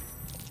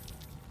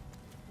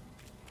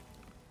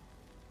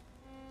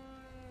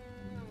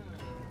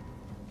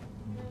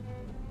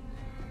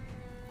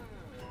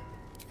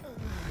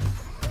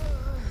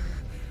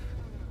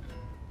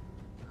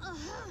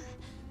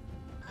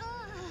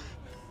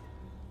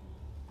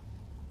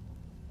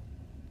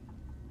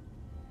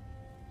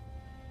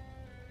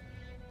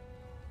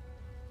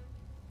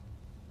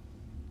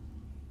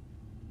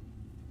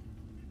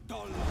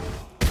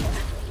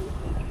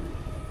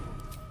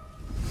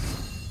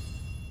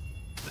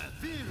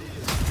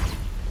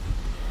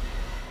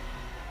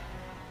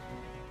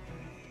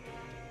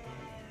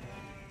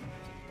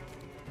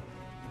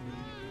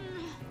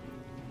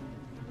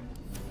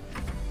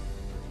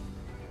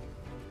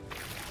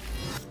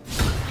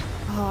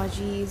 Oh,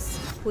 jeez.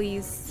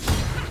 Please.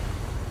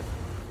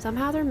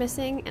 Somehow they're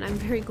missing, and I'm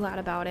very glad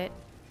about it.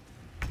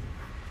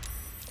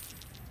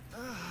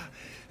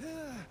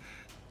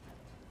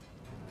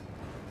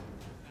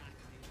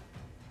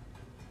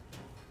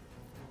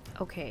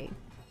 Okay.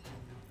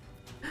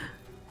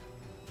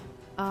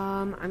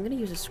 I'm gonna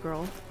use a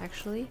scroll,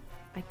 actually.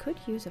 I could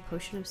use a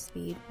potion of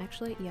speed.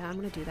 Actually, yeah, I'm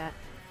gonna do that.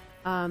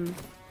 I'm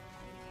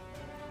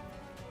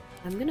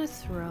gonna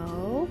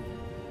throw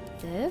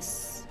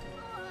this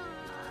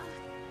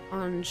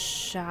on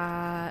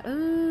shot.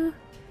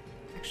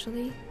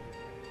 Actually,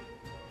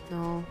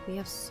 no, we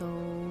have so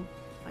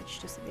much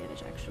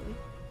disadvantage, actually.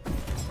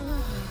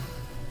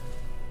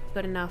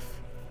 Good enough.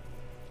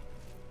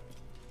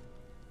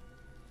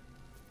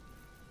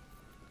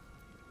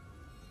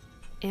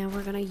 And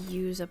we're gonna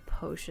use a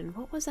potion.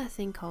 What was that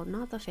thing called?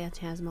 Not the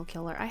Phantasmal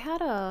Killer. I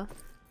had a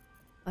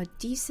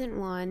decent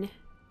one.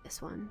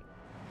 This one.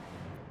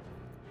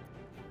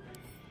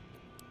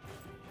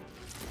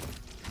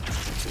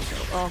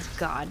 Oh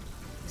god.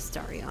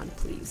 Starion,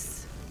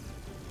 please.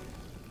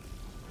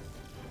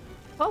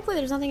 Hopefully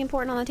there's nothing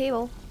important on the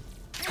table.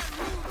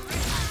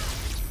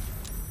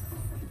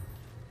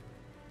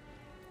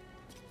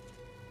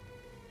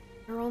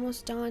 We're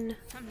almost done.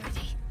 I'm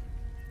ready.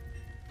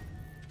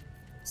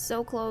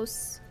 So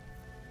close.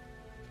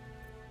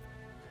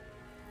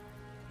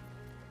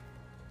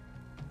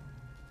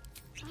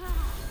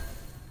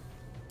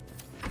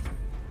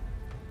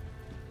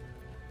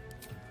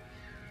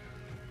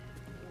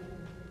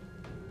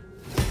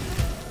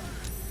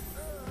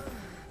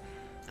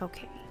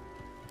 Okay.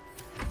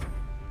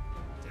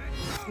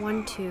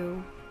 1,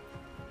 2.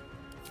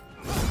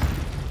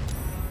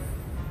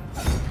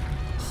 Oh,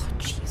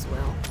 jeez,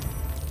 Will.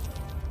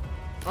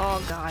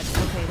 Oh god.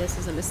 Okay, this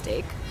is a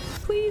mistake.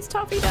 Please,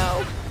 Toffee,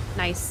 no.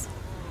 Nice.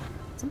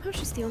 Somehow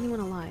she's the only one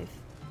alive.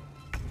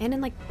 And in,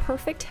 like,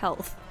 perfect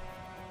health.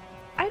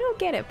 I don't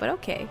get it, but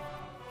okay.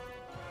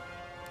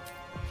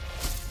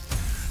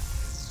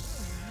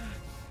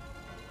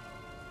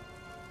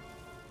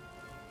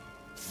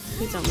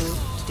 Please don't move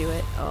to do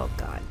it. Oh,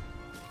 God.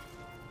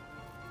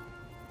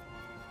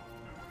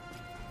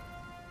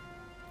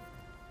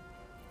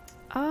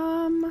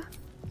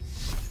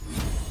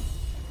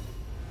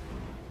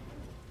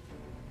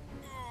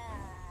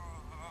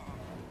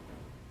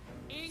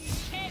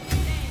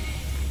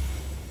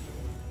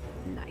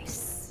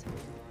 Nice.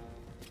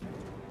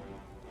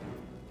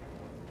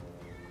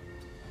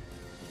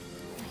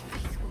 My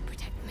faith will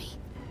protect me.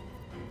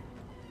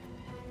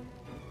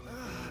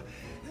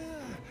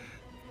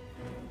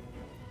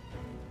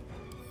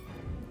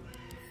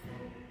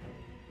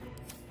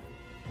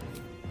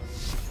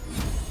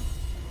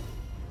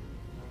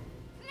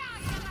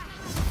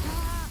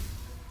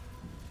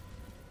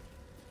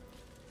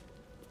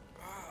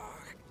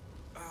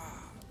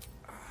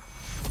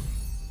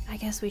 I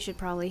guess we should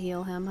probably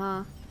heal him,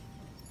 huh?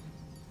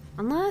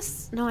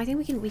 Unless... No, I think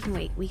we can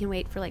wait. We can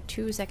wait for like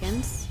 2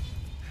 seconds.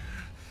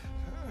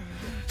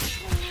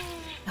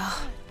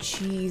 Oh,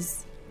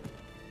 jeez.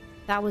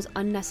 That was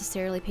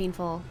unnecessarily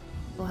painful.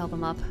 We'll help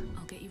him up.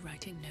 I'll get you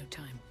right in no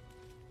time.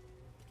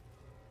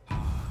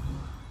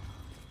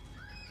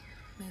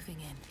 Moving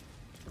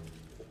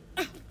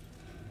in.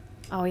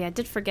 Oh yeah, I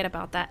did forget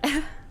about that.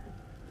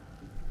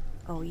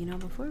 Oh, you know,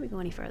 before we go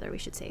any further, we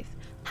should save.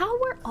 How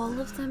were all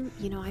of them?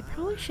 You know, I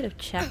probably should have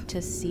checked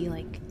to see,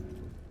 like,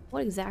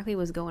 what exactly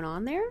was going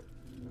on there.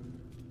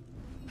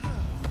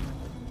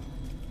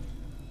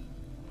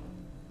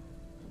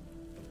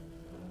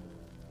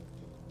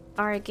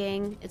 Alright,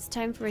 gang, it's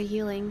time for a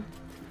healing.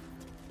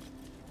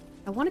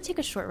 I want to take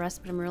a short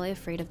rest, but I'm really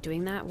afraid of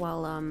doing that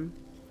while,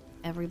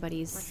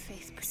 everybody's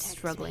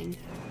struggling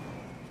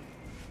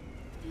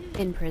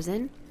in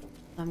prison.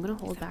 So I'm gonna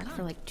hold back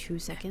for like 2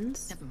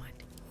 seconds. Never mind.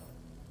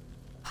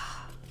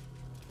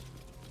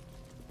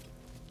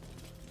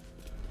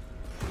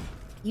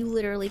 You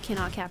literally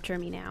cannot capture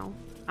me now.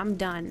 I'm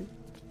done.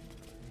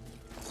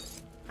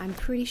 I'm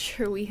pretty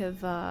sure we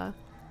have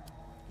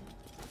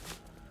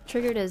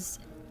triggered as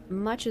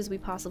much as we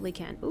possibly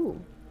can.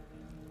 Ooh.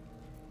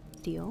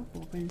 Deal.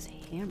 Wulbren's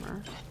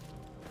hammer.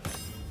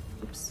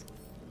 Oops.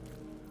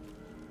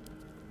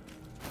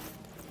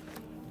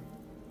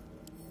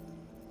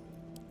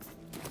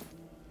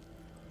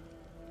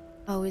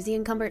 Oh, is he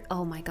encumbered?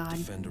 Oh my god.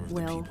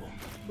 Will.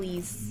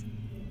 Please.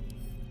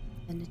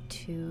 And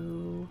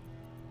 2.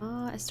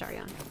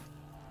 Astarion.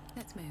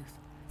 Let's move.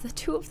 The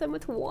 2 of them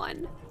with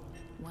 1.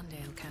 One day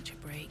I'll catch a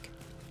break.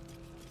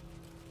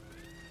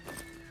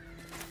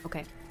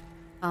 Okay.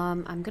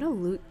 I'm gonna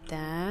loot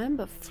them,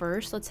 but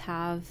first let's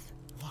have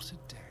What a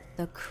day.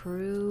 the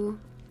crew.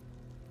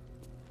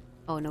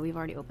 Oh no, we've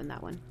already opened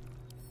that one.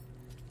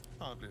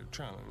 Hardly a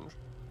challenge.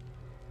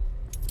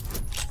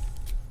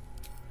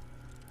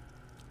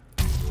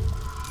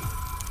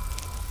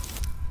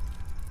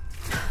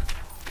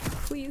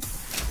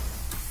 Please.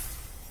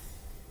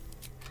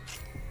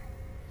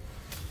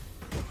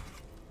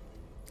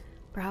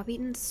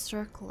 Browbeaten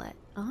circlet.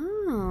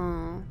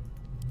 Oh.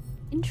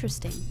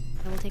 Interesting.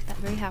 I will take that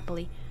very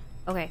happily.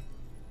 Okay.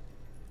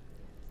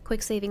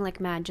 Quick saving like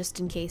mad, just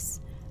in case.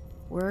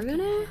 We're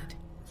gonna...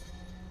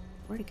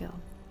 Where'd it go?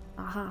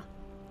 Aha.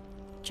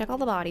 Check all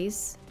the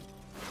bodies.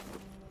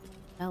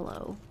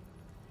 Hello.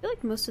 I feel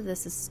like most of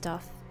this is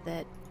stuff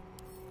that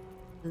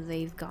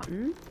they've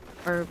gotten.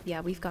 Or,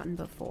 yeah, we've gotten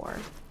before.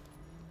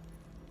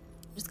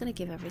 I'm just gonna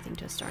give everything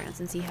to Astarion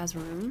since he has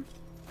room.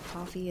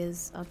 Toffee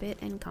is a bit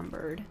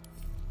encumbered.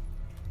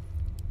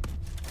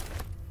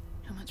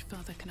 How much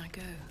further can I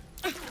go?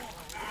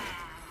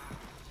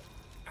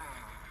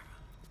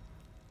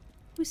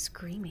 Who's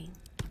screaming?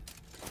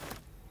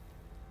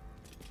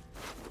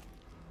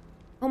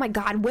 Oh my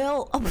god,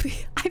 Will! Oh,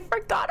 I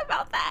forgot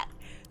about that!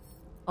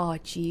 Oh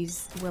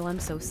jeez. Will, I'm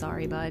so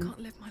sorry, bud. I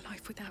can't live my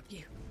life without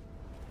you.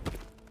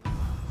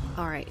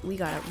 Alright, we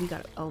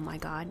gotta, oh my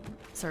god.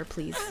 Sir,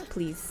 please,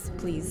 please,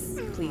 please,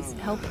 please,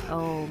 help.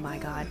 Oh my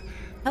god.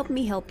 Help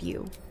me help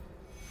you.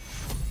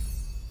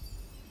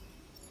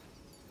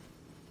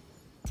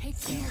 Take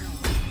care.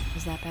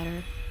 Is that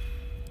better?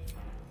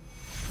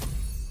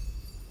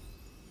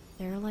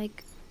 They're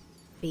like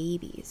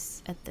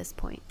babies at this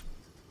point.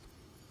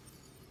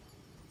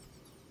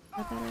 Is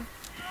that better?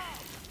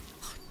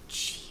 Oh,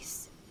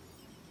 jeez.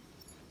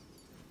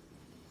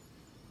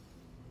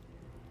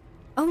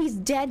 Oh, he's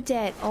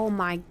dead. Oh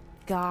my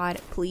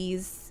god,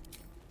 please.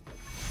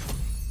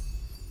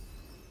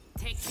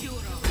 Take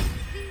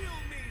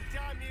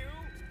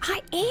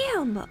I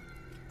am!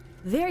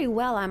 Very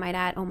well, I might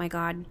add. Oh my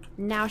god.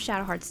 Now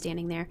Shadowheart's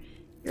standing there.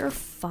 You're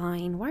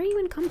fine. Why are you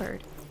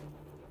encumbered?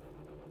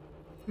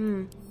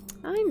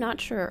 I'm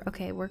not sure.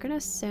 Okay, we're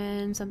gonna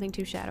send something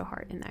to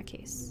Shadowheart in that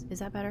case. Is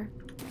that better?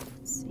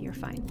 You're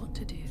fine. What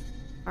to do?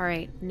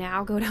 Alright,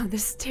 now go down the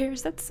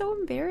stairs. That's so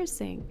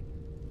embarrassing.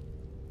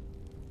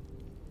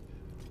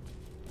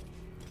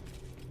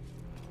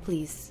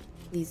 Please,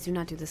 please do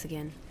not do this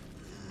again.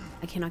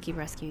 I cannot keep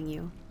rescuing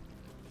you.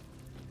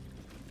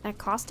 That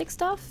caustic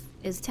stuff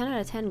is 10 out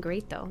of 10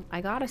 great though.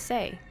 I gotta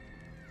say.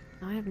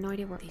 I have no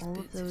idea where all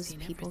of those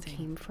people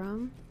came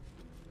from.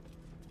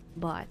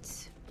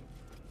 But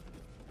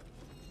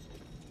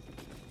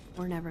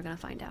we're never gonna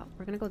find out.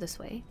 We're gonna go this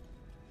way.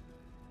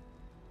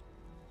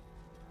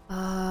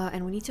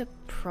 And we need to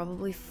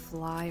probably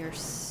fly or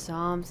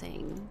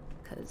something,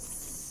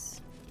 because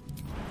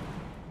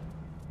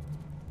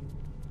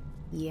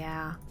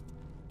yeah,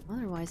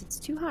 otherwise it's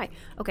too high.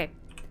 Okay,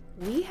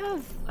 we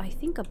have, I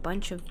think, a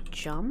bunch of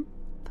jump.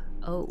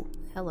 Oh,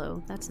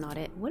 hello, that's not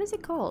it. What is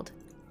it called?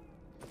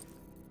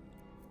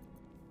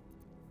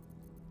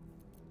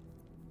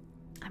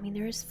 I mean,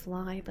 there is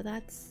fly, but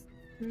that's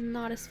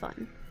not as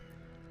fun.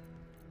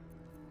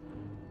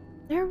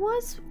 There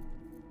was,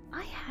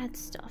 I had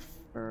stuff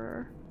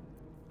for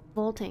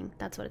vaulting.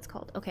 That's what it's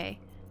called. Okay.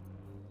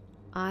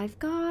 I've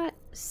got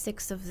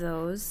 6 of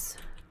those.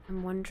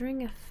 I'm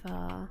wondering if,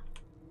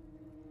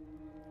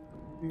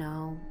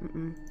 no.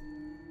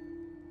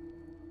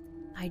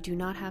 I do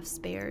not have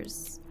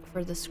spares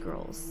for the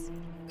scrolls.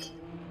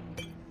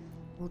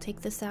 We'll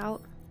take this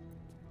out.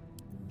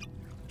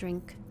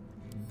 Drink.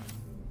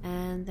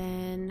 And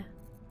then,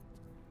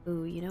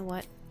 ooh, you know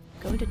what?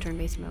 Go into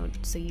turn-based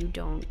mode so you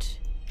don't...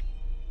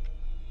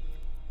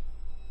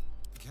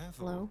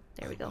 Hello?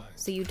 There we go.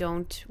 So you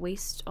don't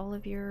waste all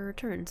of your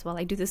turns while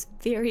I do this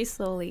very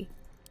slowly.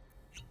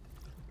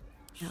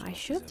 Now, I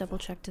should have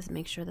double-checked to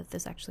make sure that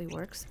this actually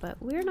works,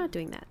 but we're not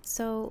doing that.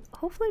 So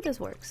hopefully this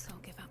works. I'll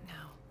give up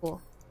now.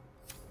 Cool.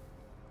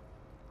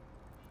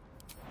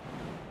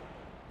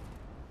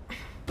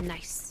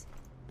 Nice.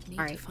 Need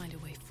All right. to find a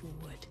way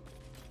forward.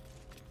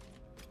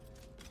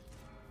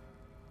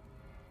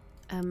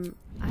 I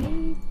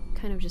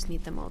kind of just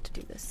need them all to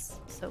do this,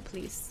 so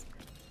please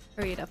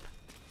hurry it up.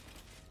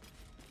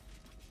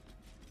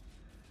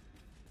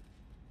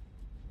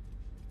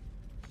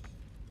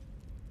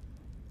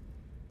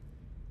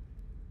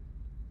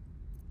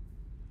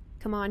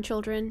 Come on,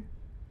 children.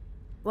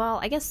 Well,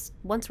 I guess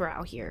once we're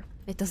out here,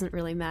 it doesn't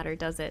really matter,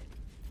 does it?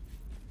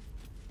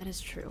 That is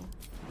true.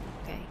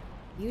 Okay,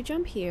 you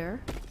jump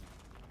here.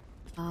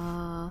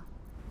 I'm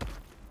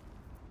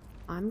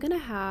gonna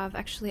have...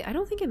 Actually, I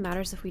don't think it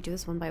matters if we do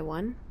this one by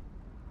one.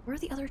 Where are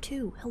the other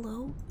 2?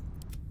 Hello?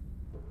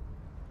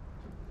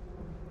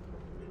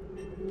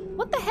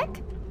 What the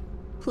heck?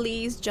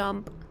 Please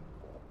jump.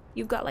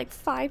 You've got like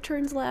 5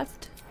 turns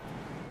left.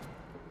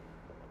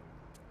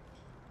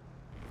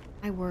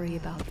 I worry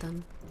about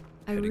them.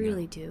 I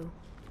really do.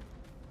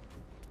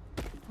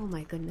 Oh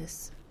my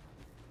goodness.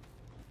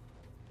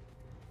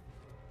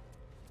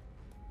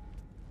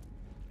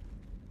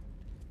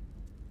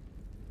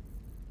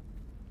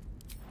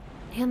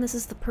 And this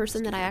is the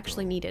person that I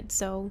actually needed,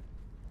 so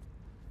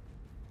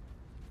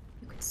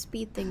you could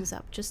speed things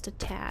up just a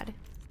tad.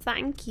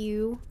 Thank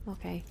you.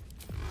 Okay.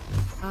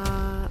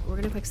 We're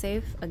gonna quick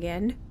save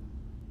again.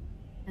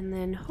 And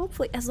then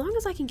hopefully, as long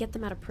as I can get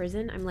them out of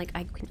prison, I'm like,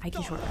 I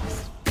can short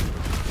rest.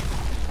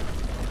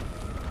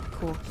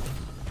 Cool.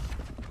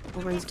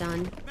 Wulbren's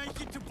done.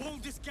 Make it to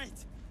Baldur's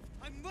Gate.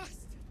 I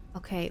must.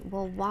 Okay,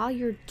 well, while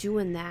you're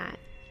doing that,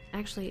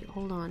 actually,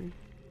 hold on.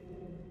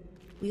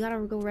 We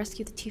gotta go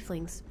rescue the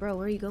tieflings. Bro,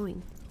 where are you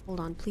going? Hold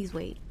on, please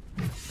wait.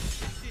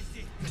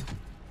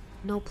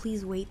 No,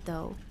 please wait,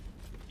 though.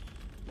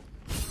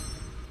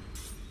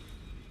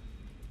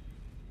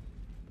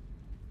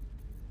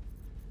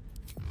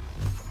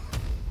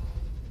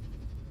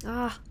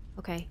 Ah,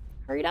 okay.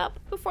 Hurry it up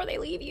before they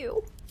leave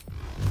you.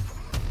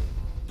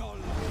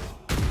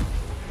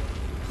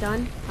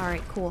 Done?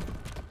 Alright, cool.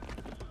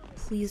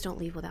 Please don't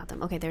leave without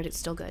them. Okay, they're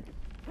still good.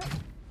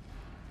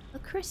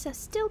 Lacrissa,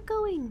 still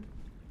going.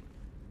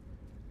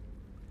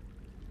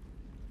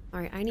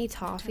 Alright, I need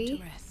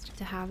Toffee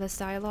to have this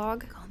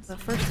dialogue. But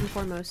first and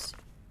foremost...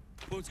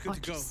 Boat's good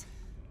to go.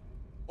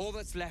 All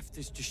that's left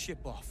is to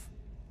ship off.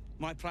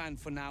 My plan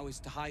for now is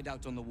to hide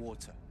out on the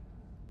water.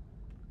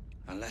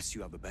 Unless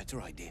you have a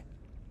better idea.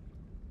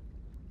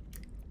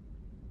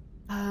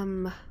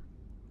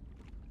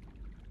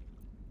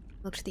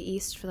 Look to the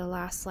east for the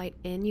last light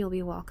inn. You'll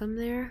be welcome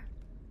there.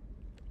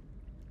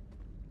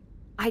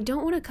 I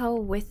don't want to go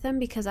with them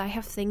because I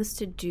have things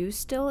to do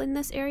still in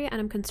this area, and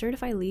I'm concerned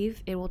if I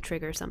leave, it will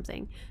trigger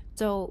something.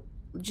 So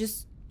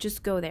just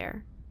go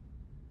there.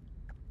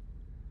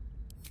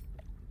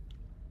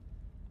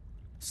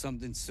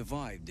 Something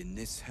survived in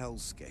this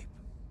hellscape.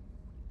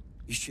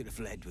 You should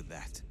have led with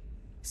that.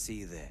 See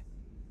you there.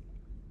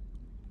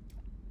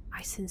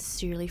 I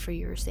sincerely, for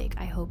your sake,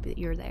 I hope that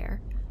you're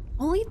there.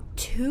 Only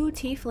 2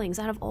 tieflings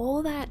out of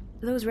all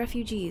those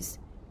refugees.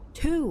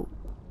 2.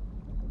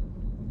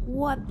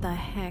 What the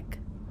heck?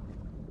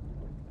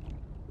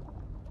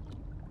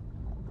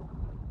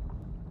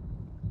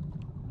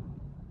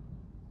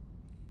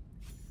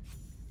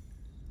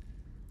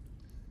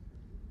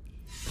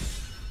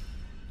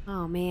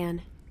 Oh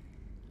man.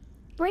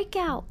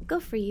 Breakout!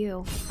 Good for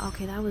you.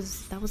 Okay, that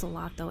was a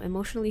lot though.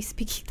 Emotionally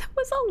speaking, that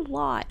was a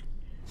lot.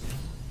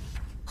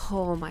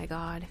 Oh my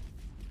god.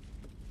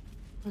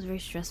 It was very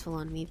stressful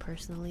on me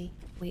personally.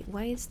 Wait,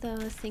 why is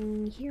the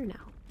thing here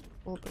now?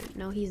 Wulbren.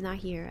 No, he's not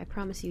here. I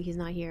promise you he's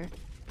not here.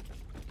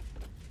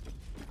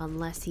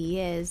 Unless he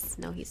is.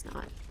 No, he's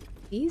not.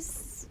 He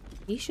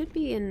should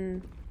be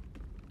in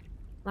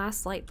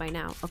Last Light by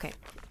now. Okay.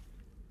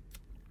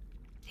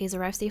 He's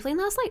arrived safely in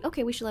Last Light.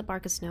 Okay, we should let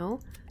Barcus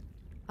know.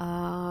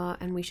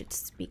 And we should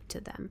speak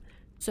to them.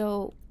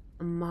 So,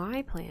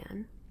 my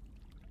plan,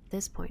 at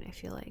this point, I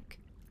feel like,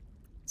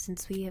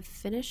 since we have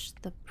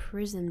finished the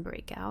prison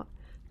breakout,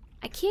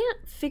 I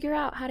can't figure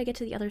out how to get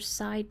to the other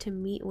side to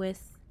meet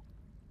with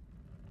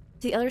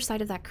the other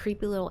side of that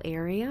creepy little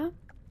area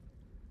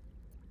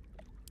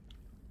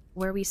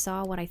where we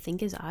saw what I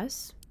think is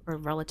us, or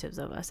relatives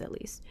of us at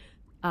least.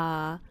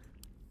 I'm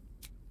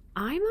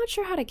not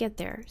sure how to get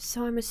there,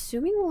 so I'm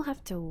assuming we'll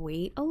have to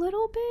wait a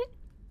little bit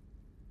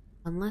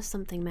unless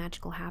something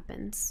magical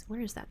happens.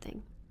 Where is that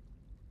thing?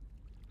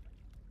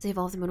 They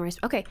evolved the moonrise.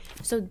 Okay,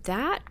 so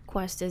that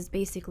quest is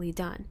basically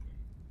done,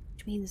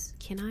 which means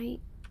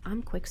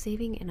I'm quick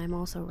saving and I'm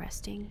also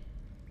resting.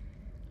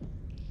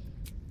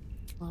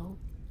 Hello.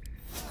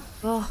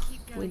 Oh,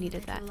 we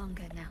needed that.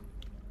 Longer now.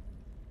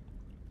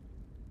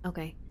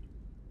 Okay.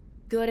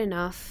 Good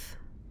enough.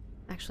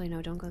 Actually,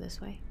 no, don't go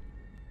this way.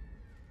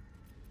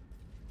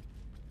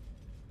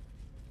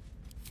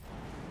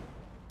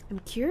 I'm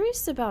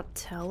curious about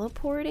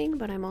teleporting,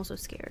 but I'm also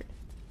scared.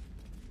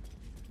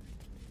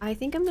 I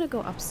think I'm gonna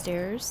go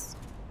upstairs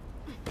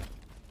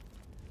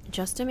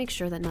just to make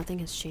sure that nothing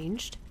has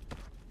changed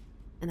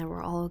and that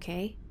we're all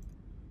okay.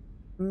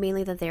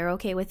 Mainly that they're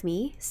okay with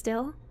me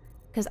still.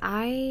 Because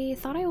I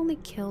thought I only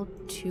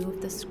killed 2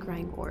 of the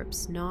scrying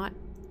orbs, not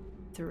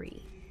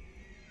 3.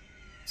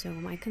 So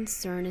my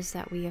concern is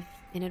that we have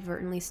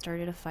inadvertently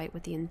started a fight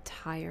with the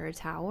entire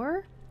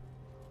tower.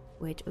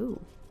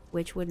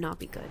 Which would not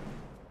be good.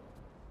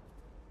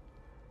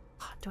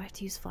 Do I have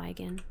to use fly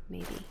again?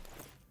 Maybe.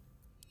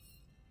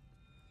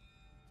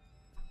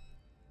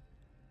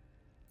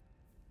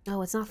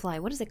 Oh, it's not fly.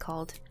 What is it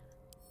called?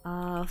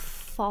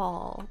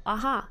 Fall.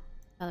 Aha!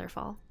 Another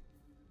fall.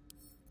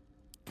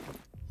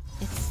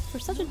 It's for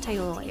such a tiny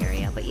little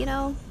area, but you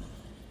know,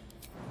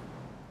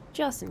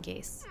 just in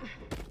case.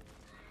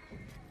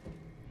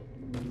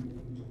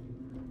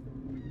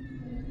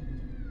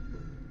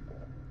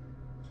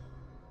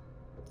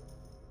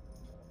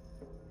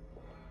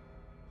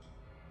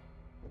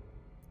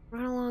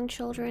 Run along,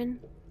 children.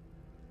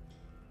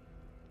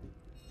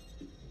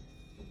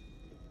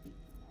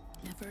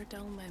 Never a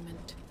dull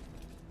moment.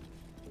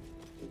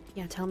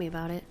 Yeah, tell me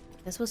about it.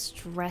 This was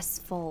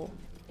stressful.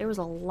 There was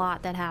a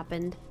lot that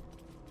happened.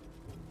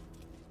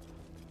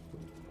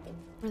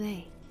 Where are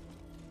they?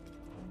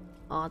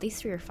 Oh, these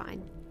 3 are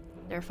fine.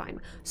 They're fine.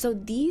 So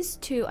these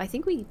 2, I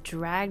think we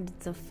dragged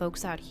the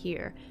folks out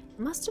here. It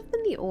must have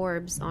been the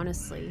orbs,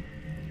 honestly.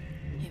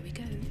 Here we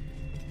go.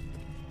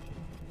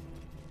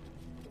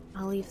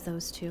 I'll leave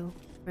those 2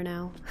 for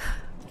now.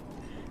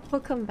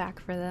 We'll come back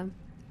for them.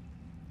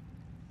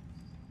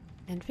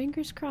 And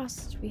fingers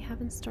crossed we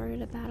haven't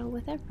started a battle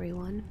with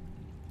everyone.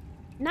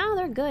 No,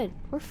 they're good.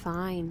 We're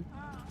fine.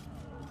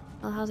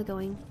 Well, how's it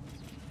going?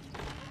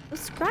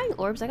 Those scrying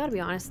orbs, I gotta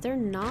be honest, they're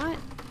not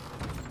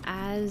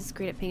as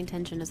great at paying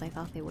attention as I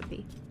thought they would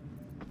be.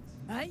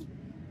 Hey?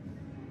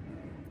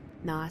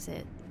 No, that's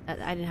it. I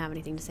didn't have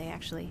anything to say,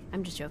 actually.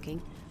 I'm just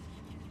joking.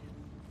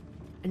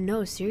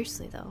 No,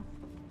 seriously, though.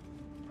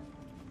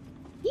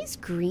 He's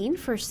green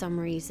for some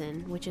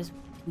reason, which is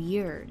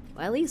weird.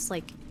 Well, at least,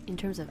 like, in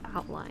terms of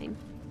outline.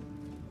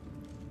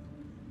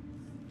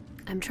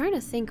 I'm trying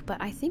to think, but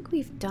I think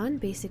we've done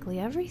basically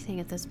everything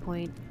at this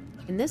point.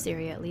 In this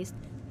area, at least.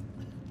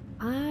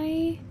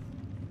 I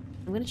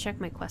I'm gonna check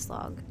my quest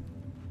log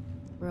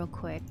real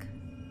quick.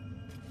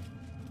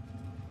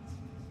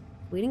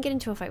 We didn't get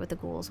into a fight with the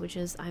ghouls, which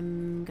is,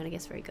 I'm gonna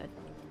guess, very good.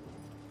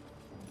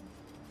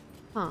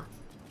 Huh.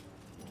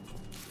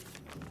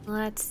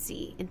 Let's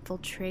see.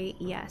 Infiltrate.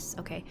 Yes.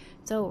 Okay.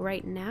 So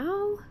right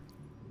now,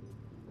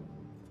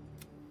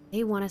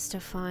 they want us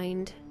to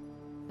find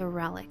the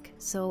relic.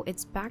 So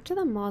it's back to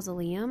the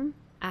mausoleum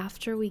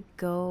after we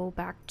go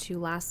back to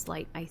Last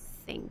Light, I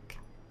think.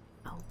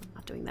 Oh, I'm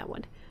not doing that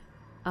one.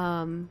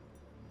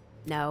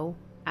 No.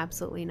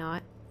 Absolutely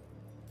not.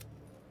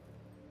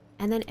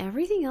 And then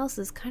everything else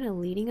is kind of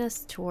leading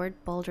us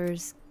toward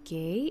Baldur's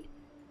Gate.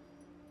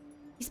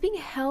 He's being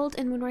held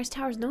in Moonrise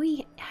Towers.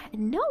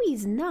 No,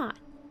 he's not.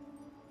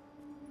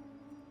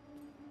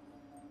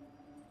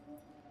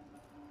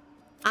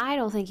 I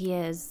don't think he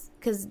is,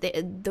 because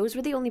those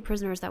were the only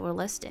prisoners that were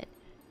listed.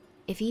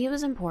 If he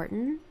was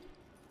important,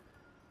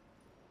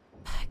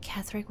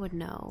 Ketheric would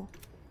know.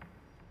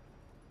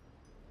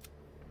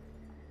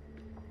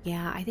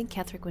 Yeah, I think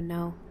Ketheric would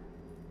know.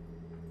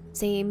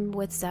 Same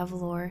with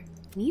Zevlor.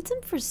 Needs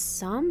him for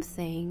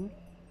something.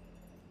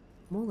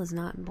 Mola's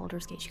not in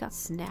Baldur's Gate. She got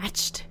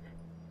snatched.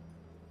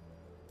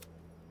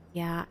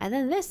 Yeah, and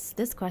then this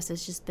quest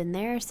has just been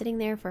there, sitting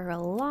there for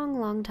a long,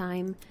 long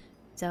time.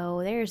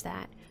 So there's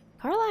that.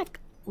 Karlach,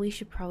 we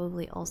should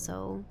probably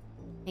also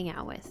hang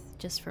out with,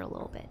 just for a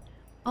little bit.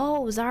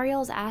 Oh,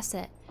 Zariel's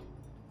asset.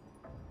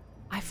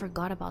 I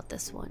forgot about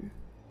this one,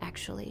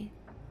 actually.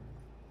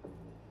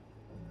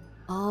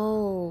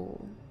 Oh.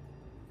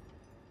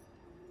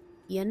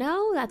 You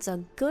know, that's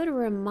a good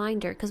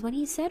reminder, because when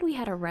he said we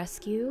had a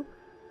rescue,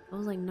 I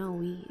was like,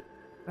 no,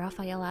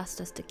 Raphael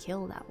asked us to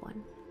kill that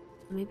one.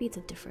 Maybe it's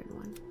a different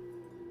one.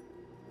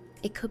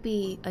 It could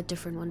be a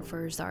different one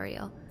for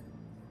Zariel.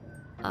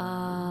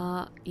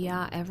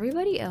 Yeah,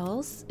 everybody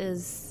else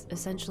is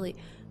essentially...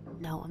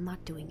 No, I'm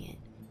not doing it.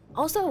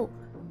 Also,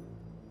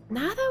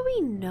 now that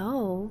we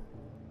know,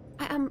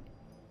 I'm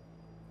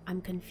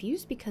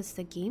confused because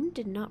the game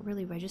did not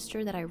really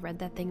register that I read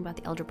that thing about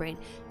the Elder Brain.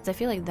 Because I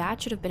feel like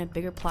that should have been a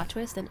bigger plot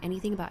twist than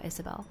anything about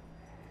Isabel.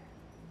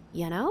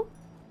 You know?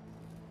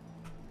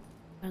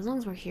 But as long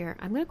as we're here,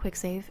 I'm gonna quick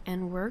save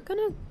and we're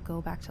gonna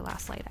go back to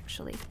Last Light,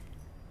 actually.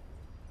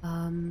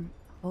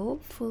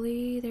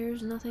 Hopefully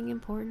there's nothing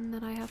important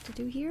that I have to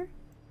do here.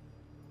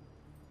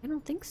 I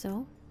don't think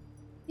so.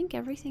 I think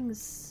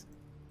everything's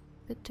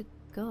good to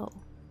go.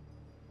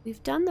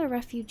 We've done the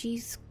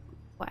refugees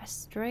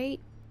quest,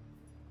 right?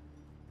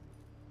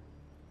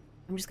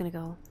 I'm just gonna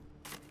go.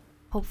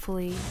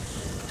 Hopefully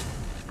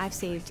I've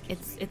saved.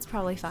 It's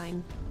probably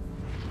fine.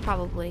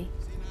 Probably.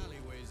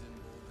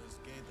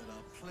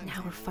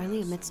 Now we're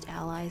finally amidst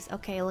allies.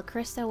 Okay,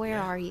 Lacrista, where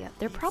are you?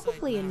 They're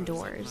probably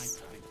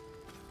indoors.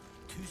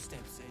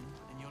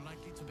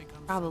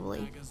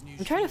 Probably.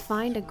 I'm trying to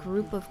find a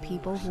group of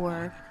people who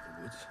are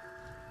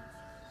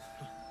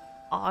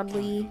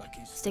oddly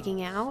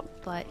sticking out,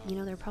 but you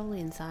know, they're probably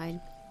inside.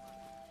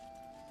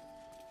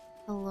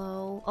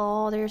 Hello.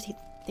 Oh,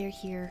 they're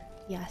here.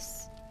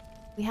 Yes.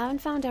 We haven't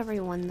found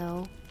everyone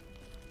though.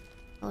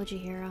 Hello,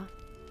 Jaheira.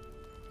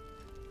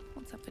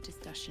 What's up for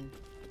discussion?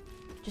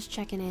 Just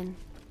checking in.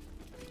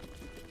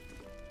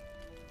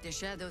 The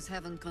shadows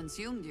haven't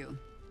consumed you.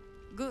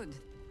 Good.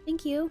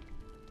 Thank you.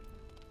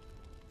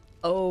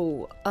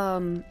 Oh,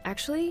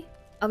 actually,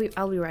 I'll be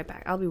right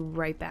back. I'll be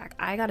right back.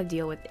 I gotta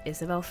deal with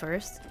Isabel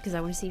first, because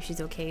I want to see if she's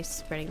okay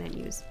spreading that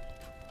news.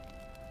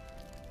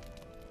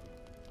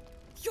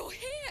 You're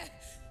here!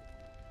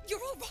 You're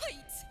alright!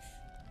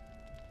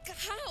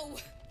 How?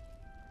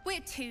 We're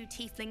two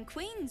Tiefling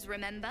queens,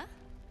 remember?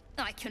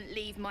 I couldn't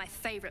leave my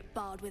favorite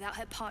bard without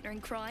her partner in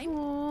crime.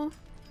 Aww.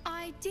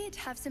 I did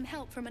have some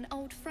help from an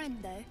old friend,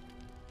 though.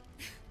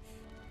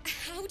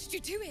 How did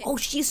you do it? Oh,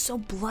 she's so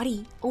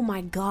bloody. Oh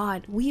my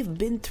god. We've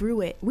been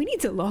through it. We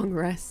need a long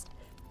rest.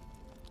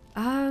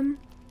 I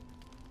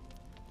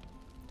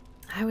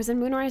was in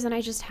Moonrise and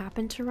I just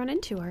happened to run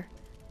into her.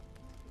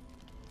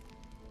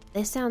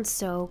 This sounds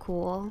so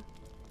cool.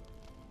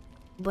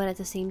 But at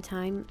the same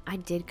time, I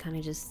did kind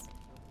of just...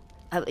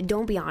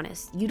 don't be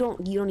honest. You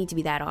don't need to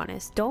be that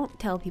honest. Don't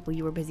tell people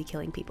you were busy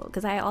killing people.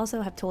 Because I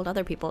also have told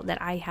other people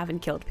that I haven't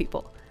killed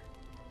people.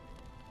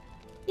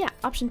 Yeah,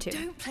 option 2.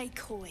 Don't play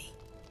coy.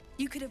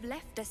 You could have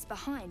left us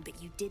behind,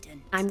 but you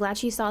didn't. I'm glad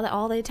she saw that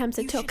all the attempts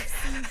it took. You should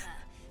have seen her.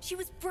 She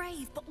was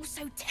brave, but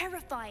also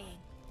terrifying.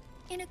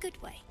 In a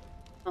good way.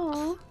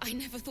 Oh, I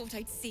never thought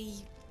I'd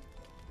see...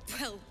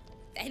 well,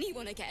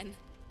 anyone again.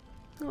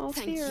 Oh,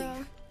 thank Fira.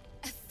 you.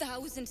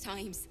 1,000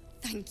 times.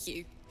 Thank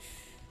you.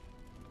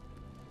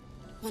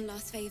 One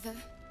last favor.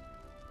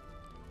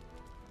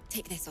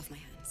 Take this off my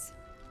hands.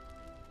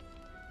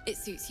 It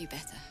suits you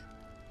better.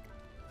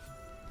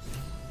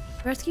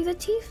 Rescue the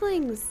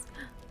tieflings!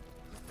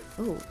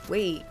 Oh,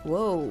 wait.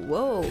 Whoa,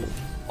 whoa.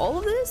 All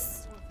of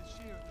this?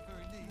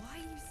 Why are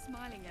you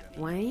smiling at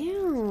me?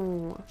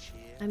 Wow.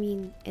 I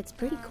mean, it's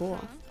pretty cool.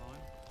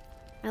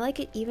 I like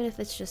it even if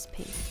it's just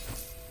pink.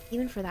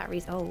 Even for that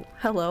reason. Oh,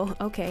 hello.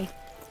 Okay.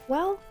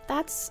 Well,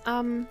 that's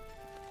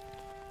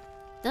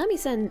Let me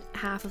send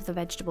half of the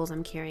vegetables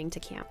I'm carrying to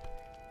camp.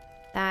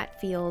 That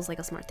feels like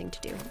a smart thing to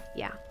do.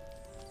 Yeah.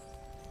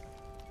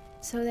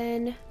 So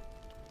then...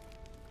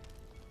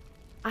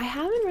 I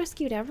haven't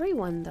rescued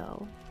everyone,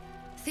 though.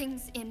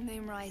 Things in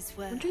Moonrise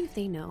were... I'm wondering if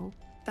they know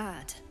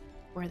bad.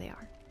 Where they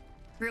are.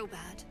 Real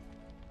bad.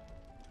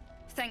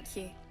 Thank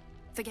you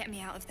for getting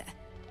me out of there.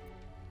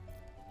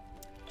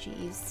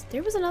 Jeez.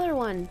 There was another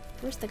one.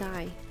 Where's the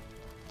guy?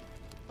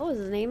 What was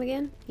his name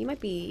again? He might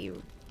be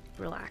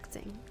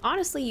relaxing.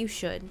 Honestly, you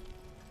should.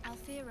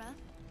 Alfira,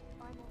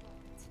 I'm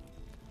alright.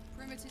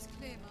 Perimeter's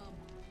clear, Mom.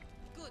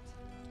 Good.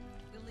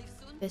 We'll leave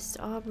soon. Fist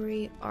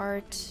Aubrey,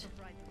 Art.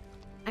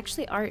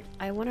 Actually, Art,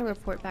 I want to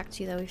report back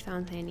to you that we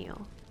found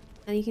Thaniel.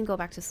 And you can go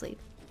back to sleep.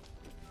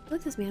 I feel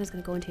like this man is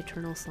going to go into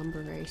eternal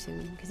slumber very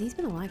soon, because he's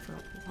been alive for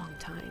a long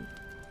time.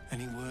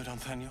 Any word on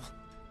Thaniel?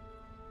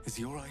 Is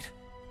he alright?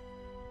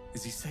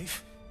 Is he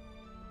safe?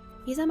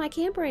 He's at my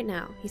camp right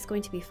now. He's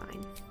going to be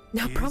fine.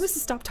 Now promise to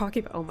stop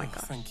talking about— oh my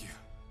gosh. Thank you.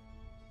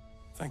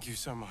 Thank you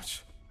so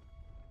much.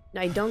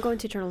 No, don't go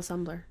into eternal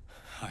slumber.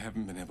 I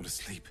haven't been able to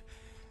sleep,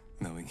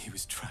 knowing he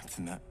was trapped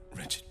in that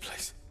wretched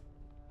place.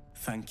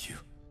 Thank you.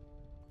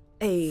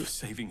 Hey. For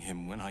saving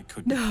him when I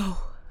couldn't. No.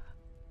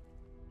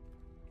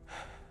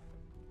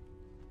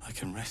 I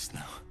can rest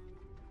now.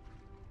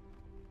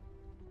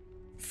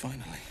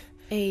 Finally.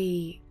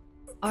 Hey,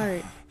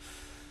 Art.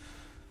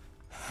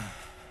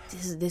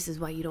 This is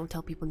why you don't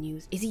tell people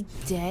news. Is he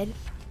dead?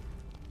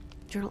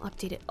 Journal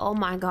updated. Oh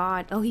my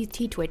god. Oh, he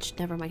twitched.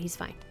 Never mind, he's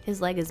fine.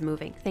 His leg is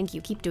moving. Thank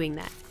you. Keep doing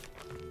that.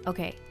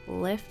 Okay,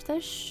 lift the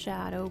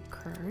shadow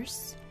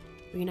curse.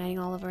 Reuniting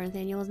Oliver and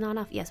Nathaniel is not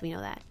enough. Yes, we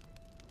know that.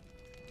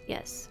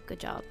 Yes, good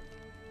job.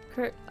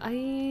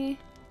 It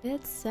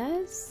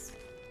says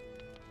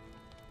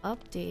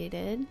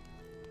updated.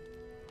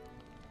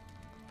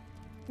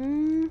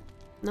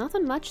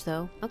 Nothing much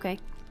though. Okay.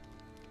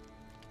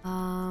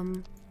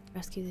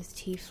 Rescue these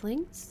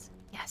tieflings.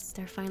 Yes,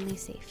 they're finally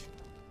safe.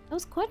 That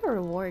was quite a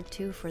reward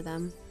too for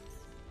them.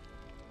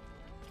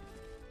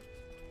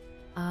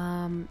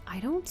 I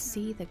don't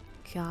see the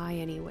guy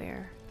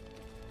anywhere.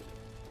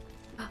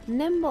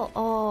 Nimble.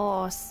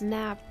 Oh,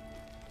 snap.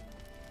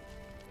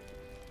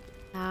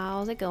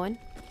 How's it going,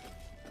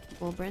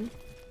 Wulbren?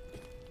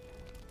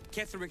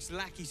 Ketheric's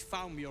lackeys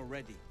found me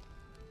already.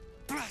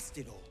 Blast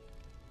it all.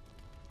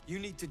 You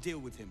need to deal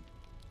with him.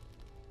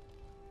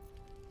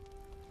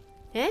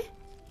 Eh?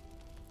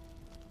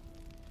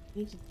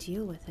 Need to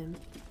deal with him.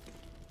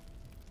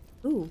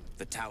 Ooh.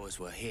 The towers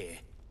were here.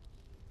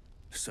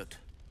 Soot,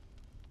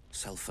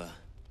 sulfur,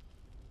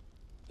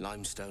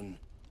 limestone,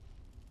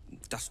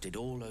 dusted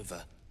all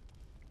over.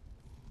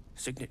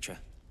 Signature.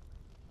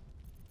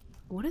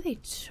 What are they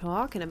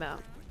talking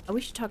about? Oh,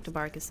 we should talk to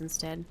Barkus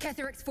instead.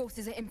 Ketheric's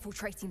forces are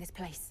infiltrating this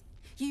place.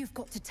 You've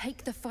got to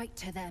take the fight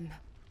to them.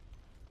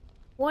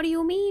 What do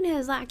you mean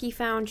his lackey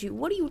found you?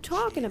 What are you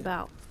talking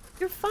about?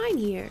 You're fine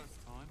here.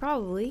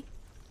 Probably.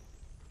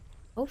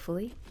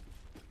 Hopefully.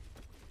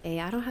 Hey,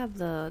 I don't have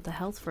the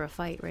health for a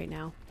fight right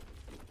now.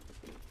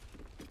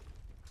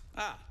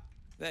 Ah,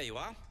 there you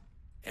are.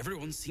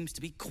 Everyone seems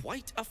to be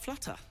quite a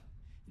flutter.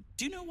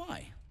 Do you know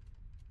why?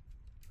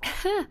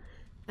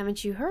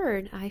 Haven't you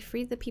heard? I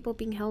freed the people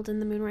being held in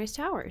the Moonrise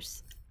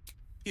Towers.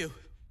 You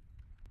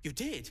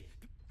did?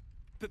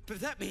 But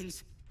that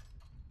means...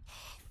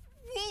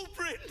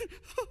 Wulbren!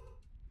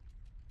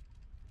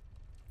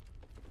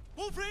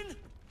 Wulbren!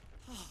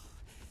 Oh,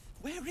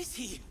 where is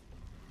he?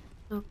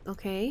 Oh,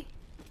 okay.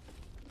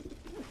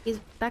 He's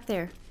back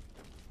there.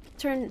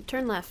 Turn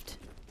left.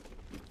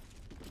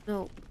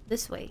 No,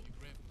 this way.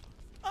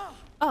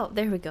 Oh,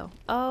 there we go.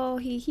 Oh,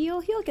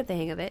 he'll get the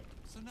hang of it.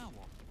 So now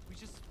what? We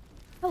just...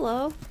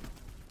 Hello.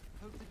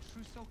 Hope the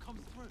trousseau comes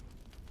through.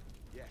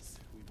 Yes,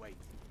 we wait.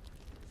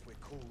 If we're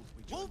called,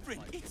 we join Wulbren,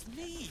 the fight. it's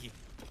me!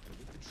 And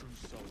with the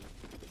trousseau,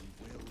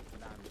 we will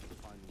land the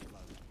final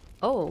blow.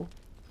 Oh.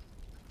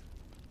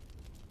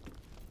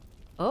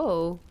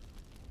 Oh.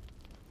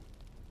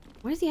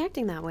 Why is he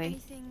acting that way?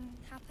 Anything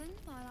happened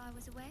while I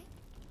was away?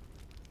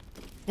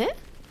 Eh?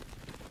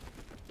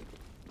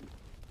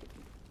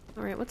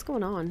 Alright, what's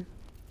going on?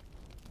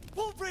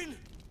 Wulbren!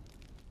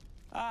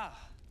 I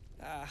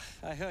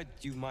heard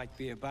you might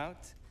be about.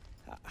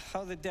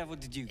 How the devil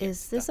did you get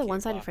Is this a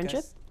one-sided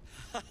friendship?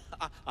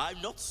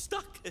 I'm not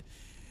stuck.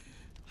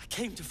 I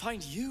came to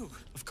find you,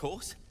 of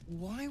course.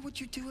 Why would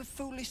you do a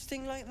foolish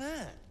thing like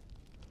that?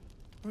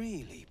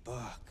 Really,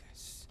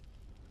 Barkus?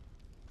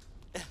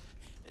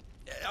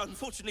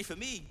 Unfortunately for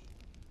me,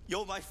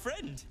 you're my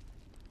friend.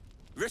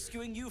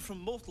 Rescuing you from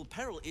mortal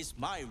peril is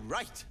my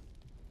right.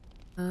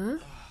 Huh?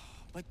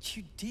 But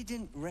you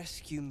didn't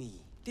rescue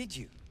me, did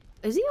you?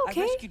 Is he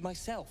okay? I rescued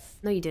myself.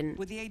 No, you didn't.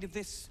 With the aid of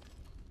this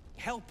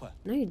helper.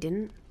 No, you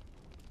didn't.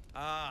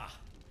 Ah,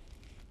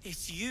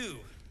 it's you.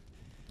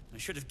 I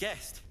should have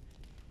guessed.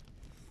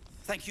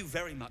 Thank you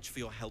very much for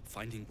your help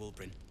finding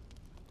Wulbren.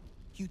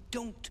 You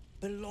don't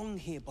belong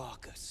here,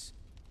 Barkus.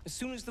 As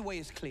soon as the way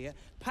is clear,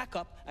 pack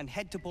up and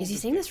head to Baldur. Is he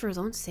saying this for his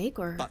own sake,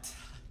 or...? But...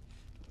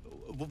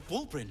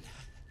 Wulbren...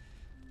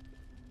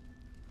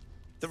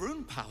 The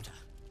rune powder...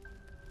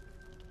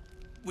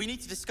 We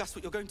need to discuss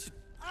what you're going to...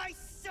 I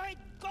said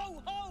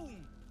go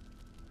home!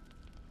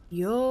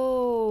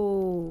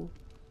 Yo!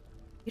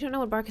 You don't know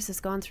what Barkus has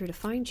gone through to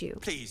find you.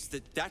 Please,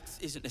 that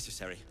isn't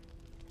necessary.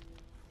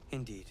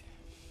 Indeed.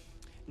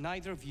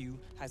 Neither of you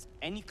has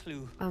any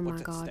clue Oh my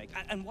what's God. at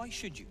stake. And why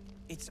should you?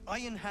 It's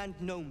Iron Hand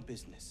gnome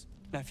business.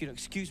 Now, if you'll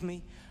excuse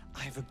me,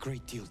 I have a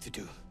great deal to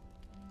do.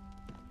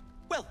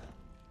 Well,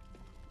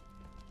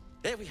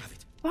 there we have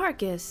it.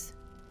 Barkus!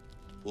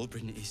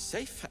 Wulbren is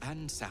safe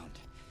and sound.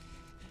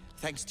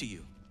 Thanks to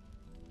you.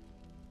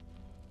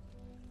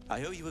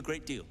 I owe you a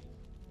great deal.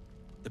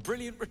 The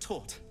brilliant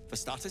retort, for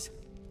starters.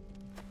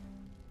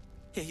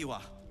 Here you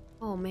are.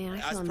 Oh man, I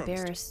As feel promised.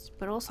 embarrassed,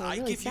 but also I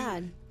really give you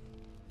sad.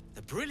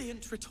 the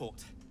brilliant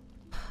retort.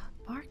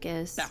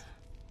 Barkus. Now,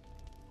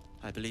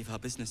 I believe our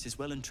business is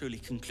well and truly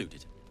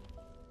concluded.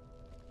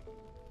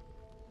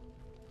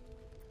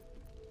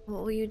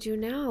 What will you do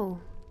now,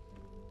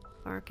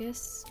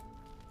 Barkus?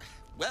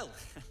 Well,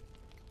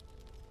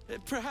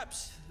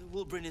 perhaps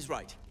Wulbren is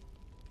right.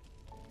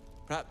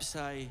 Perhaps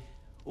I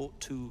ought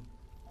to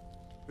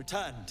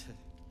return to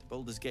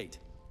Baldur's Gate.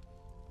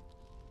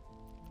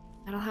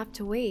 That'll have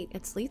to wait.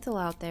 It's lethal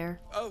out there.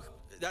 Oh,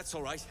 that's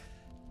all right.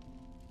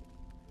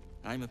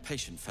 I'm a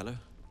patient fellow.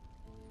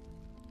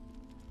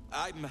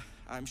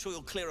 I'm sure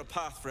you'll clear a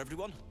path for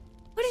everyone.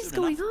 What is soon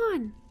going enough.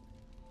 on?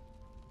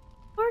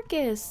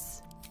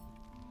 Barkus!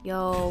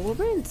 Yo,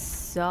 Wulbren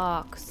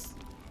sucks.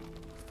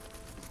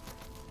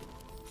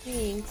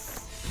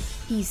 Thanks.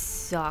 He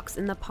sucks.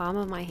 In the palm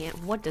of my hand.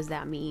 What does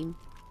that mean?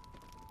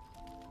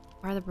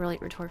 Or the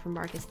brilliant retort from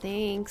Barkus.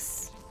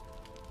 Thanks.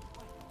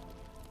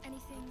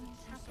 Anything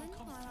happened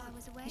while I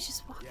was away? He's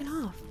just walking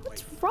off.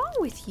 What's wrong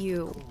with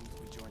you?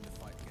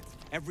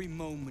 Every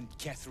moment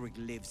Ketheric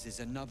lives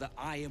is another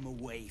I am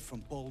away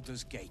from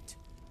Baldur's Gate.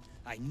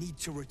 I need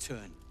to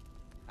return,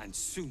 and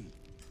soon.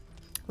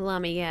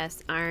 Let me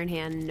guess. Iron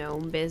Hand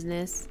gnome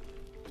business.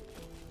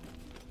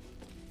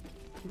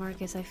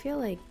 Barkus, I feel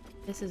like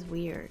this is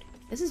weird.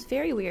 This is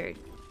very weird.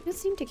 He doesn't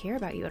seem to care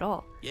about you at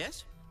all.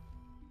 Yes?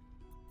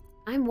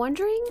 I'm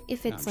wondering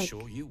if it's I'm like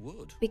sure you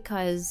would.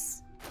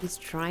 because he's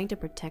trying to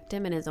protect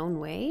him in his own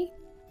way.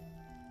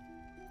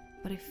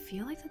 But I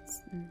feel like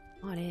that's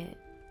not it.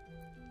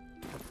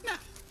 Now,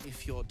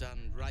 if you're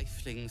done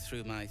rifling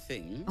through my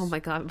things... Oh my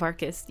god,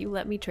 Barkus, you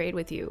let me trade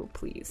with you,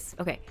 please.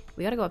 Okay,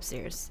 we gotta go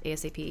upstairs,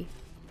 ASAP.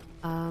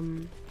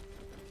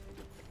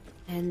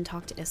 And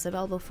talk to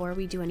Isabel before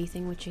we do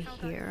anything with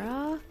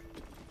Jaheira.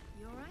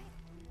 You alright?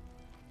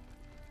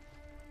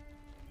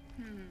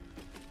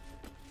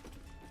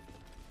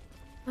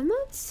 I'm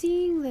not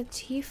seeing the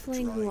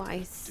tiefling who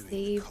I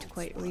saved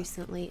quite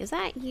recently. Is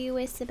that you,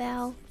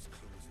 Isabel?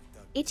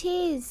 It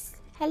is.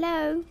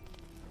 Hello.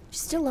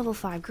 She's still level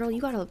 5, girl. You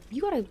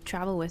gotta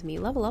travel with me.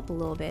 Level up a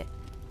little bit.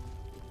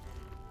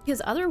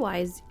 Because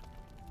otherwise,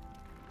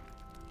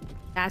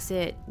 that's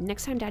it.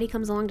 Next time Daddy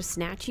comes along to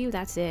snatch you,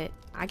 that's it.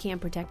 I can't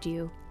protect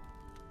you.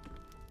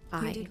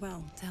 You did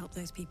well to help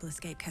those people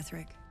escape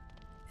Ketheric.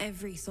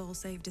 Every soul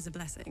saved is a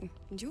blessing,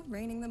 and you're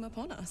raining them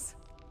upon us.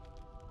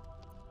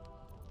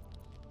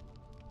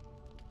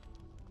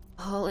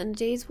 All in a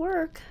day's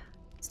work.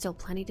 Still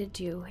plenty to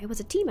do. It was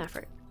a team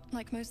effort.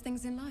 Like most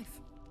things in life.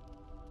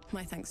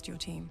 My thanks to your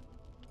team.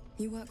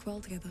 You work well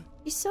together.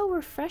 He's so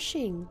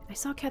refreshing. I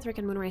saw Ketheric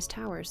in Moonrise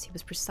Towers. He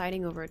was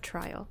presiding over a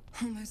trial.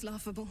 Almost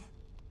laughable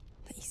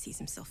that he sees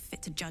himself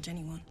fit to judge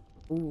anyone.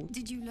 Ooh.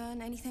 Did you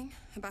learn anything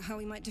about how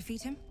we might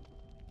defeat him?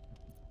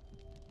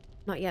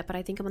 Not yet, but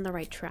I think I'm on the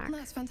right track.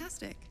 That's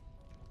fantastic.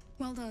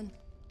 Well done.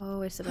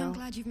 Oh, Isabel. I'm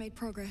glad you've made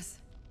progress.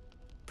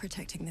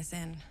 Protecting this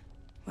inn,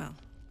 well,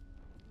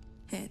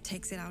 it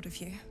takes it out of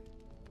you.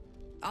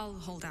 I'll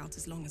hold out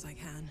as long as I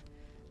can.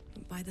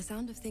 By the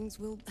sound of things,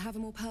 we'll have a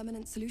more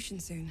permanent solution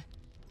soon.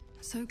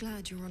 So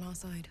glad you're on our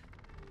side.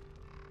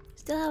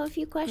 Still have a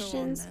few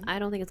questions. then. I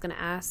don't think it's gonna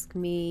ask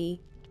me.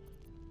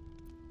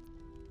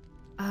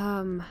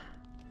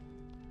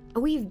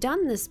 We've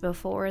done this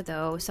before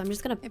though, so I'm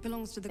just gonna It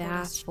belongs to the fast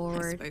goddess. I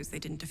forward. suppose they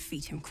didn't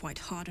defeat him quite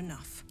hard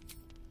enough.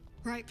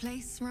 Right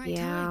place, right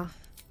Yeah. time.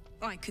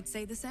 I could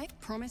say the same.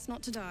 Promise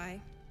not to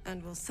die,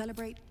 and we'll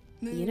celebrate.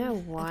 Moon, You know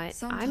and what? I'm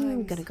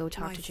sometimes gonna go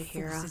talk to life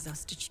forces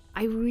us Jaheira. to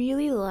I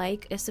really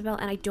like Isabel,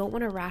 and I don't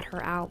want to rat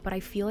her out, but I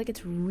feel like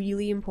it's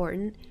really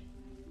important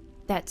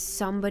that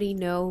somebody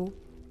know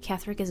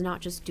Ketheric is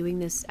not just doing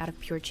this out of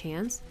pure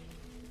chance.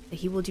 That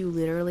he will do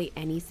literally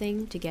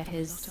anything to get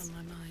his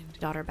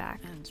daughter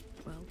back. And,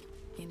 well,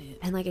 in it.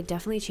 And like it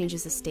definitely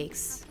changes the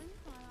stakes.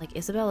 Like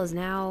Isabel is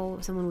now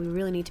someone we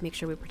really need to make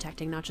sure we're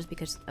protecting, not just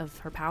because of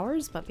her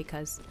powers, but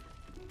because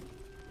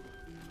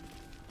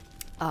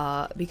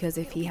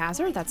if he has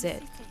her, that's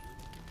it.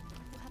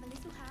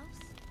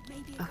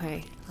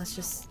 Okay, let's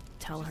just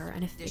tell her,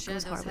 and if it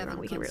goes horribly wrong,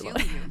 we can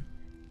reload.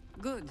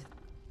 Good.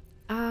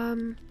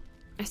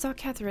 I saw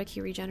Ketheric, he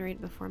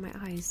regenerated before my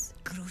eyes.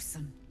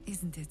 Gruesome,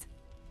 isn't it?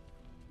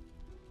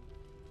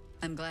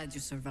 I'm glad you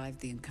survived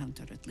the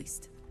encounter at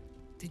least.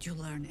 Did you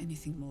learn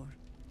anything more?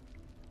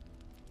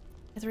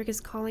 Ketheric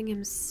is calling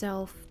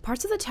himself...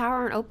 Parts of the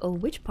tower aren't... Oh,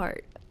 which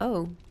part?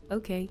 Oh,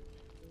 okay.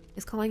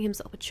 is calling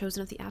himself a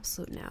chosen of the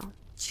Absolute now.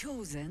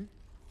 Chosen?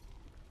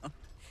 Oh,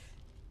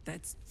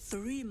 that's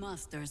 3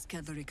 masters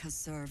Ketheric has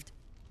served.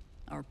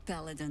 Our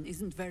paladin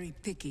isn't very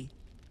picky.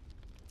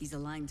 He's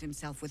aligned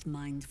himself with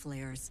mind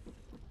flayers.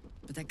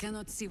 But I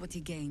cannot see what he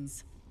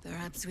gains.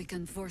 Perhaps we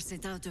can force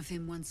it out of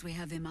him once we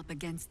have him up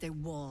against a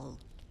wall.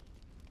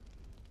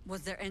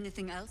 Was there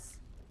anything else?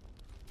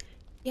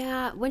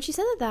 Yeah, when she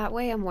said it that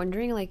way, I'm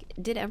wondering, like,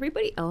 did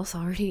everybody else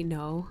already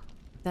know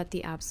that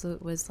the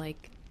Absolute was,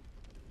 like,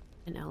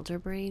 an elder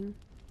brain?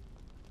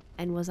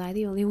 And was I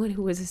the only one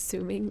who was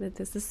assuming that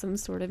this is some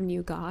sort of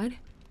new god?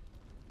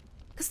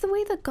 Because the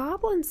way the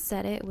goblins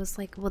said it was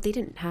like, well, they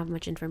didn't have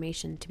much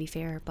information, to be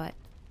fair, but...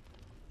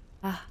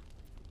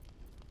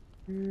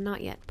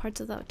 not yet. Parts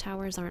of the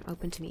towers aren't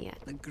open to me yet.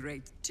 The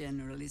great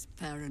general is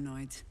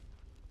paranoid.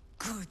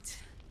 Good.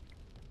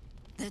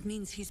 That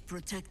means he's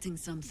protecting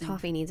something.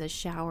 Toffee needs a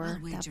shower.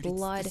 I'll wager That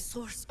blood. It's the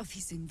source of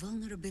his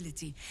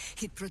invulnerability.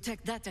 He'd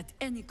protect that at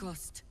any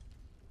cost.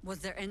 Was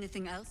there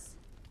anything else?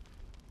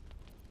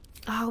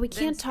 Oh, we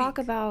can't talk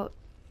about...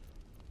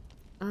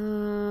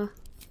 The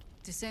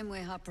same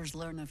way hoppers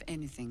learn of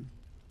anything.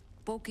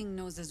 Poking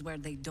noses where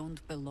they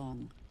don't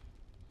belong.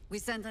 We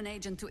sent an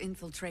agent to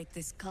infiltrate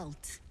this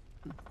cult.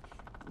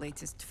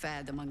 Latest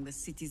fad among the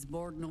city's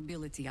bored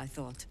nobility, I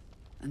thought.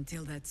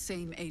 Until that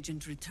same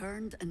agent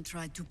returned and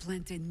tried to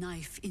plant a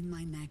knife in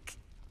my neck.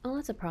 Oh,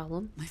 that's a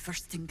problem. My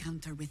first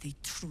encounter with a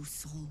true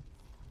soul.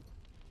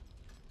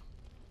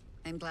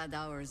 I'm glad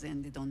ours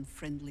ended on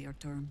friendlier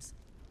terms.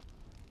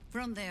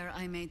 From there,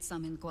 I made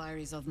some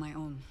inquiries of my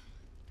own.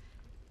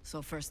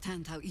 Saw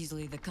firsthand how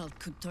easily the cult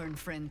could turn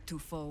friend to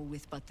foe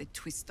with but the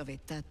twist of a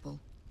tadpole.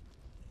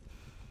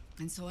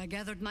 And so I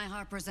gathered my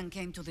harpers and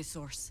came to the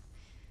source.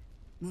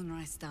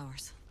 Moonrise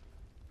Towers.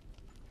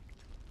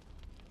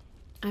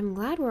 I'm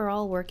glad we're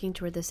all working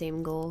toward the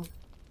same goal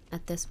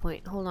at this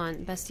point. Hold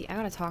on, bestie, I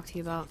gotta talk to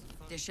you about...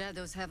 The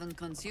shadows haven't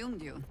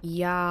consumed you.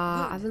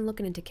 Yeah, Good. I've been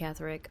looking into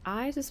Ketheric.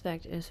 I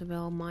suspect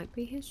Isabel might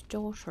be his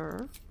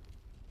daughter.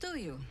 Do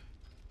you?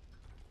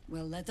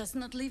 Well, let us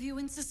not leave you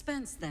in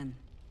suspense then.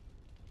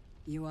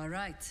 You are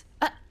right.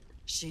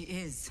 She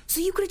is. So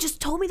you could have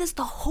just told me this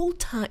the whole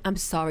time. I'm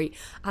sorry.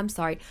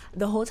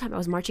 The whole time I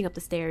was marching up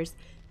the stairs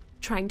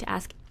trying to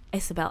ask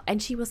Isabel,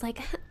 and she was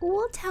like,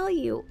 we'll tell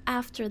you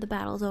after the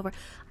battle's over.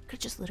 I could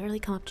just literally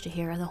come up to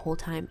Jahira the whole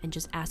time and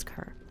just ask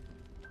her.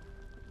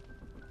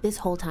 This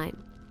whole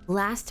time.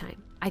 Last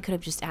time, I could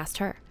have just asked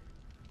her.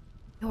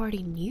 You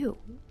already knew.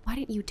 Why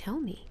didn't you tell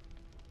me?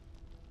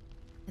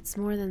 It's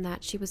more than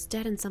that. She was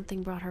dead and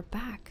something brought her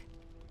back.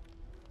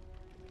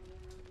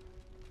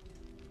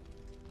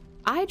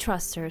 I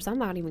trust her, so I'm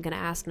not even gonna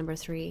ask number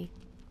 3.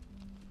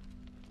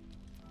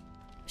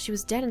 She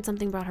was dead and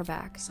something brought her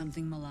back.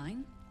 Something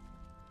malign?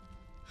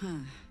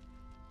 Huh.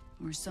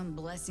 Or some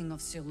blessing of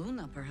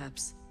Seluna,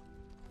 perhaps.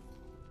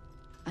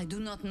 I do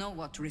not know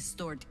what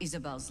restored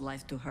Isabel's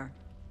life to her,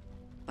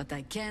 but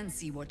I can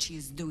see what she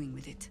is doing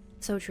with it.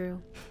 So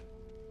true.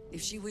 If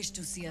she wished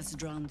to see us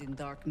drowned in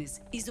darkness,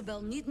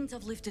 Isabel needn't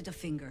have lifted a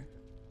finger.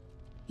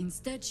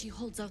 Instead, she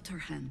holds out her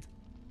hand.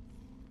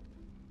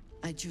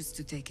 I choose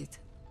to take it.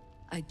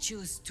 I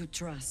choose to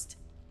trust.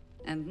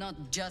 And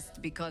not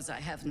just because I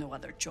have no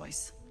other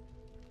choice.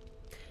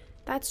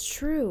 That's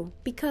true.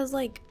 Because,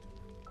 like,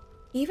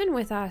 even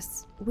with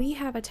us, we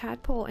have a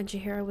tadpole, and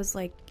Jahira was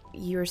like,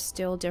 you're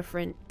still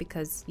different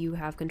because you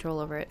have control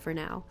over it for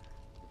now.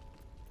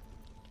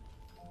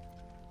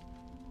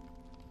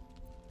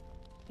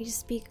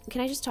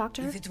 Can I just talk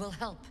to her? If it will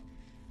help,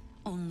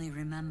 only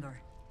remember,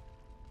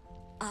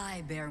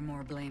 I bear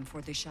more blame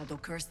for the Shadow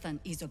Curse than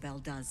Isabel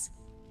does.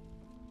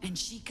 And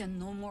she can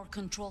no more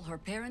control her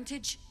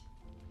parentage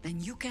than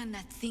you can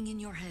that thing in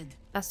your head.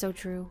 That's so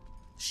true.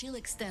 She'll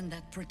extend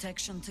that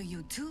protection to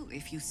you too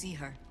if you see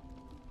her.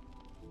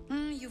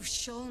 You've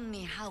shown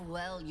me how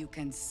well you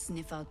can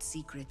sniff out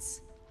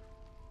secrets.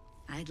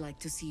 I'd like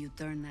to see you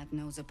turn that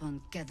nose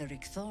upon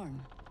Ketheric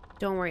Thorn.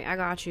 Don't worry, I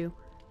got you.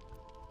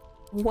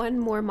 One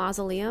more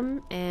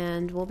mausoleum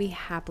and we'll be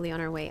happily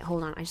on our way.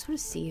 Hold on, I just want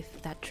to see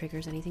if that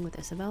triggers anything with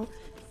Isabel.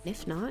 And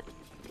if not,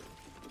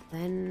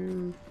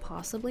 then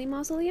possibly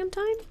mausoleum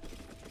time?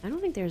 I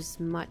don't think there's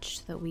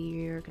much that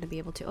we're going to be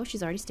able to... Oh,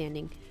 she's already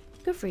standing.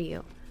 Good for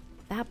you.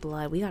 That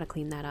blood, we gotta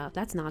clean that up.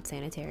 That's not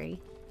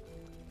sanitary.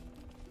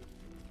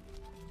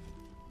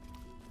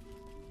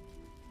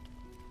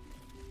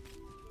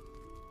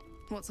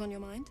 What's on your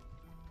mind?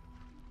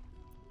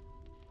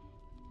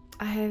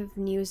 I have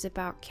news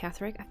about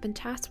Ketheric. I've been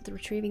tasked with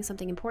retrieving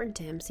something important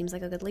to him. Seems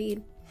like a good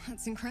lead.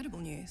 That's incredible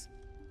news.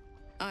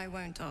 I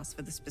won't ask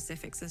for the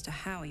specifics as to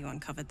how you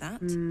uncovered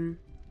that.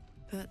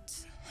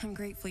 But I'm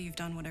grateful you've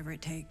done whatever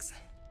it takes.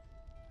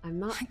 I'm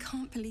not... I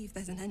can't believe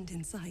there's an end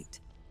in sight.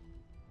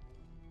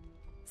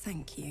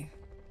 Thank you.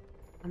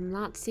 I'm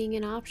not seeing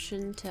an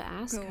option to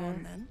ask her. Go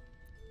on, then.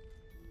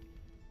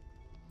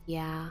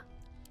 Yeah,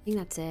 I think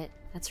that's it.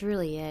 That's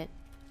really it.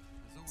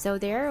 So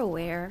they're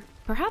aware.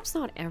 Perhaps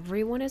not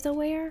everyone is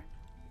aware.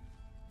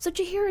 So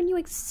Jahira knew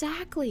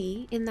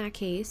exactly in that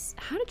case.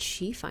 How did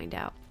she find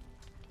out?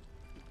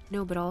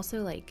 No, but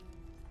also, like,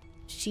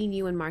 she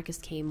knew when Marcus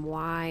came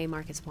why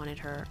Marcus wanted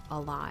her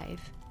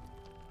alive.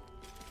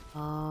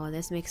 Oh,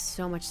 this makes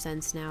so much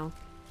sense now.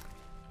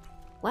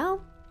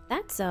 Well,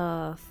 that's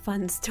a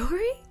fun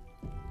story.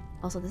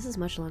 Also, this is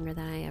much longer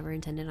than I ever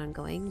intended on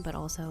going, but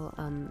also,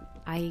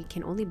 I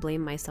can only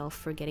blame myself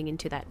for getting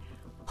into that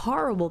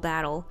horrible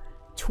battle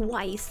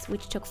twice,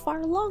 which took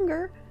far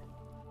longer.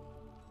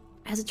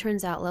 As it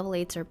turns out, level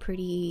 8s are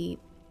pretty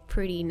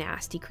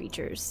nasty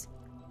creatures.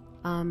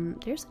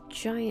 There's a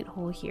giant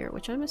hole here,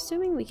 which I'm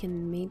assuming we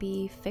can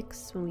maybe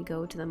fix when we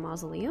go to the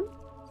mausoleum.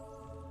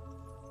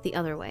 The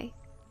other way.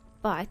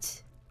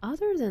 But,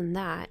 other than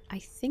that, I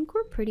think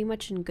we're pretty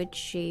much in good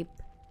shape.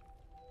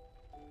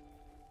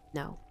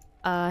 No.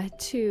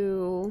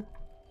 To...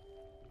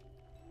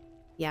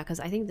 Yeah, because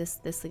I think this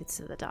leads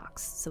to the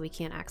docks, so we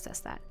can't access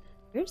that.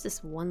 There's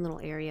this one little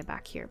area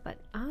back here, but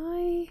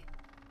I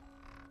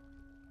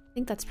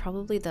think that's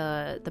probably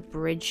the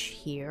bridge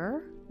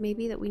here,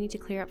 maybe, that we need to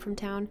clear up from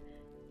town.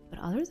 But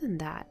other than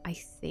that, I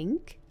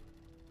think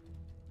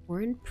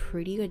we're in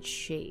pretty good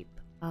shape.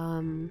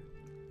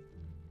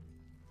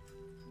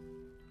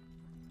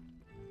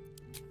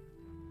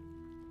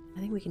 I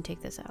think we can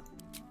take this out.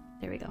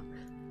 There we go.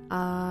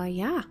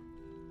 Yeah.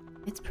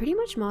 It's pretty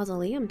much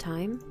mausoleum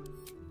time.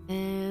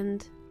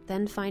 And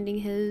then finding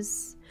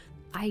his...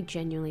 I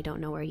genuinely don't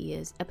know where he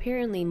is.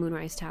 Apparently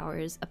Moonrise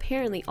Towers.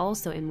 Apparently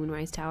also in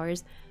Moonrise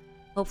Towers.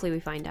 Hopefully we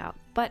find out.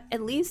 But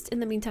at least in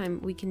the meantime,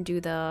 we can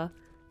do the...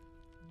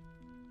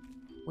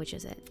 Which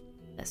is it?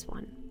 This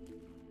one.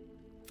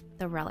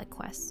 The relic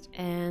quest.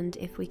 And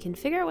if we can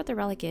figure out what the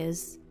relic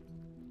is,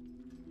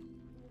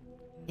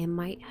 it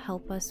might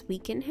help us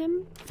weaken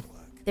him.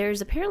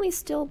 There's apparently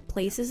still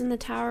places in the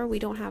tower we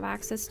don't have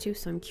access to,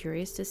 so I'm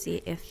curious to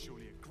see if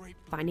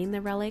finding the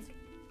relic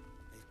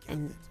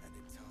and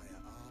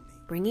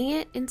bringing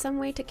it in some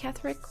way to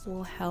Ketheric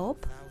will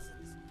help.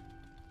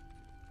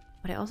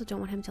 But I also don't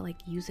want him to, like,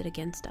 use it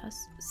against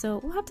us. So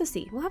we'll have to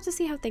see. We'll have to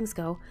see how things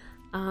go.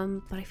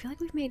 But I feel like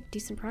we've made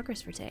decent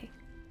progress for today.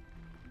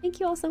 Thank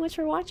you all so much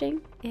for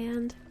watching,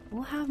 and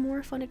we'll have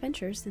more fun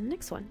adventures in the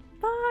next one.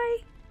 Bye!